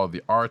cube is called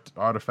the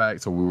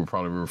artifact, so we will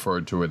probably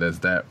refer to it as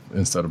that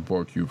instead of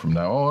Borg cube from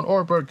now on,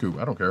 or Borg cube,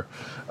 I don't care.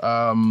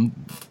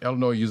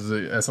 Elnor uses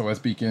a SOS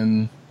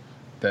beacon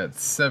that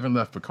Seven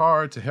left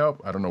Picard to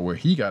help. I don't know where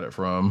he got it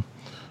from.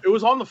 It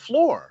was on the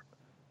floor.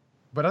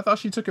 But I thought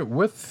she took it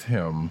with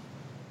him.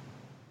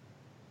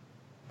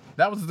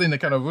 That was the thing that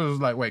kind of was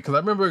like, wait,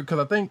 because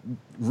I think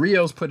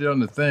Rios put it on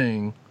the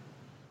thing.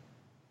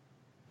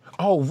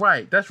 Oh,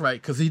 right, that's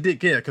right, because he did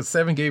get it, because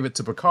Seven gave it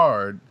to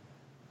Picard.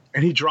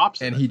 And he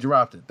drops it. And he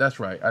dropped it. That's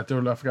right. I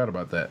forgot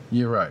about that.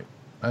 You're right.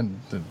 And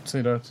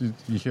see that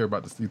you hear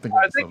about this, you think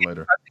about this stuff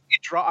later.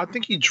 I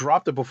think he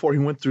dropped it before he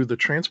went through the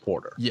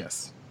transporter.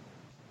 Yes,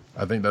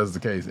 I think that's the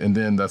case. And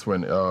then that's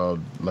when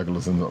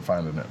Legolas ends up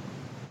finding it.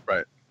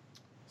 Right.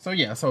 So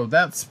yeah, so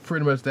that's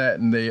pretty much that,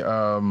 and they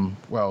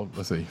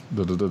let's see,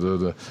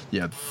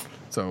 yeah.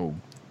 So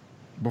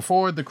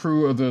before the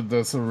crew of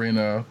the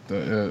Serena,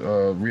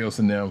 the Rios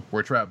and them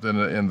were trapped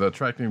in the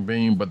tracking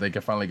beam, but they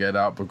could finally get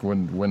out. But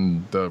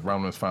when the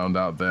Romulans found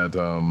out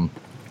that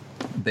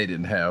they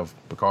didn't have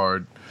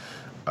Picard,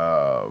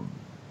 so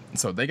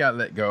they got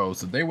let go.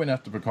 So they went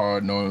after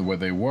Picard, knowing where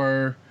they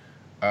were.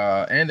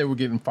 And they were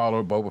getting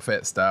followed Boba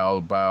Fett style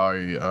by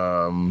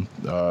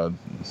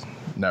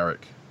Narek.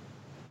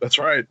 That's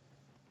right.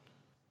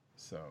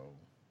 So,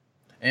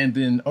 and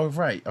then, oh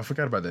right, I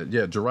forgot about that.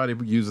 Yeah,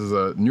 Jurati uses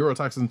a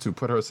neurotoxin to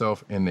put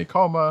herself in a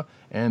coma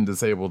and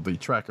disable the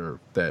tracker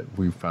that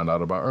we found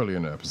out about earlier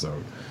in the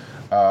episode.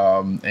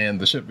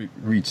 And the ship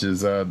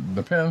reaches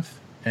Nepenthe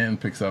and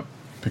picks up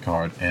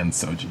Picard and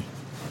Soji.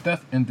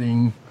 Death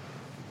ending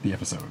the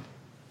episode.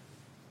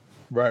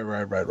 Right.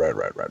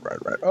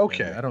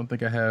 Okay. And I don't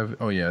think I have.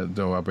 Oh yeah,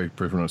 no. I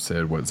pretty much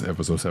said what's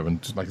episode 7.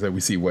 Like I said,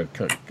 we see what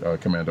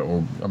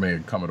Commodore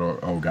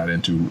O got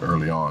into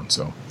early on.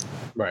 So,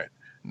 right.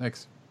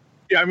 Next.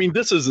 Yeah,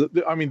 this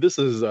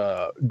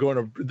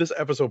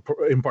episode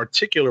in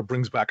particular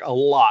brings back a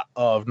lot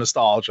of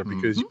nostalgia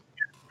because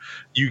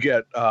you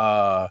get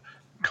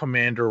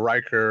Commander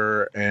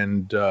Riker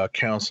and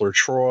Counselor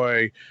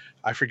Troy.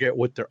 I forget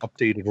what their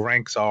updated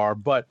ranks are,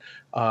 but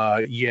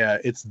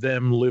it's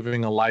them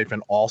living a life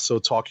and also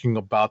talking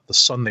about the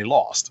son they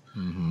lost.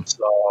 Mm-hmm.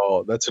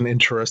 So that's an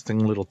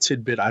interesting little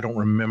tidbit. I don't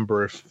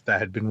remember if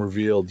that had been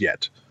revealed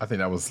yet. I think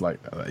that was like,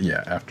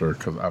 after,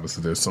 because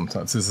obviously there's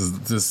sometimes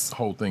this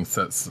whole thing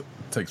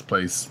takes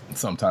place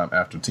sometime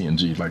after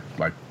TNG, like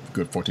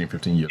good 14,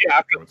 15 years. Yeah,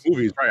 after the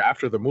movies, right?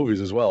 After the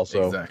movies as well.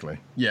 So exactly.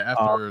 Yeah,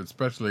 after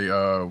especially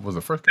was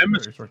the first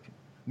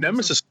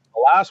Nemesis is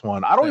the last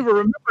one. I don't even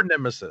remember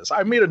Nemesis.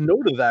 I made a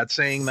note of that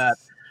saying that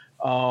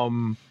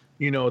the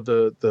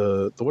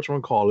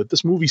whatchamacallit,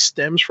 this movie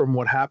stems from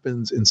what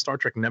happens in Star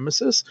Trek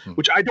Nemesis,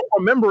 which I don't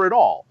remember at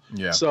all.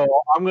 Yeah. So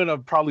I'm gonna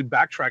probably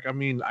backtrack.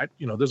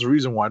 There's a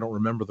reason why I don't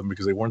remember them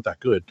because they weren't that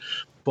good.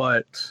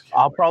 But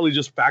I'll probably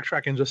just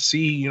backtrack and just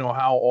see,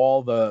 how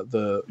all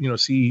the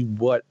see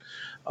what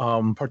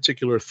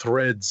particular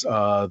threads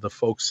the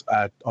folks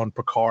on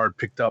Picard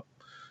picked up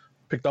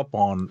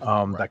on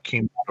that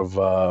came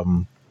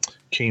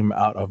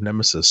out of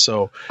Nemesis.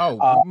 So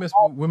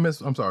we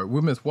missed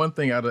one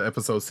thing out of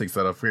episode 6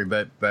 that I figured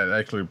that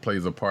actually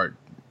plays a part,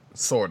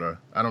 sorta.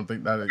 I don't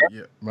think that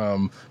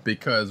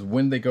because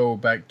when they go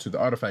back to the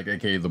artifact,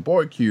 aka the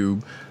Borg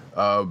cube,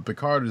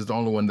 Picard is the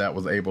only one that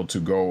was able to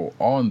go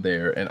on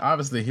there, and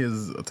obviously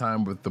his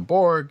time with the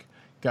Borg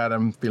got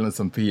him feeling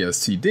some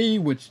PTSD,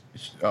 which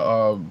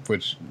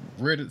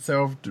reared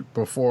itself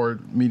before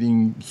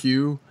meeting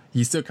Hugh.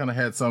 He still kind of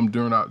had some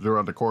during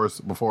the course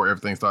before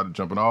everything started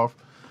jumping off,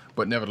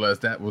 but nevertheless,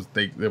 it was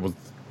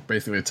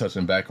basically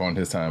touching back on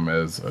his time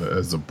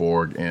as a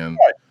Borg, and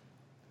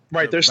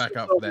Right, there's back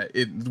up that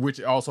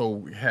which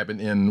also happened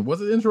in,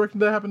 was it Insurrection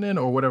that happened in,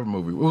 or whatever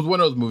movie? It was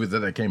one of those movies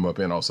that came up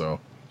in also.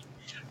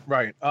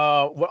 Right.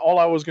 All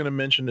I was going to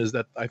mention is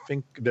that I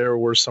think there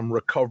were some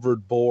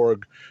recovered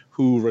Borg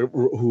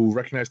who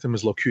recognized him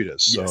as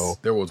Locutus. So Yes,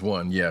 there was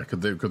one, yeah,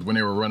 because when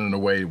they were running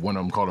away, one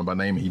of them called him by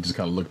name, and he just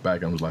kind of looked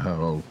back and was like,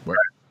 "Oh, what?"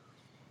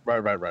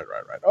 Right.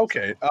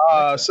 Okay.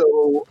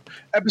 So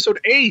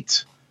episode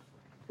 8,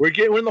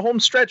 we're in the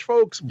home stretch,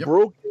 folks. Yep.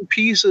 Broken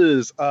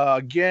Pieces.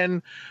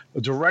 Again,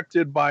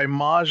 directed by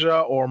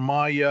Maya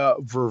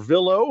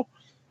Vervillo.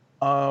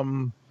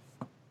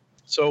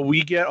 So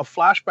we get a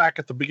flashback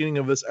at the beginning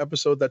of this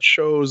episode that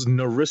shows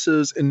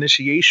Narissa's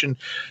initiation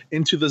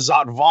into the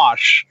Zhat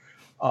Vash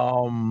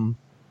on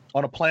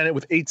a planet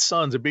with 8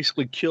 suns. It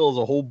basically kills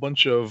a whole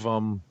bunch of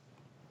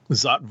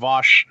Zhat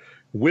Vash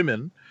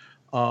women.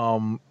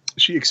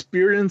 She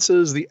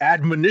experiences the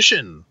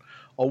admonition,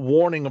 a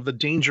warning of the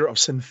danger of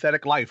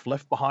synthetic life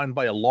left behind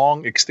by a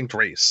long extinct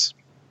race.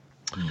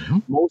 Mm-hmm.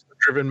 Most are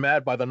driven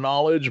mad by the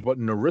knowledge, but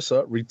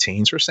Narissa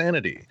retains her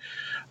sanity.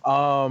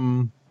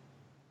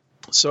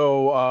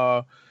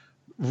 So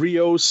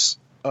Rios,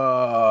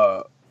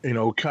 kind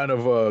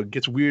of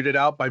gets weirded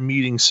out by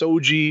meeting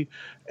Soji,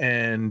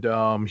 and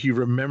he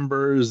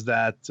remembers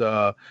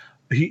that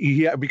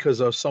he because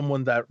of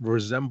someone that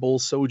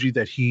resembles Soji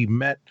that he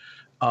met.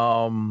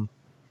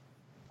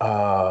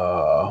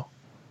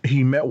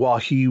 He met while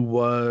he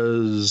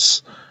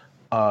was.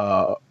 He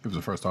was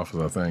the first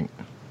officer, I think.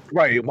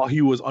 Right, while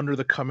he was under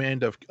the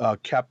command of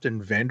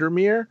Captain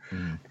Vandermeer.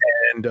 Mm.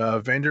 And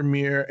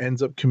Vandermeer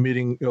ends up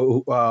committing.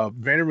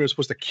 Vandermeer was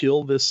supposed to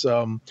kill this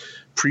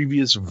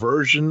previous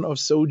version of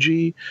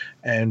Soji,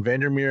 and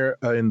Vandermeer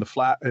in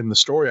the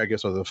story, I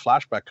guess, or the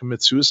flashback,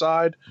 commits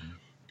suicide,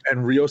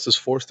 and Rios is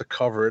forced to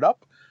cover it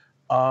up.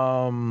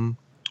 Raffi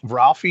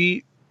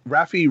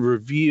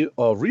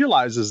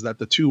realizes that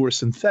the two were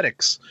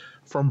synthetics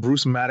from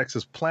Bruce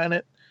Maddox's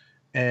planet,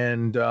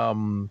 and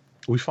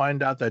we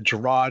find out that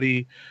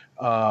Jurati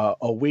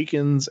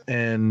awakens,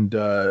 and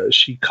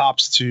she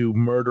cops to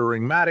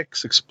murdering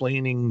Maddox,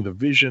 explaining the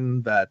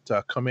vision that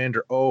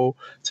Commander O,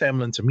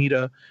 Tamlin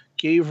Tamita,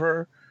 gave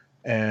her.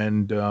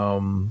 And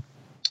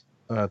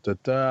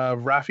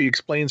Raffi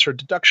explains her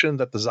deduction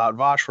that the Zhat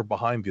Vash were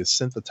behind the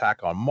synth attack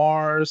on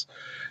Mars,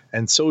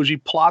 and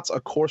Soji plots a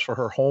course for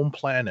her home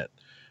planet.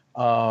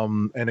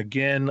 And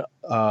again,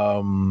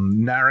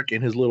 Narek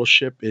in his little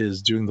ship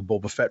is doing the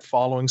Boba Fett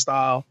following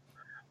style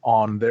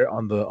on the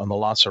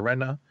La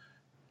Sirena,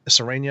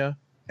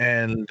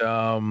 and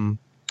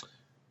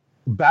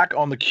back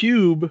on the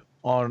cube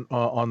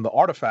on the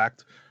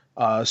artifact,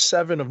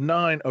 7 of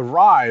 9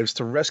 arrives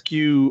to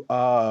rescue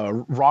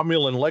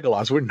Romulan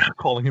Legolas. We're not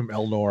calling him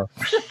Elnor.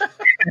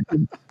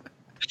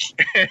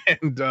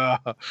 And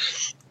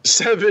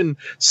Seven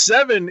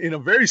in a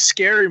very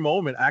scary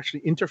moment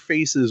actually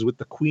interfaces with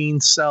the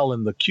Queen's cell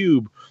in the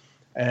cube,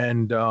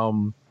 and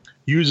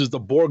uses the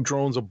Borg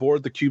drones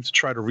aboard the cube to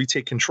try to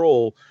retake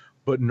control.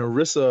 But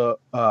Narissa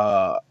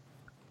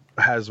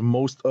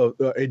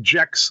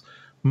ejects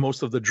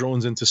most of the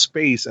drones into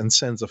space and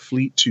sends a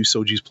fleet to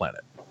Soji's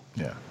planet.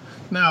 Yeah.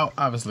 Now,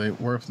 obviously,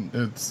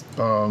 it's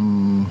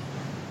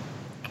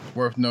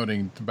worth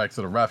noting, back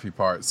to the Raffi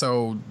part.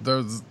 So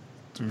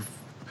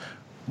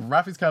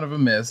Raffi's kind of a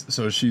mess.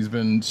 So she's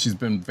been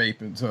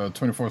vaping,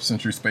 24th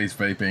century space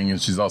vaping,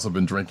 and she's also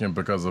been drinking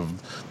because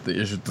of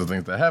the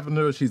things that happened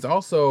to her. She's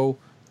also,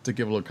 to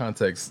give a little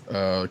context,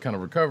 kind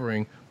of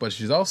recovering, but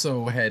she's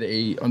also had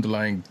a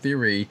underlying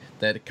theory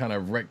that kind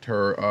of wrecked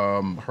her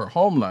her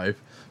home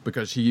life,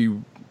 because she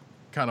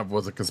kind of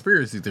was a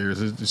conspiracy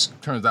theorist. It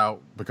just turns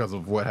out, because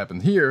of what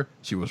happened here,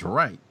 she was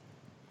right,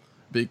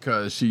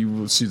 because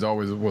she's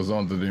always was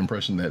under the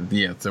impression that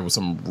yes, there was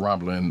some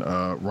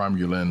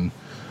Romulan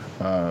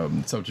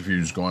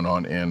subterfuge going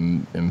on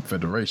in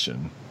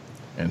Federation,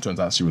 and it turns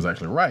out she was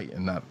actually right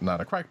and not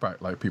a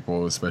crackpot like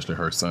people, especially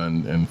her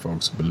son and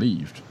folks,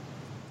 believed.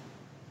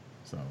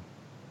 So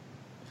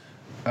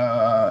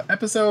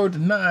episode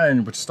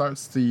 9, which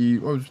starts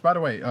by the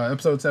way,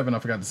 episode 7, I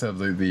forgot to say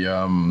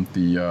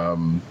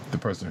the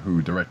person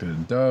who directed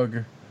it,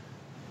 Doug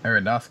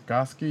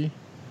Aronofsky.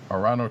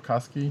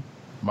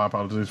 My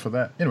apologies for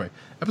that. Anyway,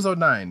 episode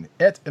 9,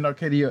 Et in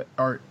Arcadia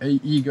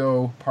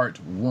Ego,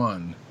 Part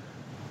 1.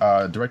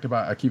 Directed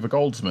by Akiva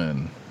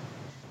Goldsman.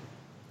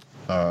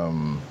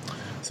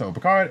 So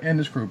Picard and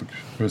his crew,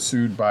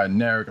 pursued by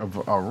Narek,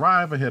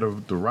 arrive ahead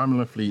of the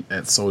Romulan fleet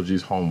at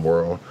Soji's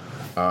homeworld,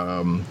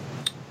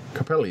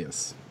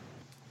 Coppelius.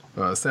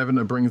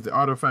 7 brings the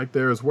artifact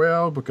there as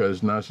well,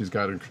 because now she's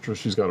got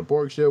a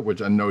Borg ship, which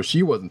I know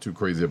she wasn't too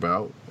crazy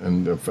about,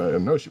 and in fact, I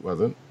know she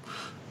wasn't.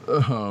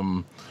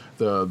 The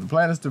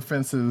planet's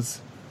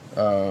defenses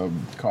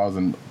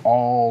causing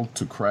all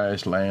to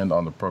crash land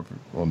on the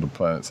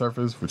planet's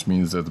surface, which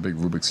means there's a big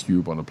Rubik's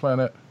Cube on the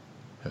planet.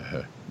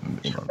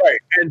 Right,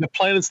 and the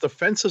planet's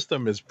defense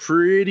system is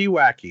pretty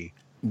wacky.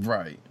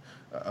 Right.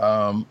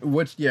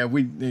 Which, yeah,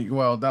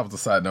 that was a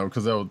side note,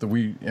 because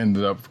we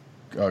ended up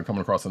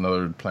coming across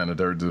another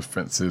planetary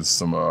defense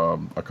system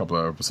a couple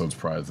of episodes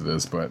prior to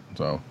this, but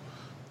so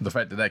the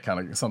fact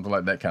that something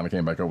like that kind of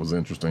came back up was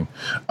interesting.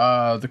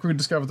 The crew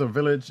discovers a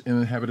village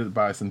inhabited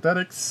by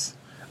synthetics,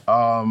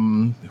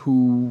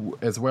 who,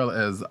 as well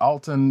as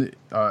Alton,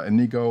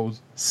 Inigo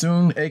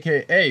Soong,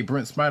 aka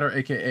Brent Smider,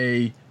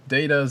 aka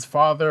Data's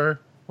father.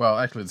 Well,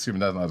 actually, excuse me,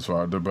 that's not his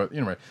father, but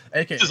anyway,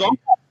 aka His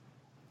uncle?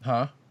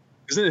 Huh?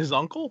 Isn't it his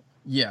uncle?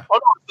 Yeah. Oh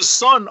no, it's the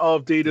son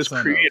of Data's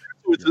creator.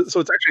 So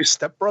it's actually a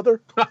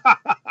stepbrother.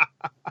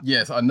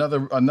 Yes, another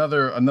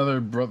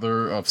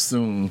brother of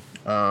Soong.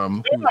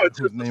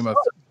 Whose name is?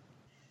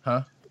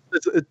 Huh?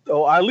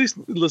 At least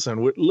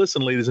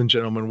listen, ladies and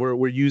gentlemen.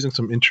 We're using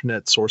some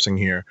internet sourcing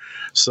here,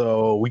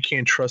 so we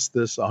can't trust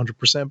this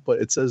 100%. But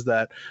it says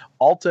that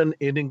Alton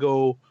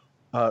Inigo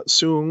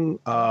Soong.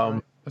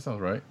 That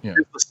sounds right. Yeah.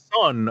 Is the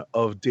son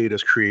of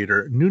Data's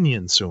creator,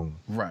 Noonien Soong.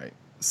 Right.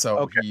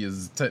 So he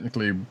is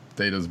technically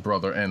Data's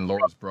brother and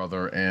Laura's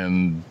brother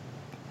and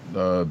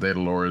Data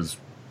Laura's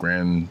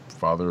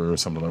grandfather or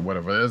something like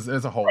whatever. It's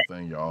a whole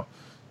thing, y'all.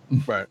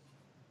 Right.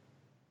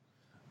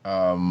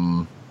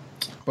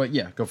 But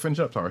yeah, go finish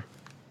up. Sorry.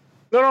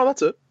 No,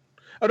 that's it.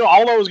 Oh, no,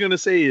 all I was gonna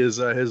say is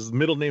his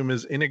middle name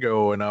is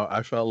Inigo, and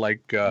I felt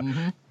like I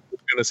was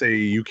gonna say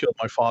you killed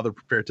my father,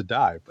 prepare to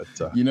die.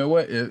 But you know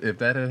what? If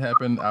that had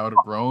happened, I would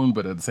have grown.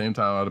 But at the same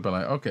time, I would have been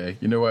like, okay,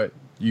 you know what?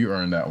 You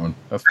earned that one.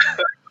 That's fine.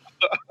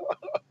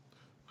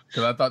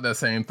 Because I thought that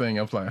same thing.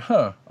 I was like,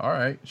 all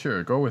right,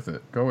 sure, go with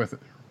it.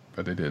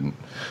 But they didn't.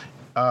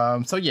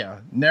 So yeah,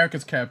 Narek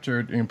is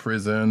captured,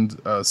 imprisoned.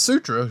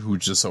 Sutra, who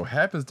just so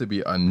happens to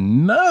be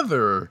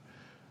another,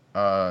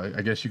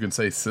 I guess you can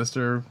say,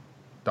 sister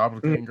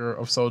doppelganger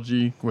of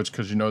Soji,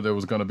 because there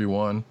was going to be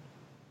one.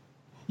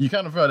 You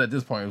kind of felt at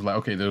this point, it was like,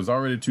 okay, there's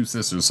already two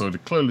sisters, so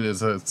clearly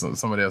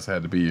somebody else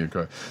had to be.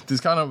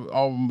 This kind of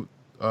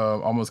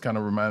almost kind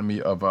of remind me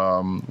of,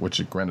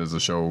 which granted is a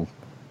show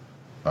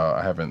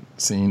I haven't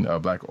seen,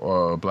 not Black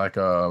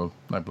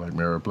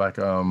Mirror, Black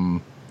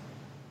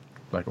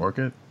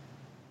Orchid.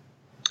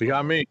 You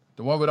got me.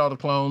 The one with all the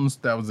clones,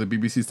 that was the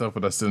BBC stuff,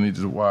 but I still need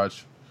to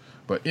watch.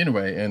 But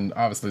anyway, and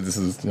obviously this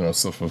is,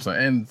 stuff,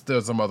 and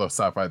there's some other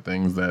sci-fi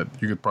things that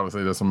you could probably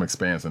say there's some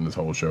expanse in this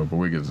whole show, but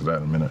we'll get to that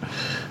in a minute.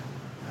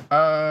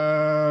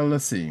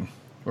 Let's see.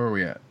 Where are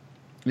we at?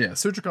 Yeah,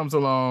 Sutra comes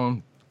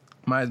along,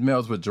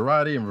 melds with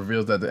Jurati and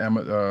reveals that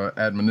the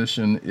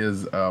admonition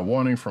is a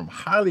warning from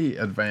highly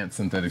advanced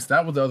synthetics.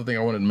 That was the other thing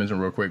I wanted to mention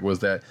real quick, was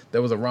that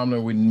there was a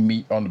Romulan we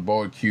meet on the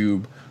Borg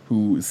cube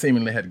who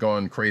seemingly had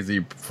gone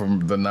crazy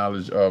from the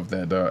knowledge of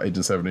that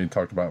Agent 70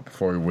 talked about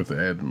before with the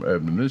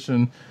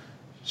admonition.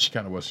 She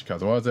kind of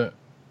wasn't,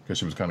 because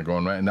she was kind of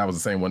going right, and that was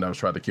the same one that was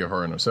trying to kill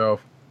her and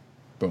herself.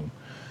 Boom.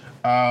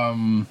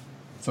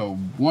 So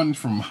one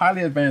from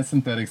highly advanced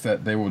synthetics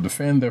that they will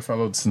defend their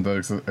fellow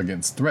synthetics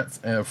against threats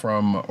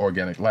from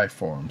organic life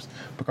forms.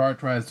 Picard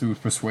tries to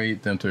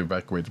persuade them to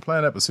evacuate the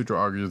planet, but Sutra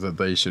argues that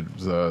they should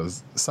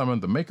summon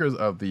the makers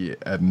of the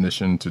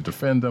admonition to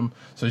defend them.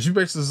 So she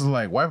basically is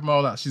like, wipe them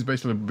all out. She's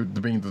basically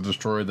being the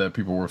destroyer that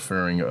people were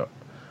fearing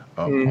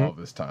all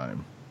this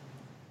time.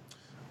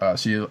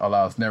 She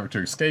allows Narek to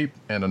escape,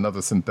 and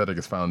another synthetic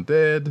is found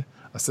dead,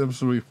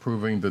 essentially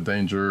proving the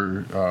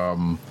danger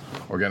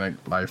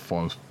organic life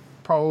forms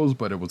pose,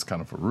 but it was kind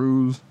of a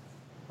ruse.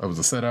 It was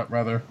a setup,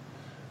 rather.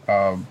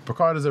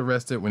 Picard is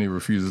arrested when he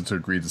refuses to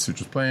agree to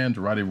Sutra's plan.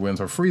 Jurati wins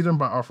her freedom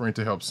by offering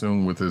to help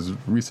Soong with his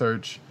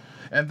research.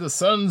 And the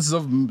sons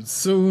of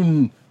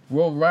Soong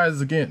will rise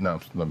again.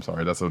 No, I'm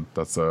sorry. That's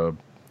a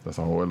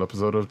whole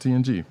episode of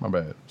TNG. My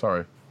bad.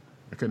 Sorry.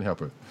 I couldn't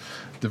help it.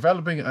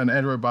 Developing an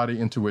android body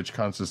into which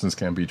consciousness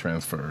can be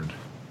transferred.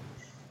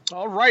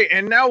 All right,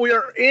 and now we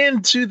are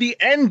into the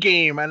end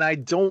game, and I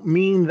don't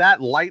mean that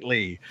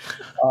lightly.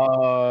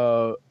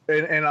 And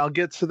I'll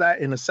get to that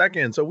in a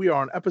second. So we are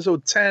on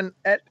episode 10,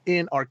 Et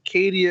in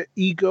Arcadia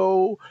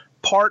Ego,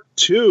 Part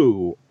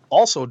 2,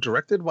 also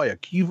directed by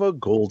Akiva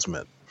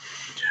Goldsman.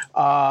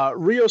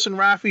 Rios and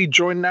Raffi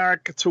join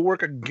Narek to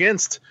work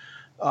against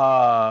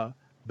the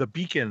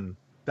beacon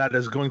that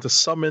is going to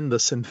summon the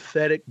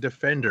synthetic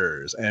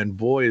defenders. And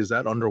boy, is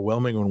that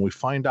underwhelming when we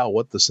find out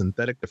what the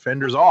synthetic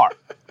defenders are.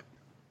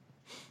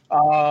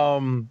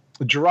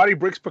 Jurati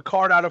breaks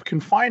Picard out of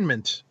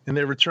confinement and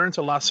they return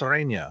to La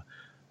Sirena.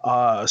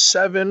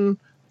 Seven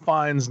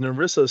finds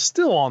Narissa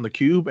still on the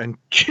cube and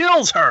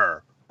kills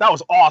her. That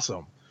was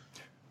awesome.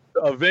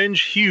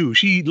 Avenge Hugh.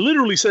 She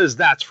literally says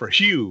that's for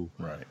Hugh.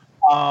 Right.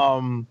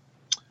 Soong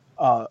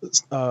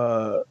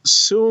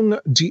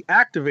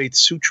deactivates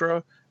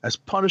Sutra as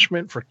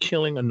punishment for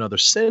killing another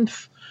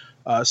synth.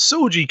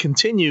 Soji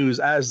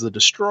continues as the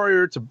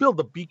destroyer to build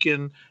the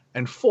beacon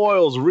and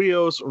foils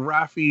Rios,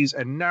 Raffi's,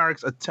 and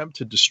Narek's attempt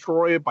to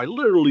destroy it by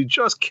literally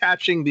just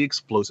catching the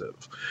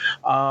explosive.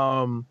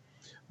 The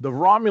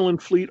Romulan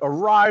fleet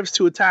arrives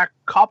to attack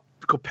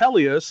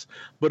Coppelius,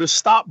 but is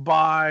stopped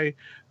by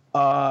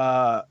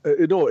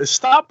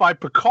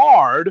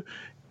Picard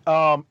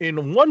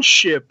in one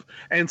ship,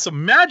 and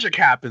some magic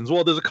happens.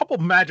 Well, there's a couple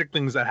magic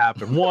things that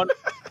happen. One,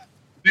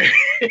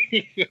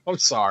 I'm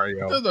sorry,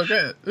 yo. That's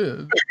okay.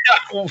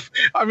 Yeah.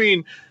 I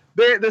mean,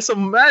 there's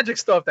some magic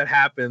stuff that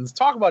happens.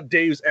 Talk about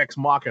Deus Ex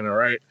Machina,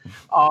 right?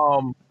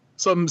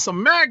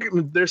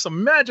 There's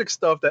some magic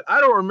stuff that I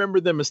don't remember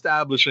them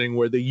establishing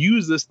where they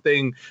use this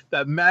thing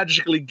that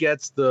magically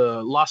gets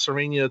the La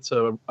Sirena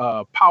to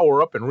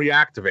power up and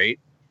reactivate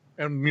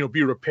and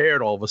be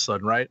repaired all of a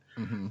sudden, right?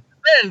 Mm-hmm.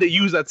 Then they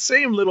use that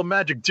same little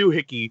magic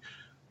doohickey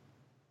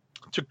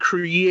to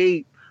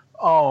create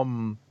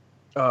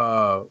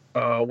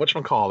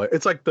whatchamacallit?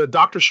 It's like the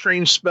Doctor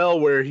Strange spell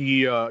where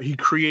he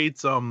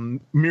creates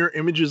mirror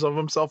images of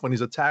himself when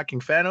he's attacking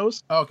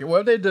Thanos. Okay,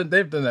 well they've done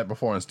that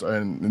before in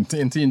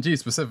TNG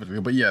specifically,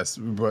 but yes,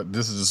 but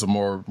this is just a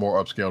more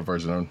upscaled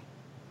version of.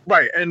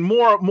 Right, and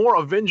more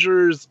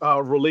Avengers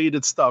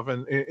related stuff,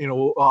 and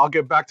I'll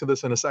get back to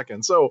this in a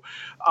second. So,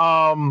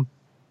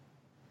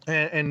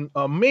 and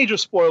a major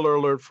spoiler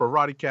alert for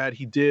Roddy Cat,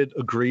 he did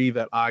agree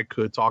that I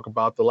could talk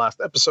about the last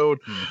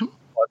episode. Mm-hmm.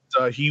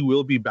 But he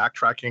will be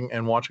backtracking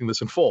and watching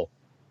this in full.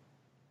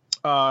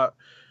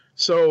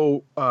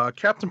 So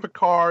Captain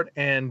Picard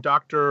and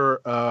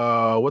Dr.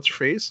 What's her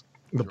face?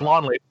 The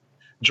blonde lady,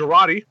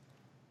 Jurati,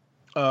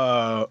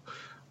 are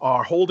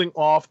holding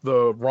off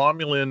the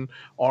Romulan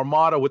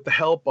armada with the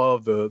help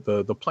of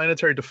the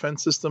planetary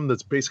defense system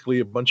that's basically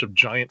a bunch of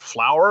giant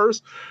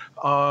flowers,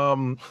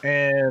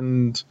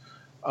 and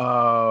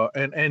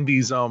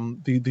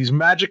these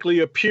magically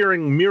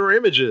appearing mirror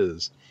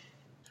images.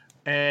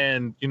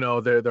 And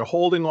they're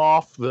holding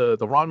off the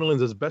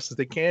Romulans as best as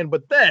they can,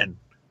 but then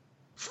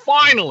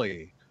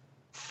finally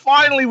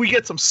we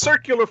get some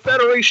circular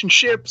Federation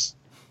ships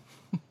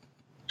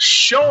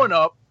showing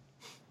up,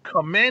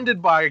 commanded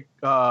by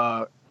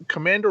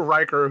Commander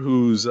Riker,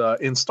 who's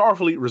in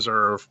Starfleet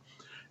Reserve.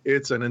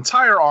 It's an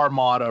entire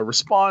armada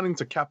responding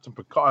to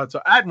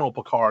Admiral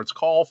Picard's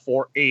call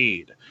for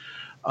aid.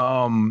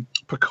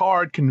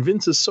 Picard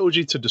convinces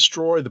Soji to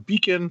destroy the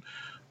beacon,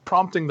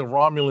 prompting the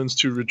Romulans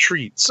to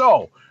retreat.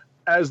 So,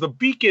 as the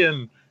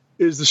beacon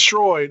is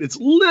destroyed, it's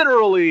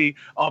literally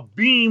a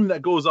beam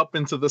that goes up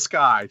into the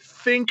sky.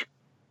 Think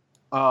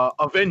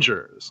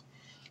Avengers.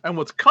 And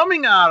what's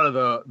coming out of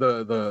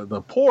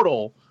the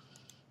portal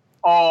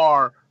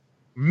are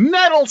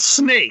metal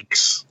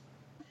snakes.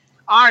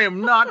 I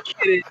am not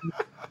kidding.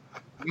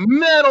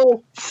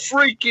 Metal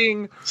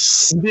freaking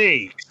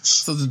snakes.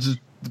 So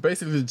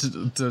basically,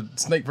 the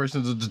snake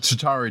version of the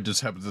Chitauri just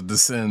happens to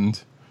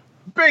descend.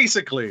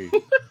 Basically.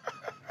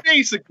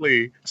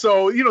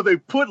 So, they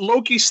put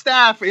Loki's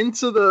staff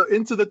into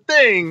the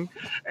thing,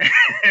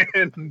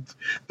 and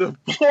the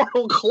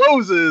portal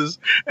closes,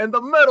 and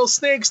the metal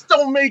snakes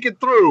don't make it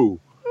through.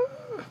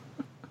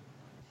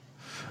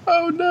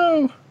 Oh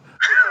no.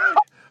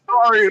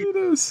 Sorry.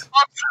 This.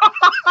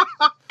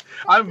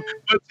 But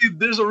see,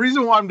 there's a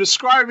reason why I'm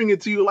describing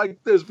it to you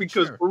like this,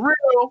 because Sure.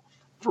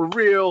 for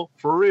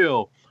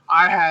real,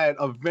 I had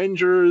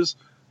Avengers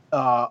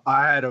and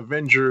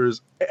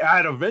Avengers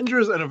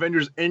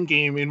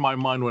Endgame in my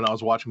mind when I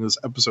was watching this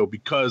episode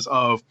because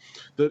of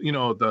the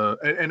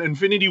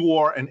Infinity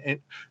War and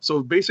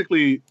so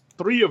basically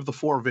 3 of the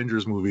 4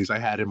 Avengers movies I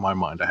had in my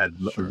mind. I had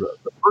the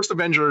first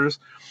Avengers,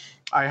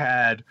 I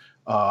had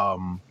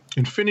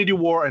Infinity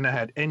War, and I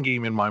had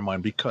Endgame in my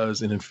mind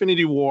because in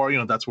Infinity War,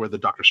 that's where the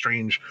Doctor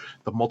Strange,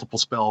 the multiple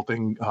spell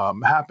thing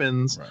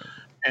happens, Right.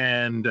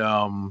 and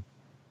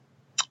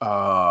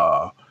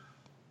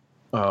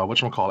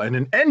whatchamacallit, and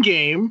in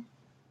Endgame,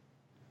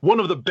 one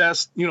of the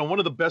best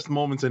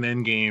moments in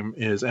Endgame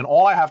is, and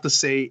all I have to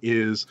say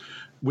is,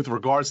 with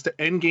regards to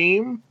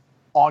Endgame,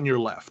 on your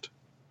left,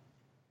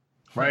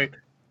 right?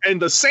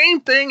 And the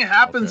same thing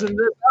happens in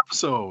this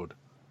episode,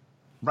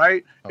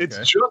 right? Okay. It's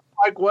just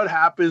like what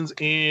happens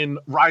in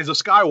Rise of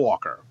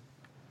Skywalker.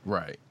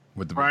 Right.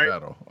 With the big Right.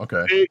 battle.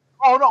 Okay.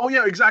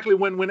 Exactly.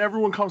 When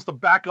everyone comes to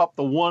back up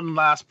the one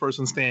last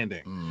person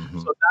standing. Mm-hmm.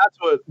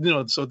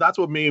 So that's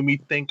what made me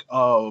think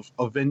of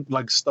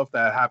like stuff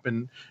that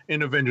happened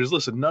in Avengers.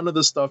 Listen, none of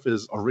this stuff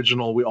is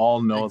original. We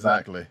all know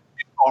Exactly. that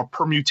are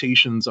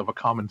permutations of a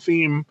common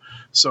theme.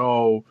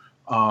 So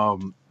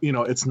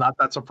it's not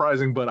that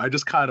surprising, but I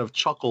just kind of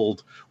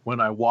chuckled when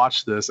I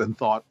watched this and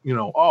thought,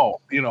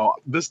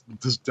 this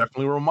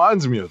definitely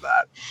reminds me of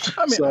that.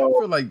 I mean, I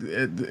feel like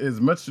as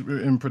much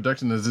in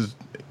production as this,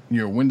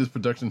 when this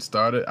production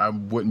started, I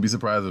wouldn't be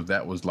surprised if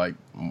that was like,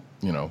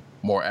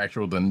 more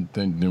actual than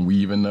we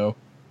even know.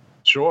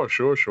 Sure.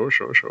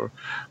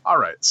 All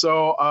right.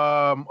 So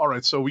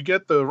we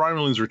get the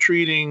Romulans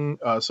retreating.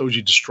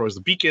 Soji destroys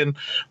the beacon,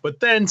 but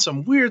then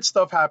some weird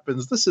stuff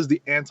happens. This is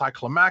the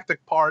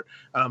anticlimactic part,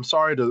 and I'm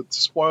sorry to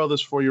spoil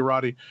this for you,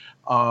 Roddy.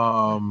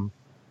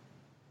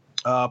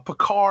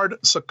 Picard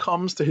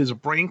succumbs to his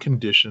brain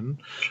condition,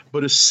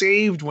 but is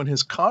saved when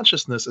his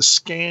consciousness is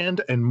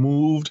scanned and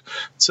moved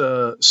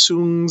to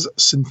Soong's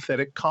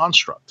synthetic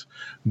construct.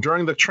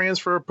 During the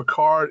transfer,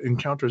 Picard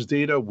encounters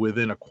Data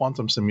within a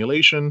quantum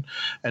simulation,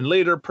 and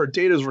later, per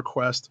Data's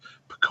request,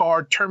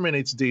 Picard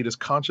terminates Data's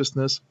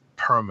consciousness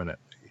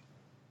permanently.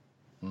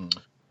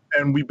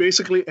 And we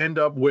basically end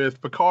up with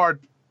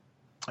Picard,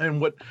 and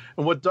what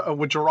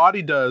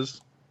Jurati does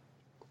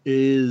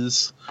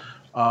is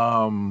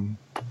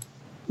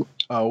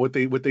what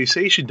they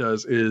say she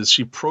does is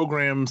she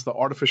programs the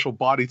artificial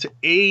body to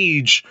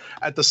age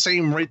at the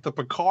same rate that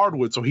Picard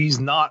would, so he's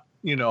not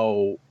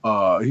going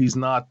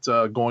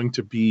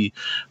to be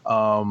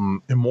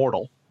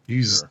immortal.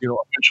 He's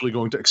eventually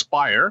going to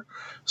expire.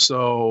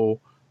 So,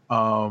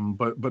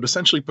 but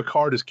essentially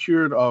Picard is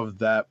cured of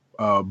that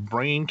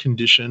brain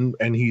condition,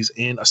 and he's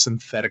in a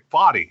synthetic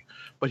body.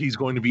 But he's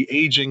going to be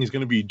aging. He's going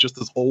to be just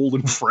as old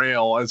and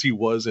frail as he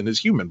was in his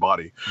human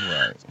body.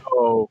 Right.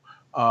 So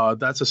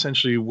that's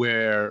essentially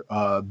where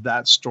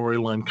that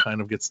storyline kind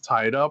of gets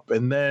tied up.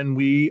 And then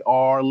we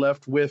are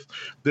left with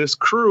this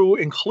crew,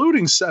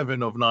 including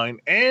Seven of Nine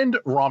and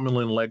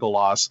Romulan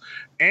Legolas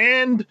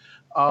and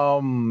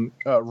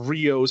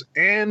Rios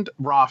and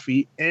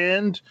Rafi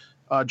and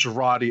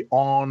Girardi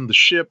on the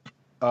ship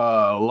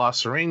La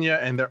Serena,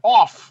 and they're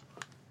off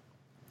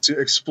to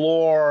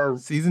explore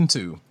Season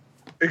 2.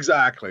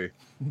 Exactly.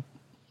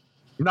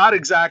 Not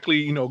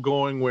exactly,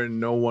 going where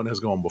no one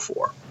has gone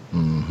before.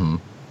 Mm-hmm.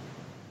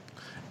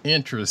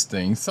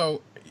 Interesting.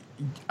 So,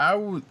 I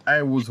was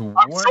I'm wondering.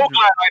 so glad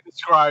I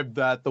described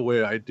that the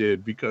way I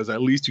did, because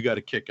at least you got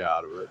a kick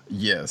out of it.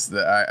 Yes,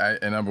 I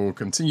will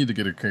continue to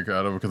get a kick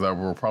out of it because I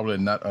will probably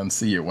not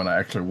unsee it when I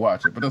actually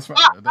watch it. But that's fine.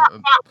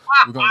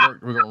 We're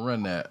gonna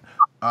run that.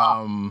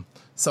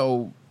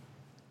 So,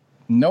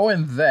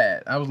 knowing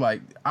that, I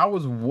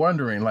was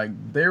wondering, like,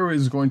 there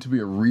is going to be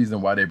a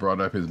reason why they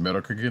brought up his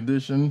medical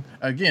condition.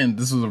 Again,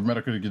 this was a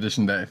medical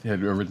condition that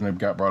had originally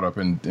got brought up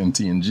in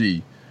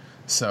TNG.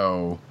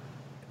 So,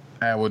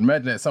 I would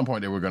imagine at some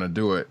point they were going to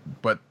do it.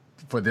 But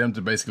for them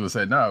to basically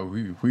say, no,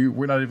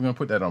 we're not even going to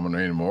put that on him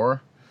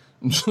anymore.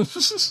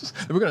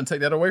 We're going to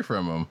take that away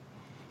from him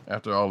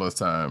after all this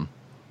time.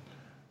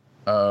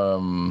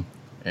 And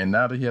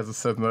now that he has a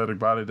synthetic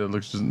body that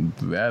looks just,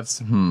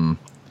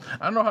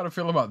 I don't know how to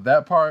feel about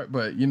that part,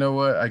 but you know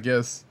what? I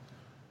guess,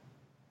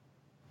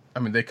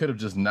 they could have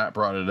just not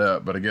brought it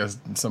up, but I guess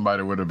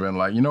somebody would have been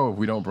like, if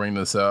we don't bring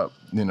this up,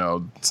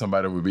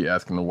 somebody would be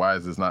asking why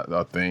is this not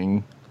a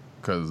thing?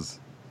 Because,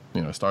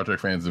 Star Trek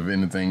fans, if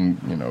anything,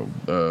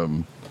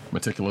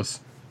 meticulous.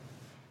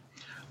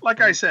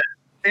 Like I said,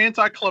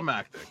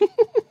 anticlimactic.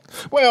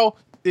 Well,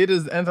 it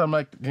is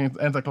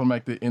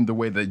anticlimactic in the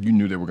way that you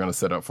knew they were going to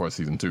set up for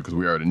Season 2, because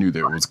we already knew that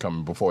it was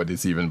coming before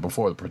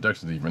the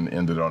production even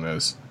ended on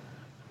this.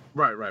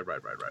 Right.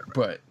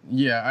 But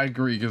yeah, I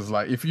agree, because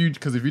if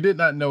you did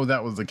not know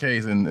that was the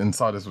case and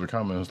saw this was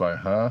coming, it was like,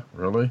 huh,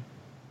 really?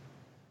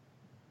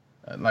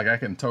 Like, I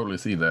can totally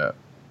see that.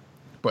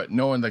 But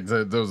knowing that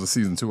there was a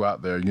Season 2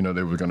 out there,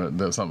 they were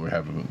something would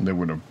happen. They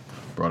wouldn't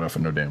have brought up for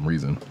no damn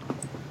reason.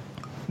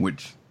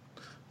 Which,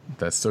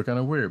 that's still kind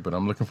of weird, but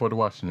I'm looking forward to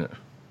watching it.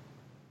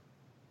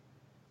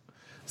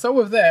 So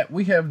with that,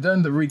 we have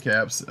done the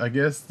recaps. I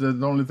guess the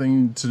only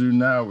thing to do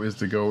now is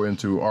to go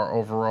into our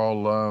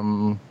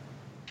overall,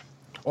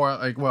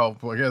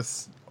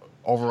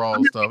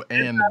 overall stuff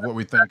and what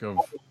we think of.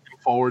 Looking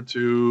forward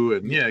to,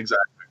 and yeah,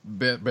 exactly.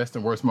 Best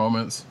and worst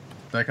moments,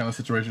 that kind of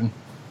situation.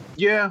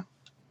 Yeah.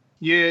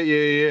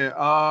 You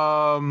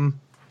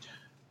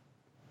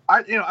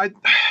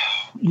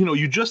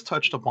just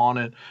touched upon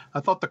it. I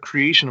thought the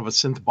creation of a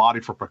synth body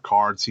for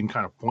Picard seemed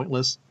kind of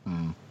pointless.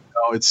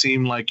 It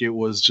seemed like it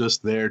was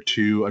just there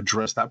to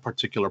address that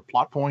particular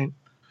plot point.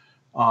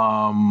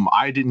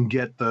 I didn't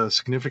get the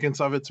significance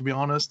of it, to be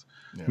honest.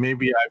 Yeah.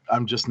 Maybe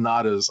I'm just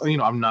not as,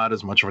 I'm not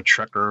as much of a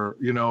Trekker.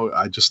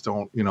 I just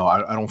don't,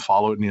 I don't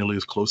follow it nearly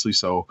as closely.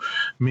 So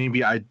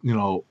maybe it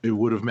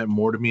would have meant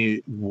more to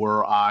me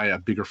were I a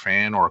bigger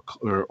fan or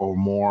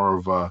more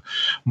of a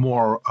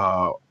more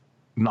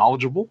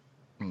knowledgeable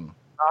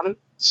about it.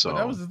 So but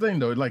that was the thing,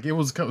 though. Like, it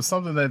was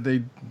something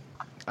that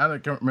I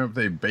can't remember if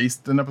they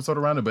based an episode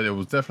around it, but it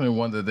was definitely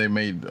one that they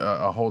made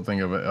a whole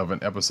thing of an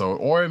episode,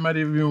 or it might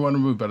even be one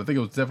movie, but I think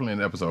it was definitely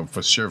an episode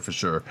for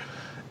sure.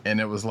 And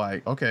it was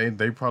like, okay,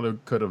 they probably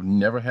could have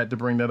never had to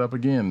bring that up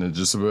again. It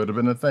just would have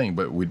been a thing,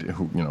 but we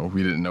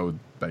didn't know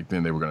back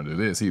then they were going to do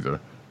this either.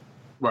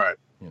 Right.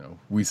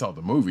 We saw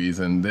the movies,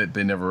 and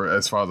they never,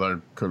 as far as I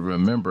could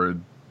remember,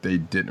 they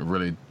didn't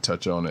really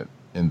touch on it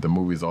in the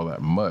movies all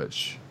that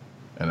much.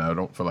 And I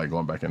don't feel like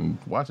going back and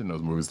watching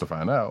those movies to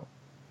find out,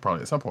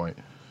 probably at some point.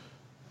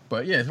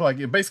 But yeah, it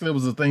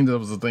was a thing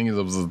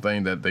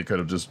that they could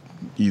have just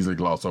easily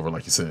glossed over,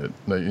 like you said.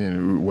 Like, it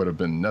would have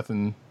been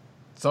nothing.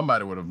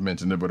 Somebody would have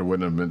mentioned it, but it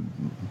wouldn't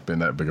have been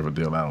that big of a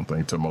deal, I don't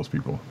think, to most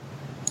people.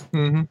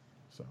 Mm-hmm.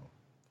 So,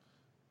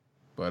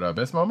 but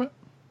best moment?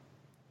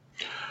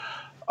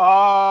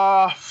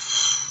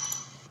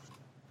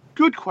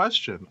 Good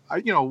question.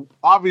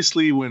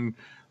 Obviously when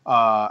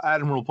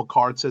Admiral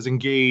Picard says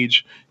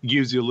engage, it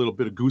gives you a little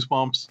bit of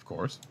goosebumps. Of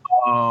course.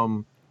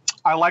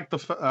 I like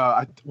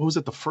what was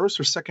it, the first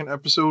or second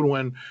episode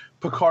when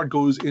Picard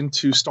goes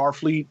into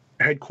Starfleet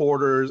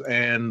headquarters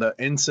and the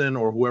ensign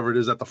or whoever it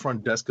is at the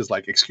front desk is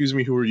like, "Excuse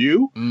me, who are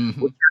you? Mm-hmm.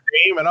 What's your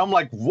name?" And I'm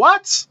like,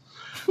 "What?"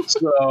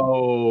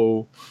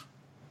 So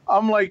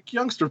I'm like,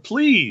 "Youngster,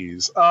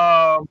 please."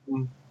 What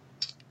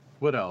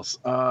else?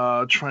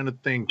 Trying to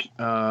think.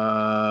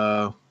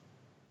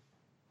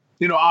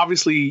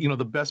 obviously,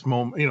 the best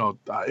moment,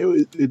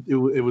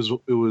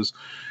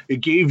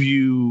 it gave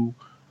you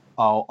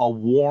a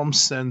warm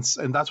sense,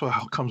 and that's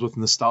what comes with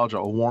nostalgia,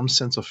 a warm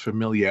sense of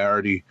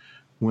familiarity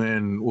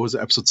when, what was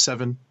it, episode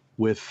 7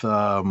 with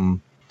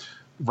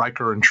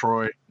Riker and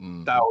Troy.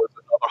 That was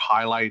another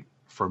highlight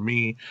for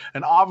me.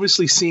 And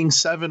obviously seeing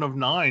 7 of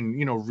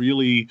 9,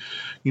 really,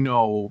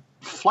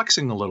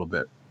 flexing a little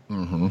bit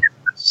in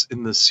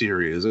this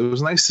series. It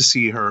was nice to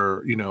see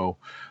her,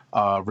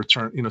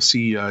 return,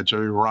 see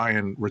Jerry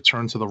Ryan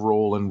return to the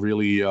role and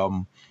really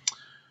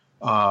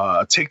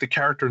take the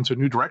character into a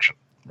new direction.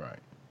 Right.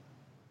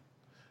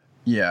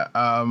 Yeah.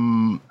 I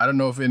don't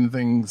know if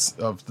anything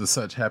of the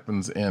such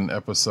happens in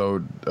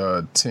episode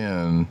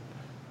 10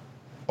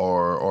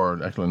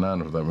 or actually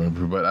 9 of that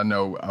movie, but I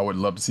know I would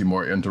love to see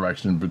more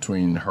interaction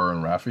between her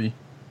and Raffi.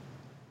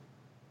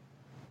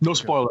 No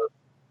spoiler.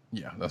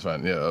 Yeah, that's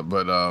fine. Yeah,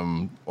 but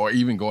or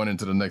even going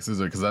into the next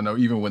season, because I know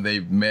even when they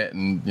met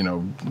and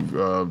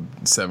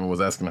 7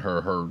 was asking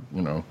her,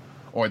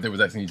 or they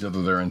was asking each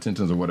other their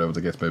intentions or whatever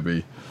the case may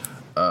be.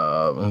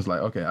 And it's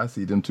like, okay, I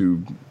see them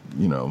two,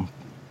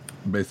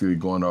 basically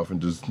going off and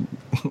just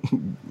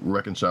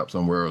wrecking shop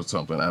somewhere or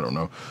something. I don't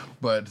know.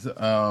 But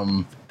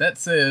that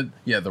said,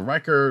 yeah, the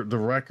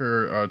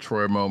Riker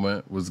Troy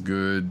moment was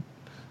good.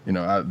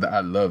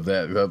 I love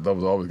that. That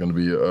was always going to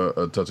be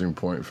a touching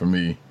point for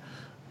me.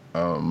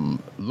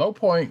 Low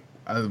point,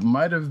 I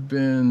might have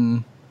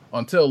been,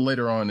 until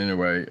later on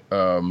anyway,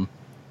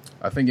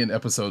 I think in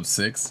episode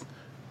 6,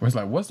 where it's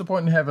like, what's the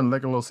point in having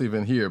Legolas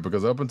even here?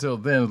 Because up until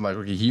then, it's like,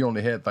 okay, he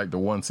only had like the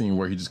one scene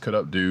where he just cut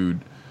up dude,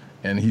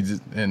 and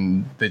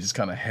they just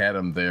kind of had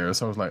him there.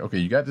 So I was like, okay,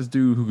 you got this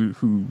dude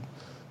who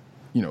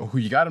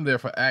you got him there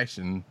for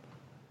action,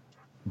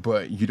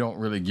 but you don't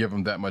really give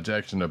him that much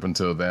action up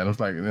until then. I was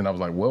like,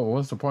 well,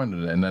 what's the point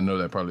of that? And I know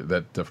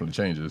that definitely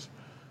changes.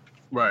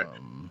 Right.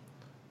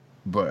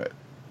 But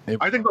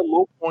I think the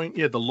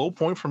low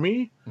point for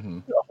me,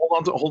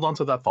 hold on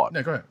to that thought.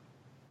 Yeah, go ahead.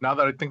 Now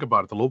that I think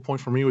about it, the low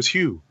point for me was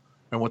Hugh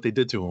and what they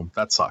did to him.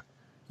 That sucked.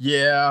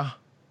 Yeah.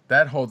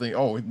 That whole thing,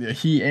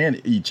 he and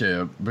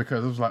Icheb,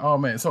 because it was like, oh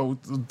man. So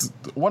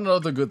one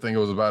other good thing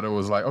about it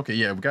was like, okay,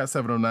 yeah, we got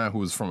 709, who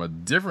was from a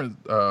different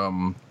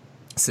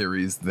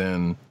series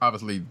than,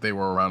 obviously they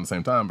were around the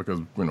same time, because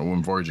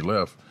when Voyager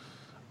left,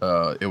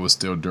 it was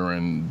still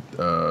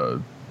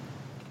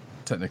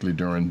technically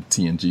during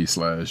TNG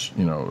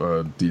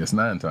 /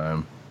 DS9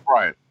 time.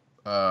 Right.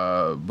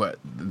 But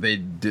they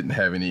didn't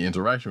have any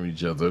interaction with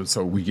each other,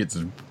 so we get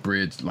to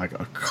bridge like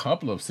a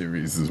couple of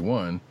series as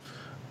one.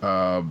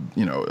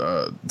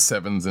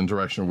 Seven's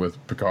interaction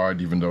with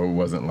Picard, even though it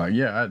wasn't like,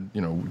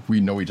 we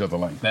know each other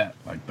like that,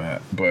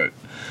 but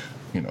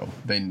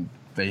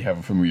they have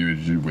a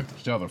familiarity with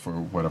each other for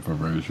whatever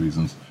various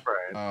reasons.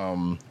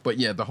 Right. But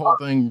yeah, the whole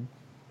thing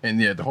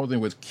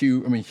with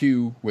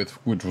Hugh, which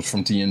was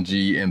from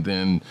TNG, and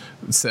then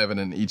 7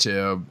 and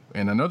Icheb,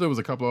 and I know there was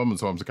a couple of them,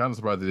 so I'm kind of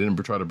surprised they didn't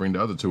try to bring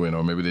the other two in,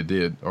 or maybe they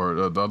did, or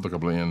the other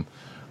couple in.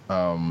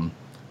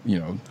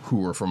 Who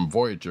were from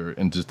Voyager,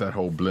 and just that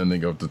whole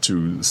blending of the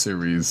two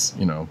series,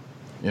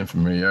 in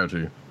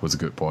familiarity was a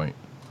good point.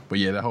 But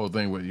yeah, that whole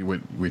thing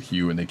with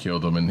Hugh, and they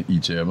killed him and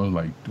Icheb, I was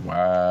like,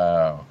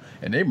 wow.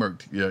 And they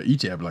murked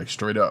Icheb like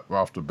straight up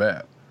off the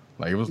bat.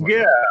 Like it was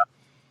like,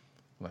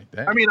 like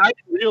that. I mean, I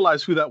didn't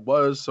realize who that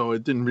was, so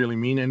it didn't really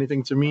mean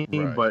anything to me,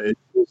 right. But it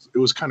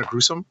was kind of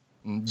gruesome.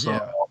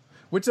 Yeah.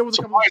 Which there was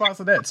a couple of spots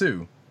of that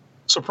too.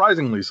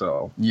 Surprisingly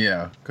so.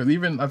 Yeah, because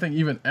I think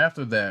even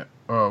after that,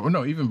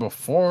 even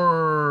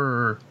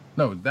before,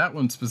 that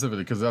one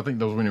specifically, because I think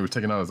that was when he was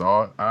taking out his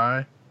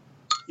eye.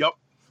 Yep.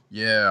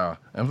 Yeah,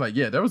 I was like,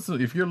 yeah, there was.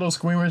 If you're a little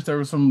squeamish, there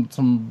was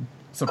some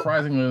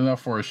surprisingly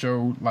enough for a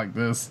show like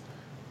this,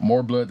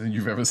 more blood than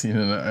you've ever seen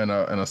in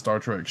a Star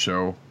Trek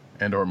show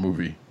and or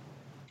movie.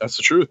 That's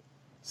the truth.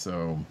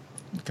 So,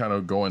 kind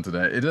of go into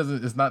that.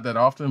 It's not that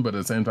often, but at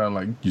the same time,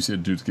 like you see,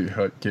 dudes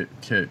head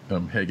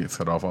gets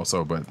cut off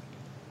also, but.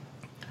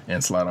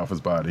 And slide off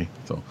his body.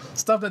 So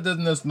stuff that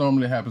doesn't just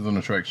normally happens on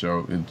a Trek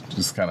show, it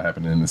just kind of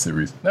happened in the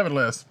series.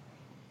 Nevertheless,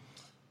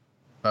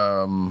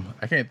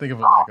 I can't think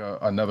of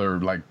another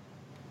like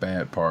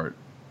bad part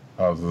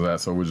of that,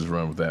 so we'll just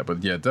run with that.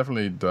 But yeah,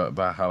 definitely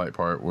the highlight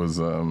part was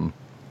the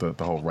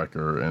whole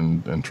Riker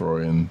and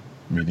Troy and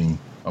meeting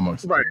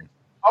amongst right.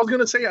 I was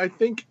gonna say, I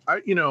think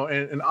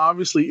and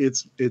obviously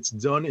it's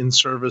done in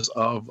service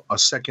of a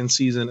second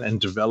season and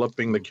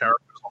developing the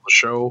characters on the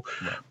show.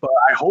 Right. But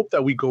I hope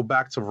that we go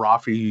back to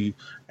Raffi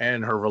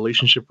and her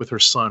relationship with her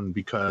son,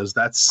 because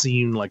that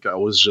seemed like I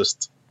was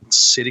just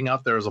sitting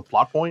out there as a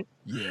plot point.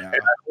 Yeah. And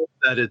I hope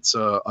that it's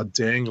a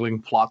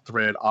dangling plot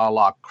thread a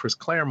la Chris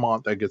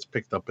Claremont that gets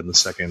picked up in the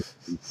second.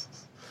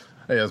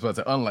 Hey, I was about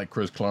to say, unlike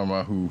Chris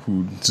Claremont,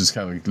 who just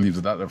kind of leaves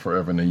it out there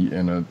forever in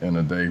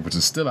a day, which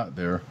is still out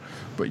there.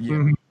 But yeah.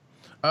 Mm-hmm.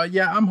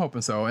 I'm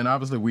hoping so. And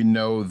obviously we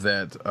know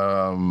that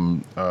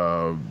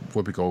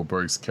Whoopi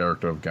Goldberg's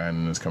character of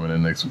Guinan is coming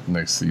in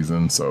next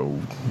season, so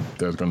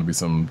there's going to be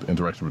some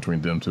interaction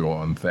between them two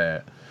on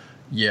that.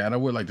 Yeah, and I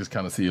would like to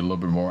kind of see a little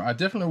bit more. I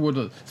definitely would,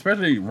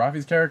 especially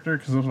Rafi's character,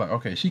 because I was like,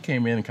 okay, she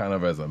came in kind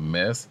of as a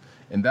mess,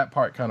 and that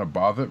part kind of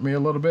bothered me a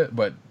little bit.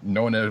 But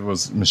knowing that it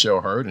was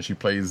Michelle Hurd and she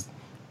plays,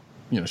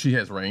 she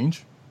has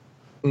range,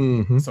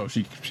 so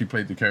she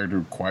played the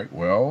character quite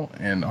well,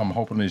 and I'm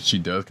hoping that she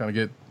does kind of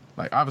get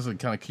obviously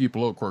kind of keep a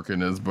little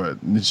quirkiness, but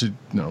she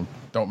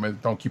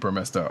don't keep her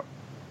messed up,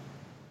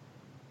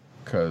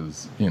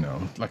 because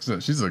like I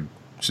said,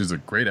 she's a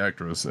great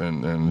actress,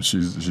 and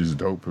she's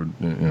dope, and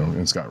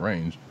it's got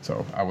range.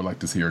 So I would like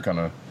to see her kind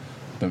of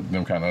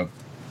them kind of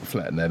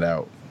flatten that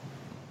out.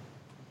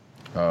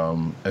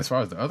 As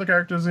far as the other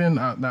characters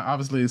now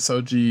obviously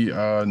Soji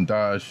and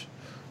Dash,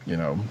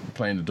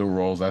 playing the dual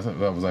roles, that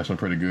was actually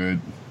pretty good.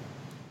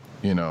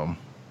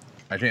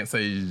 I can't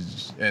say,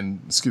 and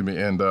excuse me,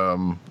 and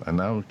I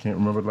now can't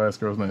remember the last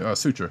girl's name.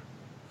 Suture.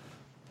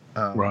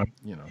 Right.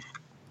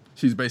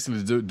 She's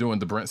basically doing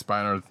the Brent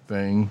Spiner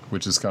thing,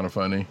 which is kind of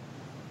funny.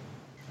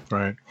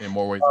 Right. In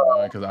more ways than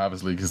one,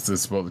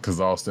 because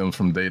it all stems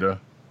from Data.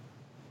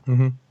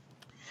 Mm-hmm.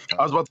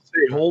 I was about to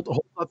say, hold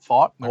that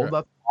thought. Okay. Hold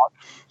that thought.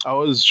 I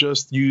was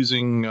just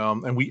using,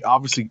 and we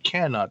obviously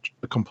cannot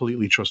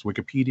completely trust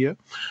Wikipedia,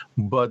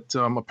 but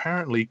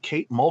apparently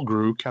Kate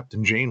Mulgrew,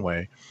 Captain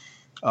Janeway,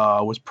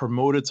 was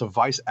promoted to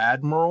Vice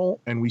Admiral,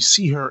 and we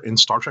see her in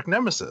Star Trek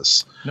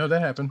Nemesis. No, that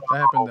happened.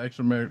 That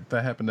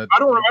happened at. I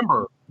don't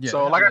remember. Yeah,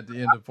 so at the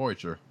end of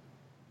Voyager.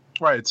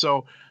 Right.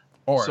 So.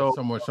 Or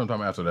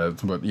sometime after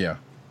that, but yeah.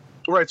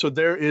 Right, so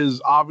there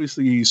is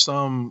obviously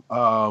some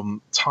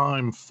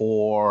time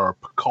for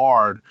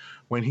Picard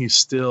when he's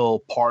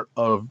still part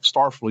of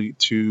Starfleet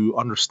to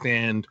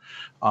understand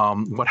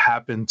what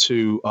happened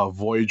to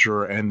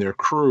Voyager and their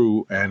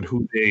crew and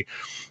who they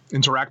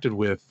interacted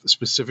with,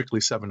 specifically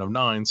Seven of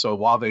Nine. So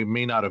while they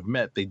may not have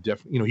met, they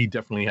he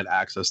definitely had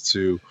access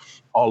to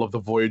all of the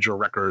Voyager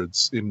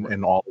records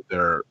in all of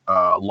their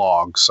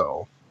logs.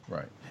 So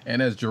right. And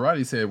as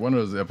Girardi said, one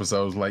of those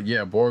episodes,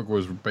 Borg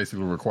was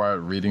basically required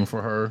reading for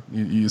her,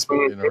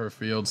 especially in her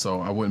field.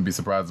 So I wouldn't be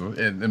surprised.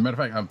 And matter of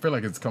fact, I feel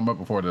like it's come up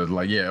before that,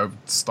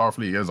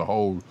 Starfleet as a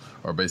whole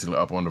are basically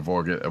up on the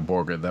Borg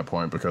at that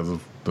point because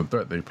of the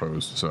threat they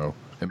posed. So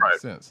it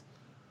makes sense.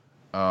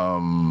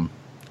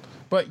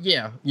 But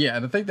yeah,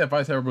 and I think that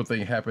Vice Admiral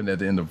thing happened at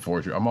the end of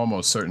Voyager. I'm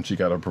almost certain she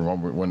got a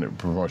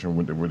promotion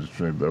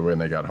when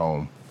they got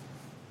home.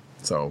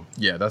 So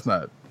yeah, that's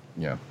not.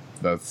 Yeah,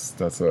 that's.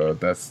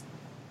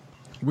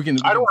 We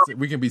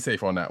can be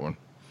safe on that one.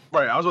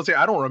 Right, I was going to say,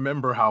 I don't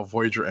remember how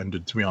Voyager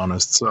ended, to be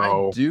honest.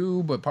 So I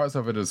do, but parts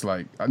of it is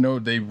I know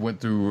they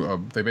went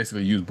through. They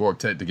basically used Borg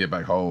tech to get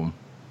back home.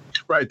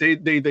 Right, they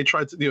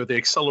tried to, they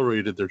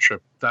accelerated their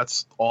trip.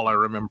 That's all I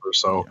remember.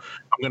 So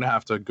I'm going to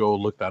have to go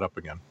look that up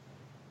again.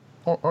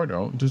 Or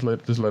don't just let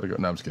it go.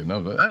 No, I'm just kidding.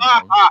 No,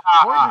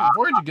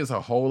 Voyager gets a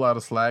whole lot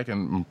of slack,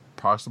 and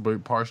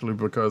partially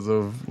because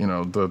of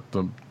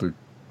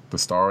the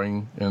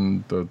starring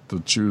and the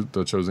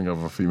choosing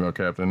of a female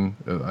captain.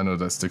 I know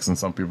that sticks in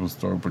some people's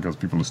throat because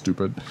people are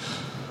stupid.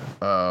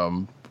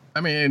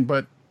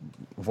 But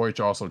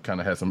Voyager also kind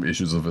of had some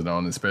issues of its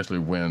own, especially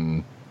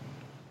when,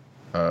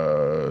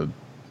 how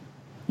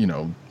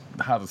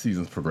the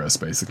seasons progress,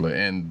 basically,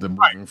 and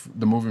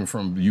the moving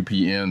from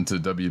UPN to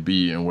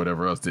WB and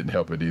whatever else didn't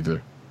help it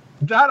either.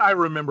 That I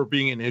remember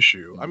being an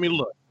issue. I mean,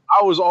 look,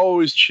 I was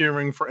always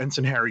cheering for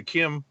Ensign Harry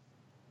Kim.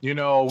 We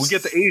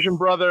get the Asian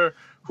brother.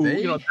 Who,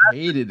 they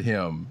hated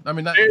him. I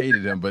mean, not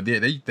hated him, but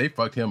they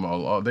fucked him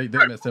all. They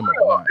messed him up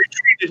a lot. They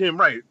treated him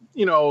right.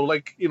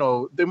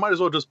 They might as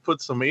well just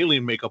put some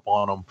alien makeup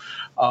on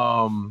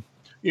him.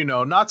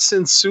 Not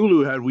since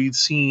Sulu had we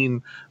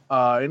seen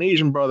an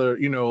Asian brother,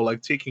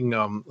 taking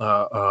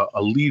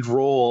a lead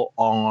role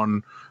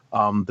on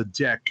the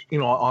deck.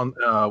 On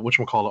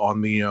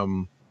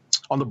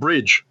on the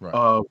bridge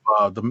of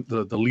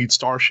the lead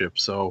starship.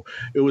 So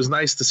it was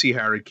nice to see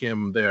Harry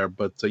Kim there.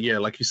 But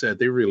like you said,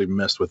 they really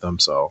messed with him.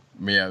 So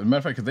yeah, as a matter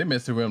of fact, because they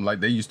messed with him like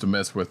they used to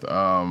mess with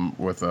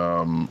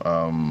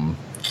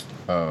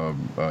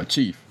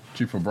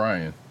Chief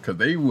O'Brien, because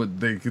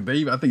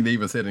I think they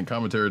even said in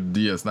commentary to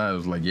DS9, it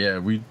was like, yeah,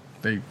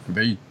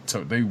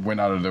 they went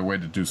out of their way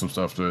to do some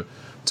stuff to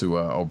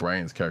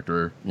O'Brien's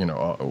character,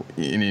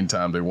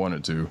 anytime they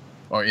wanted to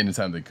or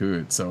anytime they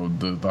could. So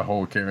the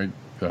whole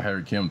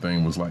Harry Kim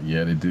thing was like,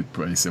 yeah, they did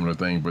a similar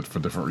thing, but for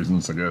different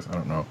reasons, I guess. I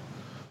don't know.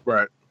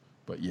 Right.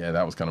 But yeah,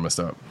 that was kind of messed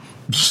up.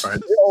 Right.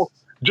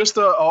 Just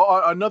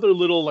another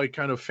little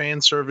kind of fan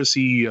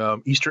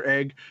servicey Easter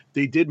egg.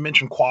 They did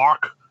mention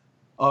Quark,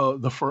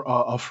 the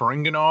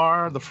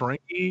Ferenginar, the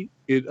Ferengi.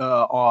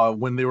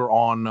 When they were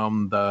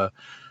on the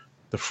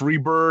Free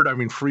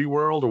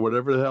World or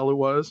whatever the hell it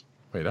was.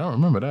 Wait, I don't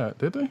remember that.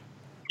 Did they?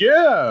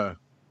 Yeah,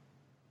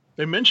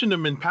 they mentioned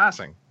him in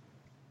passing.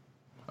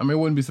 I mean, I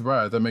wouldn't be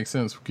surprised. That makes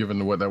sense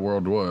given what that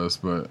world was,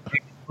 but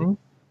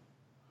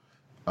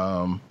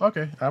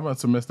okay, I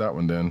must have missed that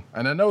one then.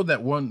 And I know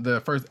that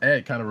the first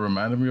ad kind of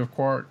reminded me of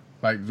Quark,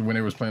 like when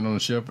they was playing on the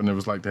ship, and it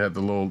was like they had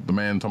the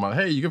man talking about,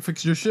 "Hey, you can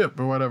fix your ship"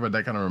 or whatever.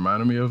 That kind of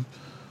reminded me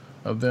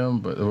of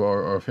them,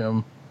 or of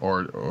him.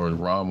 or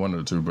Rom, one of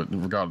the two. But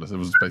regardless, it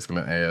was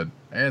basically an ad.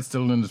 Ad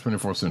still in the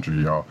 24th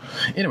century, y'all.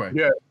 Anyway.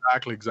 Yeah,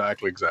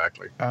 exactly.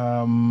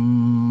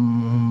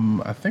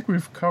 I think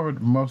we've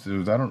covered most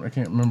of it. I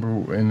can't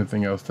remember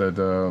anything else that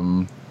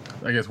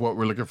I guess what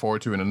we're looking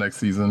forward to in the next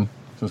season,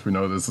 since we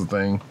know this is a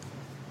thing.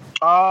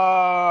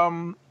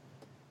 I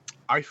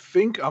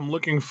think I'm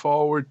looking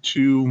forward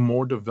to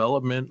more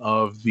development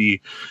of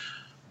the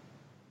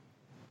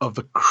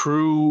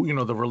crew,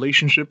 the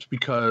relationships,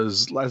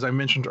 because as I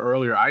mentioned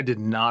earlier, I did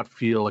not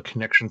feel a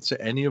connection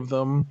to any of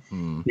them.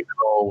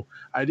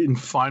 I didn't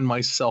find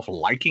myself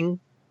liking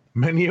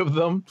many of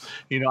them.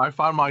 I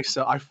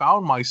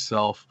found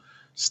myself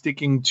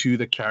sticking to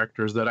the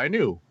characters that I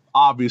knew.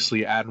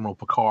 Obviously, Admiral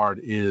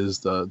Picard is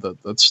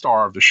the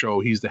star of the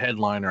show. He's the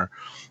headliner.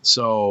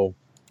 So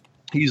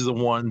he's the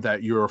one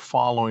that you're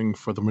following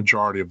for the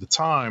majority of the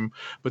time.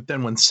 But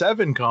then when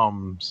Seven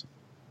comes,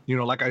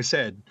 like I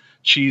said,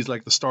 she's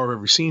like the star of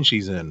every scene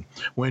she's in.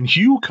 When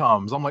Hugh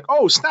comes, I'm like,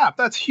 oh, snap,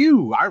 that's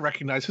Hugh. I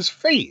recognize his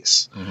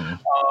face.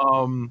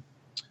 Mm-hmm.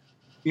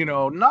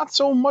 Not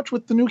so much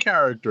with the new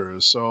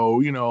characters.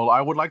 So,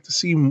 I would like to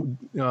see,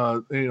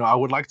 I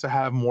would like to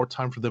have more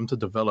time for them to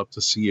develop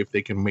to see if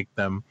they can make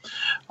them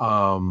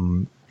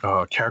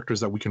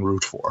characters that we can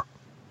root for.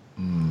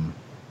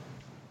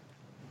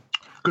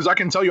 Because I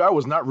can tell you, I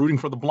was not rooting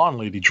for the blonde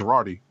lady,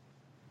 Girardi.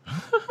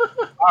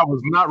 I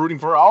was not rooting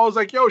for her. I was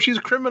like, yo, she's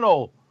a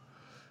criminal.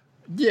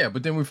 Yeah,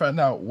 but then we found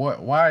out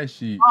why is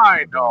she.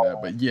 I know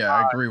that. But yeah,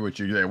 I agree with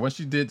you. Yeah, once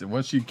she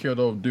killed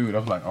old dude, I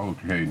was like,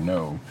 okay,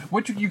 no.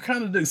 What you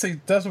kind of did say,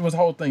 that's what was the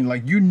whole thing.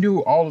 Like, you knew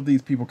all of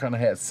these people kind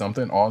of had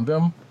something on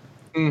them,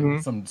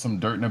 some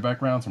dirt in their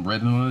background, some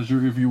red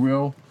leisure, if you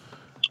will.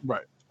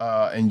 Right.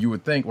 And you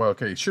would think, well,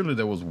 okay, surely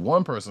there was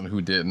one person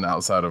who didn't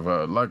outside of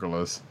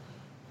Legolas.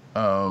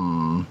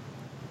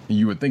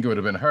 You would think it would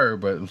have been her,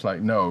 but it was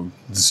like, no.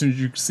 As soon as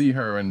you see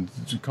her and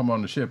she come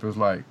on the ship, it was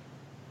like,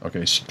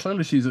 okay,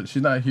 clearly she's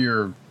not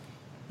here,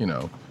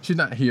 she's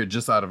not here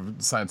just out of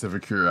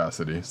scientific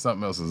curiosity.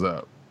 Something else is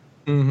up.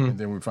 Mm-hmm. And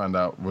then we find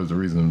out what the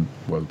reason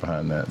was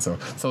behind that. So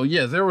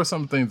yeah, there were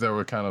some things that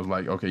were kind of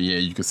like, okay, yeah,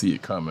 you could see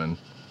it coming.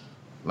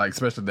 Like,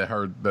 especially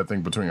that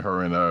thing between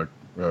her and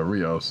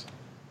Rios.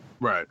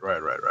 Right.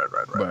 But,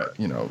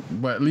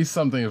 but at least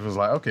something was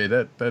like, okay,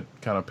 that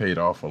kind of paid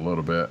off a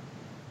little bit.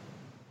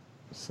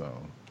 So.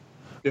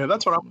 Yeah,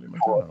 that's what I'm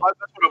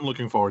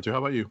looking forward to. How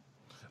about you?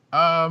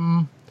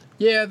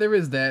 Yeah, there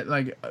is that.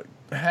 Like,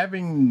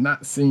 having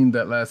not seen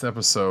that last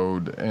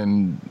episode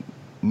and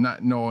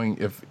not knowing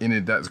if any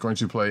of that's going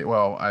to play,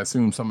 well, I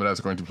assume some of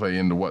that's going to play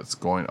into what's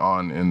going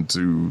on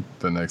into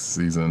the next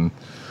season.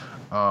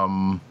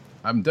 I'm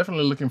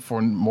definitely looking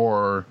for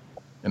more,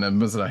 and I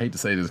hate to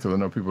say this because I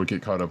know people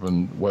get caught up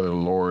in whether the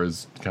lore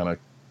is kind of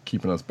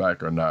keeping us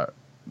back or not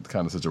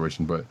kind of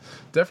situation, but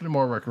definitely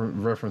more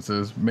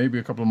references, maybe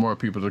a couple more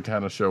people to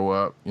kind of show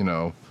up,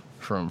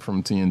 from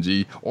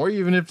TNG, or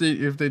even if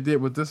they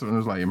did with this one, it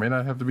was like, it may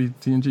not have to be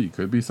TNG, it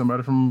could be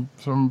somebody from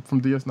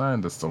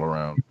DS9 that's still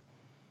around,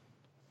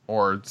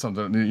 or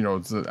something.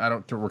 I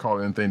don't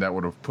recall anything that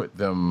would have put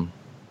them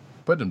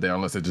down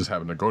unless they just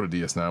happened to go to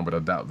DS9, but I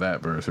doubt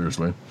that very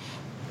seriously.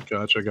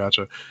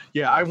 Gotcha.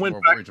 Yeah, I went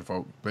back.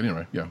 Folk, but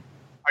anyway, yeah.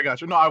 I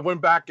got you. No, I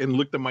went back and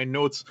looked at my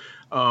notes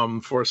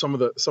for some of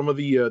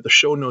the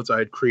show notes I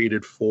had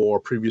created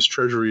for previous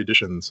Treasury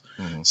editions.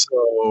 Mm-hmm.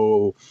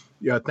 So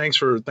yeah, thanks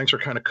for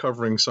kind of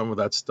covering some of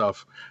that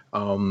stuff.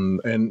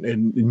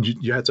 And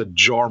you had to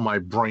jar my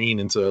brain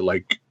into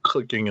like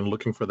clicking and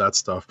looking for that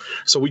stuff.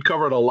 So we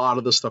covered a lot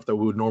of the stuff that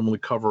we would normally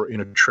cover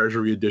in a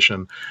Treasury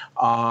edition.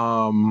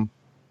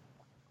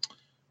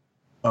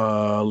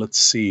 Let's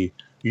see.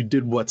 You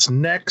did What's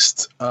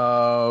Next.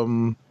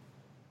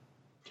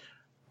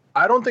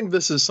 I don't think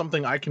this is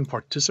something I can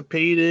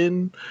participate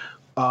in.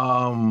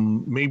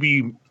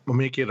 Maybe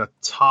make it a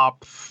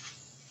top.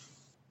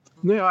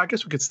 Yeah, I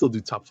guess we could still do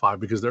top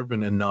 5 because there have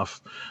been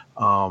enough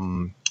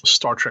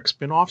Star Trek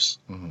spinoffs.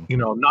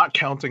 Mm-hmm. Not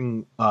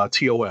counting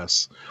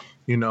TOS.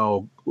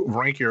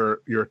 Rank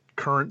your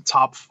current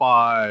top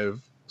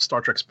 5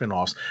 Star Trek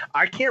spinoffs.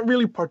 I can't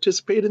really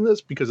participate in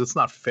this because it's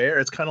not fair.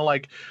 It's kind of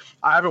like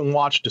I haven't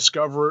watched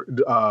Discover.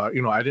 I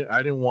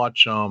didn't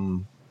watch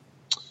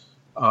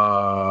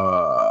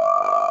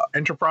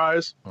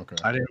Enterprise. Okay.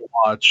 I didn't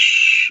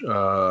watch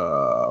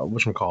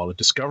whatchamacallit,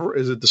 Discover.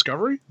 Is it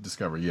Discovery?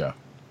 Discovery, yeah.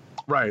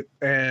 Right.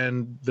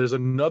 And there's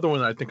another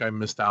one I think I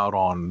missed out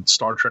on,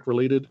 Star Trek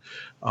related.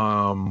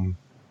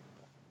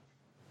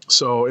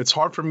 So it's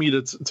hard for me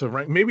to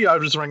rank. Maybe I'll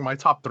just rank my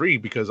top 3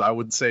 because I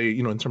would say,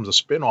 in terms of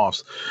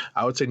spinoffs,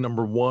 I would say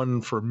number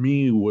 1 for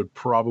me would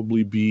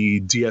probably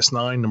be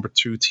DS9, number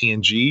 2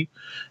 TNG,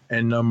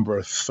 and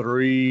number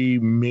 3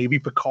 maybe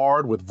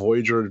Picard, with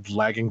Voyager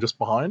lagging just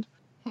behind.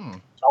 I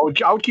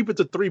would keep it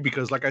to 3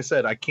 because, like I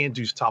said, I can't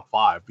do top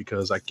 5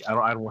 because I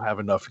don't have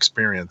enough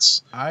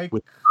experience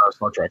with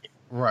Star Trek.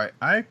 Right,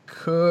 I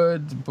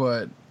could,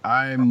 but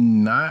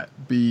I'm not,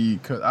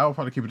 because I'll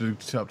probably keep it to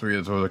top 3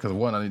 as well. Because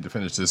one, I need to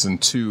finish this,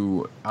 and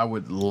two, I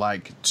would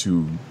like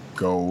to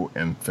go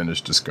and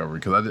finish Discovery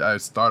because I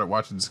started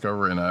watching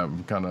Discovery and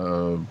I'm kind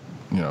of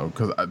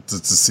because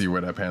just to see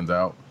where that pans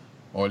out,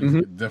 or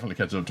definitely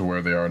catch up to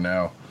where they are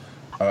now.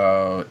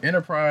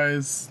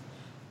 Enterprise.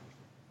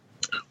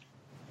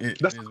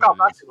 That's the Scott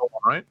Bakula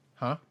one, right?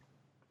 Huh?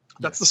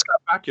 That's the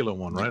Scott Bakula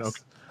one, right?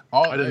 Yes.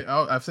 Okay.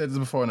 I've said this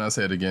before and I'll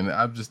say it again.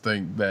 I just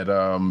think that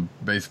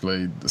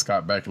basically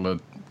Scott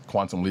Bakula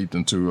quantum leaped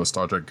into a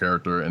Star Trek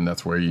character, and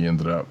that's where he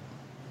ended up.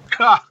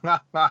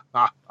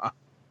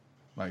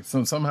 Like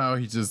somehow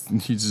he just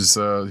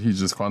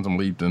quantum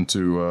leaped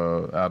into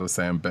out of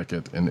Sam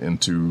Beckett and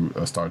into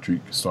a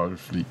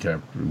Starfleet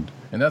captain,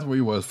 and that's where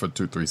he was for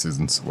 2-3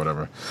 seasons,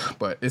 whatever.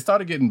 But it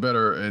started getting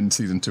better in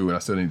season 2, and I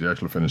still need to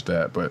actually finish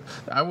that. But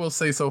I will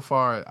say so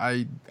far,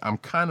 I'm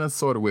kind of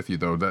sort of with you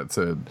though. That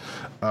said,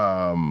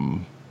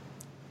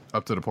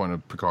 up to the point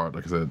of Picard,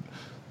 like I said.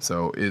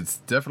 So it's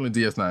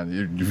definitely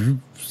DS9. If you've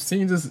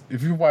seen this,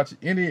 if you watch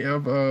any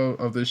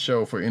of this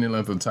show for any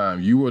length of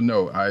time, you will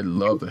know I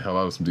love the hell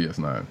out of some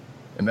DS9,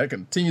 and that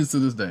continues to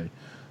this day.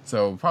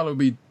 So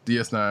probably be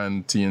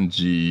DS9,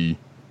 TNG.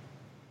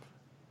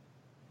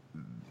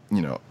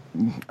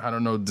 I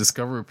don't know.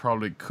 Discovery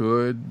probably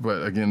could,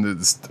 but again,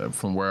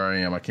 from where I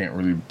am, I can't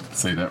really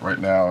say that right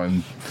now.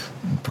 And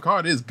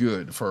Picard is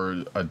good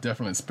for a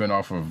definite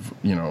spinoff of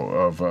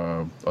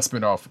a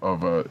spinoff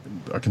of a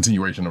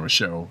continuation of a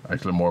show.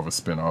 Actually, more of a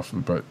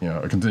spinoff, but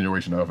a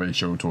continuation of a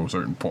show to a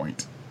certain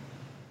point.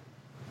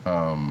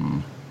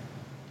 There's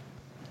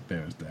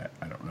that.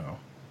 I don't know.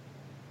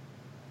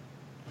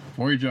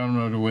 Voyager, I don't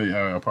know the way.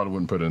 I probably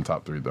wouldn't put it in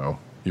top 3 though.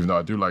 Even though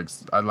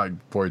I like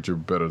Voyager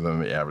better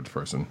than the average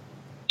person.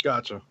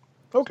 Gotcha.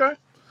 Okay.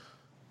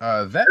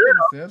 That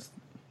being said,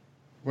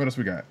 what else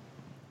we got?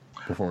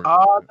 Before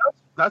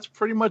that's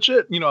pretty much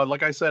it.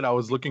 Like I said, I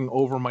was looking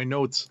over my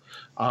notes.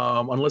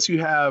 Unless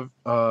you have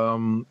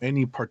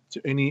any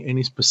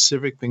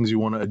specific things you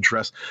want to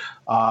address,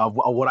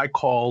 what I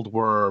called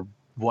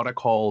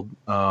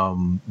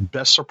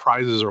best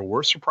surprises or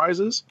worst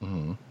surprises.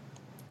 Mm-hmm.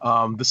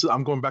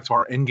 I'm going back to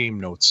our endgame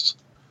notes.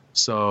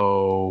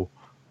 So.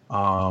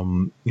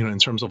 In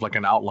terms of like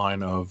an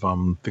outline of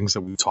things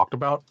that we talked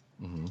about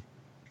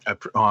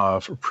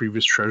for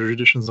previous treasure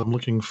editions, I'm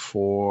looking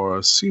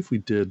for, see if we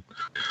did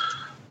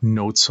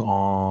notes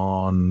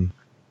on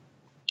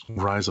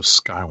Rise of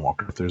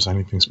Skywalker, if there's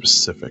anything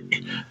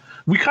specific.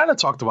 We kind of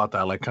talked about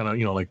that, like best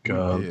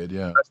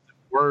and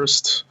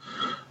worst.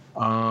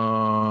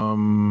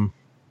 For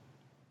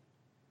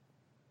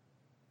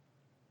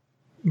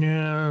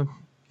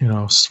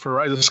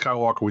Rise of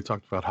Skywalker, we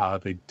talked about how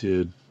they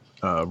did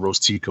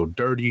roast Tico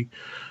dirty.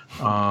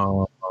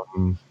 All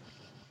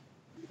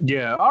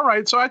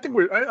right. So I think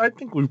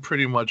we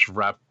pretty much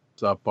wrapped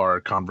up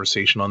our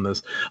conversation on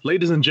this.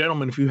 Ladies and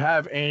gentlemen, if you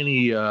have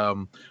any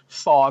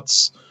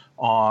thoughts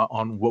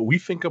on what we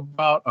think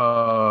about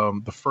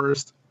the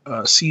first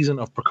season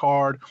of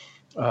Picard,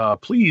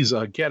 please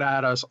get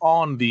at us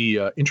on the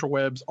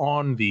interwebs,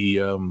 on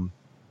the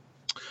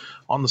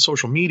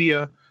social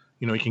media.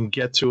 You can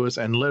get to us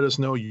and let us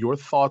know your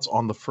thoughts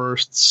on the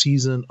first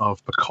season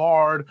of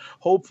Picard.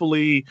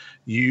 Hopefully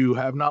you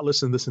have not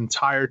listened this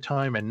entire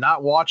time and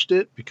not watched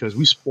it, because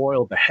we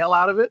spoiled the hell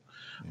out of it.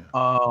 Yeah.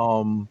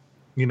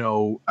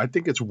 I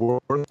think it's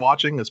worth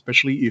watching,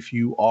 especially if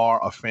you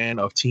are a fan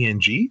of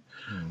TNG.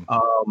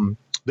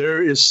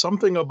 There is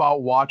something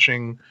about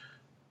watching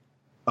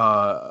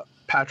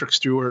Patrick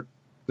Stewart.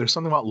 There's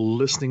something about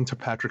listening to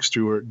Patrick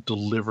Stewart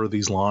deliver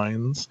these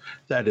lines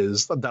that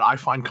I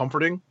find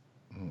comforting.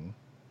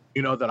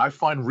 That I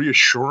find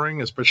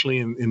reassuring, especially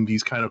in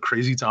these kind of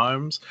crazy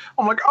times.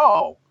 I'm like,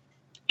 oh,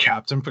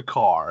 Captain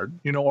Picard,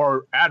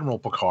 or Admiral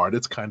Picard.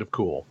 It's kind of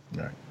cool.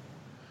 Right.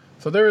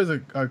 So there is a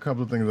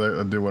couple of things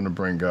I do want to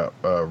bring up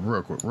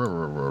real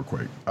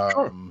quick.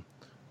 Sure.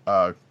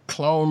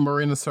 Clone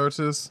Marina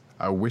Sirtis.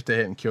 I wish they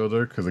hadn't killed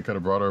her, because they could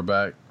have brought her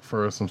back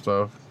for some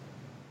stuff.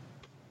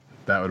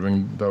 That would have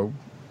been dope.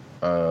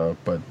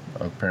 But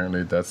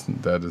apparently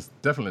that is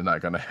definitely not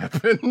going to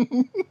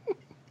happen.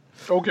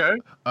 Okay.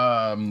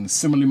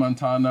 Simile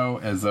Montano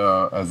as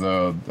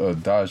a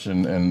Dash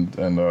and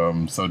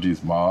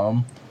Soji's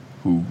mom,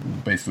 who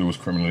basically was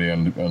criminally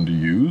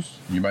underused.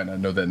 You might not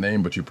know that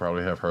name, but you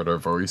probably have heard her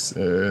voice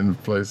in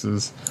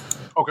places.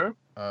 Okay.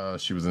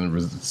 She was in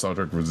Star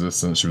Trek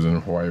Resistance. She was in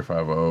Hawaii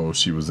Five-0.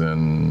 She was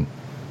in.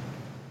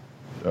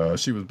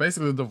 She was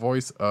basically the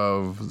voice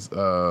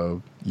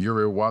of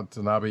Yuri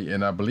Watanabe,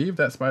 and I believe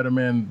that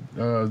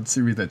Spider-Man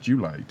series that you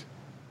liked.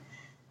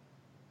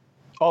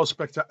 Oh,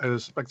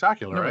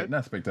 Spectacular, no, right?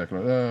 Not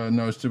Spectacular.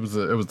 No, it was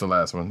the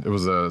last one. It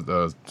was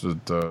the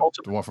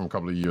one from a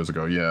couple of years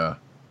ago. Yeah.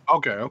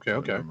 Okay.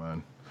 Never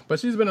mind. But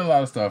she's been in a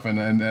lot of stuff, and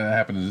I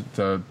happened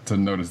to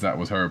notice that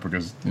was her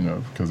because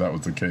that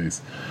was the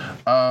case.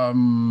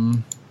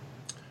 The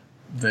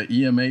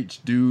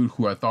EMH dude,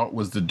 who I thought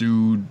was the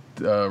dude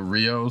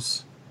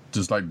Rios,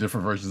 just like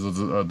different versions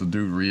of the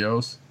dude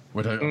Rios.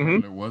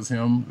 It was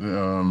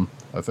him,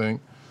 I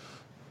think.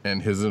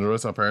 And his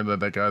interest, apparently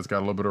that guy's got a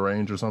little bit of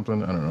range or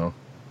something. I don't know.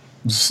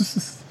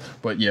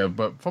 But yeah,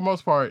 but for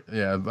most part,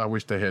 yeah, I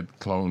wish they had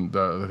cloned,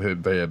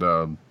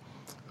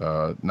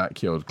 not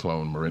killed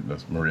clone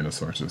Marina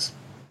Sorces.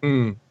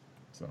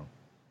 So,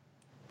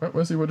 but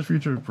we'll see what the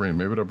future brings.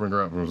 Maybe they'll bring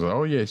her up and say,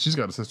 oh yeah, she's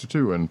got a sister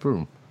too, and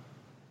boom.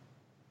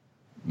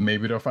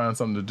 Maybe they'll find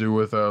something to do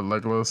with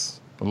Legolas,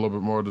 a little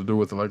bit more to do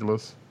with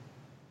Legolas.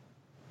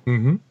 I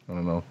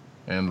don't know.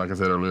 And like I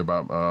said earlier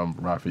about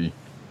Rafi,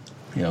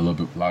 yeah,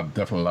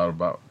 definitely a lot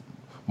about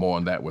more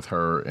on that with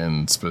her,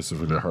 and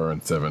specifically her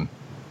and Seven.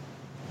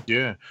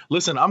 Yeah.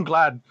 Listen, I'm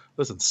glad.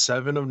 Listen,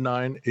 7 of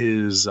 9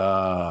 is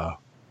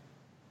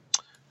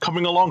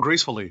coming along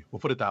gracefully. We'll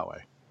put it that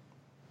way.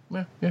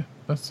 Yeah,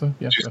 that's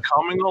She's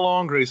coming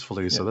along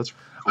gracefully, so that's cool.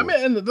 I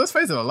mean, and let's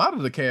face it, a lot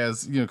of the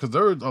cast, because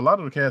a lot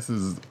of the cast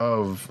is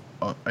of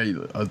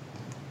a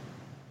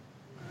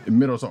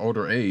middle to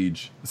older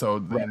age, so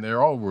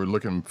they're all were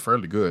looking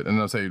fairly good,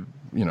 and I'll say,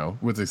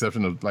 with the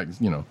exception of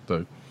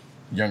the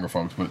younger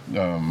folks,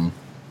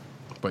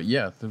 but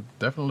yeah, they're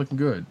definitely looking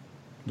good,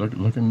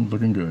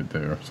 looking good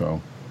there. So,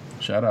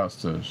 shout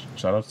outs to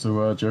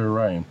Jerry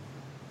Ryan.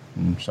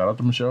 And shout out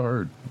to Michelle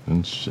Hurd.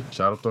 And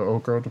shout out to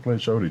old girl to play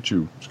Shody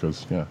Chu.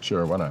 Because, yeah,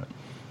 sure, why not?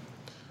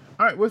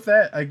 All right, with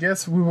that, I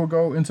guess we will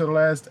go into the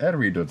last ad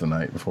read of the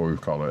night before we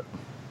call it.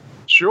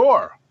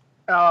 Sure.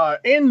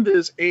 In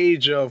this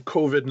age of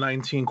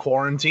COVID-19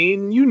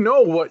 quarantine, you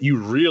know what you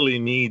really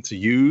need to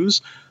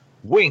use?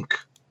 Wink,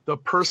 the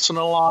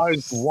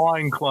personalized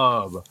wine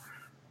club.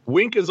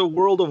 Wink is a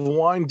world of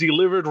wine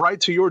delivered right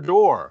to your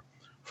door.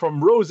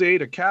 From rosé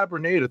to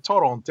Cabernet to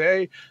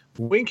Torrontés,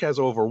 Wink has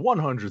over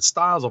 100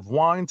 styles of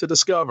wine to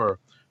discover.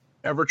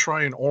 Ever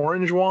try an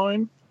orange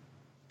wine?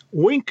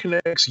 Wink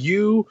connects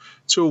you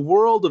to a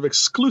world of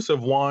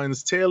exclusive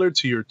wines tailored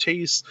to your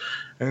taste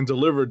and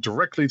delivered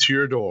directly to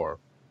your door.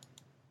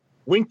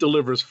 Wink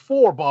delivers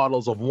 4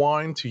 bottles of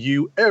wine to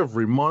you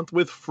every month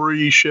with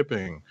free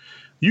shipping.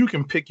 You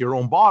can pick your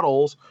own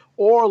bottles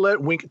or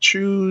let Wink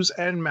choose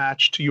and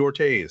match to your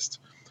taste.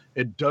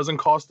 It doesn't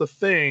cost a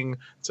thing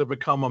to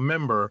become a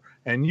member,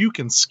 and you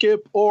can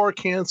skip or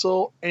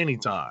cancel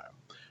anytime.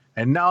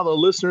 And now the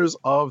listeners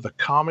of the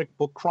Comic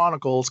Book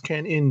Chronicles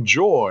can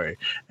enjoy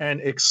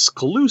an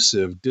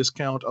exclusive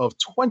discount of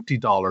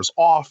 $20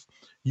 off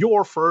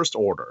your first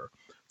order.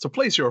 To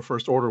place your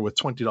first order with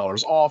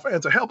 $20 off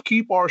and to help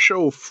keep our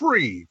show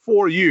free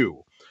for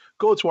you,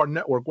 go to our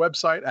network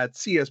website at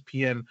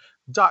cspn.us/WINC.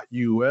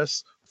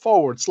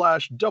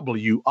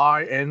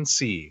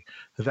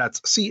 That's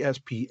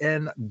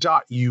cspn.us/WINC.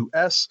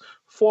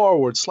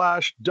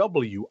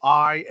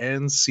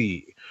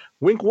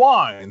 Wink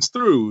Wines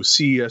through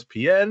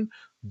CSPN.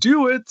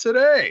 Do it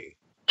today.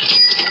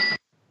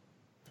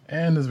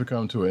 And as we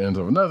come to an end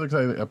of another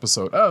exciting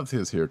episode of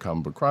His Here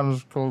Comic Book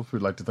Chronicles,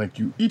 we'd like to thank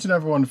you, each and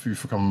every one of you,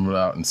 for coming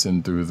out and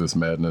sitting through this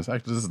madness.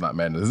 Actually, this is not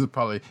madness. This is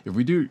probably, if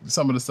we do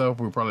some of the stuff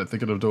we're probably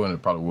thinking of doing,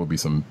 it probably will be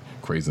some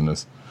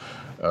craziness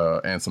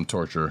and some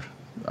torture.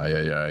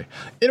 Anyway,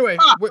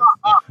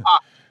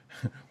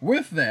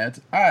 with that,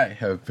 I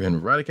have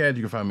been Radicat.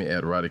 You can find me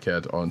at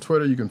Radicat on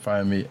Twitter. You can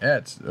find me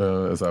at,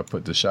 as I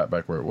put the shot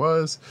back where it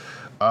was,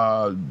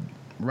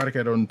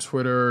 Radicat on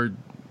Twitter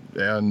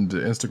and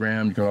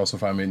Instagram. You can also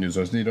find me at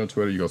NewsNeed on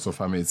Twitter. You can also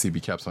find me at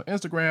CBCaps on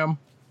Instagram.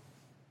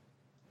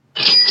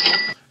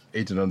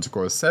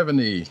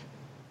 Agent_70.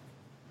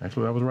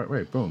 Actually, that was the right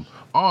way. Boom.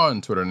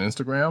 On Twitter and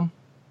Instagram.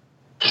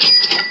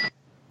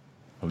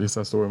 At least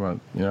that's the way I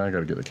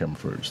gotta get the camera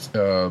first.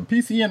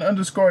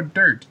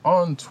 PCN_dirt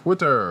on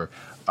Twitter.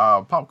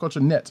 Pop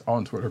Culture Net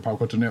on Twitter.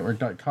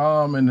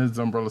 PopCultureNetwork.com and his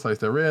umbrella sites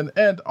therein.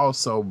 And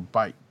also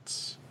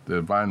Byte,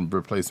 the Vine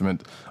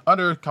replacement,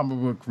 under comic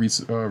book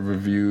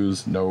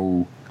reviews,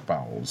 no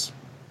vowels.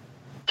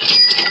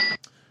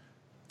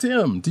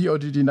 Tim,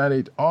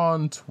 DOGG98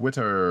 on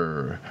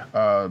Twitter.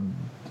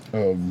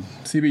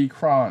 CB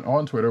Cron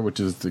on Twitter, which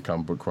is the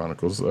Comic Book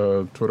Chronicles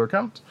Twitter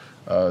account.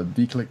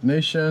 DClick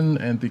Nation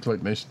and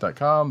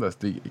DClickNation.com. That's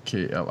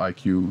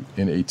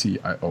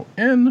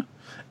DKLIQNATION.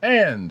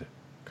 And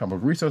Comic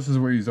Book Resources,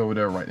 where he's over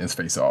there writing his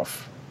face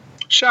off.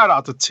 Shout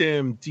out to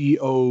Tim,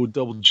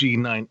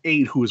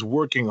 DOGG98, who is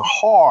working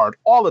hard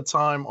all the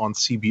time on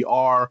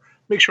CBR.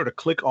 Make sure to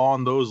click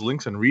on those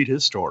links and read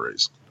his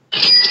stories.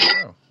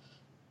 Oh.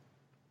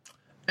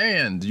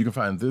 And you can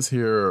find this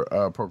here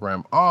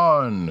program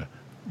on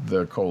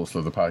the Cold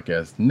Slither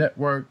Podcast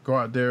Network. Go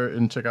out there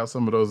and check out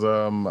some of those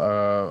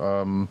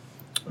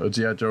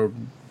G.I. Joe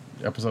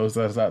episodes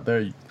that's out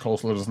there.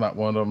 Cold Slither is not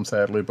one of them,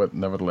 sadly, but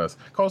nevertheless.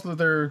 Cold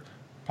Slither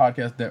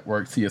Podcast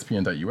Network,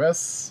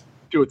 CSPN.us.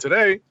 Do it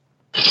today.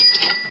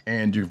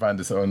 And you can find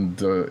this on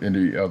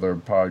any other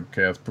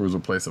podcast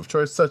perusal place of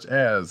choice, such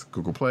as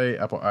Google Play,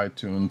 Apple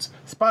iTunes,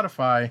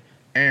 Spotify,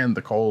 and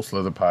the Cold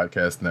Slither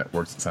Podcast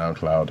Network's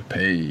SoundCloud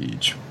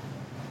page.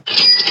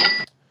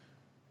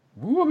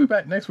 We will be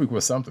back next week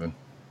with something.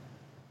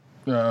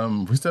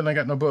 We still ain't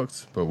got no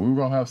books, but we're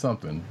going to have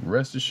something.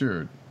 Rest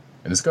assured.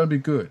 And it's going to be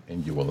good,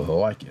 and you will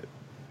like it.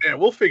 Yeah,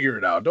 we'll figure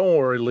it out. Don't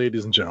worry,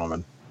 ladies and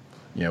gentlemen.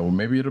 Yeah, well,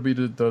 maybe it'll be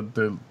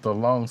the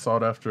long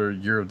sought after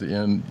year of the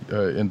end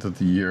of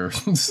the year.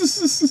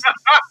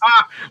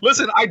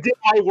 Listen, I did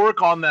my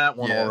work on that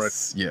one already.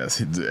 Yes.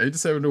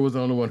 87 was the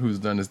only one who's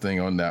done his thing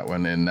on that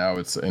one, and now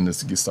it's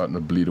starting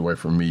to bleed away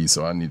from me.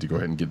 So I need to go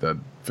ahead and get that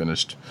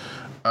finished.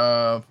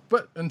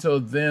 But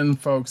until then,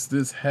 folks,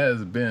 this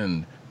has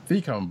been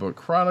the Comic Book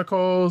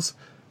Chronicles.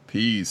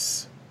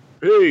 Peace.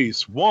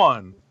 Peace.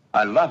 One.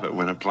 I love it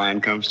when a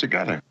plan comes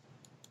together.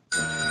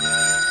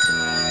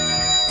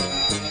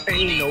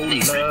 Ain't no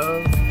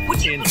love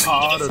in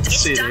heart of the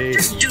city.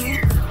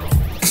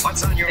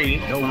 What's on your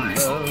Ain't no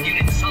love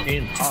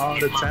in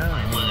heart of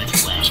town.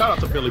 Shout out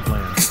to Billy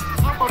Bland.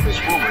 How about this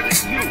rumor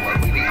that you are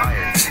really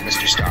hired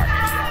Mr.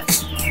 Stark?